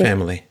about your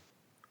family?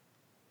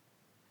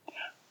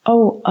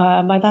 Oh,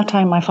 by that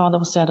time, my father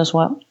was dead as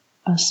well.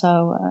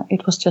 So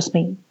it was just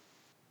me.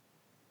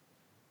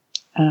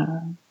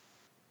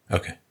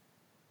 Okay.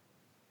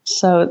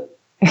 So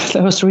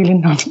there was really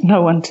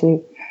no one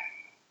to...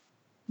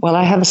 Well,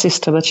 I have a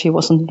sister, but she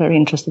wasn't very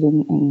interested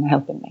in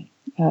helping me.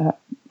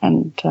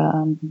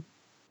 And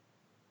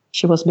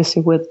she was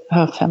busy with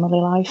her family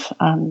life.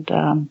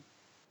 And,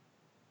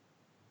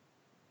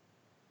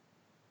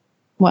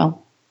 well...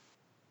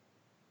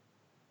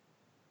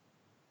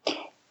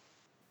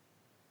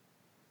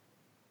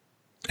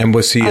 And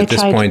was he, at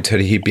this point,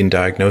 had he been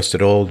diagnosed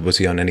at all? Was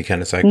he on any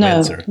kind of psych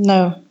meds?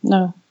 No.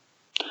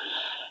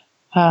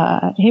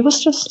 He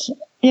was just,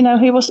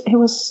 he was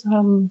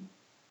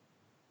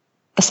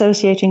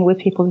associating with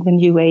people in the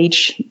New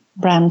Age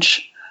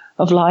branch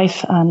of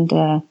life,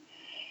 and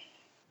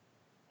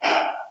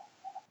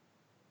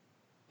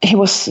he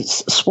was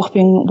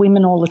swapping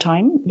women all the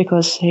time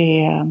because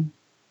he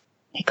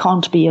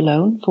can't be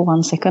alone for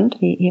 1 second.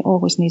 He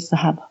always needs to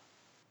have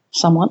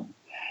someone.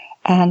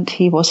 and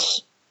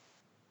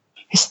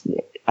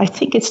I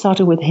think it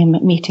started with him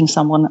meeting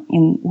someone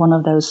in one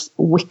of those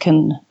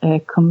Wiccan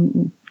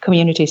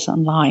communities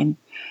online.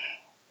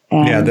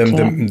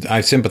 And,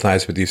 I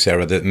sympathize with you,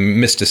 Sarah. That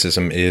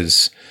mysticism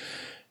is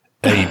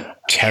a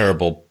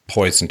terrible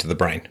poison to the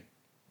brain.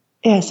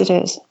 Yes, it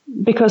is.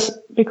 Because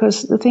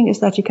the thing is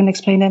that you can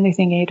explain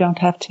anything and you don't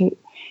have to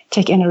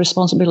take any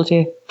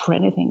responsibility for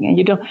anything. And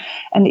you don't.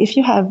 And if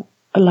you have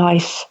a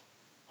life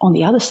on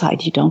the other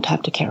side, you don't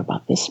have to care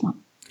about this one.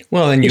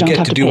 Well, and you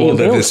get to do all of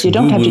this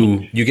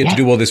woo-woo. You get to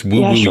do all this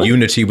woo-woo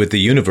unity with the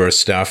universe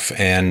stuff,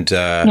 and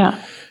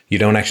you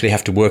don't actually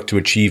have to work to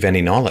achieve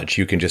any knowledge.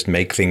 You can just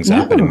make things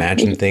up and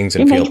imagine things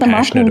and feel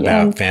passionate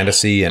about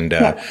fantasy. And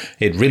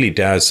it really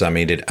does. I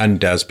mean, it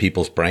undoes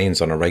people's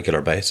brains on a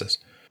regular basis.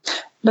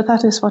 But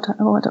that is what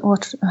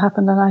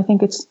happened. And I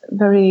think it's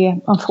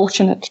very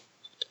unfortunate,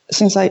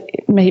 since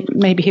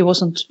maybe he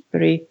wasn't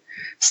very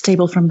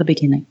stable from the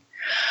beginning.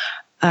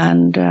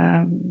 And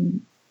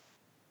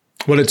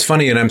well, it's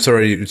funny, and I'm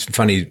sorry, it's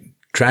funny,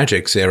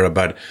 tragic, Sarah,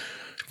 but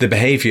the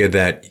behavior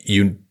that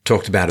you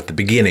talked about at the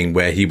beginning,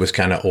 where he was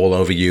kind of all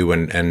over you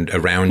and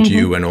around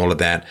you and all of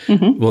that,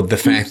 well, the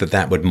fact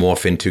that would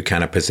morph into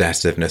kind of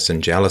possessiveness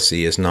and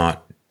jealousy is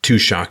not too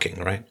shocking,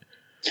 right?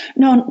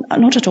 No,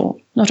 not at all.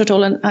 Not at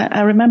all. And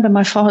I remember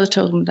my father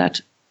told me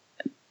that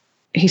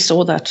he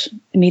saw that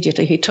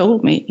immediately. He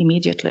told me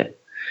immediately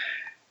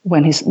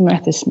when he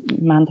met this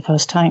man the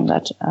first time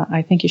that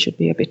I think you should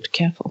be a bit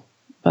careful.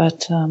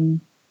 But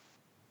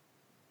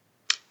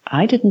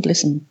I didn't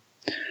listen.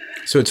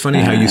 So it's funny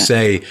how you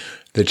say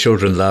the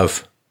children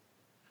love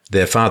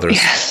their fathers,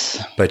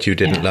 but you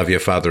didn't love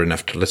your father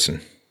enough to listen.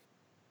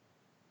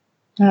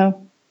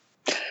 No,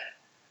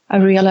 I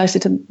realized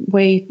it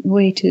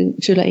way too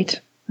late.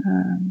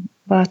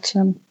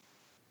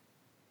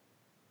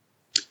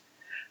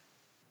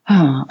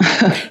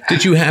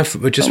 Did you have,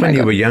 when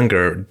you were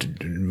younger,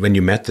 when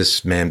you met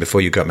this man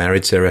before you got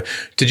married, Sarah,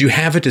 did you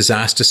have a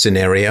disaster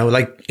scenario?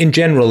 Like in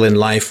general in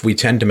life, we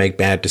tend to make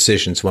bad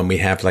decisions when we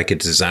have like a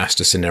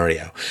disaster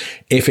scenario.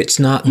 If it's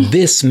not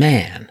this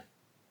man,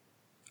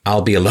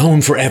 I'll be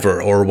alone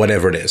forever or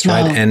whatever it is,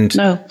 right? And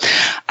no,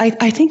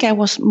 I think I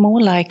was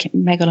more like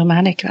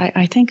megalomaniac.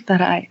 I think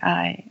that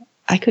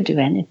I could do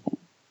anything.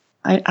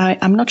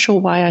 I'm not sure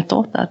why I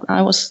thought that.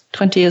 I was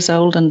 20 years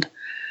old and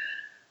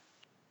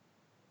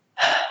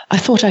I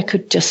thought I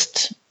could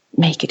just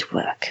make it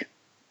work.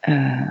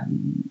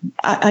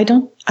 I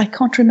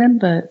can't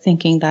remember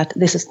thinking that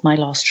this is my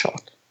last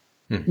shot,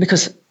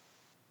 because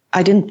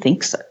I didn't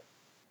think so.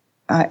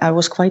 I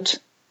was quite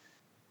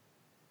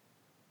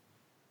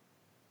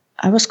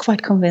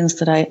convinced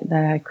that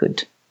I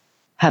could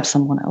have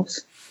someone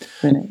else.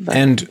 Really.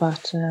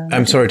 But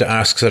I'm sorry to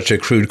ask such a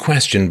crude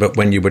question, but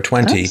when you were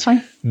 20,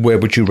 where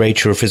would you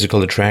rate your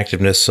physical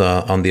attractiveness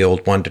on the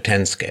old 1 to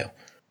 10 scale?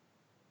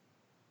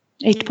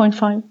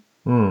 8.5.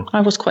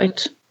 I was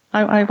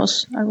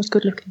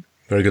good looking.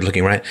 Very good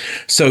looking, right?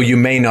 So you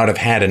may not have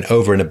had an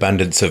over and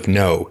abundance of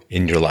no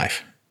in your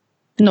life.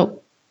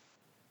 No,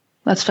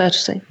 that's fair to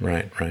say.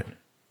 Right.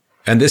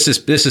 And this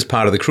is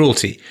part of the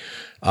cruelty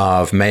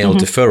of male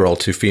deferral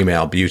to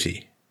female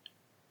beauty.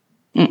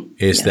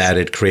 That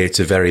it creates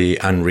a very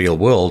unreal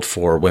world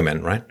for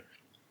women, right?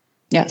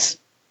 Yes.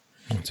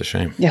 It's a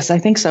shame. Yes, I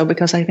think so,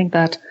 because I think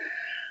that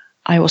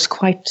I was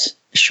quite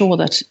sure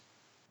that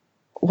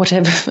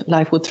whatever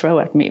life would throw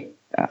at me,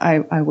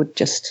 I would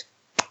just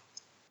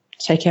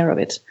take care of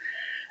it.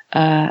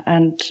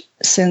 And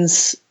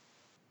since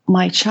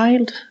my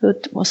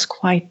childhood was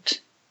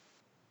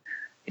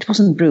it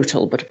wasn't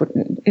brutal, but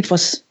it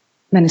was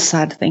many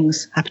sad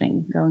things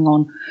going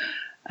on.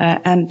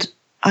 And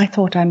I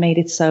thought I made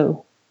it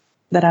so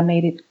that I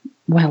made it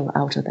well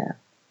out of there.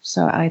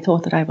 So I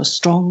thought that I was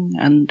strong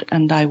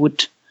and I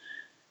would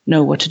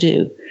know what to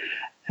do.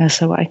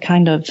 So I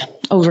kind of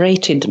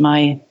overrated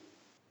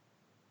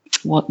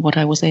what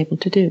I was able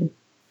to do.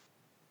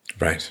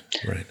 Right.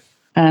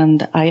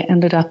 And I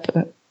ended up,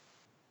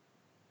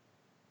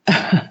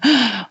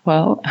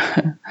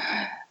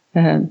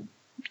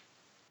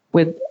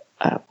 with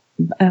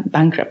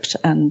bankrupt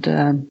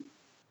and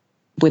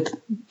with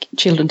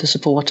children to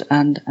support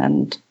and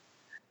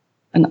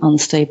an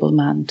unstable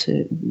man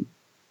to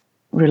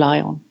rely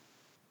on.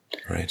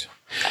 Right.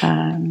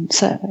 And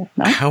so,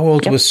 how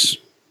old was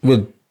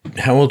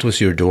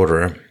your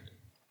daughter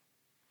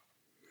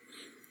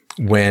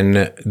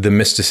when the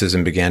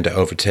mysticism began to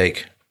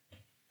overtake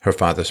her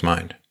father's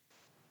mind?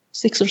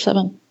 6 or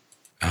 7.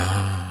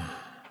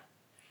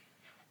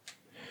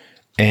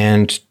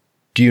 And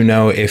do you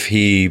know if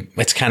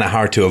it's kind of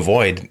hard to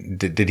avoid,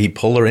 did he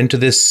pull her into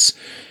this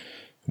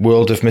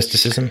world of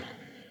mysticism?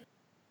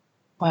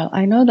 Well,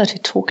 I know that he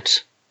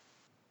talked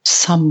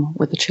some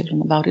with the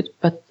children about it,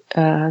 but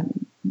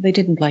they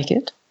didn't like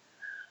it.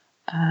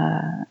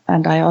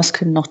 And I asked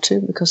him not to,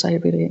 because I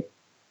really,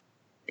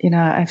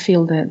 I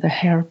feel the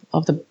hair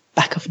of the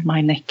back of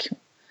my neck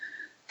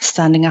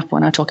standing up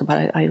when I talk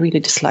about it. I really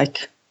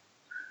dislike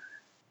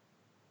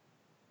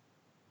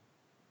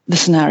the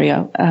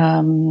scenario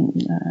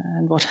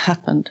and what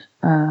happened.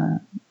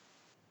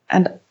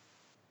 and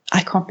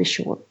I can't be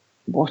sure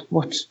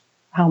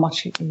how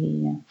much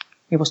he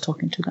was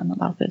talking to them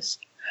about this.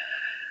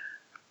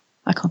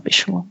 I can't be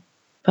sure,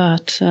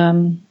 but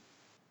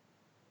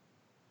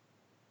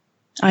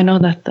I know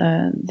that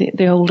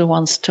the older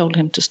ones told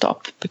him to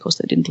stop because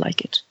they didn't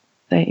like it.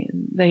 They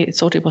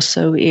thought it was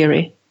so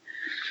eerie.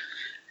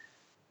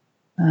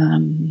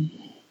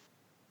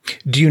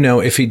 Do you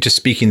know if he, just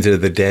speaking to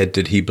the dead,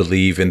 did he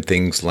believe in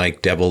things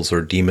like devils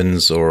or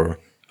demons or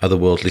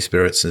otherworldly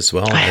spirits as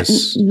well?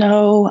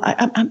 No,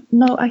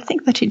 I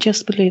think that he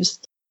just believes.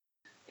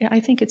 Yeah, I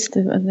think it's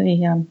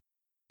the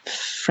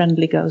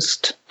friendly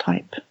ghost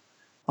type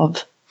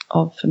of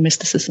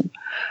mysticism.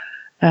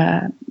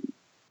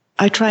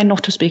 I try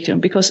not to speak to him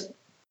because,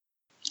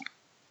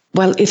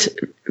 well,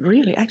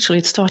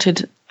 it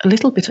started a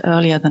little bit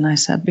earlier than I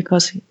said,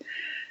 because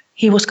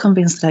he was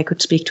convinced that I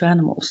could speak to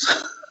animals.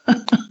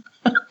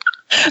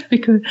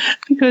 because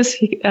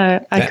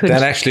I could.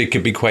 That actually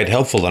could be quite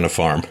helpful on a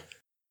farm.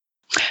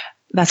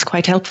 That's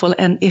quite helpful,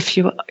 and if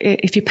you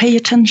pay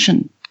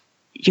attention,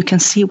 you can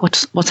see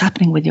what's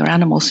happening with your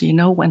animals. So you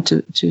know when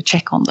to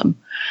check on them.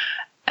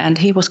 And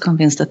he was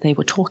convinced that they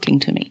were talking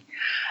to me,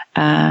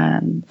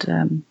 and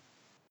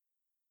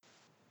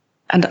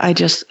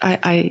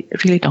I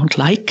really don't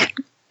like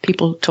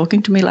people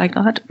talking to me like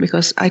that,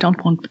 because I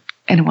don't want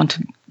anyone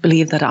to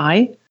believe that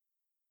I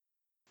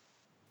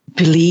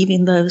believe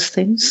in those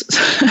things.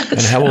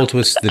 And how old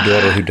was the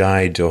daughter who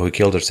died or who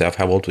killed herself?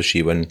 How old was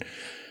she when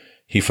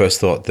he first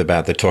thought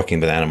about the talking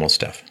with animal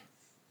stuff?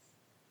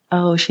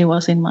 Oh, I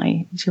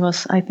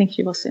think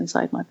she was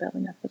inside my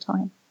belly at the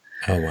time.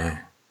 Oh, wow.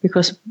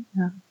 Because,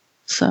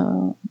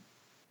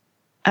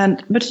 but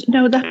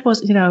that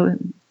was,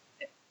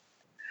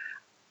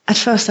 at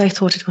first I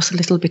thought it was a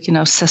little bit,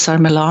 Cesar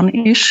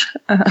Millan-ish,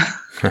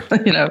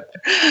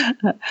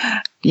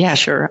 yeah,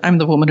 sure, I'm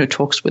the woman who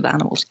talks with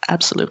animals.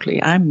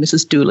 Absolutely, I'm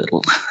Mrs.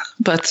 Doolittle.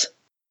 But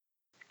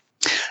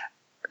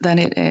then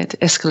it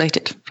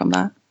escalated from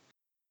that.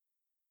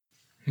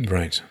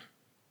 Right.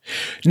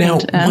 Now,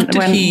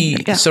 when he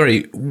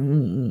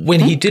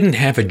didn't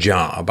have a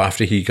job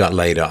after he got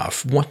laid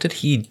off,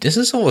 this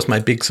is always my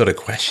big sort of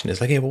question, is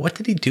like, what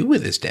did he do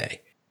with his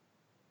day?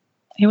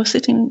 He was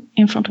sitting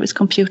in front of his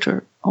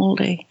computer all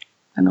day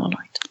and all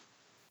night.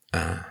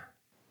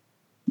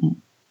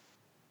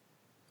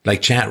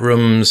 Like chat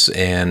rooms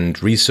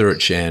and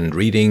research and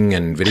reading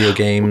and video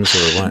games,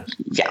 or what?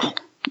 Yeah.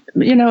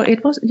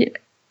 It was...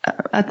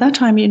 At that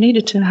time, you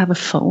needed to have a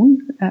phone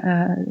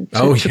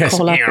to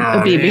call up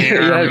a baby.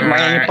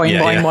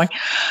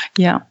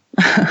 Yeah.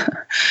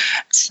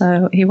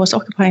 So he was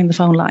occupying the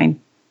phone line.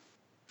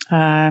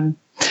 And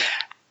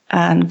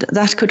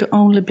that could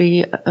only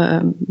be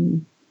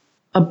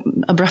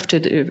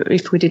abrupted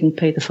if we didn't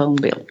pay the phone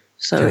bill.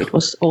 So it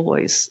was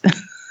always,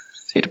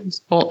 it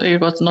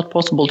was not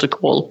possible to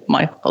call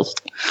my house,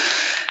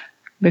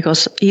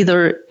 because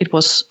either it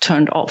was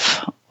turned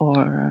off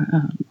or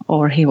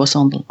he was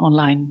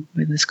online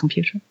with his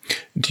computer.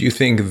 Do you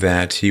think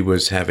that he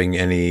was having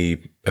any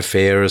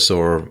affairs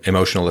or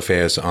emotional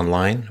affairs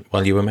online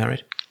while you were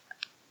married?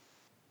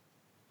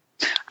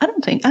 I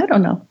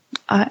don't know.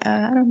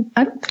 I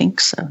don't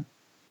think so.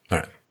 All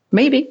right.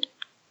 Maybe.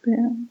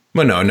 Yeah.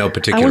 Well, no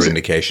particular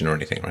indication or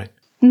anything, right?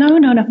 No.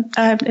 None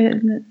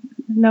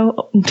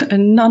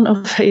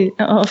of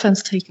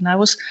offense taken. I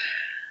was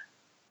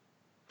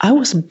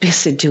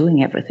busy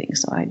doing everything,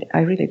 so I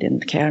really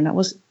didn't care, and I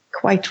was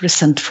quite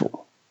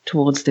resentful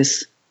towards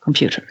this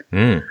computer.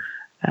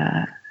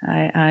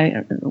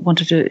 I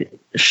wanted to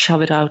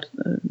shove it out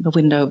the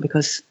window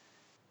because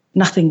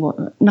nothing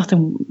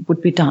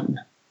would be done.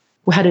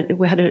 We had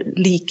a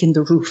leak in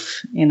the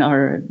roof in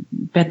our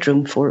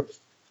bedroom for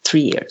 3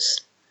 years,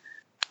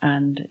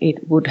 and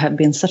it would have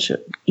been such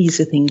an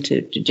easy thing to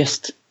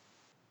just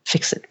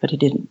fix it, but it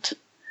didn't.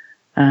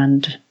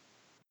 And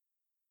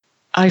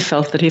I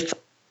felt that if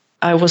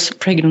I was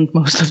pregnant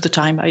most of the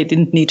time, I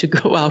didn't need to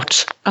go up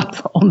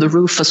on the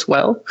roof as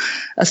well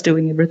as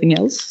doing everything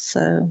else.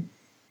 So,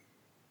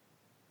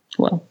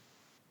 well.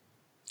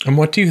 And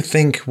what do you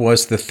think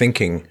was the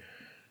thinking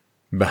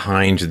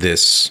behind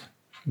this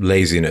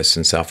laziness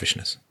and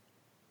selfishness?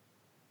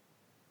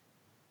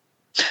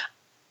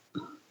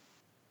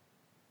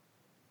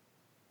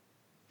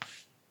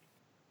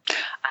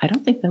 I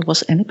don't think there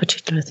was any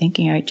particular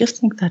thinking. I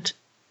just think that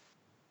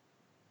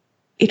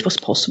it was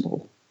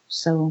possible.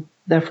 So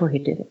therefore he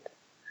did it.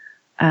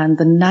 And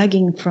the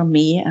nagging from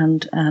me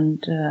and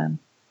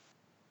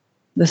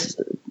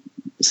the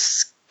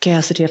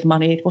scarcity of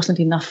money, it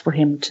wasn't enough for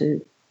him to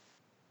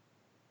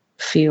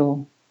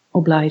feel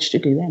obliged to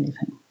do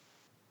anything.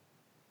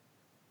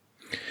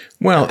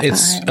 Well,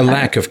 it's a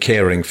lack of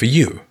caring for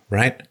you,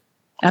 right?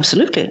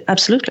 Absolutely.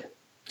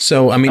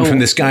 So, I mean, from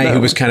this guy who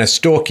was kind of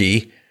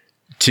stalky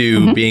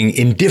to being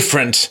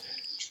indifferent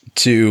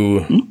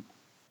to...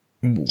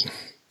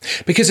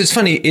 Because it's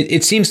funny,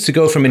 it seems to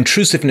go from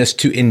intrusiveness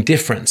to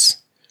indifference.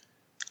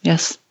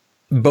 Yes.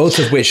 Both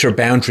of which are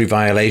boundary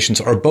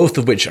violations, or both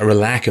of which are a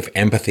lack of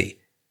empathy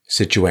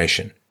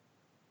situation.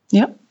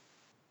 Yep.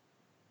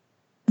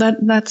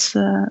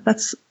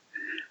 that's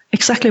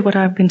exactly what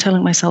I've been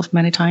telling myself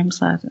many times,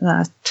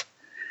 that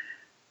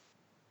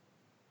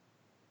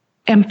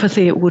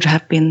empathy would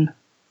have been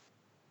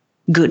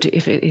good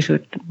if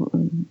it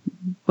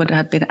would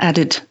have been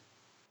added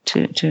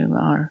to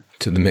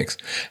the mix.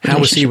 How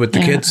was he with the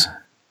kids?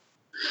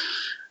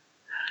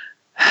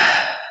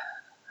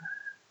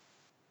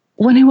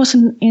 When he was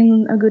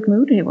in a good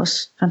mood, he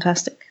was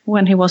fantastic.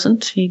 When he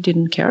wasn't, he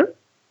didn't care.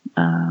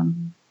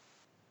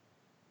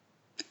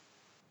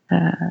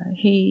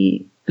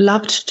 He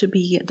loved to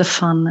be the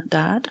fun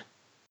dad.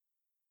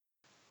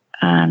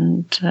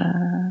 And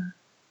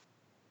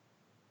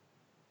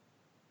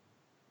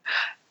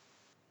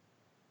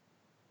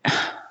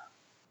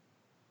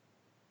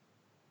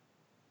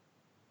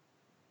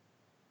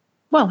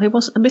well, he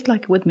was a bit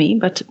like with me,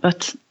 but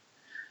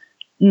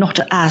not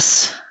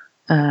as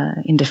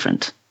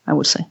indifferent, I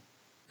would say.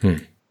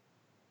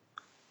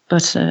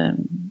 But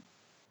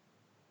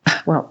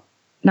well,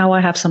 now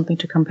I have something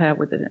to compare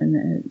with it,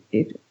 and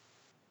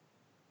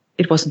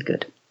it wasn't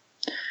good.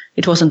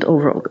 It wasn't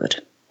overall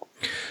good.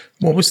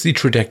 What was the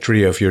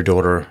trajectory of your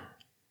daughter?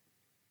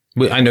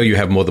 Well, I know you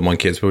have more than one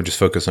kid, but we'll just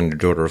focus on your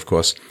daughter, of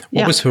course.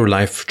 What was her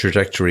life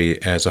trajectory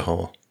as a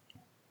whole?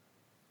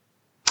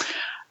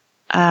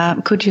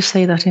 Could you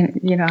say that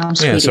in, I'm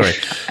Swedish, sorry.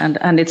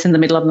 and it's in the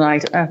middle of the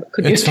night.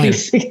 Could you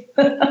please?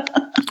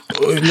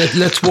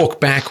 Let's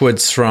walk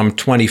backwards from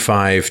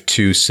 25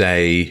 to,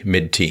 say,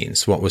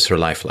 mid-teens. What was her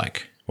life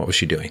like? What was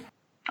she doing?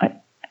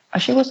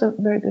 She was a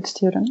very good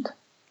student,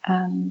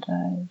 and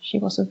she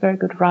was a very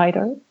good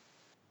writer,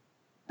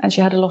 and she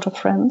had a lot of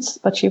friends,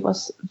 but she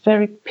was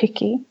very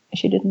picky.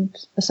 She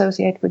didn't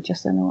associate with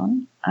just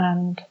anyone,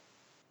 and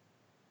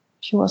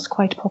she was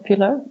quite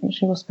popular.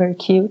 She was very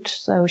cute,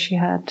 so she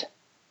had...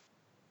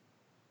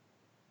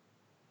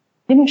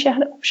 she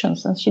had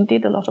options, and she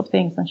did a lot of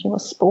things, and she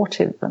was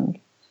sportive, and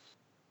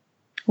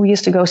we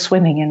used to go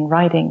swimming and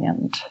riding,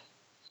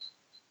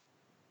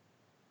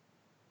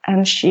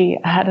 and she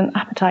had an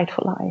appetite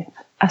for life,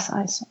 as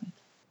I saw it.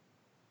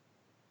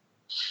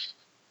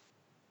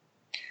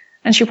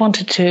 And she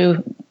wanted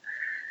to,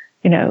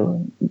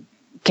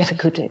 get a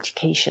good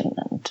education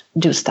and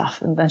do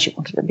stuff, and then she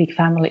wanted a big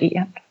family,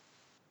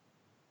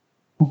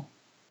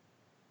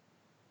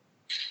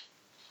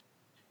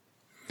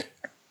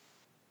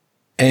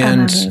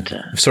 And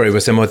sorry,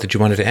 was there more that you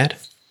wanted to add?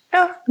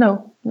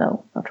 No,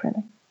 not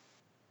really.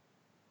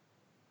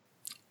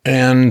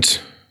 And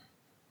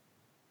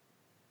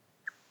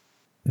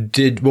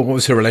what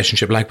was her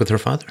relationship like with her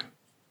father?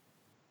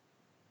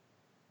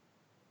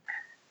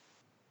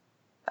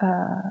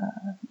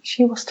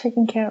 She was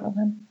taking care of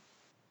him.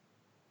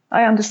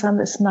 I understand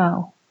this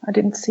now. I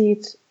didn't see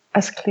it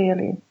as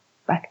clearly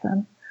back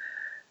then.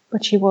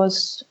 But she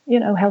was,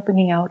 helping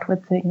him out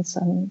with things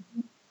and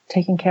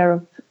taking care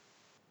of...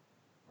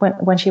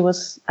 When she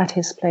was at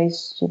his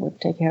place, she would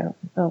take care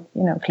of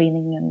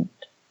cleaning and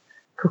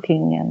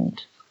cooking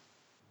and,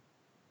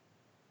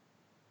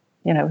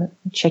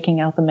 checking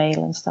out the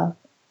mail and stuff.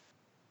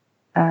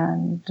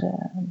 And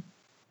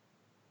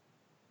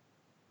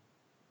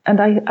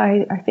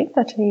I think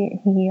that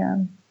he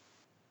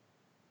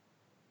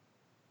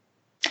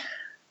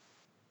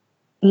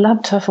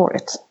loved her for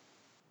it.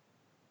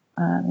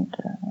 And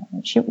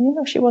she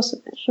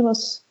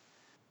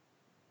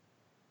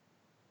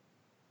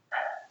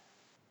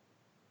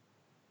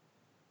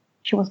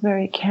was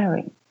very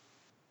caring.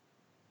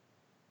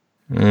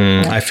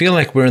 I feel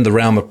like we're in the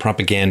realm of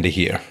propaganda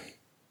here.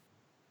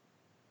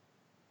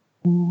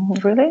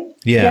 Really?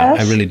 Yeah,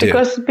 yes, I really do.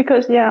 Because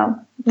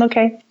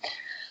okay.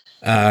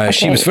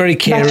 She was very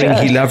caring.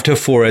 He loved her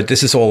for it.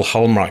 This is all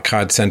Hallmark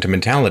card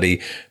sentimentality,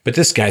 but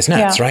this guy's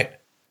nuts, right?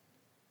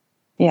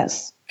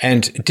 Yes.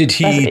 And did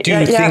he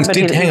do things?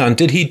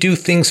 Did he do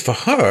things for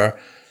her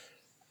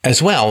as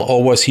well,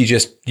 or was he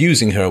just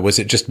using her? Was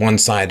it just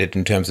one-sided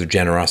in terms of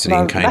generosity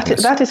and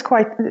kindness? That is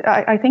quite...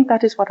 I think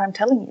that is what I'm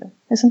telling you,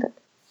 isn't it?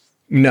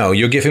 No,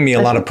 you're giving me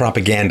a lot of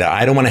propaganda.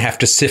 I don't want to have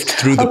to sift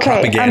through the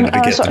propaganda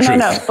to get the truth.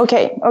 No.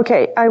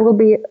 Okay. I will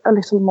be a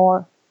little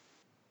more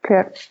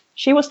clear.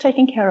 She was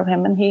taking care of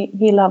him, and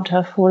he loved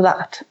her for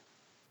that.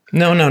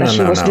 No.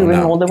 She was doing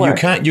all the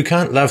work. You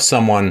can't love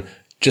someone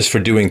just for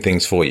doing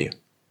things for you.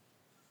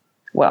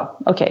 Well,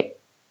 okay.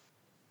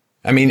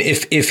 I mean,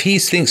 if he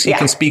thinks he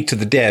can speak to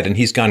the dead and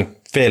he's gone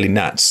fairly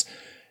nuts,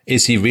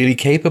 is he really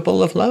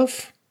capable of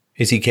love?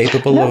 Is he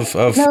capable of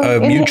a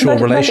mutual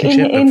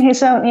relationship? In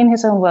his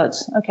own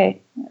words, okay.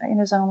 In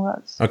his own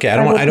words. Okay, I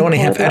don't want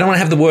to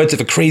have the words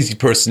of a crazy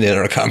person in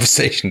our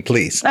conversation,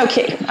 please.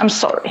 Okay, I'm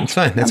sorry. It's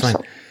fine. That's fine.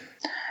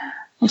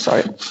 I'm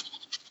sorry,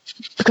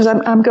 because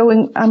I've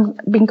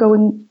been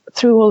going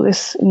through all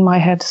this in my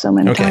head so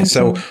many times.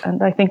 So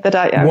and I think that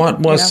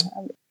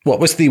what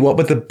were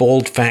the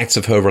bold facts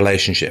of her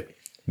relationship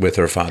with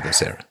her father,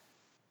 Sarah?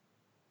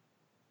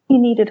 He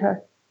needed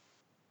her.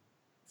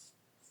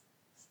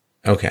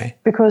 Okay.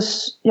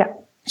 Because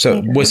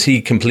So was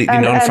he completely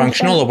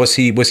non-functional, or was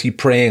he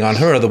preying on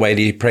her the way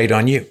he preyed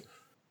on you?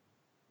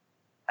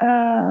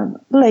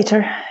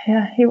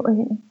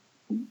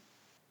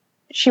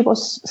 she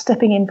was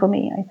stepping in for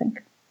me, I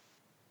think.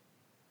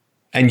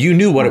 And you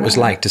knew what it was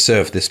like to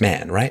serve this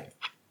man, right?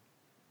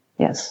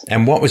 Yes.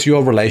 And what was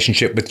your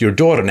relationship with your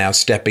daughter now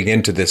stepping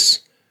into this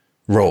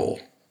role?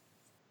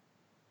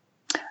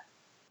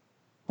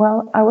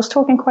 Well, I was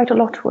talking quite a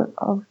lot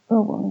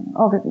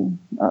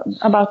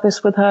about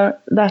this with her,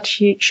 that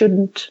she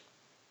shouldn't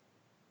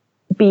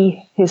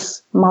be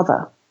his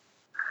mother,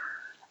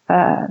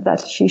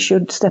 that she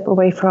should step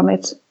away from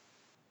it.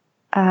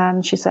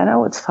 And she said,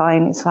 "Oh, it's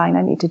fine,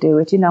 I need to do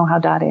it. You know how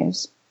Dad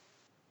is."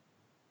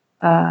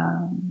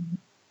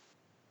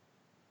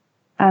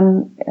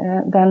 And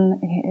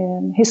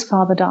then his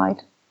father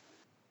died.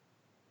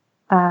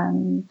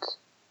 And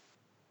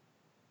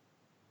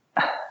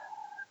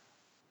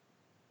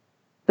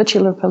the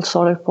children felt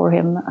sorry for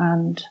him,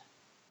 and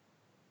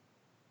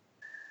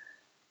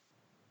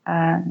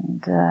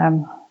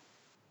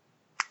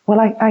well,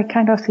 I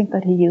kind of think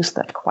that he used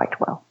that quite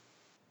well.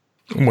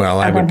 Well,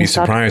 I would be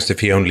surprised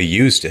if he only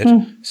used it,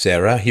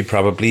 Sarah. He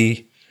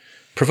probably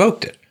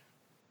provoked it.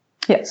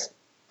 Yes,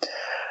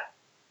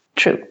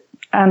 true.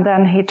 And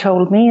then he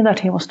told me that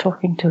he was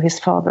talking to his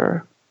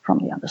father from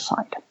the other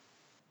side.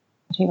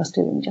 That he was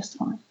doing just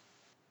fine.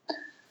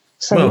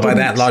 So well, by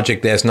that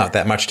logic, there's not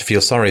that much to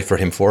feel sorry for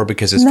him for,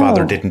 because his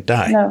father didn't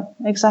die. No,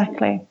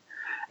 exactly.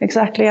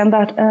 And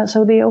that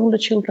so the older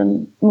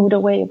children moved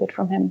away a bit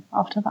from him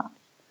after that.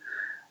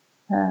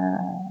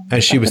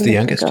 And she was the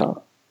youngest?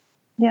 Girl.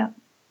 Yeah.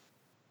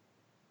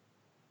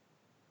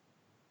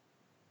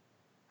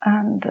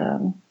 And,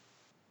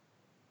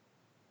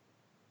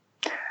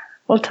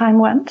 well, time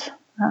went,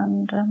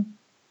 and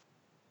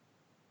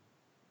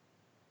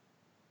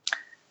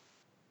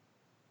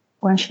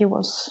when she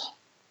was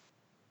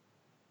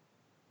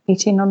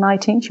 18 or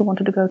 19, she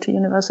wanted to go to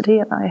university,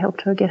 and I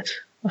helped her get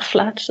a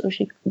flat so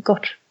she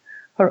got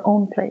her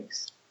own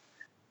place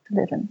to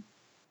live in,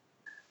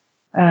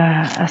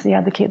 as the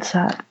other kids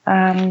had.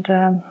 And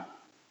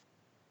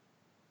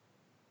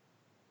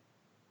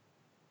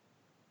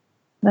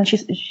then she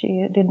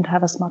didn't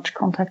have as much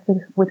contact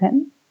with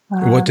him.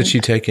 What did she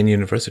take in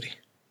university?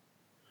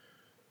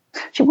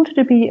 She wanted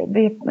to be a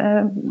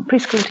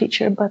preschool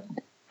teacher, but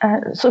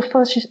so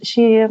first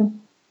she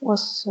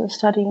was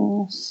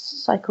studying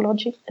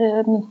psychology.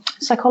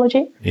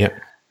 Yeah.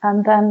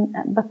 And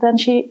then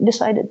she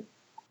decided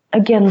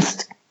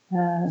against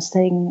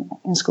staying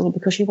in school,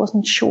 because she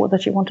wasn't sure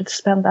that she wanted to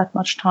spend that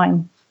much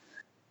time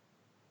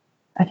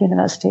at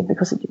university,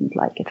 because she didn't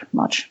like it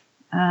much.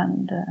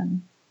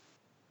 And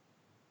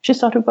she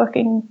started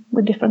working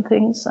with different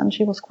things, and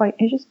she was a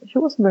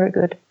very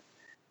good,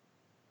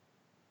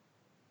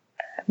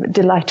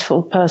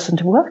 delightful person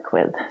to work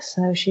with.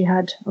 So she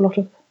had a lot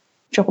of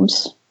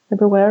jobs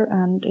everywhere,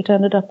 and it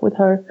ended up with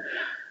her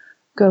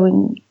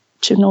going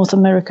to North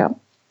America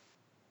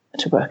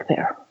to work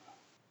there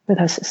with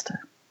her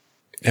sister.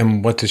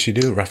 And what did she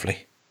do,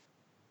 roughly?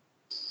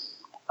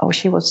 Oh,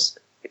 she was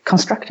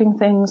constructing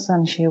things,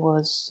 and she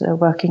was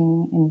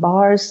working in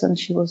bars, and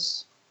she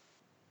was,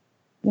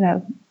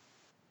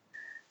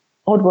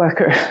 odd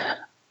worker,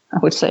 I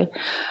would say.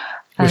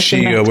 Was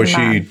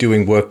she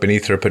doing work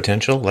beneath her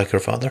potential, like her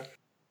father?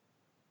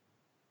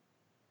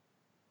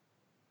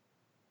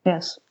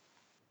 Yes,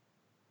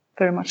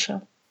 very much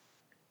so.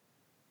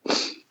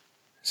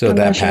 So and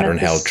that pattern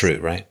held true,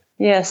 right?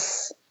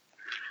 Yes.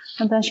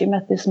 And then she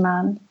met this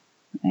man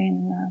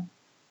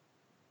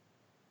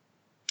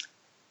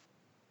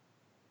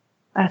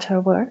at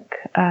her work,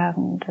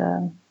 and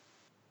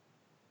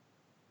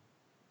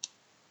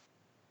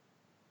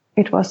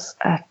it was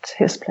at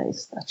his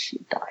place that she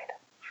died.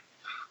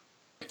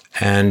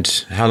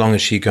 And how long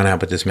has she gone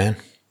out with this man?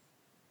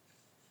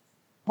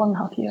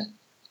 1.5 years.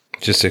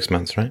 Just 6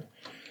 months, right?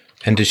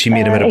 And did she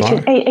meet him at a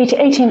bar?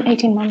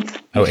 18 months.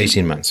 Oh,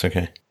 18 months,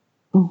 okay.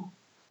 Mm.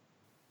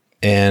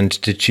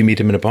 And did she meet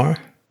him in a bar?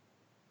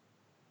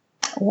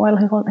 Well,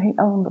 he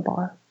owned the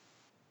bar.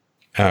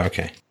 Oh,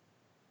 okay.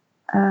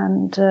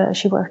 And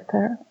she worked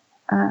there.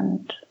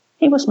 And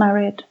he was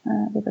married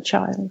with a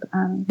child.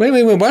 And Wait,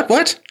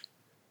 what?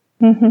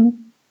 Mm-hmm.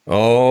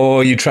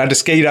 Oh, you tried to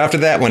skate after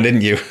that one,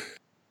 didn't you?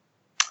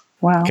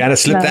 Wow. Kind of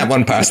slipped that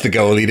one past the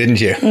goalie,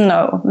 didn't you?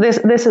 No, this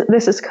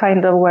is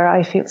kind of where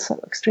I feel so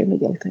extremely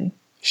guilty.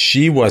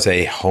 She was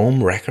a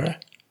home wrecker?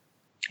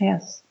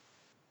 Yes.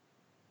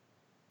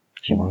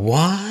 She was.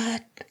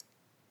 What?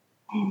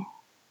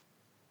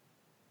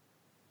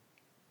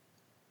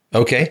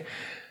 Okay.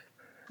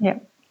 Yeah.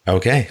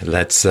 Okay,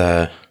 let's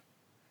have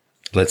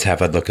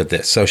a look at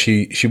this. So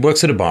she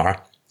works at a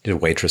bar, she's a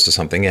waitress or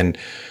something, and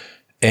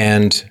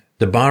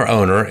the bar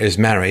owner is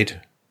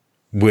married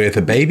with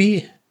a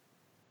baby?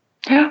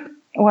 Yeah.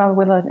 Well,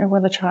 with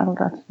a child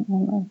at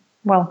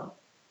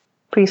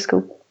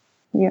preschool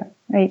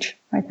age,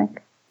 I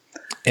think.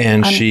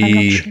 And I'm not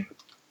sure.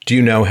 Do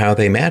you know how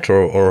they met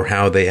or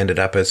how they ended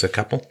up as a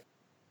couple?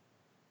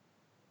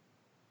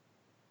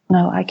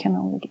 No, I can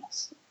only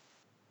guess.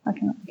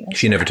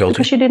 She never told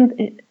you? She didn't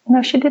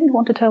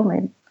want to tell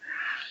me.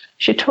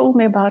 She told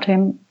me about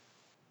him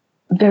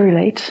very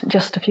late,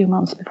 just a few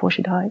months before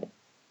she died.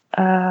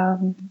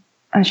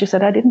 And she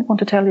said, I didn't want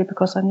to tell you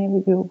because I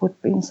knew you would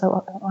have been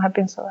so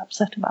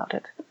upset about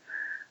it.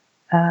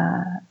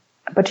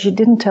 But she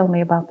didn't tell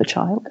me about the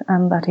child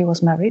and that he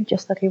was married,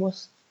 just that he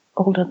was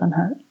older than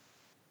her.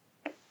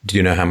 Do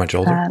you know how much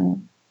older?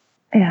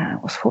 Yeah, I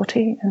was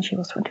 40 and she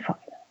was 25.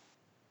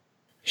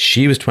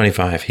 She was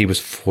 25, he was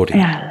 40.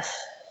 Yes.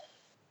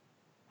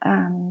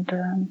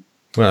 And...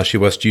 well, she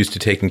was used to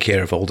taking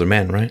care of older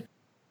men, right?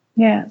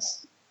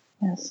 Yes.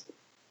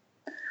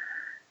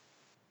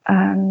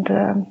 And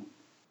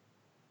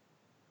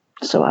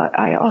so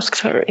I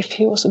asked her if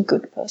he was a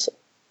good person.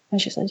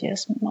 And she said,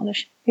 yes, Mother,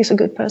 he's a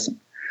good person.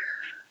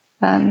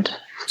 And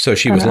so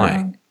she was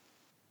lying?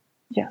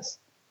 Yes.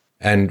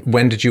 And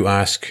when did you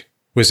ask?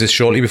 Was this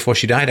shortly before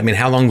she died? I mean,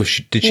 how long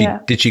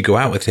did she go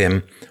out with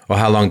him, or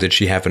how long did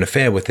she have an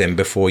affair with him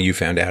before you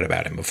found out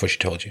about him, before she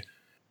told you?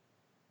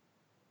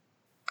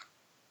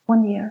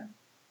 1 year.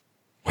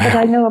 Wow. But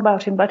I know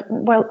about him. But,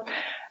 well,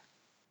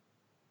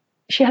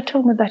 she had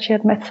told me that she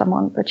had met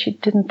someone, but she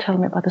didn't tell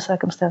me about the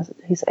circumstances,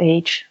 his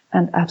age,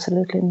 and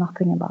absolutely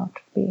nothing about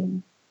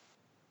being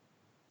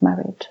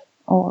married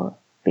or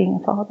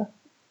being a father.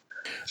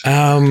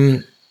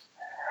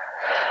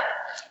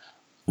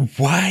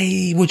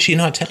 Why would she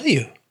not tell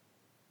you?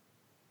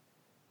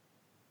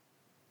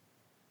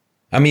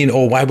 I mean,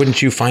 or why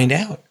wouldn't you find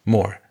out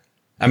more?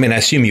 I mean, I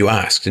assume you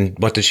asked, and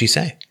what did she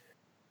say?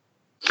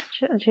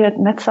 She had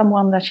met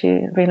someone that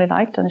she really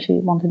liked, and she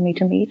wanted me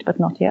to meet,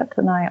 but not yet.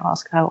 And I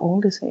asked, how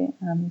old is he?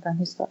 And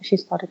then she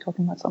started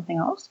talking about something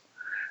else.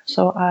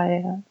 So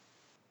I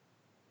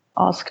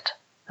asked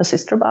her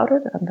sister about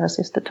it, and her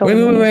sister told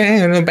me...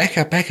 Wait, no, back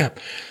up.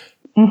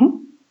 Mm-hmm.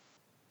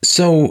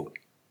 So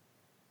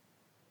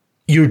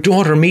your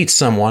daughter meets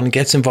someone,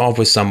 gets involved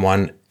with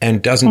someone,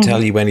 and doesn't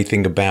tell you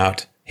anything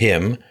about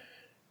him,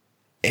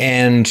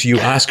 and you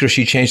ask her if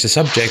she changed the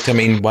subject. I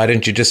mean, why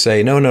didn't you just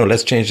say, no,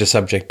 let's change the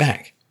subject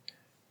back?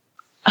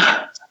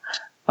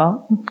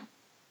 Well,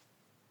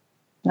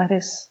 that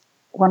is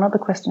one of the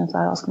questions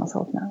I ask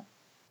myself now.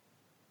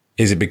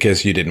 Is it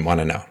because you didn't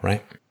want to know,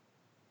 right?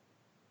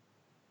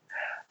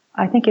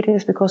 I think it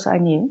is because I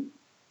knew,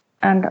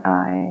 and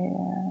I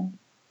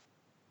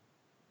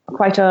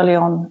quite early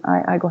on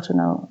I got to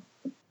know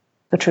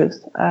the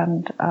truth,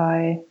 and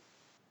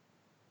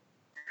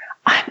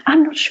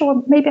I'm not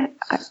sure. Maybe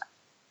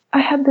I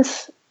had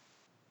this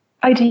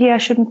idea I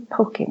shouldn't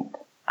poke in it.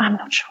 I'm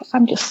not sure.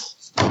 I'm just.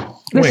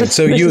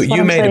 So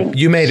you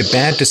made a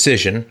bad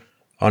decision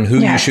on who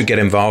you should get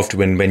involved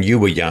when you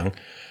were young,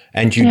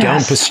 and you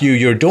don't pursue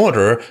your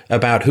daughter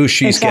about who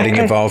she's getting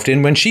involved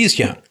in when she's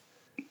young.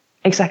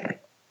 Exactly.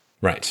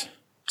 Right.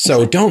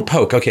 So don't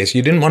poke. Okay, so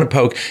you didn't want to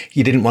poke.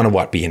 You didn't want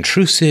to be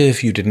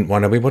intrusive. You didn't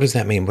want to be, what does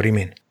that mean? What do you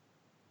mean?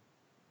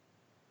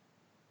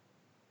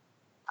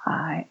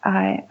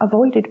 I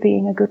avoided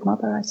being a good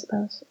mother, I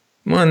suppose.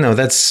 Well, no,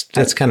 that's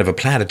kind of a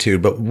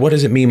platitude. But what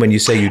does it mean when you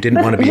say you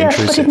didn't want to be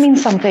intrusive? Yes, but it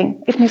means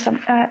something. It means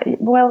something.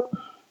 Well.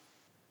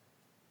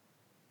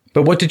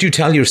 But what did you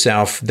tell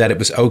yourself that it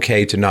was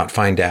okay to not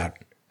find out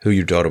who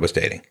your daughter was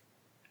dating?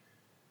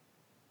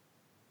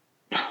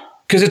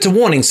 Because it's a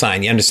warning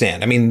sign, you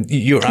understand? I mean,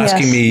 you're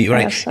asking me,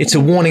 right? Yes, it's a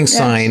warning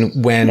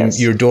sign when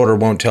your daughter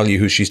won't tell you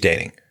who she's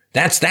dating.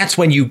 That's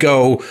when you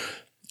go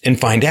and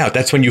find out.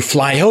 That's when you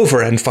fly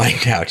over and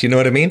find out. You know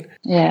what I mean?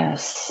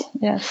 Yes.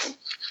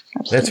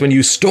 Absolutely. That's when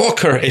you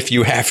stalk her if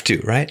you have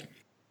to, right?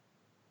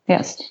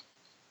 Yes.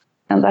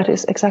 And that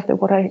is exactly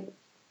what I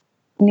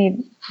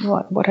need,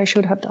 what I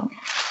should have done.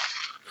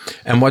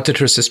 And what did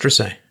her sister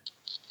say?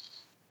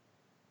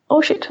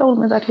 Oh, she told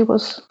me that he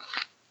was...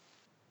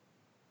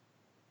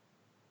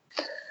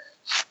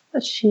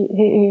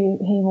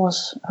 He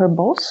was her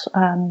boss,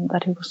 and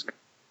that he was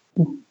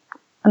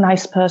a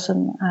nice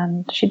person,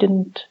 and she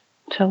didn't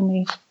tell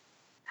me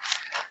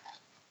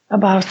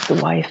about the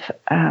wife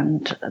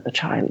and the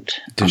child.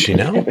 Did she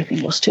know?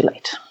 Everything was too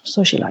late.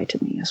 So she lied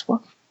to me as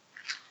well.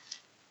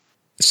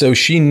 So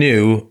she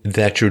knew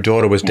that your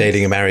daughter was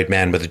dating a married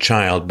man with a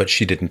child, but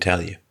she didn't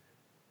tell you.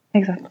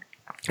 Exactly.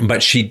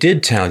 But she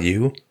did tell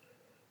you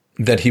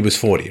that he was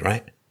 40,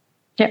 right?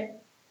 Yeah.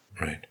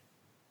 Right.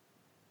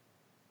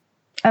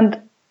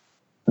 And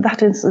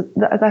that's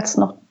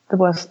not the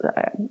worst.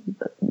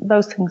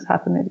 Those things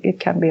happen. It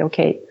can be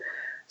okay.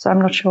 So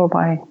I'm not sure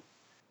why.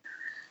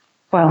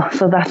 Well,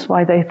 so that's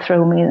why they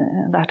throw me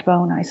that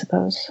bone, I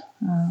suppose.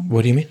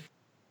 What do you mean?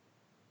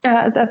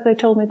 That they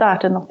told me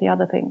that and not the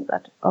other things.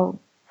 That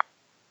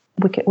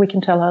we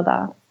can tell her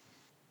that.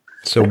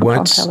 So we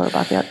can't tell her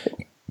about the other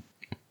thing.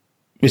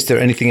 Is there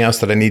anything else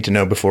that I need to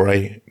know before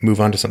I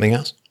move on to something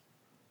else?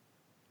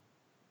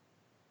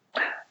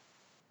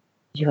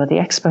 You're the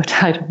expert.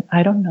 I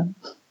don't know.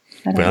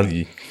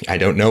 I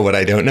don't know what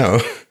I don't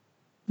know.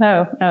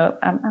 No,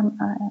 I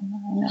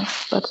know,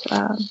 but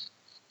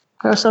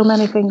there are so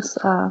many things.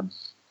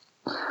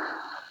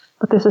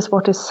 But this is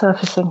what is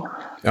surfacing.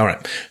 All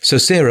right. So,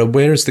 Sarah,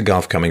 where is the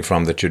gulf coming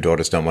from that your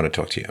daughters don't want to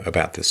talk to you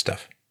about this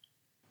stuff?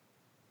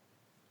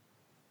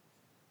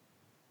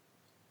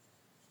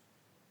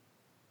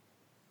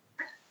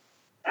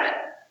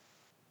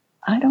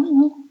 I don't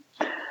know.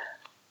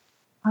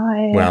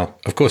 Well,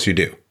 of course you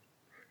do.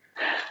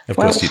 Of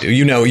course you do.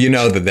 You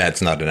know that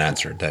that's not an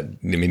answer. That,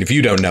 I mean, if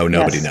you don't know,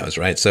 nobody Yes. knows,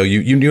 right? So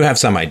you have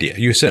some idea.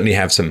 You certainly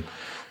have some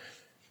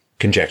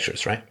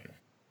conjectures, right?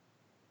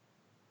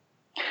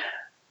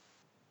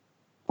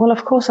 Well,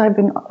 of course, I've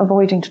been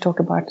avoiding to talk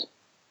about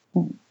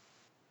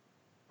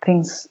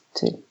things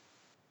too.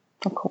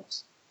 Of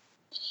course,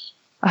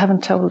 I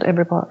haven't told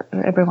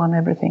everyone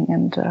everything,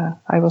 and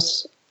I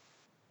was.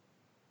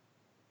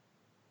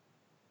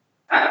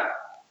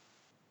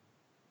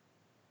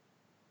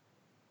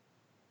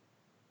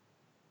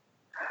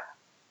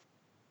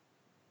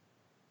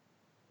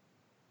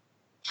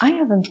 I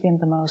haven't been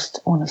the most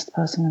honest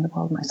person in the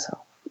world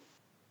myself.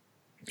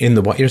 In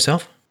the what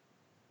yourself?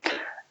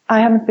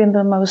 I haven't been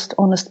the most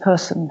honest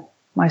person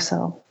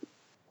myself,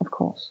 of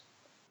course.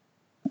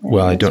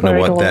 Well, I don't know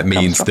what that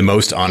means. The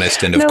most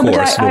honest, and of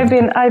course,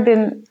 but I've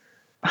been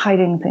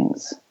hiding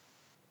things,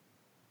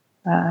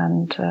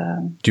 and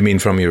do you mean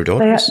from your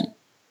daughters?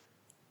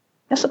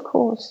 yes, of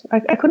course.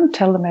 I couldn't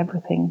tell them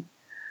everything,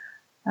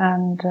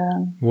 and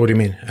what do you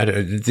mean?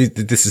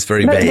 This is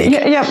very vague.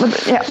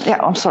 Yeah.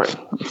 I'm sorry,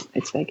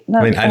 it's vague. No,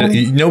 I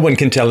mean, no one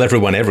can tell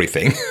everyone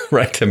everything,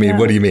 right? I mean,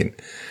 what do you mean?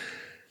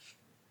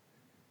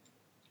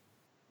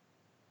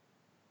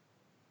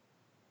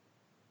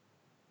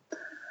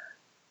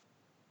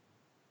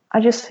 I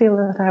just feel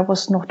that I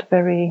was not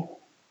very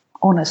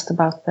honest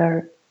about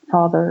their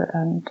father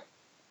and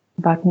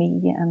about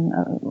me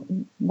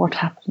and what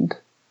happened.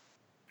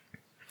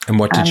 And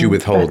what did you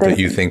withhold that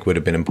you think would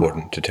have been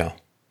important to tell?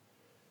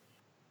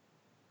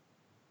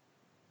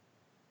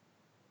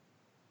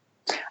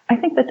 I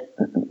think that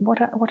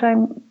what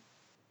I'm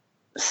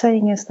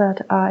saying is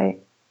that I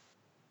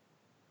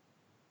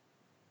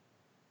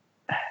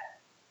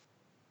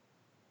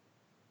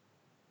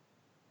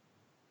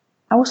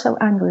was so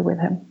angry with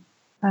him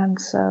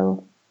and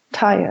so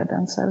tired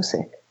and so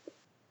sick.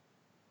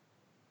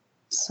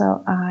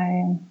 So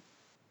I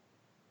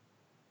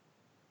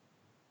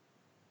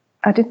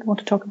didn't want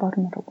to talk about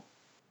him at all.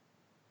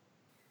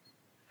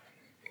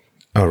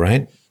 All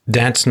right.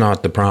 That's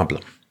not the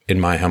problem, in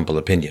my humble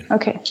opinion.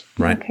 Okay.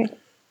 Right. Okay. I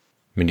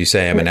mean, you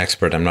say I'm an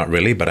expert. I'm not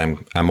really, but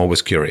I'm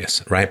always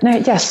curious, right? No,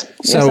 yes,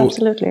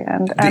 absolutely.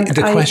 And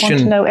the I question,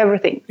 want to know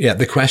everything. Yeah,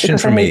 the question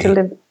because for I me. need to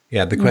live.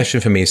 Yeah, the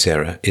question for me,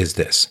 Sarah, is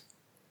this: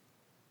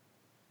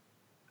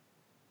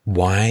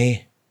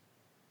 why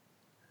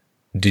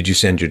did you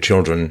send your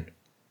children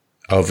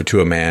over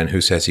to a man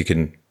who says he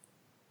can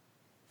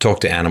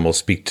talk to animals,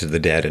 speak to the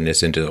dead, and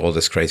is into all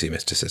this crazy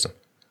mysticism?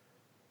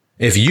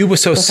 If you were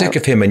so sick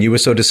of him and you were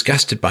so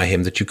disgusted by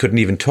him that you couldn't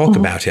even talk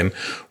about him,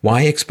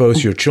 why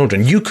expose your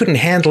children? You couldn't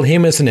handle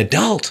him as an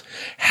adult.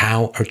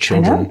 How are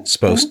children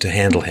supposed to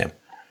handle him?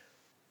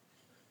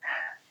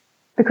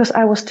 Because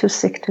I was too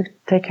sick to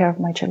take care of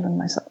my children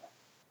myself.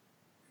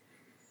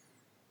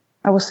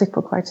 I was sick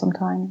for quite some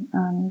time,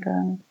 and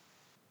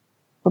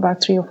for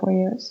about 3 or 4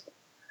 years.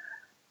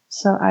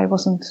 So I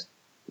wasn't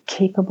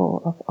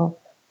capable of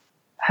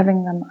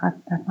having them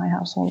at my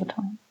house all the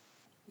time.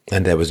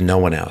 And there was no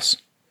one else?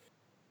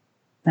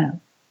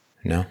 No.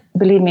 No?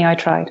 Believe me, I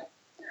tried.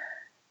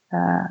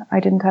 I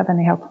didn't have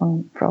any help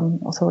from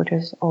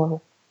authorities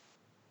and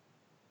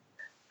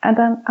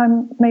then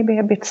I'm maybe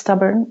a bit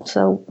stubborn.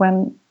 So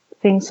when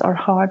things are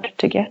hard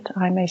to get,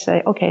 I may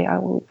say, okay,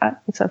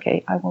 it's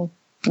okay. I will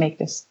make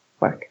this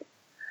work.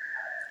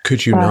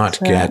 Could you not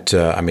get,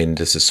 I mean,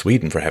 this is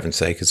Sweden, for heaven's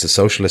sake. It's a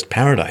socialist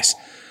paradise,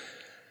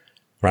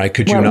 right?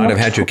 Could you not have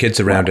had your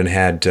kids around and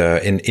had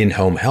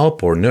in-home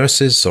help or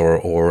nurses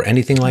or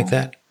anything like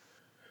that?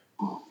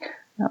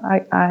 No,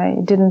 I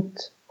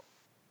didn't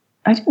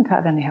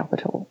have any help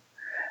at all.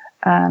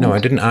 And no, I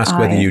didn't ask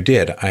whether you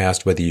did. I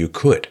asked whether you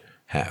could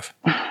have.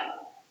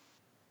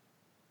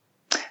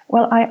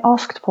 Well, I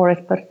asked for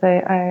it, but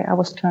I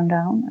was turned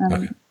down. And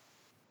okay.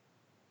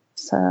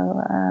 So,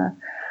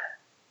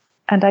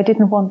 and I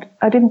didn't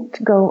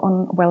go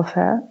on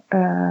welfare.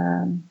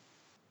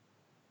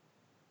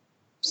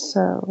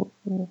 So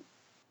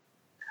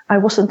I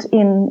wasn't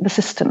in the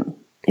system.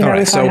 All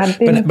right. So,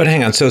 but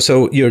hang on.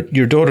 So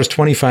your daughter's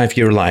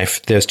 25-year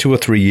life. There's 2 or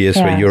 3 years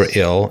where you're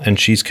ill, and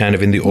she's kind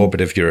of in the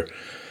orbit of her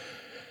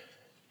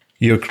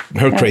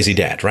crazy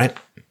dad, right?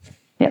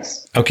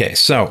 Yes. Okay.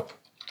 So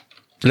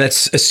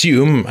let's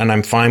assume, and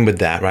I'm fine with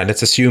that, right?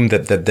 Let's assume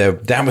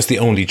that was the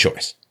only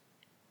choice.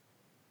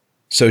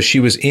 So she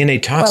was in a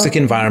toxic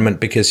environment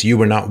because you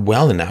were not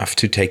well enough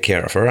to take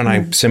care of her, and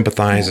I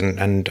sympathize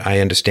and I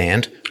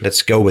understand.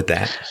 Let's go with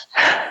that.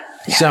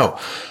 Yeah. So,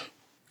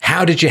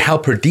 how did you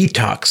help her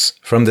detox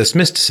from this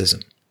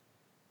mysticism?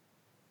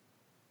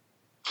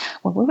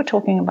 Well, we were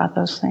talking about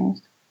those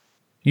things.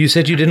 You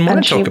said you didn't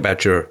want to talk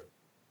about your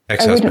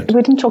ex-husband.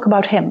 We didn't talk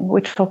about him. We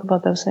talked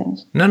about those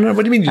things. No.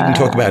 What do you mean you didn't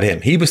talk about him?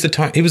 He was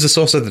the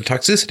source of the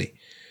toxicity.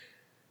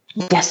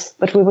 Yes,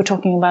 but we were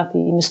talking about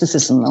the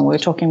mysticism, and we were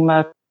talking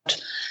about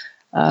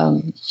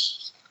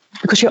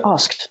because you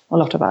asked a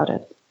lot about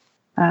it,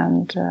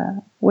 and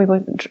I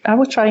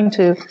was trying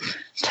to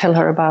tell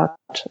her about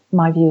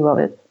my view of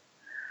it.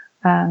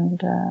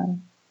 And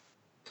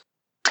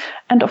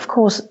of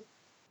course,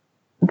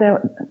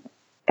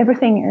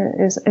 everything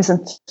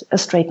isn't a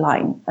straight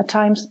line. At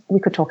times we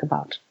could talk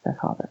about their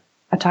father.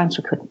 At times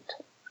we couldn't.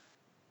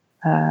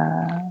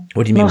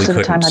 What do you mean most we of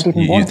the couldn't? time I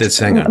didn't want Let's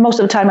to. hang on. Most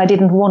of the time I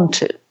didn't want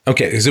to.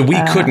 Okay, so we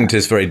couldn't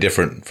is very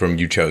different from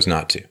you chose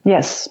not to.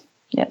 Yes.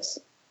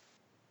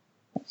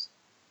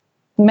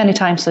 Many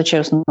times I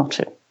chose not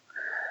to.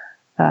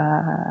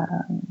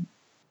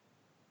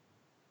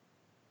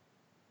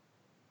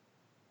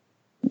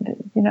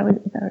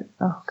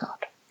 Oh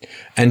God.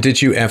 And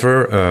did you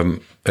ever,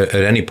 at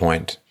any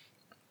point,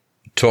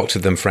 talk to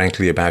them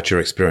frankly about your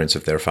experience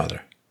of their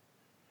father?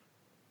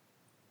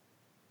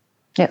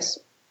 Yes.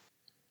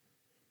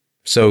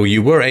 So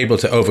you were able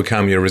to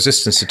overcome your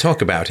resistance to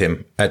talk about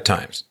him at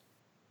times?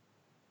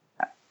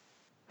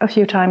 A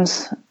few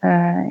times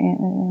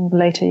in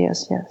later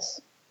years, yes.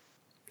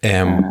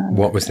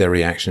 What was their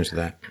reaction to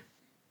that?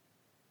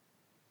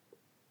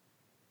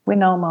 We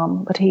know,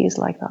 Mom, but he is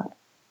like that.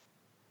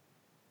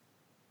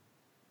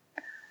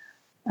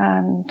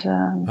 And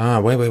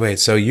wait.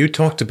 So you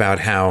talked about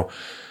how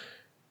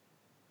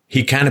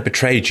he kind of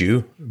betrayed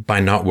you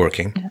by not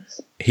working. yes.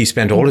 He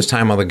spent all his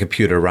time on the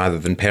computer rather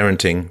than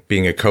parenting,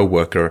 being a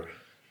co-worker,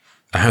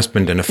 a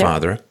husband and a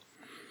father.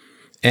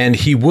 And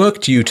he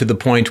worked you to the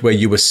point where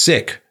you were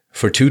sick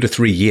for 2 to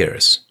 3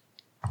 years.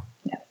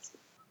 Yes.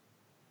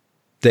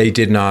 They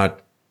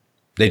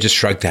just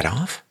shrugged that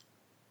off?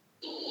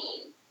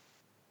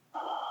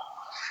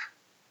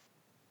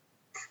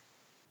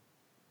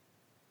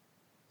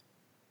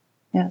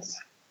 Yes,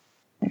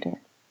 they did.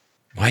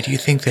 Why do you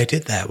think they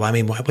did that? Well, I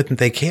mean, why wouldn't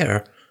they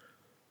care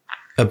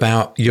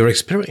about your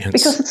experience?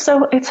 Because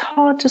it's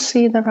hard to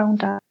see their own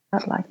dad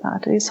like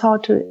that. It's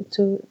hard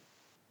to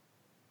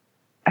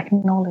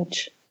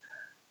acknowledge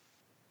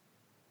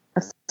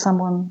that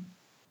someone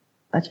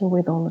that you're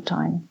with all the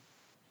time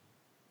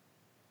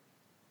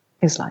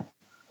is like.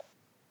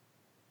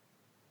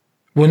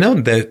 Well, no,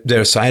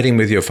 they're siding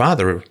with your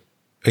father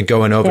and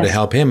going over to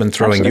help him and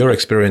throwing your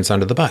experience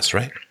under the bus,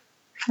 right?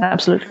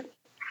 Absolutely.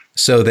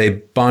 So they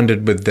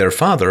bonded with their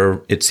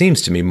father, it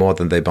seems to me, more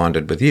than they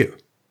bonded with you.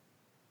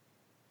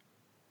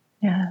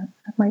 Yeah,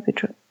 that might be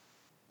true.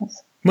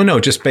 Yes. Well, no,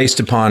 just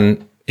based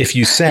upon if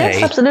you say...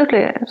 Yes,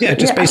 absolutely. Yeah,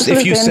 just based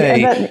if you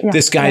say,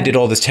 this guy did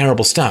all this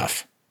terrible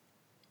stuff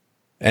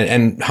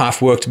and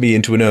half worked me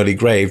into an early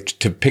grave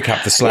to pick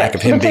up the slack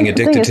of him being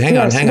addicted to... Hang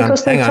on.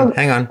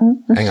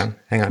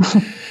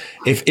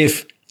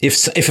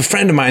 If a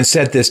friend of mine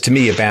said this to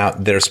me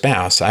about their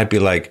spouse, I'd be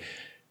like...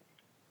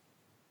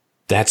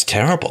 That's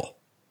terrible.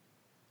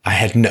 I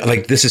had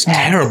this is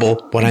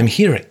terrible what I'm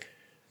hearing.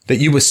 That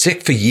you were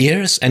sick for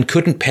years and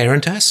couldn't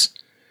parent us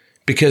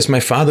because my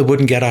father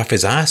wouldn't get off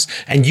his ass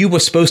and you were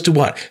supposed to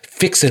what?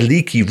 Fix a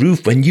leaky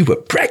roof when you were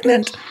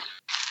pregnant?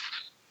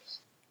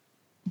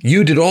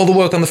 You did all the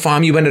work on the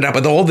farm. You ended up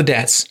with all the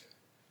debts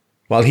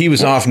while he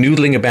was off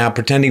noodling about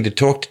pretending to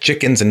talk to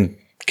chickens and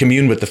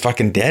commune with the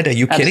fucking dead. Are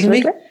you kidding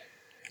me?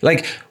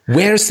 Like,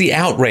 where's the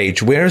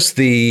outrage? Where's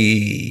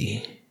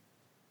the...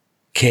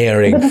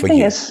 caring for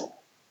you?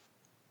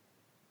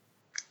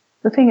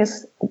 The thing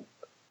is,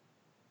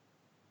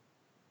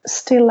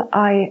 still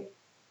I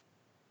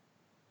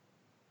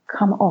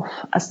come off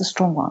as the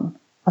strong one,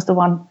 as the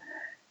one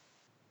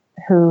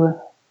who,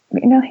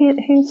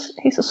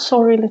 he's a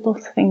sorry little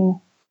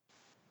thing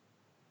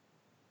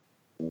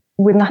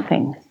with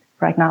nothing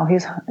right now. He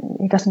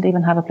doesn't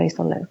even have a place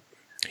to live.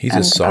 He's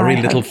a sorry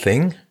little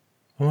thing?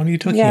 What are you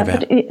talking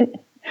about?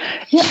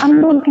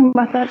 I'm talking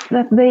about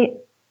that they...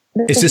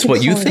 Is this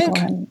what you think?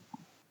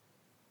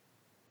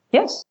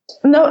 Yes.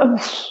 No.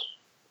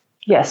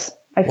 Yes.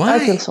 Why? I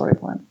feel sorry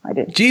for him. I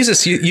did.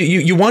 Jesus,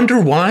 you wonder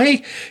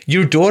why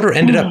your daughter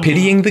ended up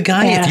pitying the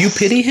guy if you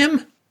pity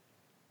him?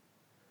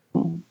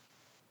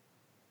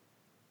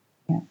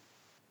 Yeah.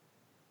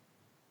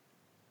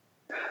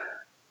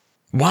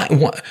 Why?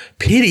 What?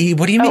 Pity?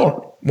 What do you mean?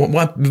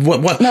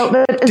 What?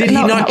 No, did he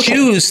not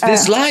choose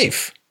this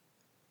life?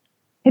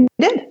 He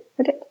did.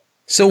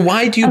 So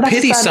why do you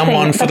pity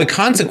someone for the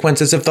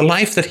consequences of the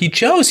life that he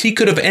chose? He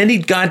could have any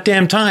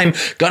goddamn time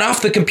got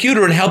off the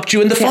computer and helped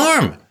you in the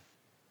farm.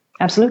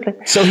 Absolutely.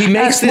 So he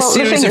makes this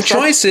series of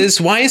choices.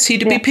 Why is he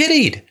to be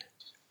pitied?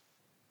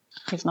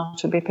 He's not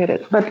to be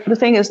pitied. But the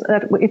thing is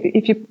that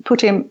if you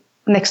put him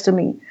next to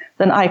me,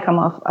 then I come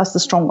off as the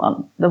strong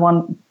one, the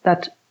one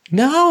that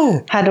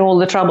had all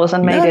the troubles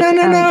and made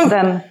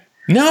it.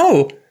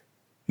 No.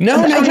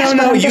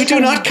 You do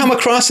not come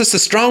across as the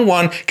strong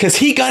one because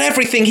he got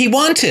everything he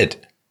wanted.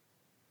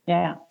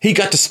 Yeah. He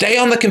got to stay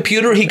on the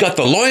computer. He got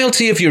the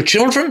loyalty of your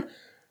children.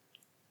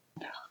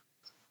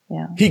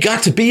 Yeah. He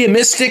got to be a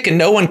mystic and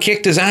no one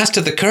kicked his ass to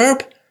the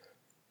curb.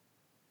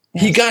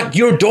 Yes. He got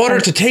your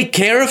daughter to take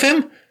care of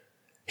him.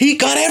 He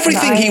got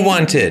everything he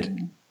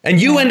wanted.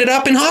 And you ended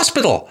up in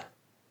hospital.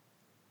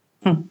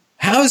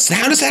 How does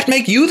that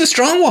make you the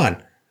strong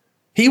one?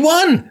 He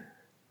won.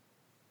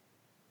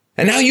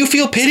 And now you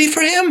feel pity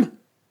for him?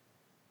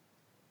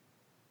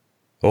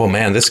 Oh,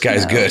 man, this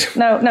guy's good.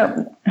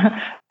 No.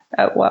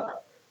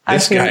 Well,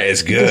 this guy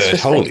is good.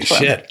 Holy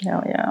shit.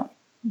 Yeah.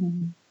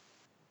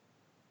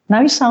 Now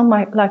you sound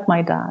like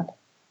my dad.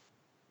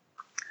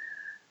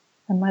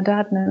 And my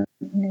dad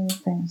knew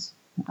things.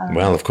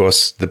 Well, of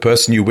course, the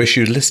person you wish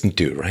you'd listened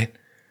to, right?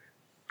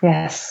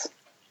 Yes.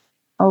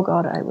 Oh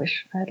God, I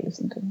wish I had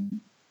listened to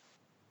him.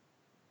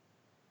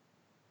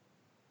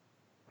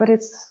 But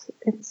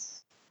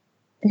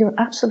you're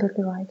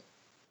absolutely right.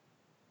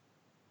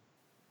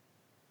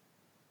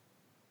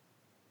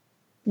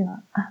 You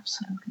are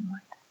absolutely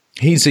right.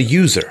 He's a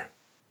user.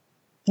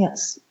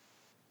 Yes.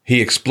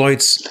 He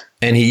exploits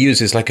and he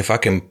uses like a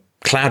fucking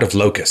cloud of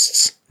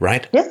locusts,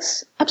 right?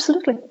 Yes,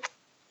 absolutely.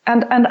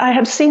 And I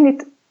have seen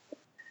it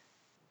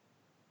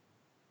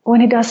when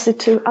he does it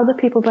to other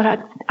people, but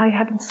I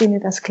haven't seen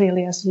it as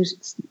clearly as you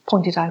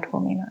pointed out for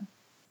me now.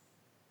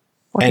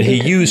 And he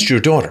used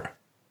your daughter.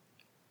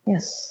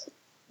 Yes,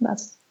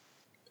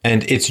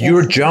 and it's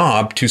your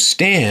job to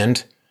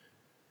stand,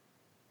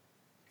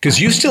 because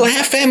you still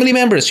have family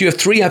members. You have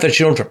 3 other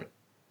children,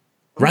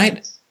 right?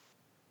 Yes.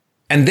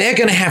 And they're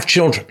going to have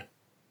children.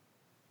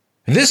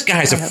 And this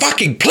guy's a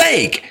fucking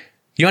plague.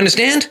 You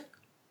understand?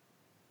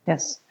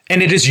 Yes.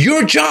 And it is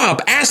your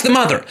job as the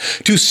mother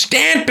to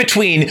stand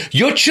between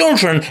your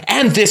children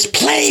and this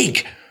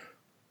plague.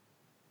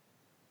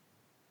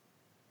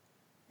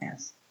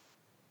 Yes.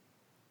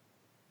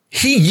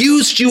 He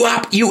used you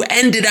up. You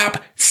ended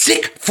up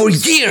sick for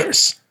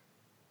years.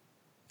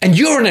 And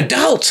you're an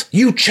adult.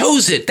 You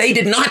chose it. They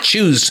did not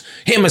choose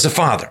him as a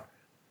father.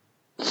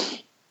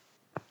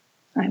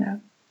 I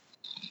know.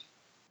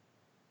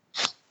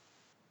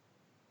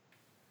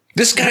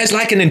 This guy's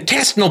like an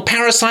intestinal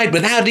parasite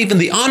without even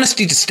the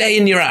honesty to stay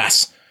in your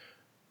ass.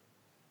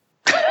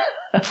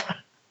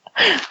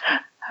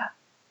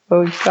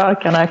 Oh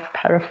God, can I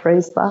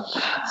paraphrase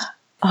that?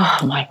 Oh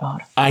my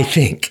God. I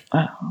think.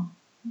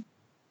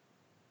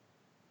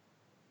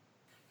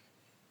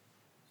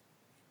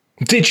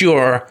 Did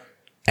your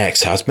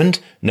ex-husband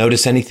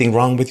notice anything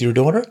wrong with your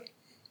daughter?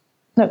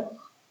 No.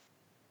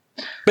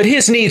 But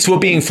his needs were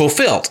being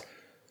fulfilled.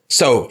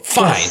 So,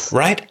 fine, Yes.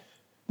 right?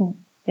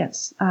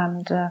 Yes,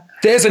 and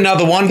There's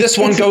another one. This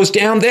one goes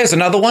down. There's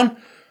another one.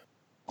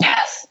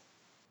 yes,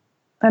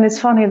 and it's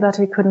funny that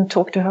he couldn't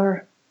talk to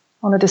her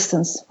on a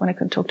distance when he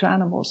could talk to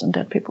animals and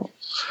dead people.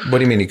 What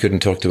do you mean he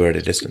couldn't talk to her at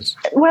a distance?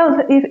 Well,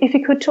 if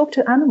he could talk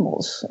to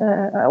animals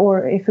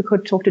or if he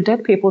could talk to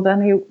dead people,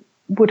 then he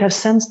would have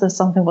sensed that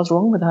something was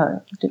wrong with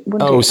her.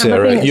 Oh,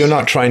 Sarah, you're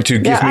not trying to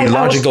give me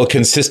logical was,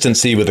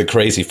 consistency with a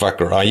crazy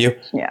fucker, are you?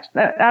 Yeah,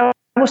 I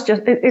was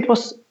just. It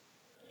was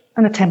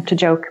an attempt to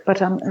joke,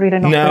 but I'm really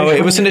not. No, very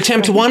it was an funny.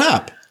 attempt to one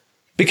up,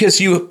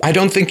 because I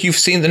don't think you've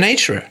seen the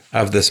nature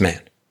of this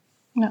man.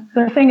 No,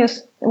 the thing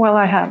is, well,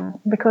 I have,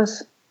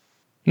 because.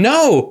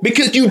 No,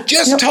 because you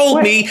just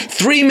told me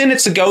 3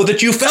 minutes ago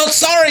that you felt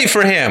sorry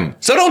for him.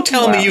 So don't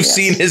tell me you've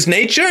seen his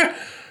nature.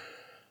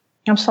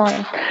 I'm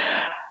sorry.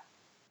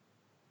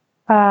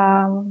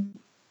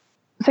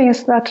 The thing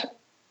is that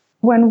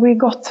when we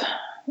got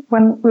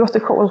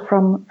the call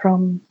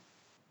from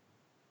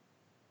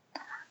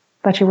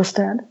that she was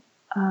dead,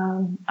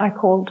 I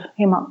called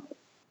him up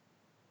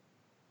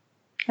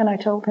and I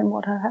told him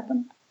what had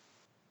happened.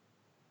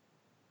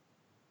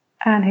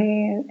 And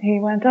he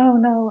went, oh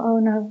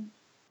no.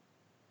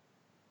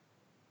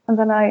 And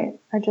then I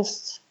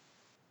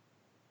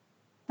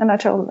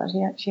told her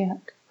that she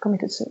had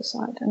committed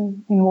suicide,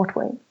 and in what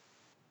way.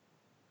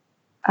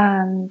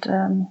 And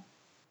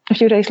a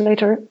few days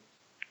later,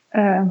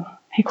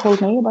 he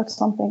called me about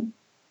something.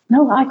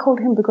 No, I called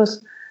him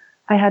because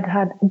I had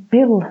had a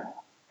bill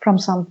from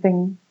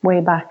something way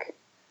back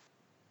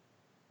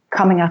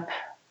coming up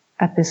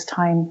at this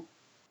time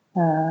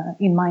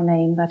in my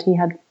name that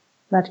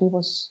he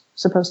was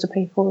supposed to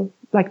pay for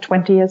like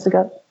 20 years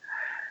ago.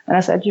 And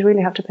I said, you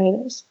really have to pay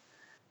this?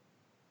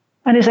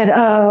 And he said,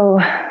 oh,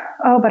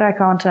 but I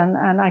can't,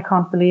 and I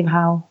can't believe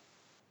how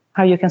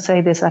you can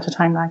say this at a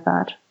time like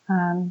that.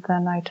 And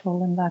then I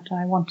told him that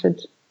I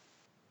wanted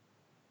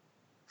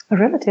a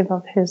relative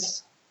of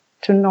his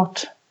to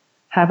not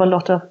have a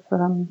lot of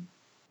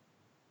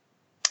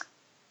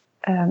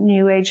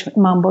new age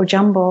mumbo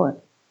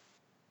jumbo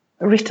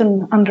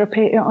written under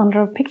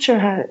a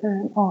picture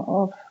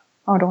of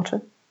our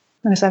daughter.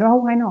 And I said, oh,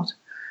 why not?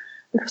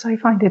 Because I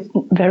find it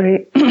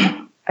very,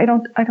 I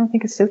don't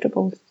think it's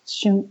suitable.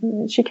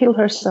 She killed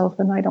herself,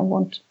 and I don't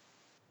want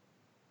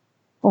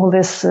all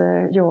this,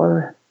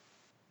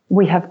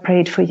 we have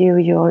prayed for you,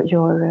 your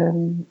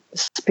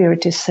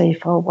spirit is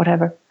safe or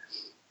whatever.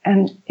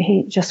 And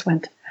he just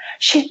went,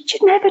 she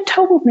never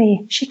told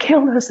me she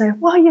killed herself.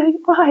 Why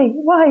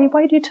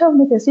do you tell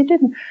me this? You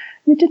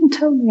didn't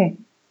tell me.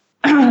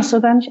 So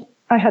then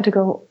I had to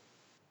go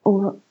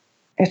over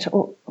it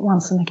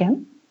once and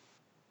again,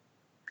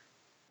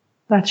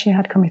 that she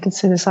had committed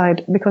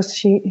suicide, because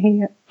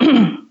he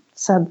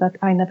said that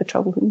I never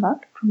told him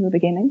that from the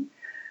beginning.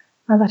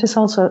 And that is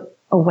also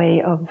a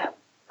way of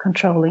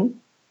controlling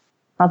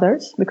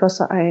others,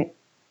 because I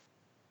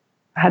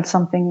had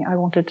something I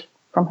wanted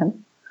from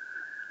him,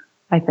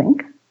 I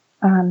think.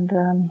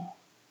 And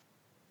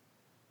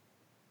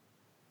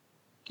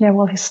Yeah,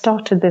 well, he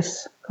started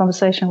this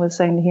conversation with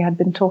saying he had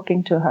been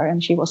talking to her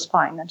and she was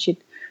fine and she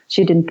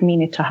didn't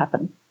mean it to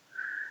happen.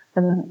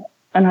 And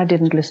I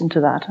didn't listen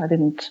to that. I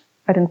didn't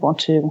want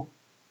to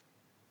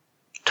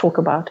talk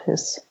about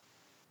his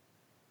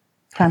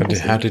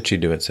fantasy. How did she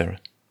do it, Sarah?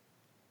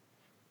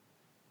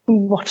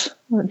 What?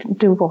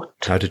 Do what?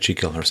 How did she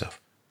kill herself?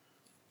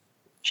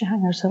 She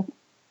hanged herself.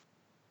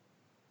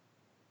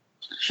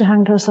 She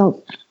hanged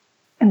herself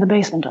in the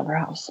basement of her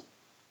house.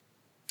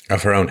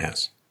 Of her own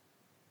house?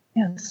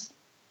 Yes.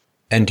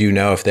 And do you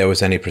know if there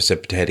was any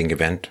precipitating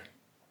event?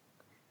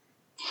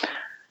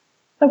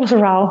 There was a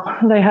row.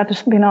 They had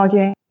been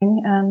arguing,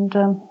 and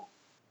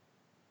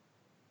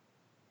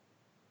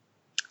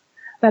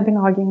they'd been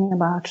arguing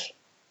about,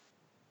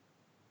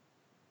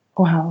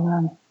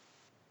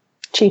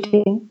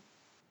 cheating.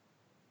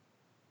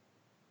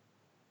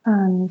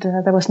 And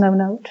there was no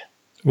note.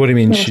 What do you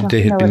mean? She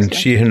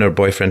She and her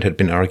boyfriend had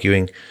been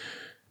arguing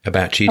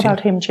about cheating?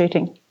 About him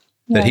cheating.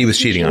 That he was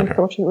cheating on her?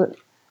 Thought he would.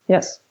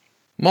 Yes.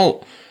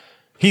 Well,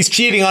 he's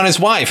cheating on his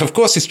wife. Of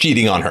course he's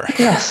cheating on her.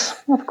 Yes,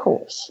 of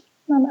course.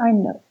 I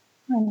know.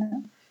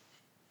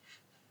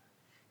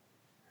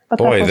 But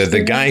boy,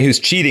 the guy who's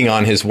cheating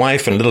on his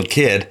wife and little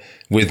kid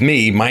with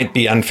me might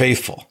be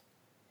unfaithful.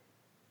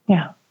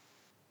 Yeah.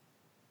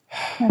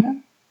 I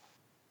know.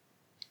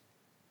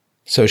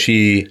 So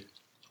she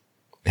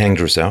hanged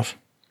herself?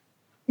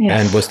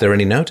 Yes. And was there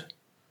any note?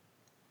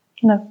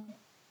 No.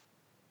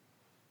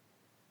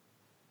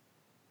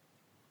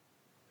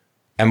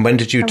 And when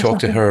did you talk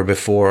to her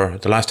before,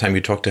 the last time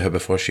you talked to her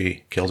before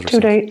she killed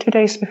herself? 2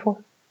 days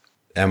before.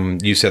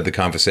 You said the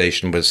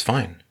conversation was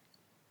fine.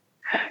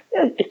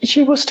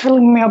 She was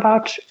telling me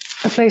about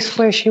a place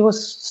where she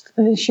was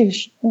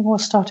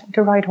starting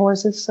to ride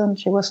horses, and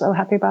she was so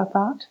happy about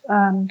that.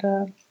 And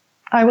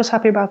I was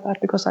happy about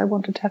that because I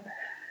wanted to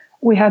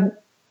we had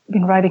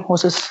been riding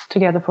horses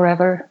together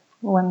forever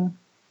from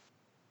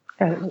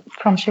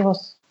she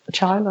was a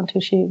child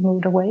until she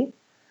moved away.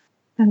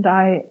 And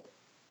I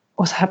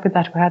was happy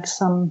that we had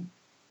some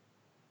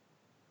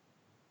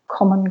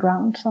common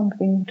ground,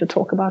 something to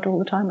talk about all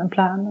the time and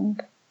plan,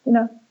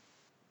 and,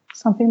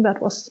 something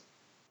that was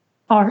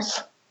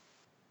ours.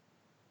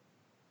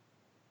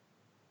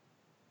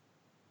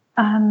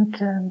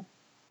 And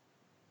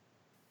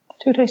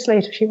 2 days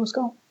later, she was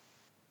gone.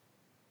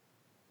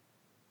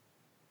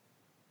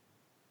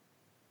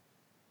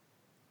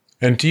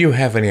 And do you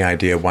have any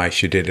idea why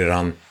she did it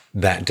on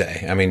that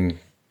day? I mean,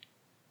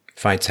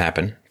 fights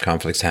happen,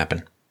 conflicts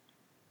happen.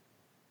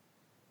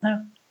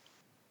 No.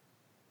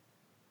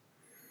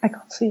 I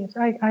can't see it.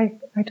 I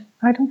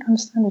don't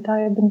understand it. I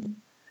have been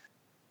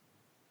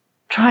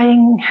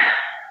trying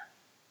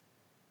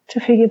to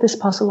figure this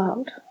puzzle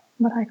out,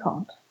 but I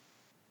can't.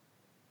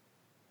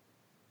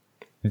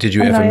 Did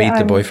you ever meet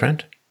the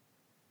boyfriend?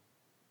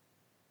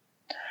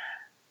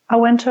 I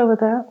went over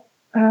there,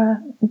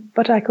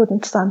 but I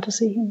couldn't stand to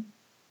see him.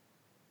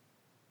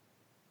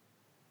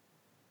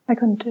 I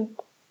couldn't do it.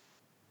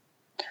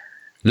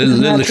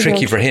 Little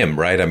tricky for him,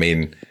 right? I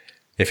mean,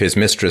 if his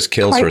mistress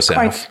kills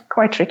herself.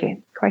 Quite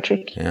tricky.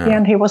 Yeah.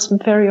 And he was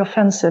very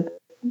offensive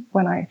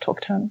when I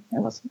talked to him.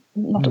 It was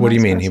not. What do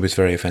you mean? He was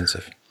very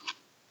offensive.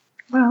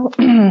 Well,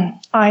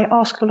 I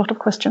asked a lot of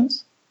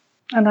questions,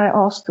 and I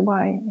asked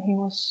why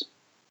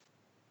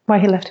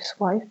he left his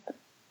wife.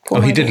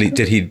 Oh, he did.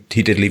 He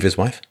did leave his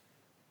wife?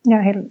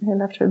 Yeah, he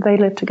left her. They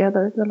lived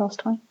together the last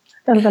time,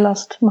 the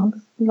last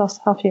month, last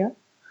half year.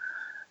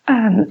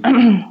 And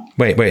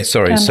wait,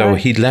 sorry. So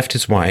he left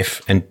his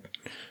wife and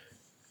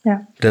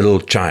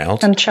little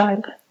child. And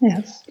child,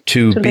 yes.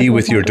 To be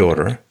with your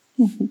daughter.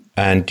 Mm-hmm.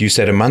 And you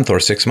said a month or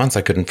 6 months?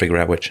 I couldn't figure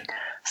out which.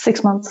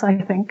 6 months,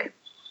 I think.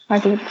 I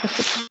believe it was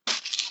 6 months.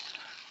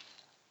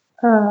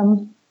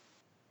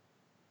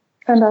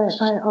 And I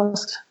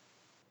asked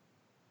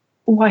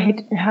why he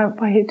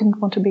didn't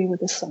want to be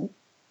with his son.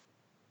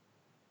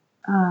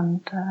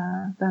 And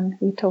then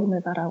he told me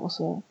that I was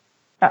all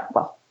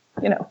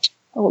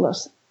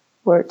those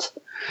words.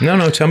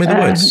 No, tell me the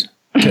words.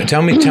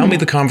 Tell me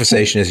the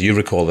conversation as you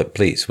recall it,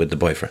 please, with the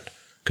boyfriend,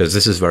 because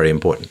this is very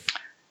important.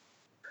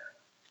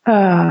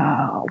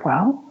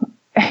 Well,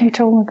 he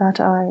told me that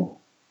I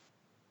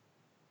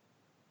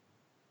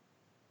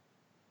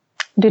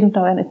didn't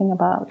know anything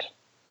about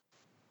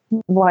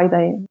why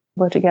they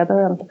were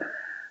together, and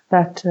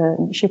that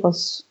she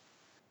was.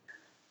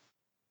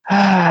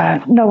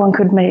 No one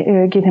could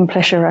give him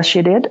pleasure as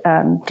she did,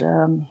 and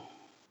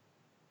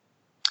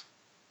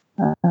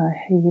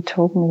he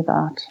told me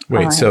that.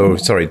 Wait,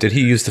 sorry, did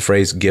he use the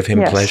phrase "give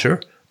him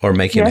pleasure" or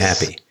 "make him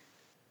happy"?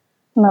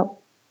 No,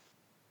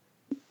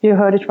 you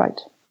heard it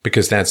right.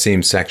 Because that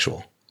seems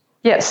sexual.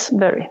 Yes,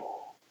 very.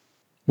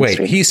 Wait,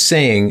 he's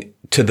saying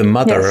to the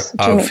mother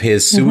of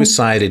his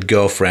suicided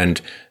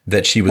girlfriend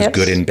that she was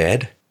good in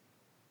bed?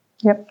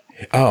 Yep.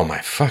 Oh my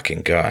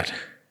fucking God.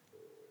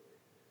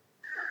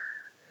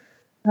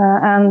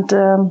 And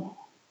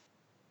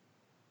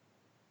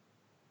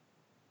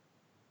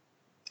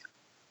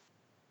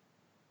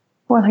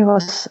well, he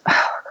was.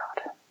 Oh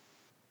God.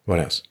 What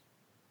else?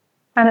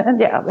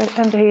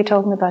 and he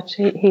told me that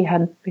he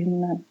had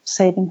been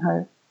saving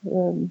her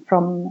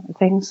from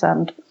things,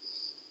 and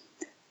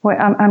well,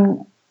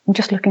 I'm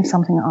just looking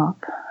something up.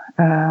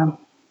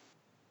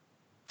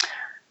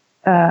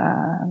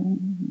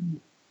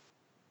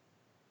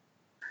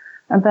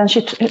 And then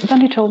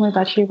he told me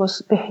that she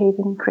was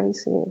behaving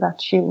crazy, that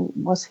she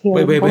was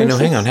hearing Wait, voices.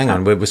 no, hang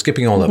on. We're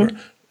skipping all over.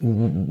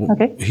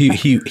 Okay.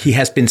 He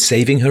has been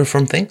saving her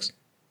from things?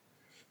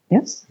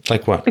 Yes.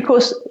 Like what?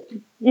 Because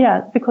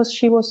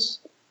she was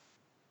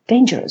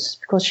dangerous,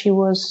 because she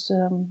was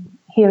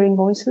hearing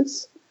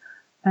voices,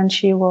 and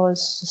she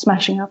was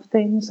smashing up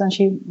things, and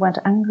she went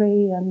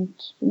angry, and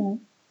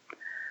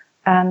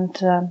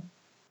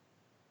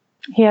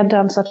he had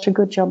done such a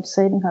good job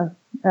saving her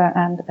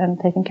and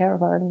taking care of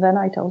her. And then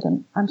I told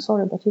him, I'm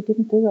sorry, but you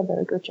didn't do a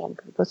very good job,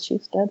 because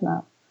she's dead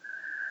now.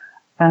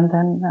 And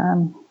then,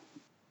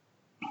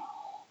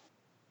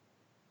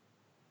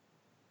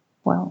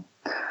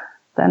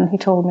 then he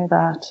told me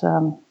that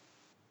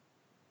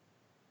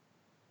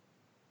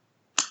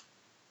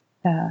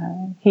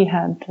he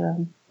had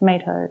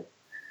made her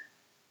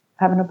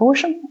have an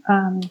abortion,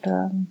 and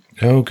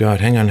oh God,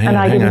 hang on.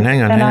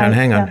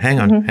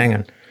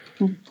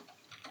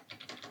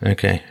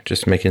 Okay,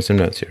 just making some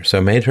notes here. So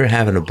made her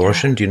have an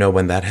abortion. Do you know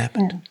when that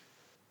happened? Yeah.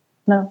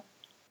 No,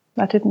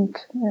 that didn't.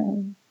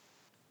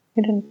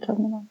 He didn't tell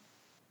me that.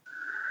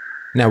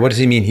 Now, what does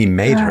he mean? He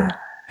made her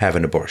have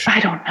an abortion? I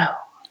don't know.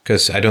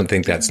 Because I don't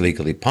think that's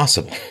legally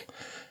possible.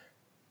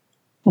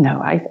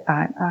 No, I.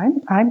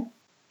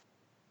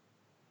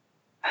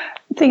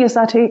 The thing is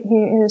that he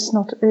is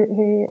not.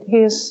 He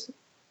is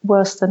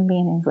worse than me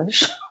in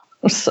English,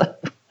 so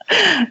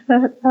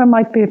there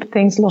might be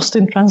things lost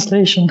in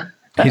translation.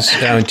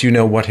 Do you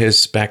know what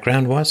his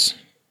background was?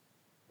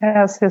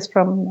 Yes, he's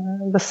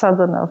from the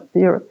southern of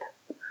Europe.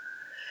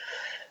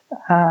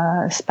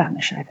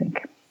 Spanish, I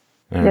think.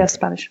 Yes,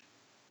 Spanish.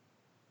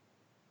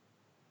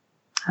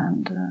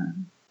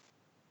 And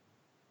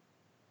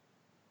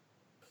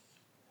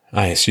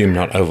I assume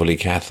not overly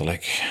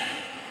Catholic.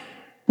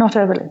 Not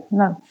overly,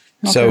 no.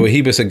 So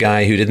he was a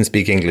guy who didn't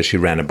speak English, who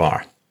ran a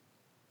bar.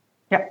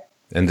 Yeah.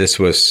 And this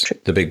was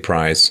the big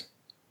prize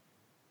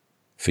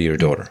for your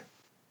daughter.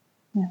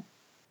 Yeah.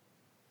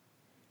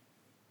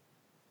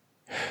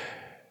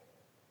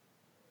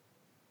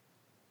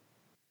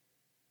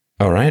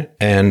 All right.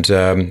 And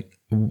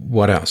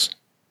what else?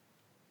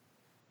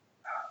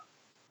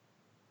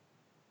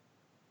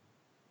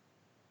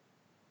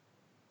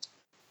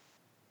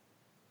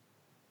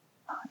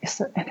 Is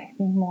there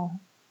anything more?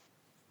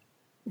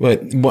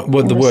 What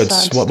were the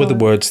words? What were the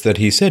words that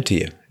he said to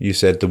you? You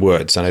said the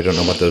words, and I don't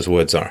know what those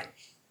words are.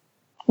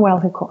 Well,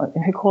 he called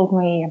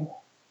me.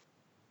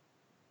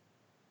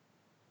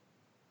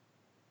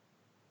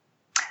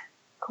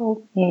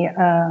 Called me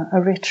a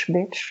rich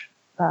bitch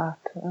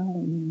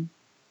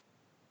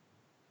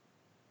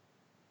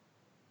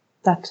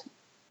that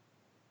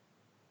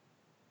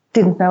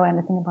didn't know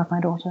anything about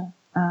my daughter,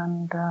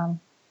 and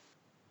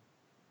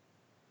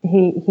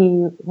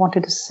he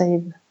wanted to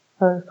save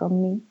her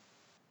from me,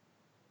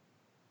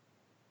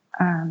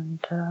 and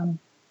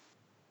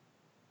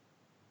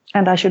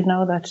I should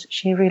know that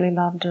she really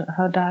loved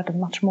her dad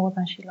much more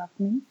than she loved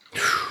me.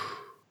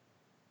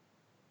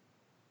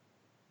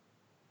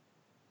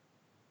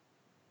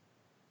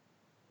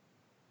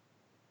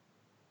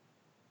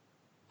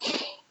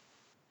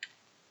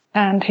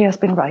 And he has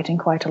been writing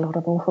quite a lot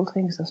of awful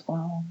things as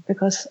well,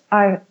 because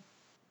I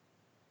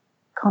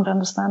can't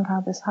understand how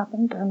this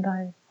happened, and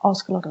I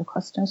ask a lot of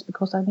questions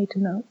because I need to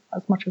know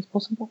as much as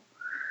possible,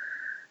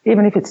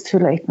 even if it's too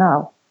late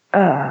now.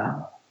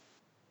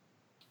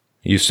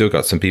 You've still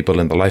got some people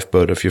in the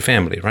lifeboat of your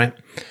family, right?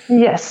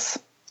 Yes,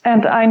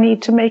 and I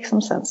need to make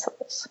some sense of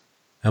this.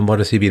 And what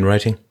has he been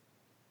writing?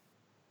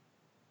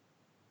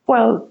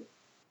 Well,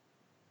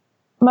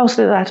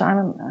 mostly that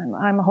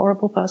I'm a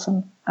horrible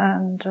person,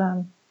 and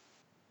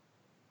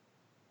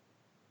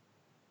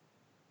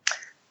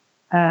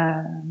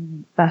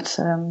that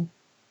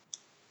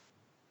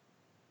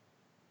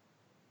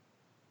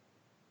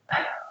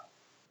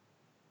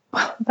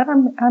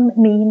I'm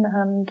mean,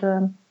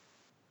 and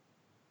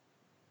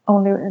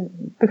only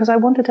because I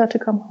wanted her to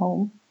come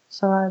home.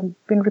 So I've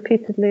been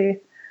repeatedly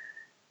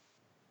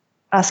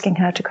asking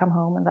her to come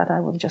home, and that I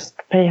will just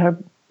pay her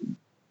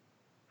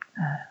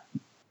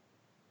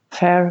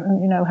fare,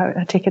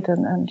 her ticket,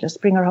 and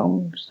just bring her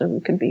home so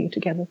we could be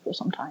together for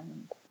some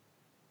time.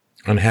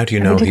 And how do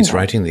you know he's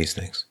writing these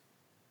things?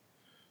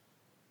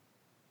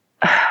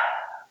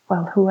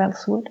 Well, who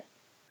else would?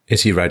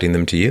 Is he writing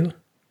them to you?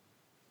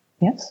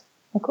 Yes,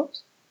 of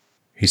course.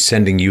 He's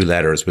sending you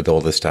letters with all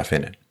this stuff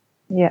in it?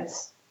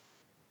 Yes.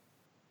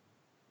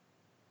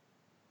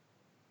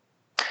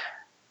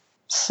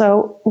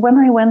 So when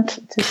I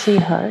went to see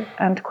her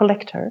and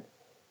collect her,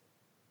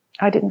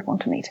 I didn't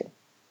want to meet him.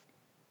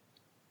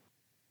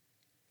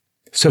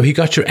 So he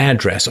got your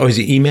address. Oh, is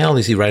he email?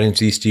 Is he writing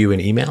these to you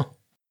in email?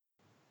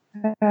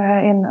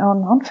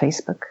 On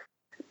Facebook.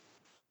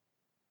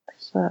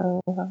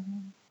 So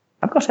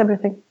I've got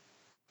everything.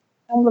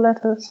 All the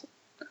letters.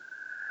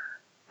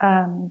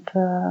 And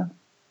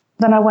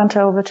then I went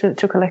over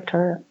to collect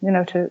her,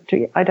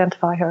 to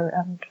identify her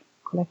and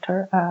collect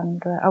her.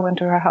 And I went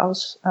to her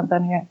house, and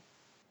then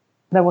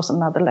there was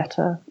another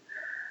letter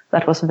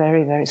that was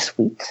very, very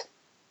sweet,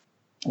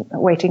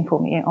 waiting for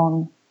me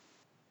on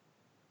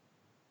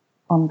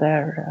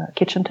their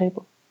kitchen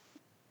table.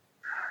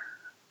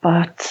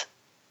 But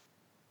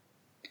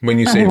when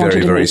you say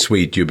very, very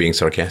sweet, you're being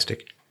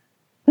sarcastic.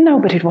 No,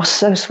 but it was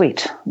so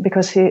sweet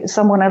because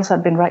someone else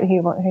had been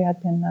writing.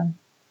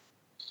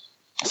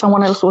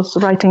 Someone else was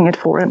writing it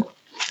for him,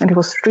 and it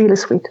was really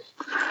sweet.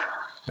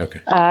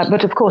 Okay.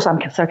 But of course, I'm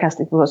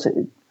sarcastic because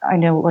I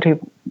know what he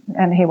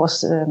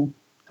was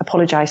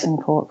apologizing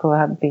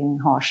for being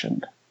harsh.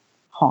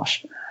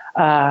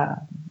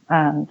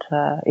 And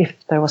if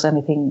there was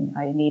anything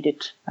I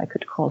needed, I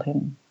could call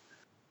him.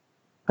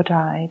 But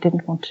I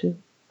didn't want to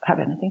have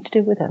anything to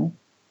do with him.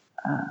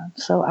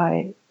 So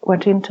I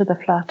went into the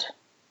flat.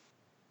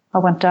 I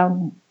went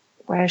down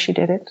where she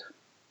did it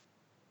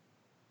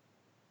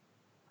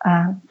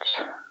and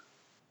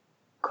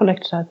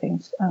collected her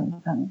things,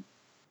 and then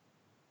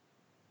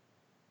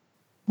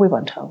we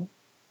went home.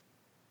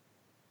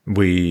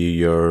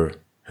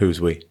 Who's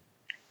we?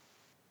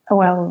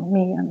 Well,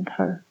 me and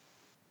her.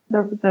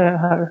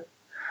 Her.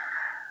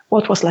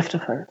 What was left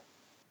of her.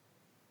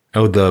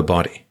 Oh, the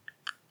body.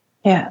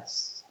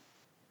 Yes.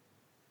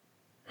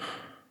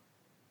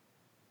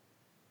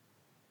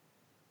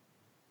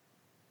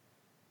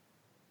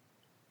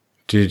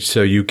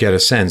 So you get a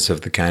sense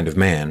of the kind of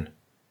man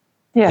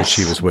that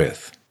she was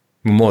with?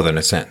 More than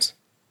a sense?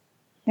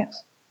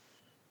 Yes.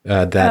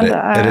 At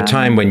a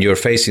time when you're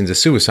facing the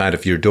suicide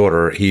of your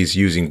daughter, he's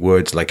using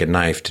words like a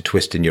knife to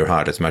twist in your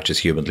heart as much as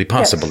humanly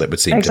possible, yes, it would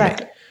seem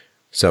exactly. to me.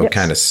 So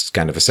yes.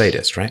 kind of a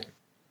sadist, right?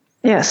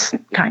 Yes,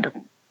 kind of.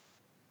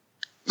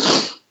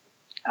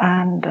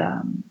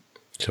 And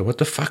so what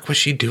the fuck was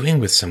she doing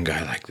with some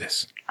guy like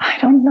this? I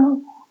don't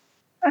know.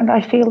 And I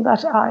feel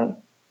that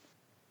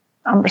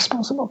I'm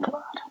responsible for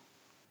that.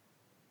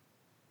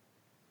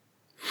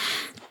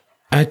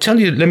 I tell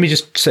you, let me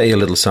just say a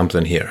little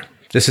something here.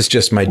 This is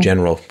just my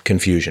general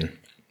confusion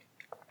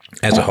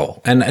as a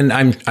whole. And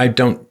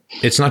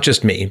it's not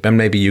just me, but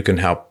maybe you can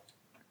help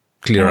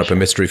clear up a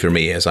mystery for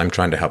me as I'm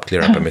trying to help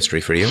clear up a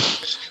mystery for you.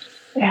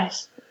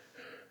 Yes.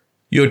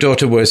 Your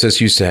daughter was,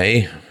 as you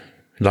say,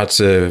 lots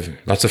of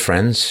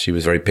friends. She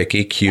was very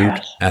picky, cute,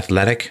 yes.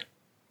 Athletic,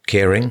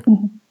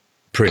 caring,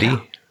 pretty,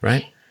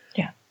 right?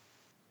 Yeah.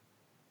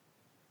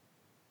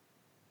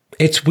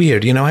 It's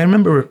weird. I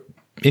remember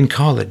in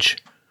college,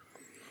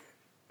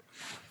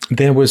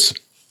 there was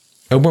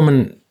a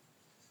woman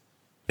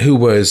who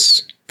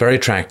was very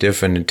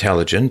attractive and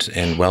intelligent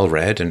and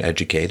well-read and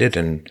educated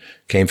and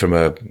came from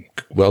a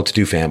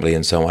well-to-do family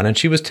and so on. And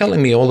she was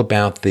telling me all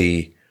about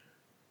the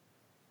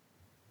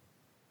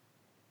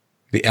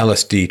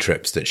LSD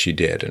trips that she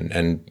did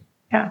and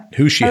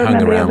who she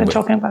hung around with.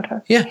 Talking about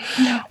her. Yeah.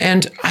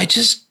 And I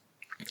just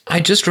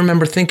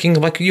remember thinking,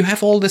 like, you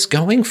have all this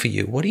going for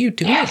you. What are you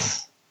doing?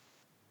 Yes.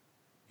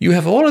 You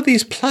have all of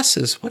these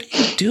pluses. What are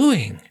you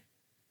doing?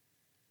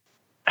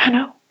 I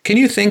know. Can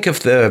you think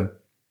of the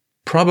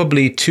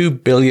probably 2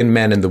 billion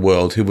men in the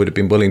world who would have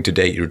been willing to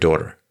date your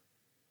daughter?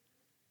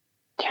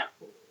 Yeah.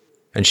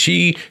 And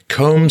she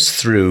combs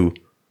through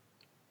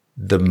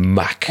the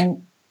muck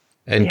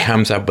and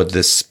comes up with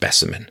this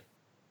specimen.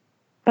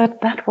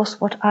 But that was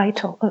what I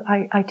taught her,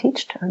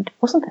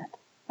 wasn't it?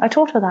 I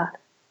taught her that.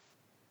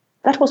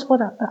 That was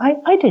what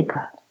I did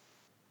that.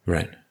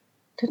 Right.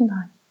 Didn't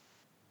I?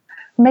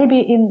 Maybe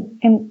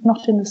in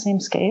not in the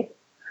same scale.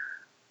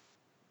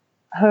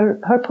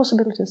 Her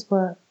possibilities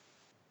were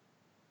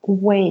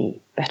way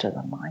better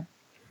than mine.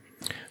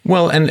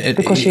 Well, and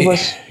because she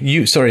was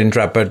sorry to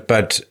interrupt,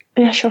 but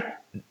yeah, sure.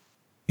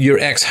 Your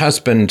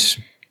ex-husband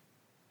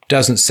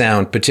doesn't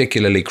sound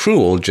particularly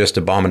cruel, just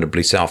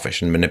abominably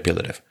selfish and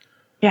manipulative.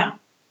 Yeah.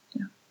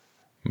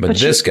 But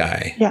this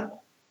guy,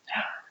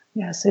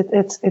 yes,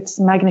 it's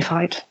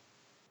magnified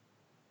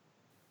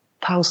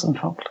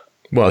 1,000-fold.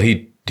 Well,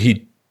 he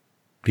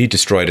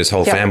destroyed his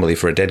whole family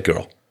for a dead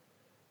girl.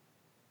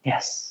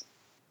 Yes.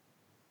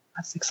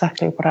 That's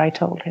exactly what I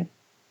told him.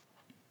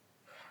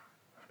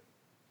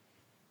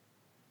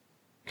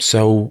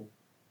 So,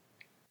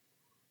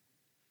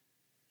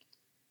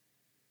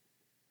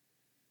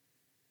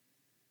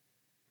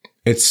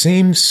 it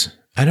seems,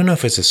 I don't know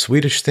if it's a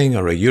Swedish thing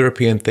or a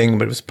European thing,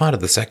 but it was part of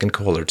the second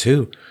caller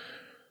too.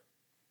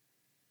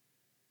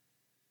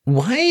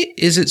 Why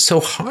is it so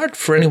hard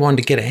for anyone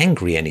to get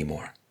angry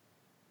anymore?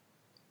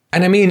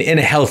 And I mean in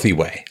a healthy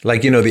way.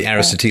 Like, the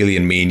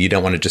Aristotelian mean, you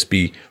don't want to just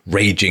be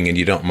raging and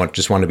you don't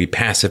just want to be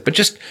passive, but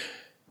just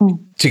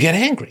to get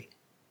angry.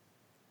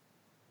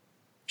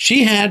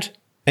 She had,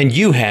 and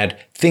you had,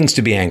 things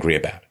to be angry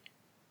about.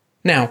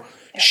 Now,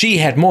 she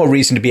had more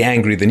reason to be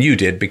angry than you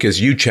did because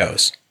you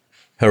chose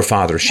her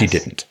father. She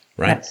didn't,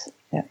 right?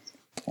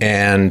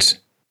 Yes.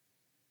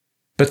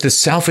 But this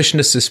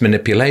selfishness, this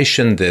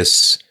manipulation,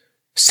 this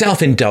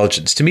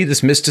Self-indulgence. To me,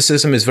 this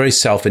mysticism is very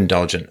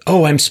self-indulgent.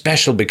 Oh, I'm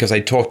special because I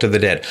talk to the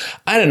dead.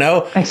 I don't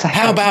know. Exactly.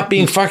 How about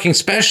being fucking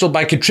special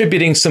by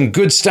contributing some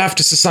good stuff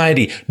to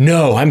society?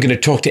 No, I'm going to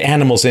talk to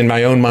animals in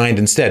my own mind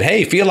instead.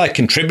 Hey, feel like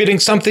contributing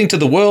something to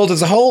the world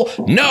as a whole?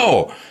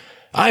 No,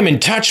 I'm in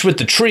touch with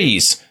the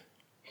trees.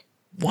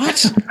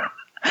 What?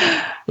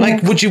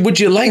 Like, would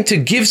you like to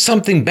give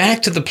something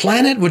back to the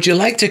planet? Would you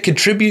like to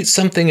contribute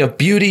something of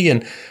beauty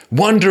and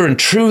wonder and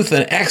truth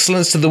and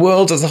excellence to the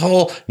world as a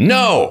whole?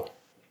 No.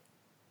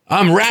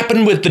 I'm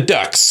rapping with the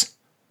ducks.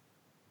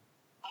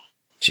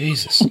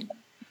 Jesus.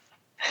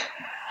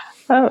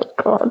 Oh,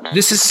 God.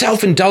 This is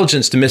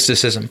self-indulgence to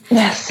mysticism.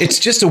 Yes. It's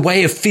just a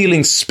way of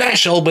feeling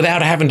special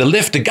without having to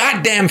lift a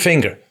goddamn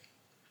finger.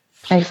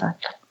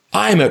 Exactly.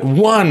 I'm at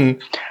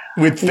one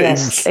with things.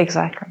 Yes,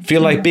 exactly.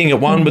 Feel like being at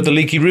one with the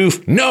leaky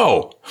roof?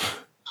 No.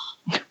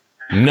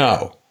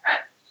 No.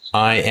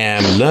 I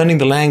am learning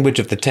the language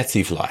of the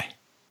tsetse fly.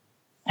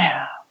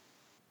 Yeah.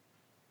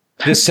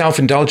 This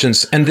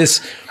self-indulgence and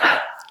this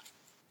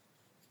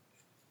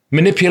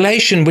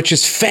manipulation, which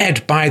is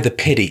fed by the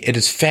pity. It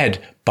is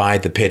fed by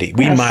the pity.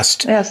 We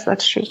must. Yes,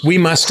 that's true. We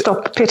must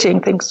stop pitying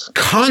things.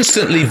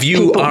 Constantly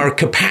view our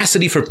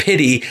capacity for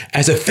pity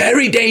as a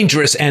very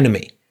dangerous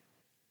enemy.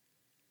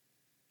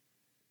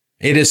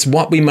 It is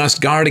what we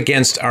must guard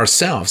against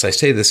ourselves. I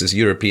say this as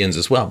Europeans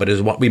as well, but it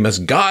is what we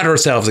must guard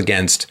ourselves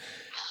against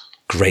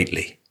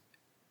greatly.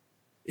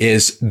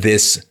 Is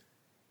this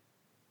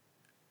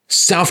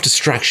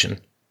self-destruction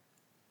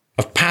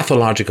of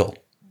pathological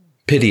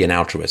pity and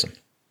altruism.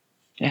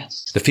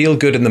 Yes. To feel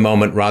good in the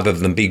moment rather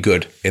than be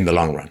good in the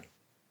long run.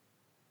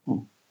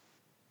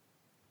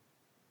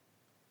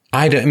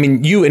 I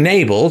mean, you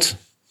enabled,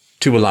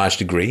 to a large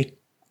degree,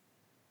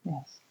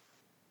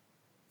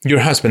 your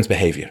husband's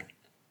behavior.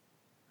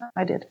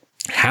 I did.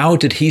 How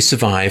did he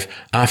survive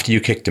after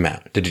you kicked him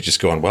out? Did he just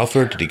go on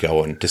welfare? Did he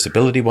go on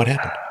disability? What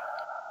happened?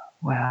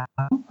 Well,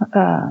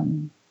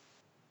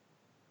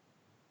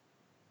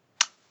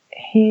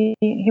 he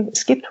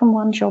skipped from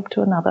one job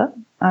to another,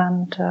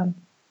 and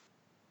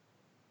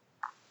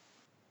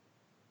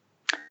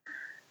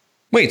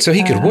wait, so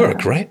he could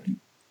work, right?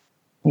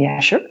 Yeah,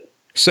 sure.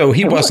 So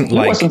he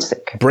wasn't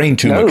sick. Brain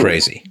tumor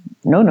crazy.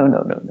 No.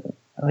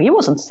 He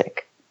wasn't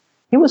sick.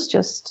 He was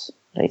just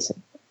lazy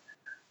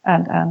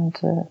and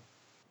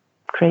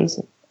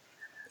crazy.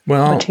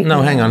 Well,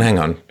 no, hang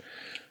on.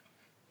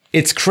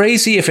 It's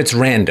crazy if it's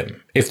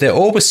random. If there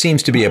always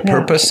seems to be a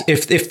purpose,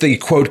 if the,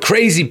 quote,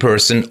 crazy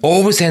person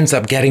always ends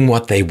up getting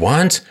what they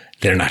want,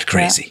 they're not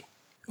crazy.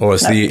 Yeah. Or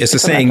as the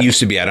saying used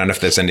to be, I don't know if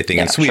there's anything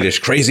in Swedish,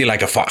 crazy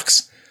like a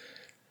fox.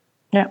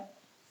 Yeah.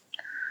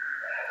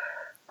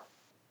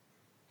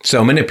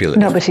 So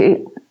manipulative. No, but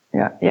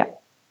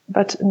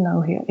But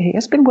no, he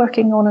has been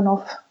working on and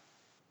off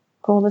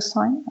for all this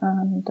time,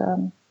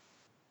 and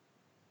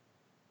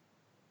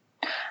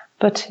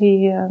but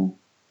he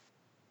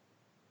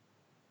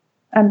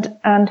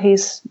and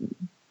he's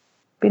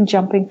been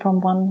jumping from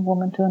one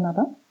woman to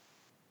another.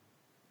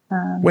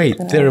 And, wait,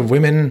 there are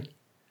women.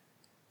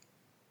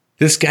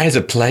 This guy's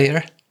a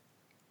player?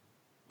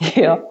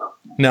 Yeah.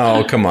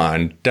 No, come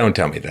on. Don't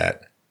tell me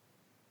that.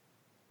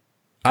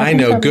 I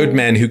know good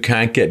men who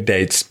can't get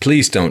dates.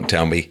 Please don't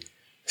tell me,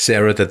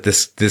 Sarah, that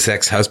this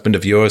ex-husband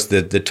of yours,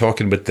 the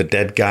talking with the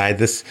dead guy,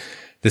 this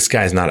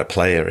guy's not a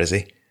player, is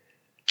he?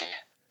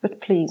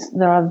 But please,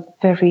 there are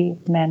very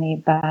many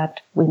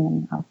bad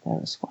women out there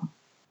as well.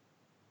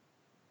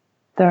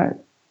 There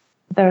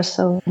are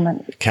so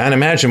many. Can't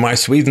imagine why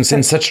Sweden's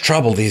in such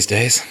trouble these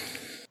days.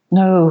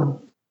 No,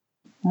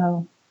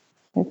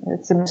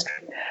 it's a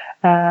mystery.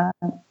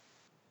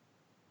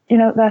 You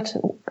know that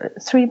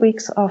 3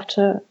 weeks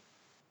after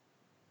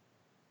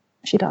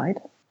she died,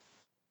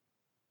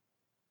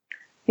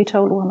 he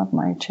told one of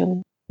my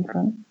children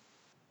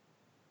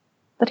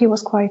that he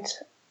was quite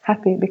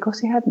happy because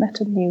he had met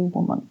a new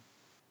woman.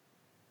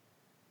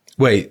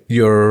 Wait,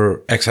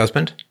 your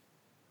ex-husband?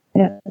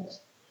 Yes.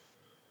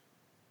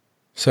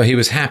 So he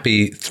was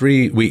happy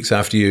 3 weeks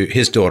after your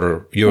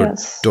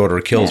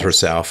daughter killed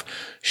herself.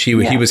 He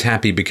was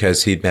happy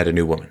because he'd met a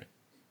new woman.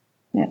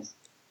 Yes.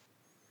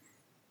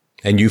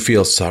 And you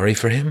feel sorry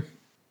for him?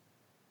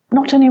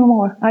 Not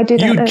anymore. I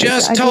did. You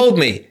just told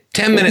me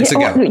 10 minutes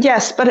ago. Oh,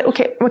 yes, but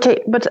okay.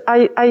 But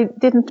I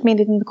didn't mean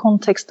it in the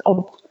context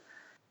of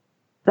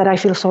that I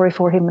feel sorry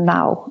for him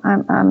now.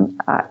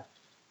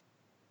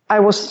 I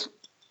was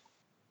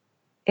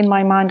in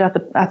my mind at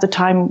the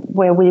time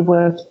where we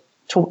were,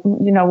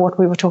 what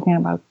we were talking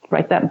about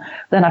right then.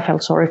 Then I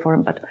felt sorry for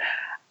him, but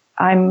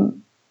I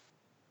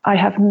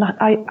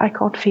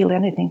can't feel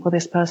anything for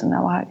this person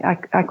now.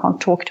 I can't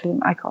talk to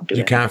him. I can't do it.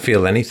 You can't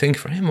feel anything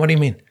for him? What do you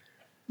mean?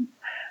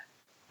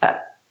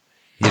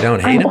 You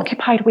don't hate him? I'm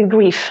occupied with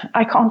grief.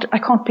 I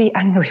can't be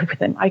angry with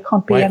him. I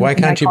can't be. Why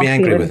can't you be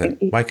angry with him?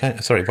 Why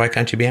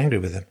can't you be angry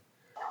with him?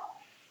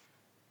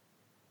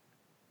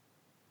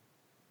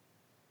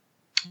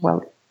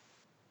 Well,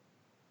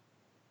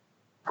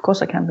 of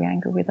course I can be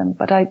angry with him,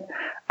 but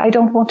I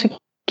don't want to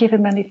give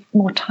him any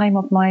more time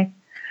of my.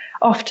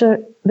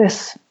 After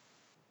this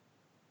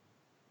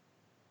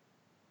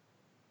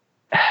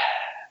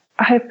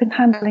have been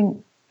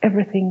handling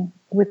everything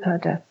with her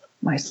death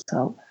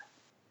myself.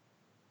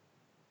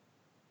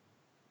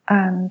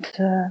 And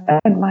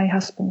my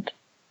husband,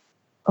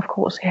 of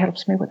course, he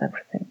helps me with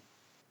everything.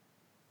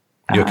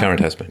 Your current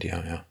husband,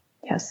 yeah.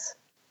 Yes.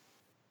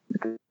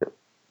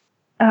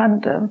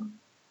 And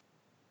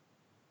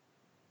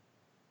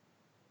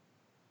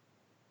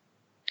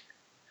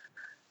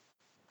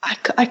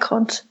I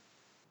can't.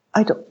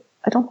 I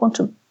don't want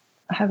to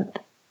have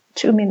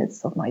 2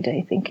 minutes of my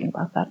day thinking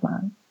about that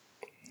man.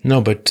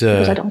 No, but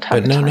I don't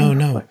have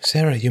no,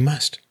 Sarah, you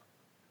must.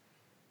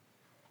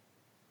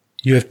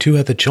 You have 2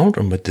 other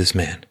children with this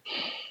man.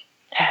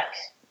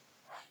 Yes.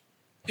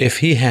 If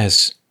he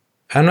has,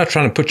 I'm not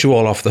trying to put you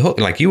all off the hook,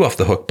 like you off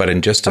the hook, but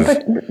in just a, hang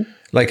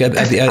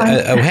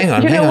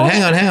on.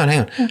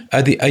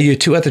 Are your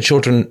 2 other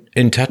children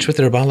in touch with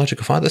their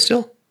biological father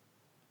still?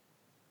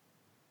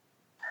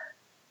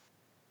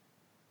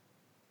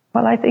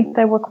 Well, I think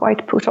they were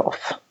quite put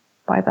off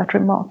by that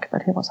remark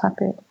that he was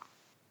happy.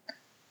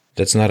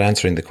 That's not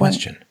answering the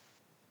question.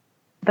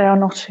 They are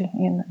not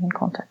in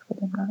contact with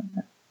him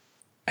now.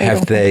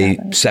 Have they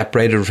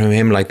separated from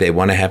him, like they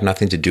want to have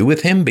nothing to do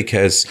with him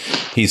because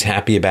he's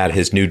happy about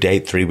his new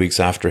date 3 weeks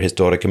after his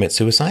daughter commits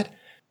suicide?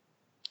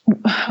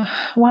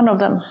 One of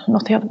them,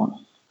 not the other one.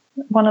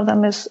 One of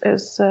them is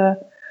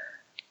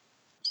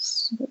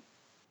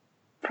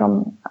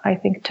from, I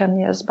think, 10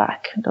 years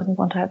back, doesn't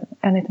want to have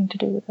anything to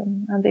do with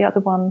him. And the other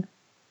one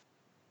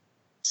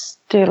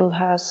still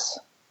has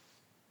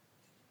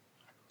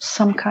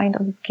some kind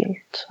of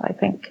guilt, I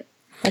think.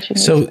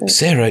 So,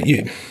 Sarah,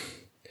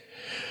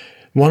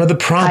 one of the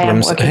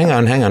problems, hang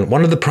on.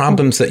 One of the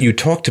problems that you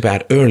talked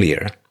about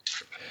earlier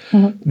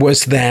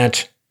was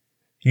that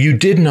you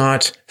did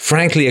not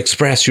frankly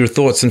express your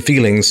thoughts and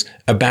feelings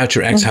about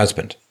your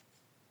ex-husband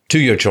to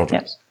your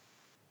children. Yes.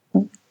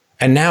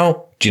 And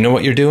now, do you know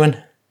what you're doing?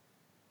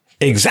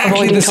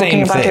 Exactly the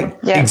same thing.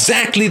 Yes.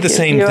 Exactly the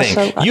same thing.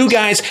 So right. You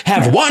guys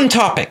have one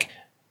topic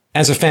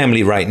as a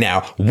family right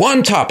now.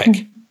 One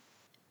topic.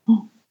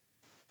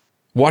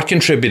 What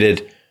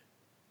contributed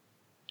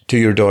to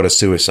your daughter's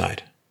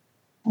suicide?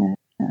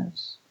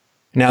 Yes.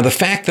 Now, the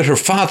fact that her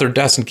father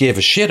doesn't give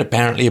a shit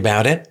apparently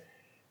about it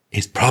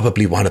is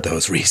probably one of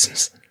those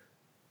reasons.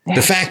 Yes.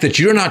 The fact that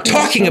you're not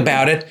talking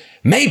about it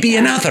may be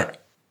another.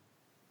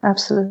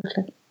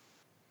 Absolutely.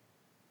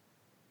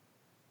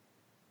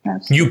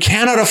 You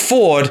cannot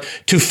afford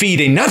to feed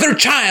another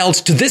child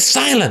to this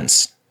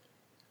silence,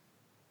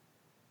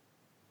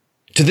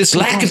 to this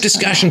lack of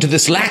discussion, to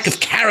this lack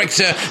of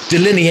character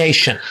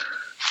delineation,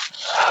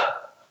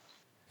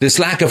 this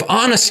lack of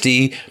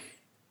honesty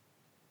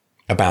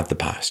about the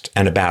past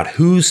and about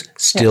who's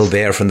still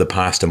there from the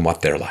past and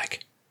what they're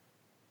like.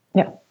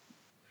 Yeah.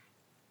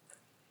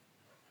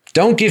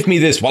 Don't give me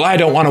this, well, I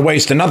don't want to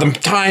waste another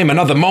time,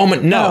 another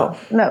moment. No.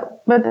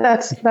 But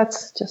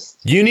that's just...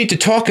 You need to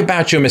talk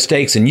about your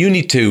mistakes and you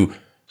need to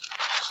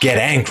get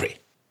angry.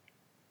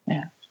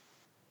 Yeah.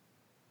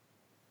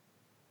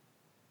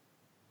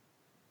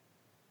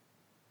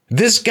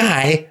 This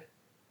guy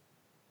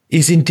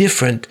is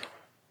indifferent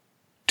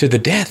to the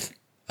death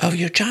of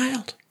your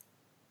child.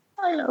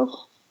 I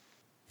know.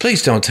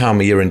 Please don't tell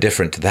me you're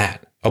indifferent to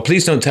that. Oh,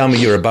 please don't tell me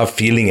you're above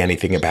feeling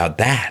anything about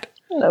that.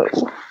 No,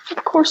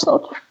 of course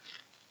not.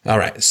 All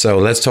right, so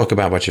let's talk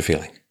about what you're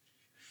feeling.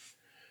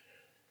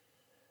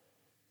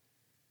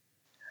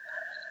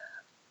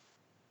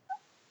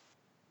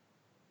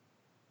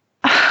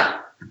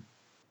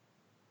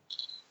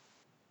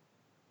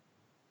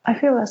 I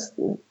feel as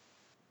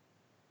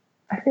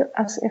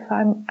if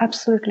I'm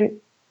absolutely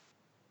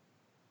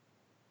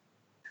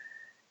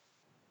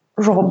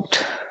robbed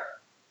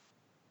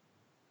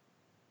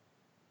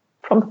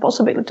from the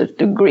possibility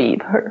to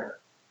grieve her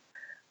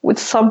with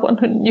someone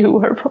who knew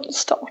her from the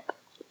start.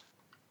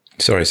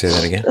 Sorry, say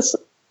that again.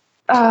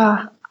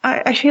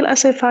 I feel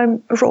as if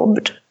I'm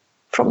robbed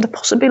from the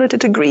possibility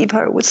to grieve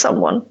her with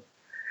someone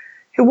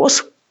who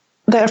was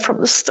there from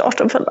the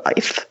start of her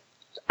life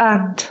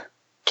and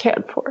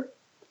cared for her.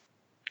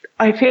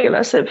 I feel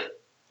as if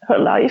her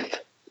life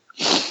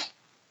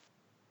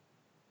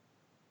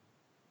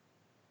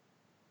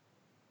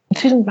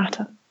didn't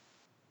matter.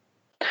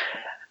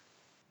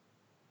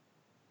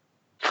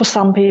 For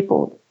some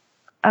people,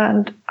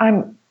 and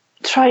I'm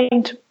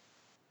trying to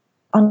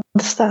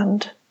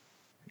understand.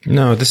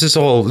 No, this is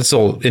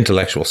all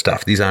intellectual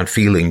stuff. These aren't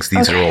feelings.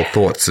 These are all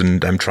thoughts,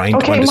 and I'm trying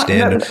to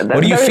understand.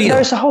 What do you feel?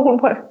 There's a hole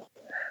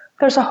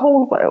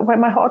where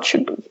my heart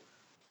should be,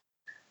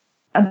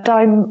 and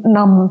I'm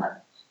numb,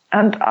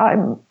 and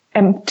I'm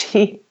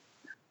empty,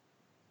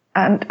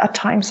 and at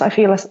times I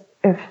feel as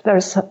if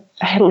there's a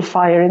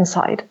hellfire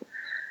inside.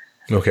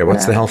 Okay,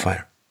 what's the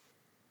hellfire?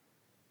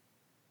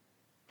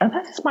 And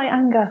that is my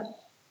anger.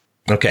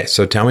 Okay,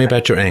 so tell me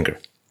about your anger.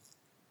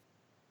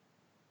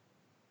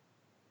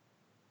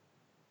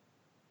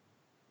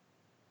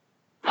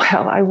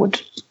 Well, I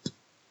would...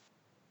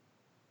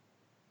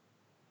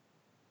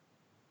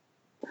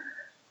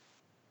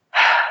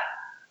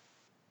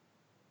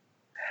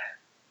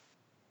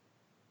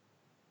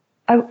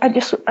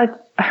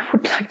 I I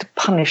would like to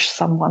punish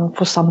someone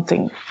for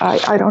something.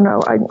 I don't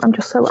know. I'm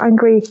just so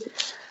angry,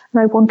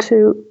 and I want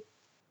to.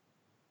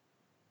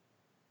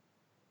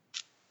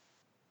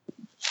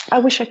 I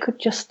wish I could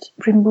just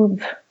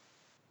remove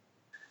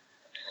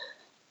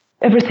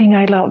everything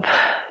I love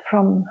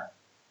from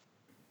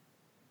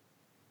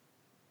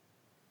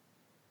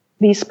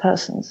these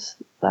persons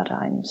that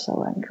I'm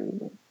so angry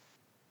with.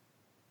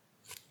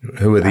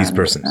 Who are these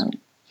persons?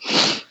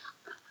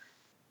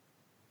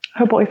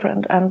 Her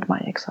boyfriend and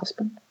my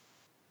ex-husband.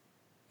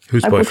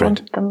 Whose boyfriend?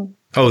 I would want them.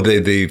 Oh,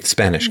 the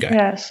Spanish guy.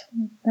 Yes,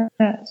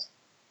 yes.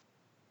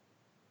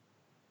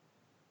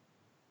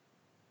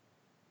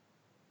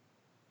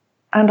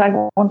 And I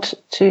want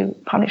to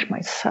punish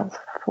myself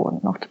for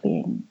not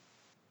being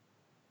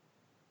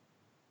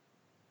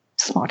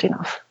smart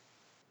enough.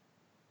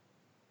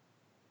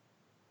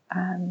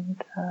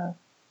 And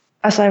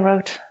as I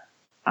wrote,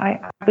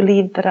 I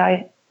believe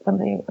that when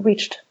they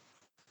reached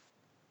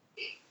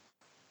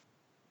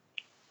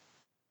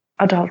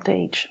adult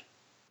age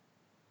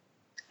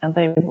and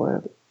they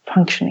were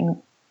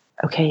functioning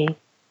okay,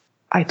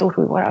 I thought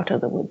we were out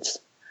of the woods,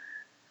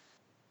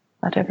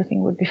 that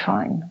everything would be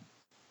fine.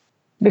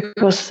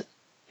 Because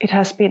it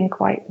has been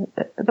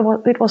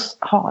it was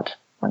hard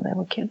when they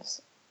were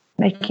kids,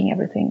 making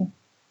everything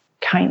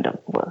kind of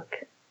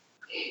work.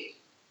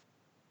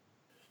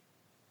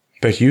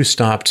 But you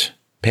stopped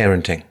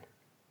parenting,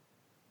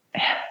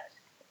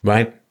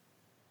 right?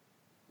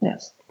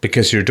 Yes.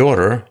 Because your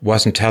daughter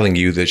wasn't telling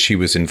you that she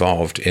was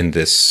involved in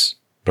this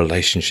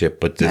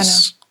relationship with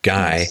this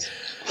guy.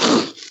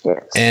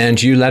 Yes.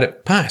 And you let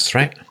it pass,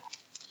 right?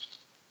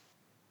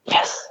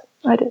 Yes,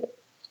 I did.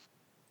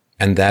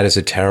 And that is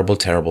a terrible,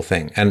 terrible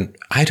thing. And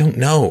I don't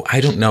know.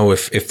 I don't know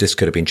if this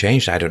could have been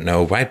changed. I don't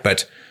know, right?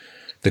 But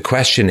the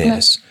question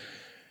is,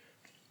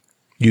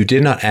 you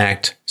did not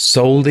act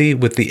solely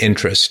with the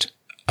interest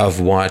of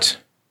what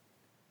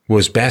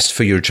was best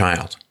for your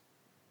child,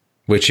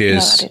 which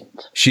is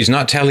she's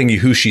not telling you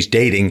who she's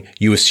dating.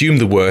 You assume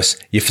the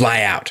worst. You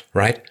fly out,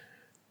 right?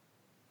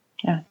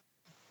 Yeah.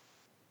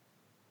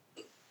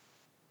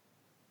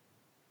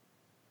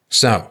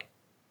 So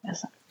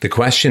Yes. the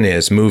question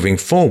is, moving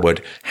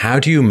forward, how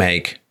do you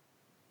make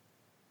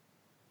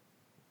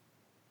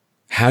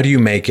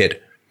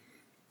it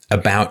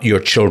about your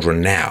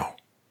children now?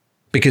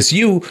 Because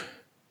you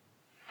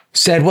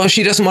said, well,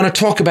 she doesn't want to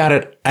talk about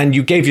it. And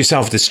you gave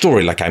yourself this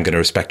story, like, I'm going to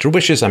respect her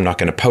wishes. I'm not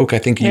going to poke. I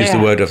think you used the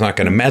word, I'm not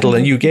going to meddle.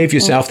 And you gave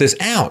yourself this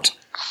out.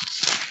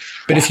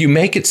 But if you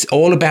make it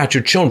all about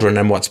your children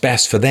and what's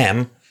best for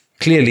them,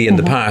 clearly in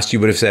the past, you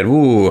would have said,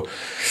 ooh,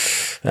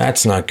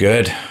 that's not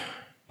good.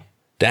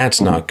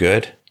 That's not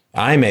good.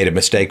 I made a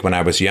mistake when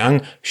I was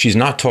young. She's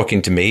not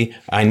talking to me.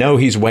 I know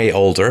he's way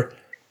older.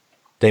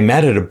 They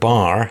met at a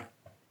bar.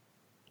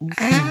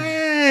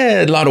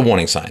 A lot of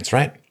warning signs,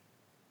 right?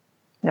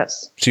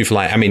 Yes. So you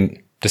fly. I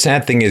mean, the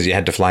sad thing is you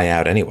had to fly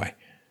out anyway.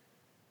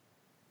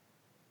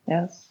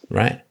 Yes.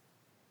 Right?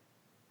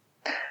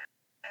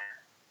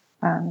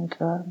 And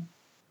And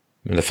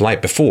the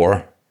flight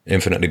before,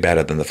 infinitely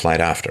better than the flight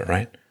after,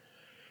 right?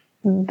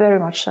 very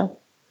much so.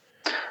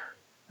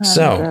 And,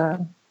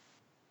 So,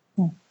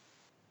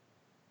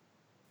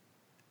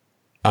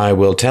 I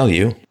will tell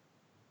you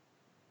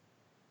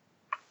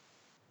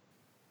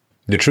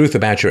the truth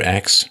about your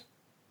ex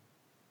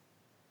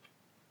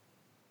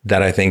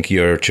that I think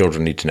your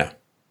children need to know.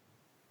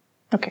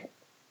 okay.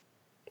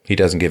 He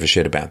doesn't give a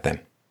shit about them.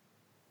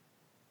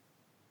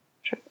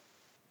 Sure.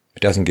 He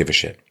doesn't give a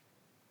shit.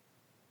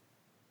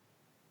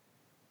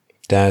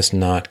 Does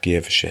not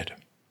give a shit.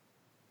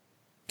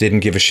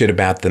 Didn't give a shit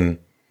about them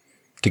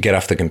to get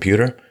off the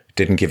computer.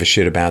 Didn't give a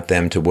shit about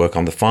them to work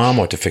on the farm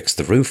or to fix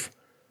the roof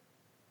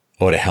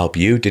or to help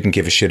you. Didn't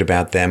give a shit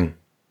about them.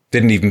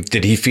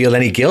 Did he feel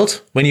any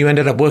guilt when you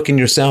ended up working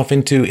yourself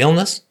into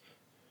illness?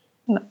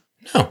 No.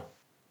 No.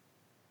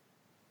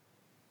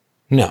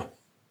 No.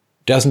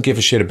 Doesn't give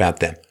a shit about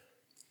them.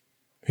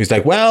 He's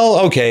like, well,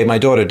 okay, my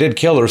daughter did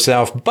kill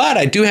herself, but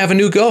I do have a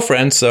new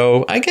girlfriend,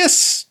 so I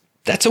guess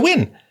that's a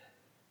win.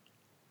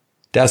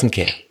 Doesn't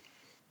care.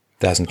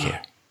 Doesn't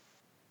care.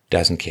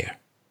 Doesn't care.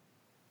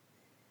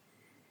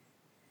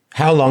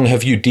 How long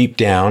have you deep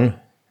down,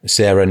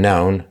 Sarah,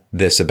 known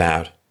this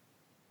about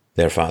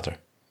their father?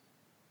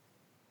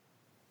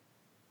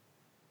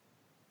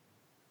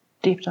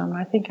 Deep down,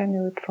 I think I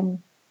knew it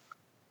from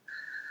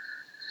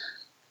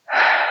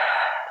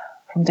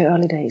the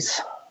early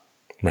days.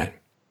 Right.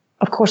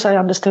 Of course, I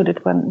understood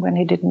it when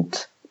he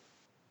didn't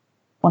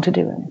want to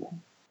do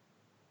anything.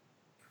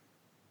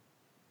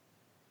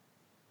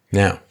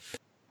 Now,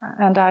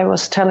 And I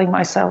was telling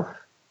myself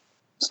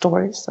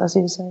stories, as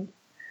you say,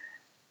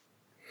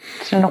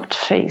 to not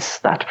face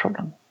that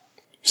problem.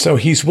 so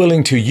he's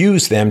willing to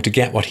use them to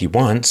get what he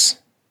wants,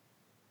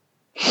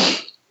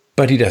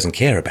 but he doesn't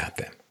care about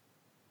them.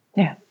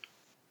 Yeah.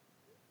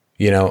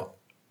 You know,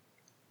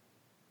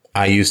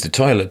 I use the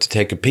toilet to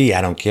take a pee.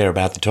 I don't care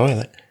about the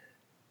toilet.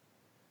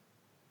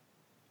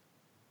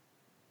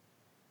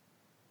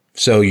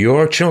 So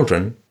your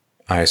children,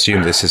 I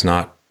assume this is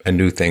not a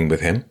new thing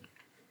with him,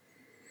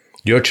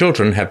 Your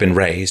children have been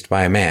raised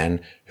by a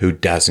man who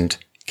doesn't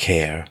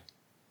care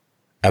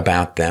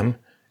about them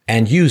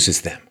and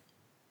uses them.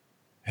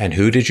 And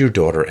who did your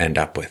daughter end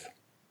up with?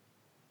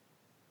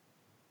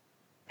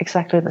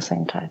 Exactly the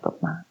same type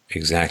of man.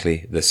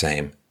 Exactly the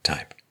same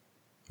type.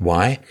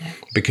 Why?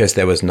 Because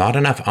there was not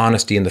enough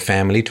honesty in the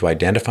family to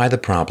identify the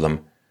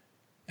problem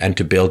and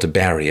to build a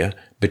barrier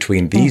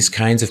between these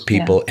kinds of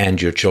people and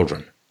your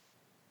children.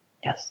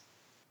 Yes,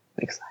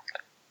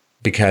 exactly.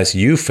 Because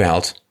you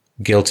felt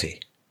guilty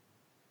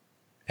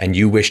and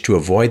you wished to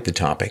avoid the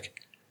topic,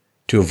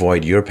 to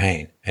avoid your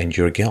pain and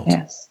your guilt.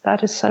 Yes,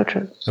 that is so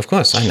true. Of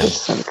course, I know.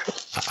 It's so true.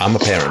 I'm a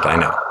parent, I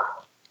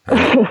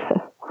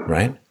know.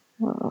 Right?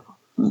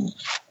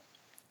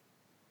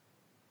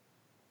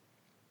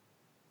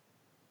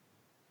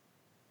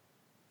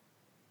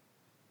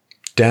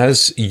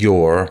 Does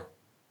your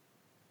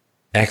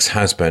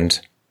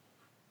ex-husband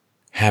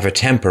have a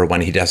temper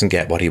when he doesn't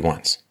get what he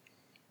wants?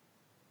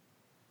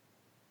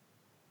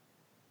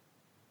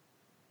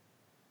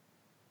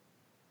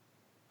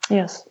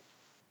 Yes.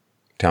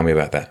 Tell me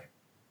about that.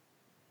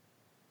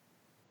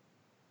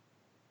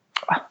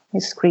 He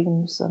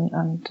screams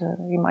and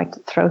he might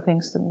throw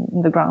things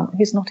in the ground.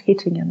 He's not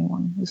hitting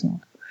anyone, he's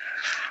not.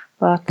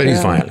 But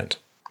he's violent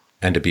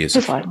and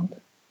abusive. He's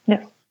violent,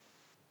 yes.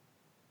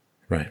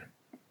 Right.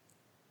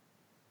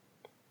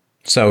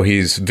 So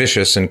he's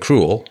vicious and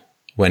cruel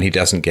when he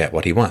doesn't get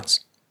what he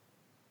wants.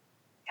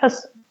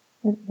 Yes,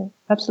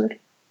 absolutely.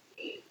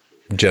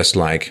 Just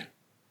like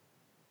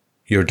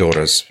your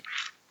daughter's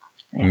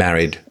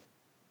married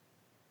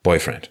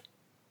boyfriend.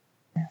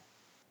 Yeah.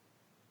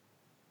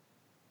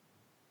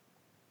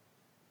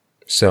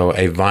 So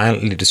a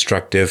violently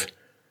destructive,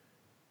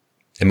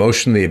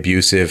 emotionally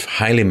abusive,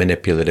 highly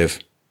manipulative,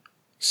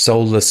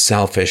 soulless,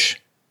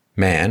 selfish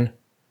man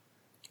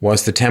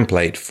was the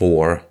template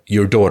for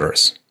your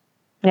daughters.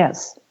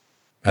 Yes.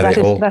 Are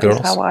they all girls?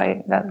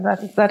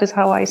 That is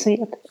how I see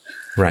it.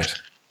 Right.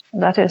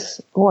 That is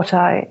what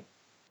I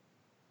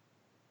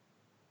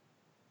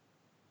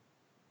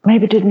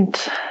maybe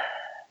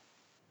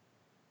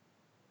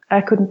I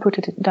couldn't put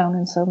it down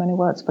in so many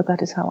words, but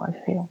that is how I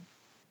feel.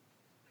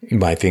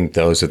 I think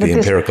those are the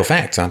empirical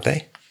facts, aren't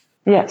they?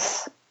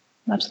 Yes,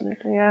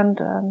 absolutely. And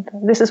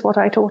this is what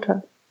I taught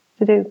her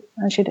to do,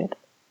 and she did.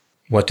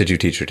 What did you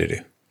teach her to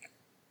do?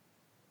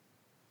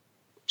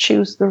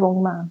 Choose the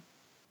wrong man.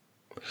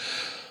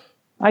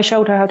 I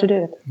showed her how to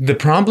do it. The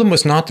problem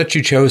was not that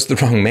you chose the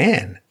wrong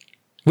man.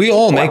 We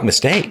all make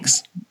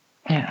mistakes.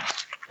 Yeah,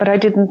 but I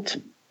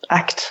didn't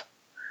act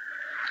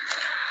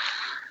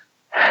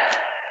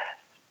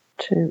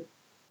to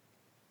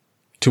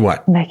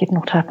what? Make it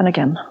not happen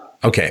again.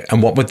 Okay,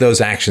 and what would those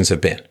actions have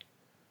been?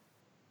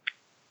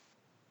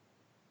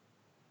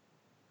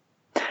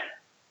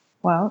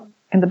 Well,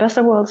 in the best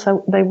of worlds,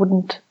 they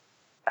wouldn't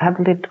have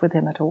lived with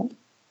him at all.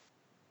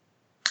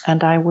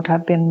 And I would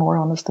have been more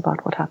honest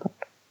about what happened.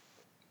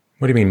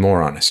 What do you mean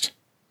more honest?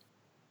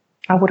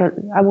 I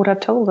would have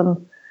told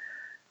them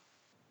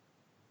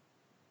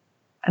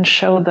and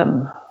showed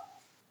them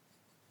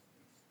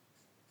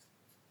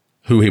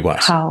who he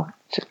was.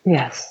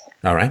 Yes.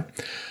 All right.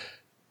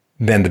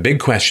 Then the big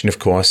question, of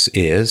course,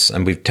 is,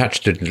 and we've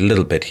touched it a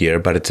little bit here,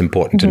 but it's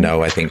important to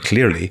know, I think,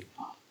 clearly.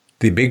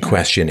 The big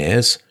question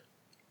is,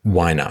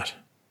 why not?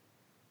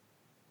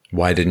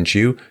 Why didn't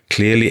you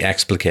clearly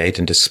explicate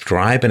and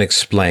describe and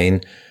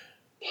explain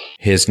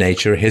his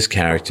nature, his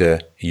character,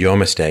 your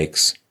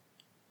mistakes,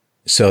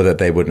 so that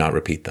they would not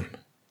repeat them?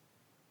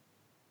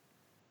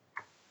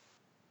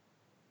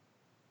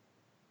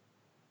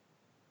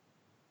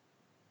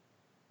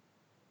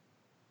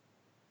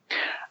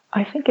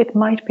 I think it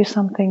might be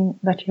something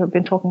that you've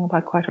been talking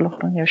about quite a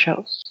lot on your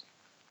shows.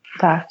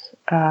 That,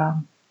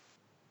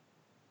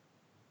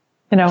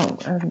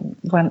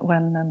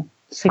 when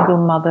single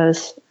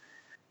mothers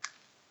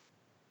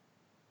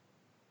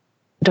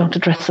don't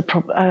address the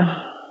problem,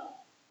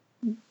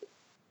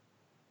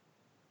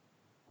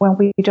 when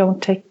we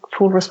don't take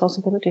full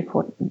responsibility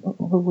for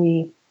who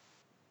we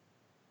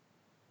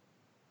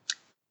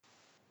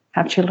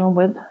have children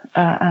with,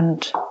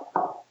 and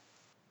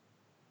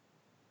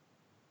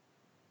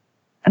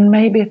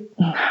maybe,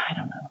 I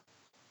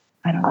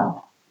don't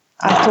know.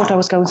 I thought I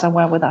was going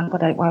somewhere with that,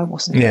 but I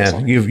wasn't. Yeah,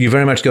 you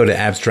very much go to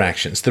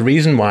abstractions. The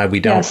reason why we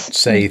don't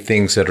say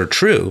things that are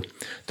true,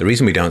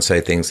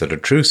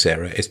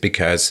 Sarah, is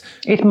because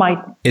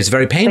it's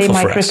very painful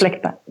for us.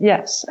 Reflect bad.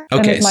 Yes.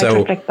 Okay, and it might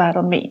reflect bad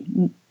on me.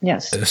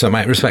 Yes. So it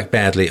might reflect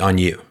badly on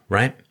you,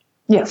 right?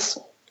 Yes.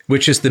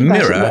 Which is the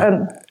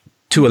mirror,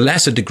 to a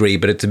lesser degree,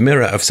 but it's a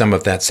mirror of some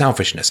of that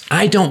selfishness.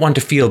 I don't want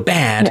to feel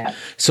bad,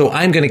 so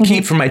I'm going to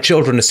keep from my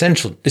children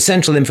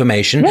essential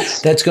information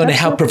that's going to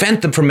help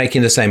prevent them from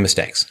making the same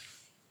mistakes.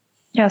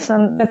 Yes,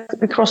 and let's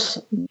cross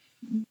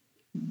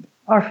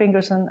our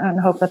fingers and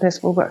hope that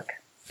this will work.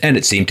 And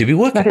it seemed to be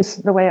working. That is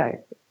the way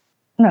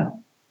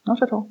No,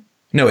 not at all.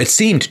 No, it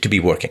seemed to be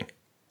working.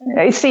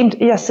 It seemed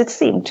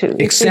to.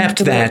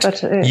 Except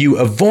that you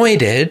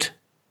avoided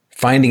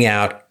finding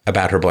out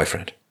about her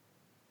boyfriend.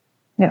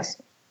 Yes.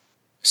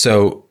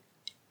 So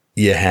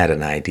you had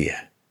an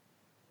idea.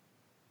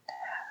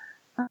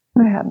 I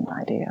had an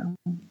idea,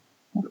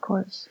 of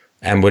course.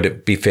 And would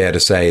it be fair to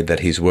say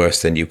that he's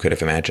worse than you could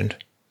have imagined?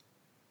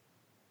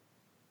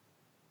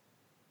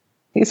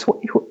 He's way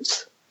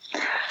worse.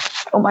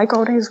 Oh my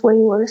God, he's way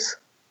worse.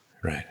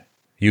 Right.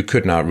 You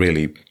could not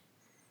really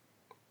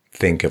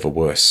think of a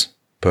worse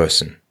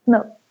person.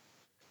 No.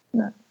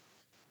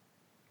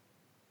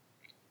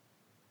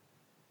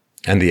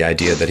 And the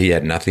idea that he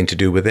had nothing to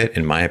do with it,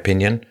 in my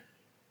opinion,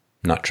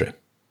 not true.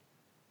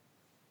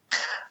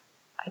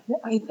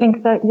 I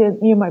think that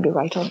you might be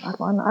right on that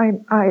one.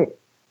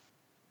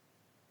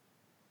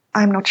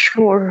 I'm not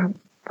sure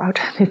about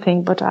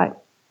anything, but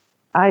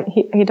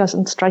he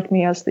doesn't strike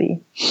me as the.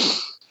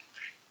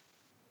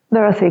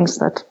 There are things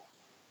that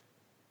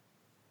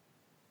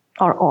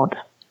are odd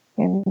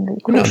in the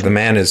equation. No, the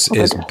man is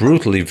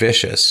brutally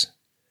vicious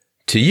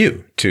to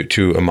you,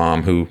 to a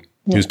mom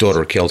whose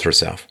daughter killed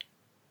herself.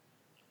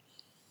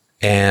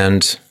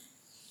 And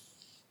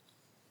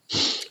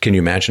can you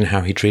imagine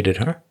how he treated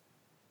her?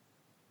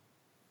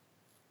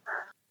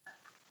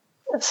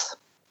 Yes.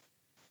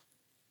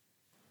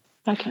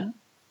 I can.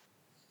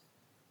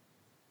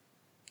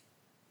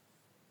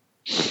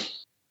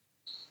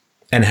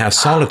 And how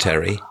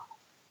solitary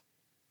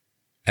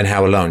and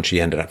how alone she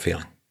ended up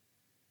feeling.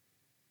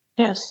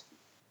 Yes.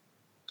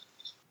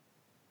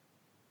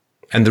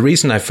 And the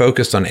reason I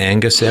focused on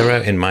anger,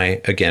 Sarah, in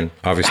my, again,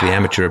 obviously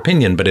amateur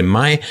opinion, but in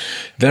my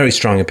very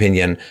strong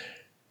opinion,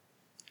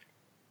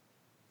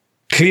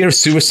 clear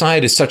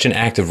suicide is such an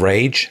act of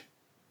rage,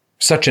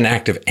 such an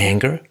act of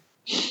anger,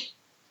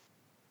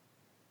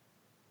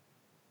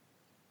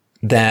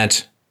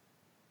 that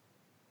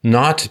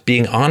not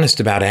being honest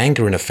about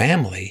anger in a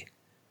family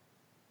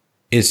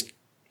is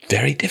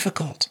very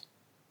difficult.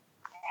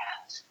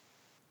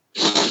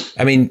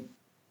 I mean,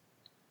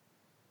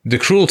 the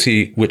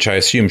cruelty, which I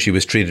assume she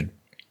was treated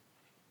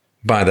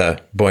by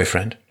the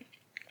boyfriend,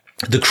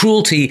 the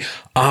cruelty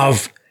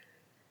of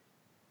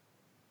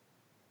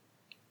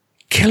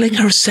killing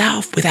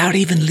herself without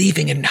even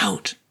leaving a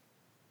note.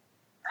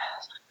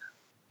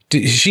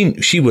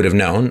 She would have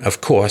known,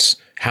 of course,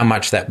 how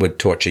much that would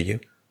torture you.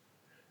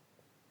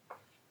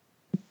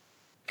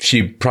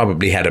 She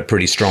probably had a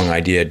pretty strong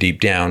idea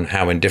deep down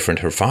how indifferent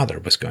her father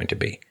was going to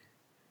be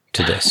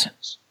to this.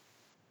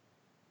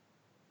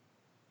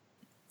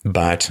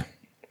 But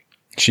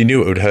she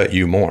knew it would hurt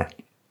you more.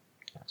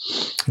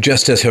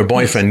 Just as her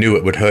boyfriend knew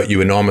it would hurt you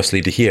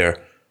enormously to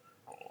hear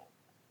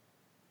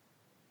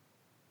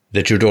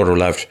that your daughter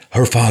loved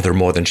her father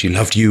more than she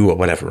loved you or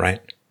whatever,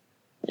 right?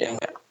 Yeah.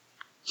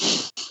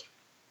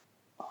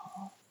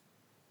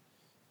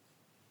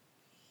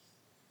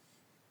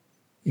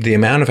 The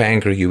amount of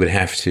anger you would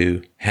have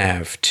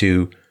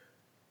to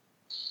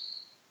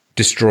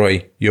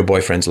destroy your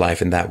boyfriend's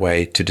life in that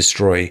way, to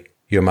destroy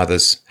your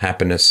mother's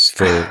happiness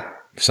for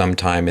some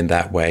time in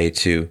that way,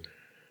 to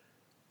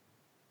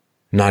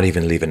not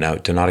even leave a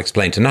note, to not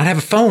explain, to not have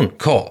a phone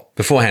call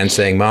beforehand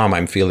saying, Mom,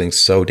 I'm feeling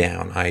so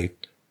down. I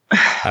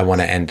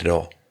want to end it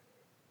all.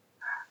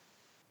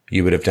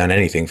 You would have done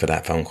anything for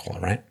that phone call,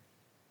 right?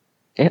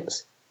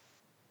 Yes.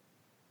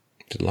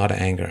 It's a lot of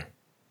anger.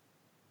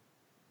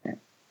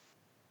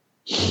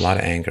 A lot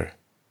of anger.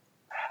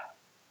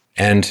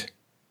 And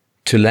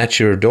to let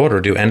your daughter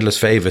do endless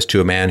favors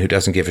to a man who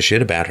doesn't give a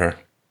shit about her.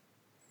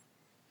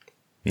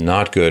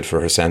 Not good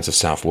for her sense of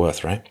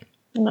self-worth, right?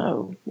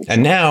 No.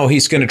 And now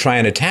he's going to try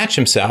and attach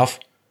himself,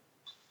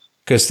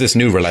 because this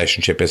new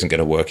relationship isn't going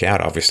to work out,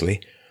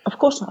 obviously. Of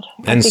course not.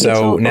 And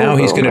so now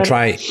he's going to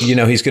try,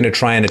 he's going to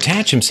try and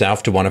attach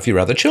himself to one of your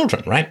other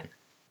children, right?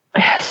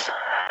 Yes.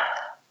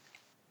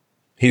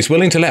 He's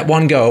willing to let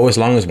one go as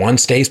long as one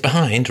stays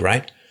behind,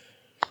 right?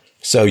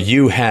 So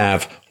you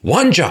have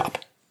one job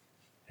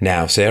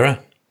now, Sarah,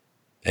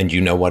 and you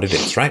know what it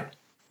is, right?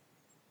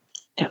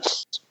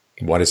 Yes.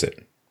 What is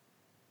it?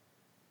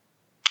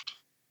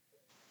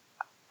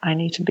 I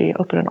need to be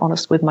open and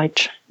honest with my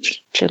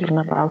children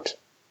about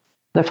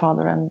their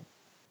father and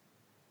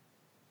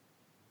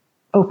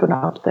open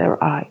up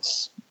their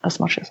eyes as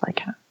much as I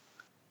can.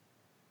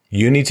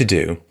 You need to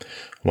do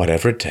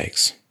whatever it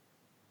takes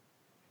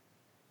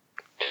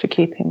To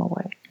keep him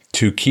away.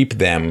 to keep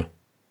them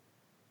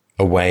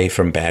away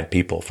from bad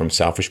people, from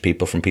selfish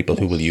people, from people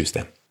who will use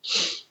them.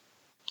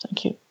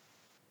 Thank you.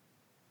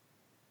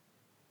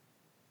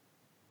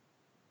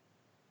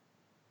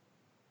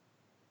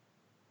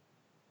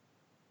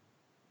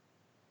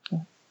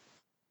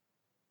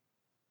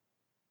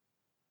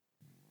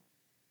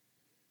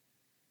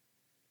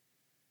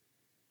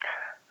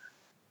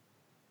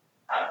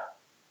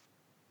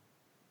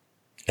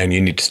 And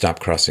you need to stop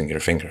crossing your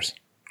fingers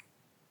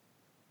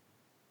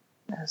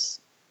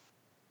Yes.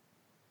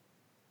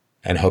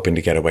 and hoping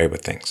to get away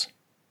with things.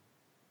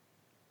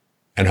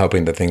 And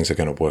hoping that things are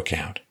going to work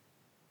out.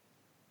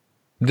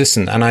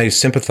 Listen, and I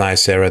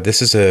sympathize, Sarah,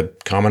 this is a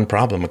common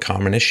problem, a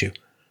common issue.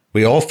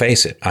 We all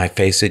face it. I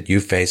face it, you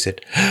face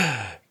it.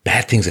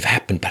 Bad things have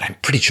happened, but I'm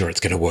pretty sure it's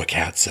going to work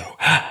out, so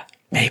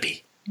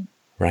maybe.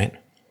 Right?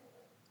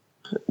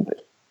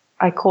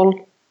 I called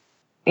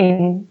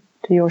in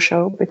to to your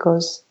show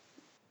because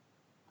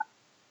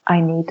I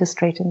need to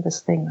straighten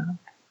this thing out.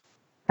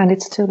 And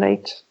it's too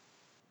late.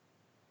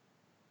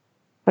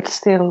 But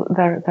still,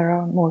 there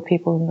are more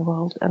people in the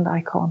world, and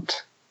I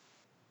can't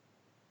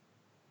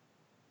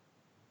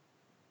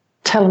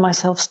tell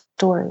myself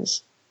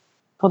stories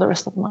for the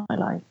rest of my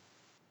life.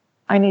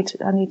 I need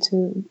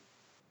to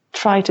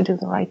try to do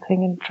the right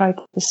thing and try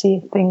to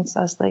see things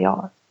as they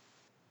are.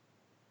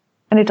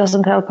 And it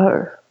doesn't help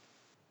her.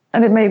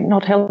 And it may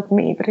not help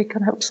me, but it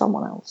can help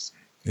someone else.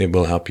 It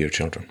will help your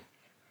children.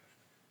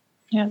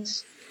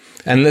 Yes.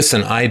 And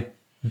listen, I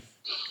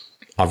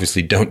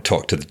obviously don't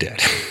talk to the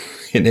dead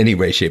in any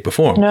way, shape, or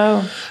form.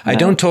 No. I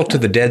don't talk to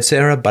the dead,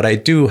 Sarah, but I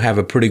do have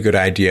a pretty good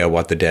idea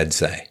what the dead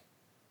say.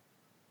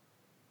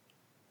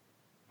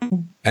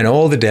 And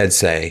all the dead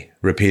say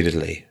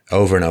repeatedly,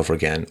 over and over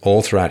again,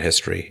 all throughout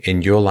history,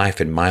 in your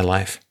life, in my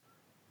life,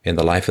 in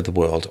the life of the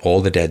world, all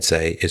the dead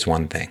say is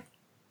one thing.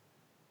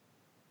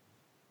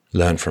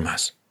 Learn from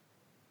us.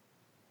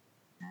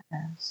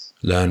 Yes.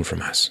 Learn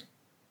from us.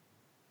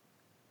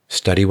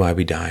 Study why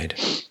we died.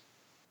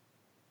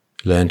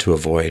 Learn to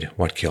avoid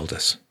what killed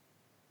us.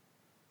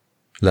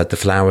 Let the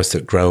flowers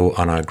that grow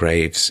on our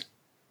graves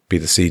be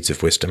the seeds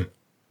of wisdom.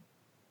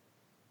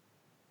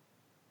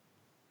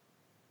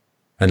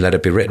 And let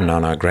it be written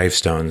on our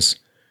gravestones,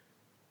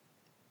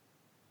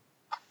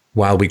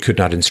 while we could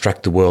not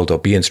instruct the world or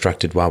be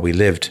instructed while we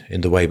lived in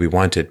the way we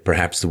wanted,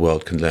 perhaps the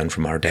world can learn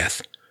from our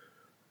death.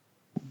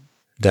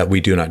 That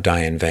we do not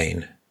die in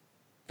vain,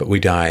 but we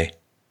die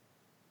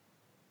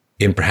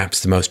in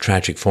perhaps the most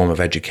tragic form of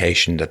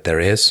education that there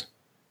is,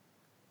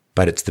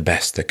 but it's the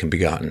best that can be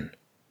gotten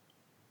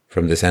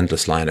from this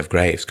endless line of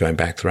graves going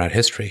back throughout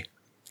history,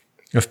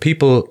 of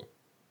people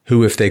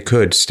who, if they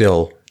could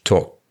still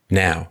talk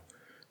now,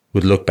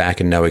 would look back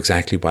and know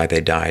exactly why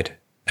they died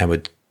and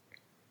would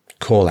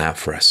call out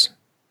for us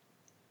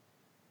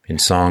in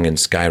song and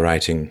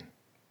skywriting,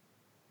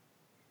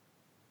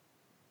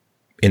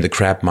 in the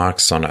crab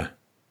marks on a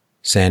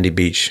sandy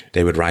beach.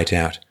 They would write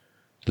out,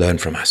 learn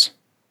from us.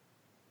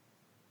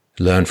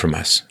 Learn from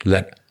us.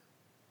 Let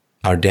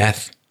our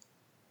death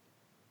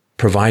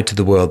provide to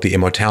the world the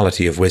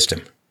immortality of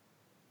wisdom.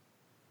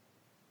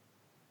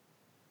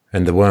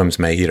 And the worms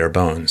may eat our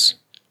bones,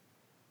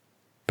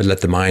 but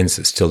let the minds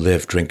that still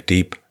live drink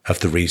deep of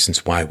the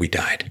reasons why we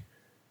died,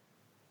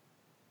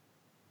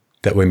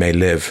 that we may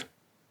live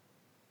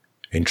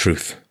in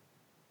truth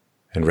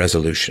and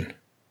resolution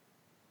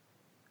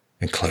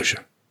and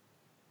closure.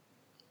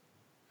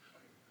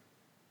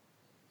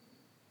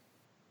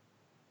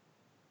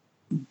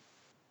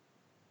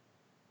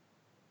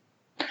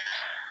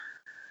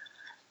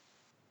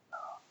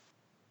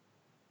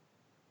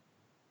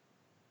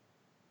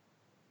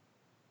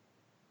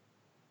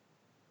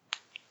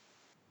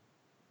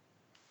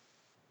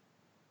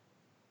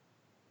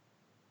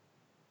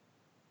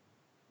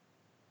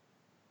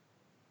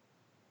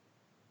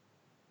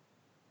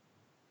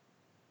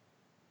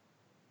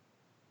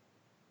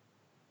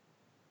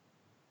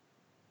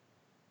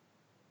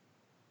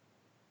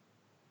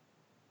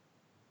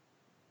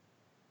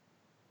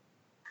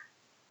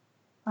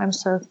 I'm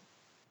so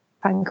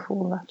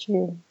thankful that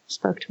you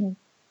spoke to me.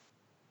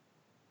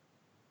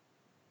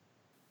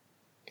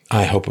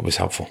 I hope it was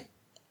helpful.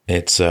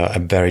 It's a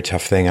very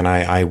tough thing, and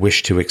I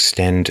wish to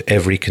extend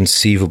every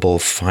conceivable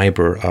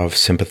fiber of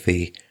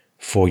sympathy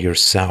for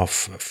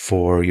yourself,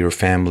 for your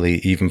family,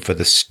 even for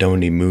the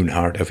stony moon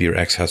heart of your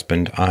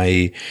ex-husband.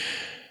 I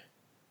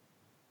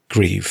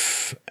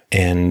grieve,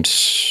 and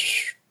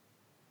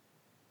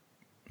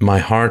my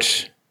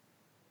heart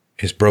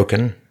is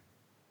broken,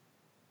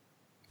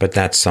 but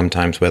that's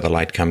sometimes where the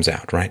light comes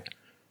out, right?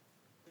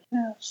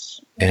 Yes.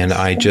 And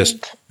I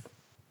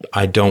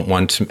don't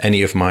want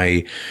any of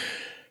my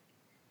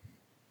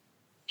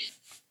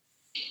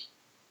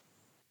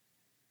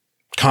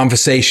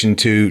conversation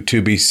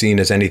to be seen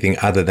as anything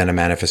other than a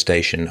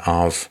manifestation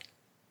of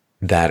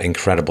that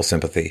incredible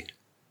sympathy.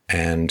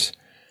 And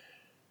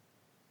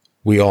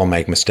we all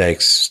make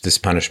mistakes. This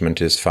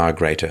punishment is far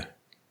greater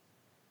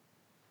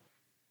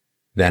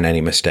than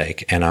any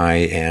mistake. And I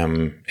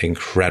am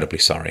incredibly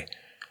sorry,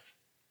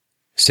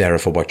 Sarah,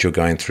 for what you're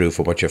going through,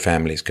 for what your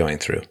family's going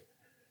through.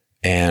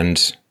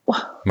 And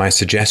my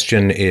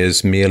suggestion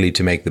is merely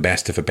to make the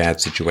best of a bad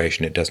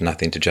situation. It does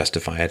nothing to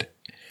justify it.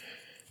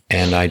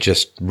 And I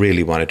just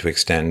really wanted to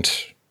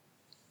extend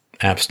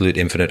absolute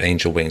infinite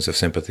angel wings of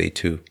sympathy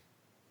to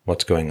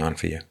what's going on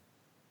for you.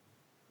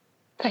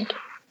 Thank you.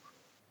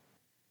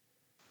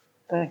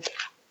 Thank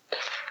you.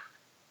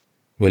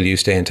 Will you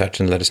stay in touch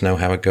and let us know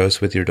how it goes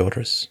with your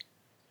daughters?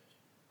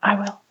 I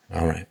will.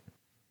 All right.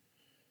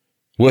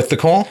 Worth the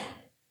call?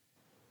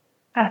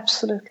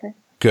 Absolutely.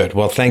 Good.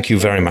 Well, thank you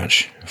very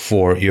much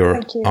for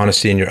your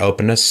honesty and your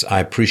openness. I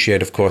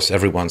appreciate, of course,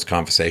 everyone's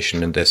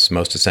conversation in this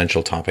most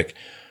essential topic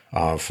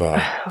of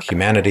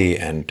humanity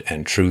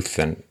and truth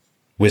and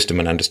wisdom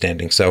and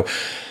understanding. So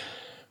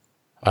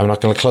I'm not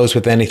going to close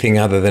with anything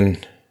other than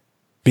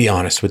be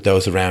honest with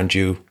those around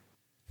you.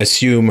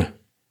 Assume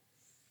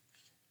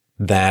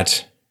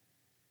that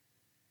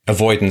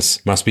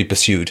avoidance must be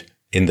pursued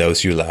in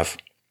those you love.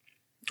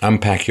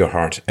 Unpack your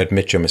heart.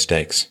 Admit your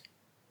mistakes.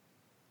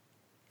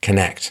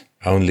 Connect.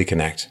 Only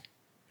connect,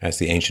 as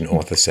the ancient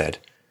author said.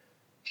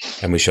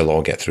 And we shall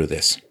all get through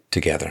this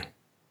together.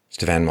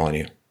 Stefan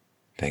Molyneux,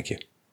 thank you.